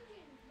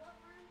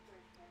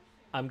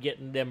I'm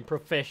getting them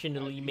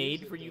professionally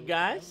made for you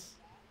guys.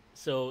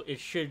 So it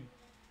should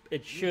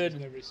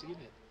Never seen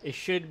it. it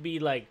should be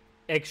like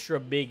extra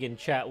big in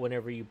chat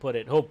whenever you put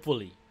it.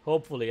 Hopefully.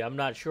 I'm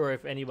not sure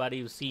if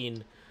anybody's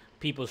seen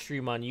people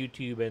stream on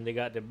YouTube and they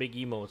got the big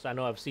emotes. I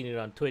know I've seen it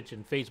on Twitch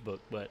and Facebook,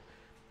 but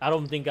I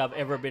don't think I've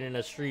ever been in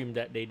a stream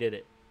that they did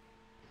it.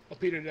 Oh,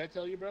 Peter, did I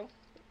tell you, bro?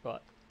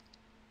 But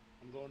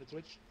I'm going to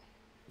Twitch.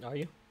 are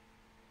you?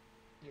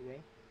 Yeah, bro.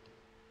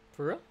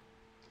 For real?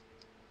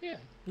 Yeah.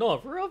 No,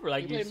 for real? For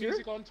like You you play serious?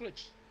 music on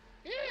Twitch.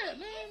 Yeah,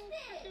 man.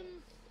 I can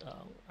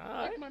Oh, like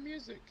alright. my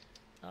music.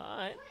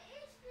 Alright.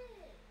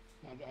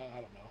 What is this? I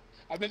don't know.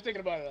 I've been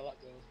thinking about it a lot,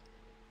 though.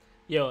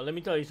 Yo, let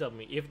me tell you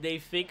something. If they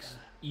fix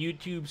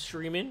YouTube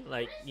streaming,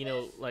 like, you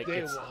know, like They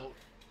it's won't.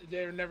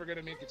 They're never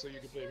gonna make it so you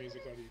can play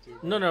music on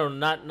YouTube. no,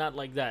 not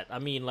like that. I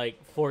mean,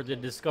 like for the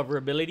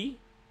discoverability,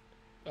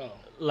 Oh,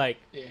 like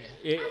yeah.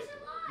 it,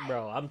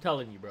 bro. I'm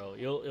telling you, bro.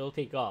 It'll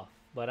take off.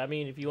 But I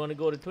mean, if you want to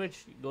go to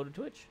Twitch, go to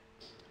Twitch.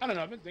 I don't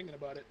know. I've been thinking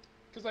about it.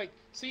 Cause like,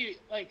 see,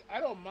 like I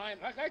don't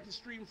mind. Like I can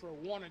stream for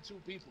 1 or 2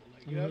 people.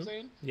 Like you know what I'm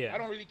saying? Yeah. I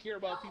don't really care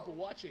about people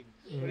watching.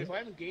 But if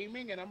I'm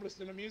gaming and I'm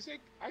listening to music,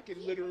 I can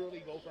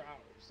literally go for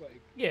hours.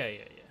 Like Yeah.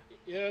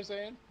 you know what I'm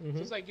saying?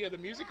 So it's like, yeah, the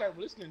music I'm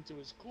listening to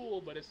is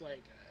cool, but it's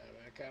like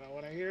I kind of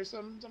want to hear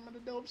some of the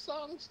dope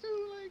songs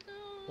too. Like,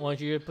 Why don't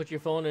you just put your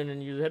phone in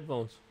and use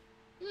headphones?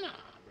 nah, bro.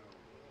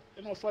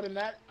 There's no fun in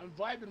that. I'm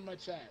vibing my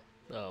chat.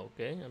 Oh,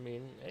 okay. I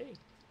mean, hey.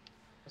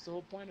 That's the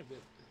whole point of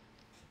it.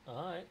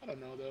 All right. I don't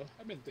know though.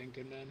 I've been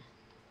thinking, man.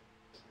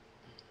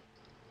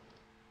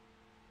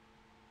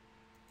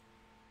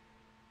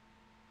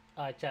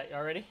 All right, chat.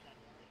 Y'all ready?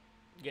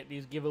 Get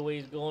these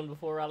giveaways going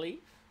before I leave.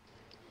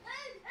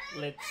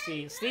 Let's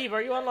see. Steve,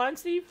 are you online,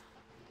 Steve?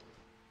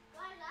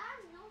 Guys, I have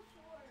no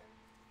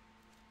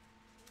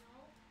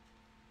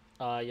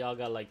sword. No. Y'all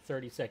got like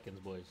 30 seconds,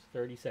 boys.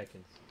 30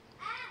 seconds.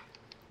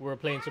 We're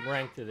playing some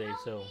rank today,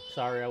 so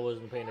sorry I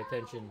wasn't paying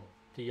attention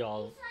to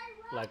y'all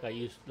like I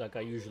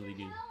usually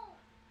do.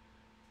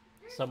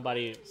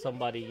 Somebody,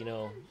 you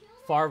know,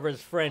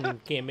 Farva's friend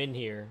came in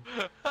here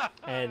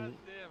and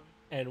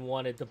Damn.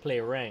 wanted to play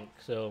rank,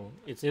 so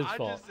it's his I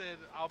fault. just said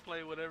I'll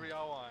play whatever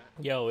y'all want.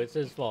 Yo, it's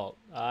his fault.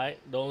 All right,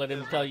 don't let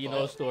him tell you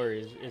no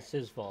stories. It's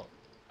his fault.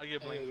 I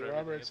get blamed Hey, for everything.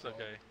 Robert's It's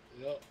okay.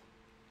 Yep.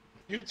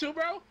 You too,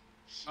 bro?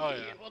 Oh, yeah.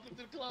 Shit, welcome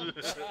to the club.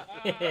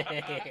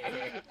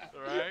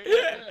 Right?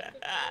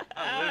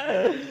 I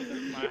live here. This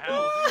is my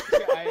house.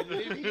 I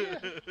live here.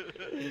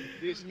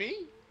 This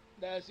me?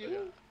 That's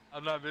you?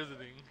 I'm not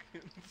visiting.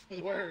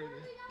 Word.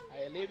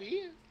 I live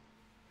here.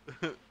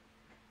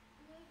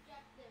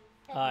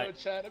 Alright. No,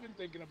 Chad, I've been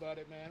thinking about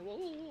it, man.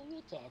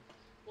 We'll talk.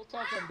 We'll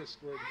talk on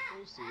Discord.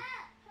 We'll see.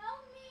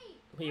 Help me.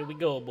 Here we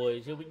go,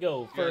 boys. Here we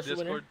go. You got First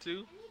Discord winner.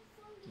 too?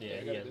 Yeah, I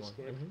he got has one.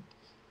 Discord. Mhm.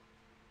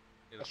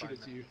 I'll shoot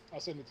it to you. I'll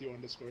send it to you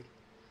on Discord.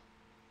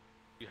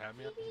 You have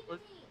me on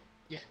Discord?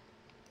 Yeah.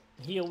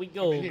 Here we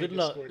go. I'm in Good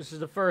luck. Discord. This is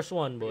the first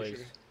one, Pretty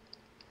boys.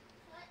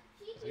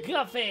 sure.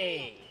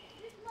 Guffey!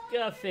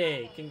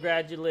 Guffey!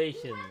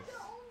 Congratulations.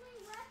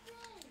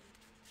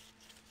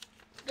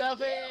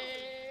 Guffy!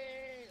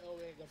 Oh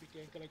wait, Guffy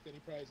can't collect any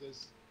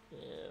prizes.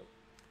 Yeah.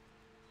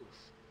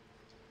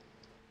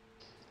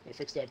 I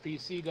fix that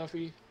PC,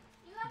 Guffy.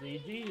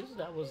 GG's.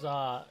 That was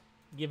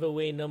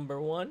giveaway number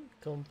 1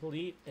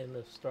 complete, and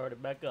let's start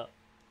it back up.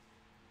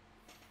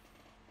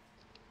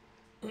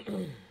 Guys,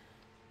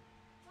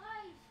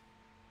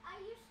 I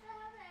used to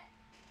have a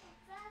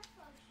fast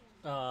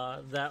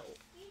function.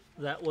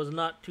 That was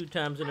not 2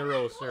 times in a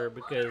row, sir,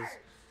 because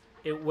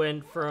it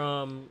went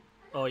from,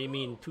 oh, you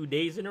mean 2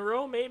 days in a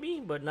row, maybe,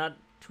 but not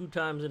 2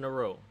 times in a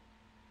row.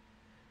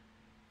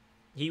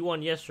 He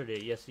won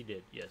yesterday. Yes, he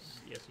did. Yes,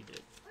 he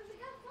did. Where's it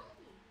got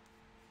funky?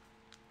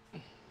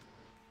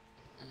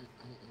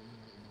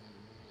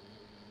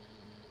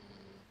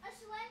 A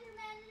Slender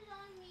Man is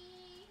on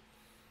me.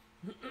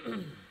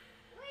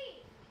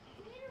 Wait,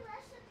 we need a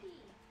recipe.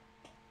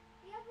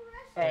 We have a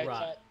recipe. Alright,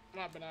 Alright. chat. I'm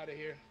hopping out of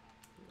here.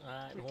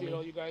 Alright, Appreciate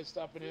all homie. you guys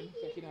stopping in,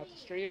 checking out the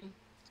stream.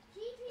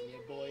 And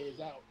your boy is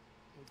out.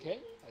 Okay?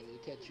 I will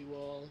catch you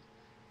all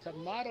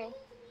tomorrow.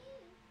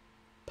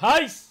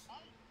 Peace!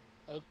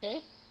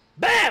 Okay?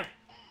 Bam!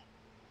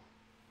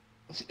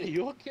 Are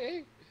you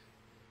okay?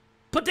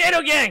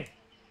 Potato gang!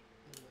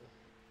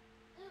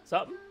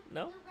 Something?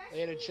 No?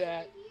 Later,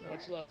 chat.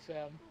 Much love,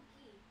 fam.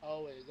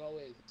 Always,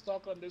 always. Let's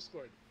talk on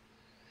Discord.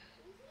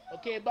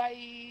 Okay, bye.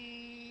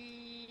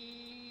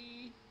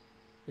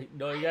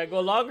 No, you gotta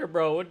go longer,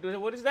 bro.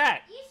 What is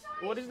that?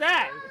 What is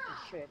that?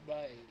 Short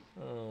bye.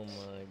 Oh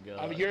my god.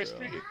 I'm here bro.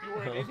 streaming. If you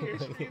weren't in here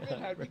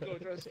streaming, I'd be go.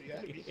 Trust me,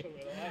 I'd be coming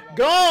alive.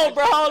 Go,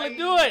 bro. Let's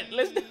do it.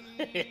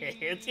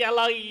 Let's see how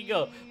long you can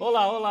go. Hold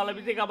on. Let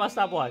me take out my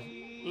stopwatch.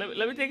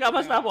 Let me take out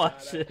my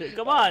stopwatch.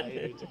 Come on.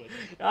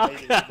 I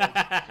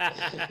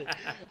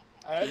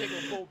take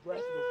a full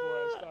breath before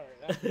I start.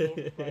 That's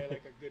over by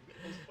like a good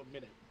a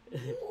minute.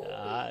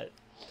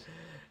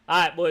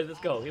 Alright, boys,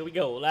 let's go. Here we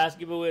go. Last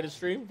giveaway of the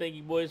stream. Thank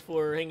you, boys,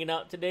 for hanging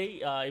out today.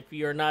 If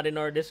you are not in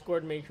our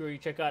Discord, make sure you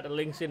check out the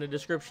links in the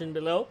description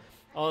below.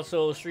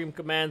 Also, stream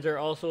commands are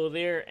also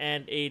there,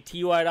 and a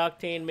TY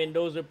Octane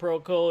Mendoza Pro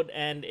code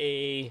and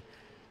a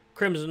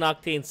Crimson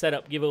Octane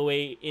setup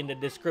giveaway in the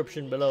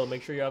description below.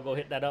 Make sure y'all go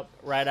hit that up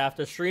right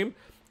after stream.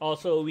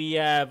 Also, we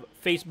have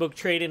Facebook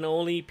trading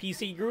only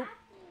PC group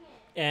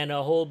and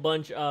a whole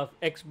bunch of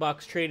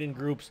Xbox trading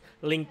groups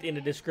linked in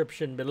the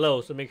description below.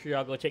 So make sure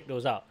y'all go check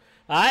those out.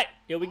 Alright,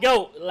 here we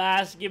go.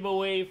 Last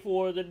giveaway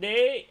for the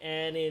day.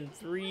 And in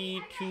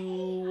 3,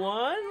 2,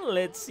 1,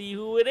 let's see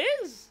who it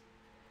is.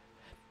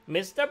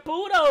 Mr.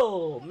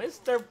 Poodle.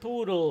 Mr.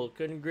 Poodle.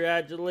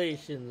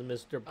 Congratulations,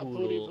 Mr.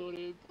 Poodle.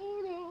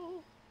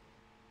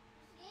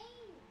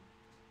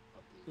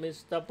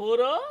 Mr.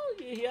 Poodle,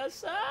 you hear,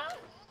 sir?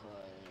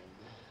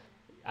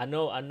 I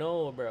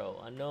know,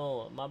 bro. I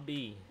know. My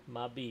B.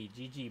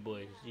 GG,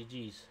 boys.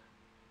 GG's.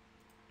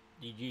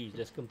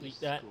 Let's complete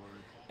that.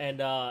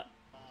 And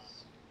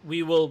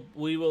we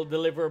will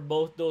deliver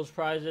both those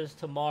prizes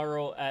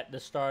tomorrow at the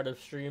start of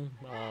stream.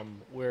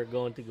 We're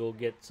going to go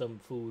get some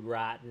food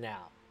right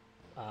now.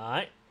 All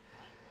right.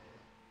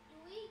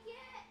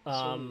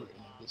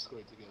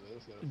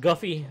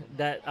 Guffy,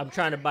 that I'm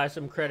trying to buy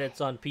some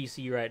credits on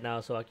PC right now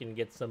so I can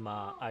get some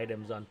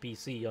items on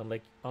PC.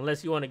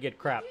 Unless you want to get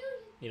crap,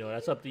 you know,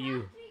 that's up to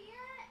you.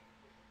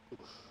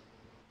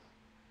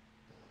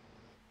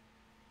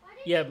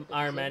 Yeah,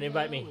 Iron Man,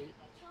 invite me.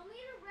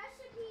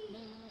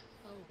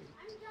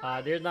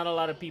 There's not a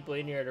lot of people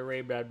in here to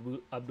raid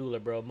Abdullah,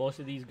 bro. Most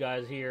of these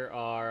guys here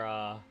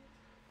are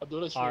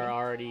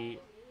already.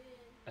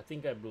 I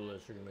think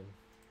Abdullah's streaming.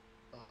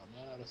 Oh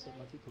man, I would have sent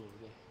my people over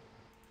there.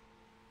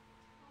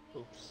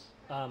 Oops.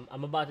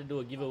 I'm about to do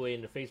a giveaway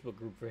in the Facebook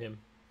group for him.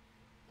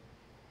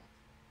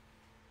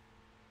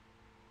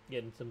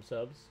 Getting some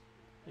subs,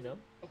 you know.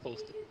 I'll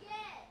post it.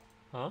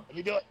 Huh? Let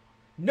me do it.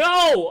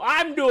 No,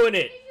 I'm doing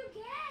it.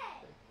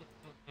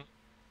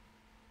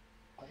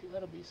 Why you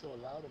gotta be so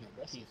loud and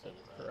aggressive? Piece of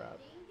crap.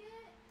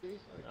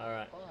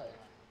 Alright.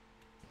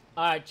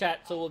 Alright,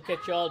 chat, so we'll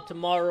catch y'all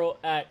tomorrow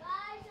at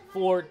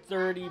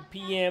 4:30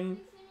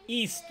 p.m.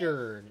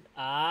 Eastern.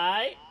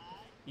 Alright?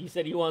 He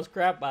said he wants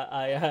crap.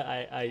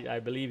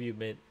 I believe you,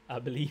 man. I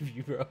believe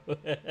you, bro.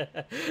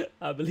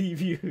 I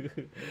believe you.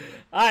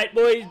 All right,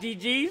 boys,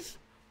 DGs.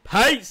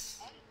 Peace.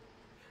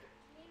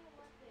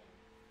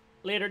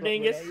 Later,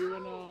 dingus. Are you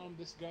in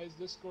this guy's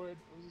Discord?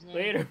 What's his name?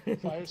 Later.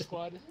 Fire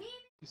Squad.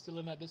 You still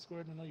in that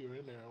Discord? I know you were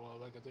in there a while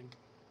back, I think.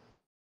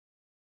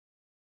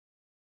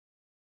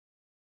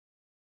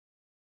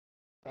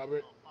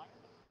 Robert?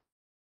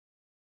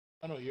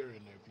 I know you're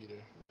in there, Peter.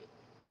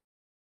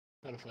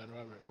 Gotta find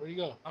Robert. Where'd you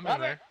go? I'm Robert?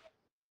 in there.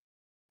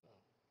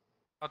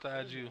 I'll have to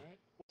add you. Right.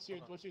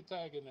 What's your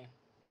tag in there?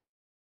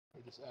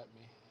 Or just at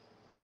me?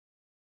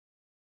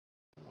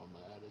 I don't know what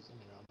my ad is in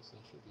here, honestly.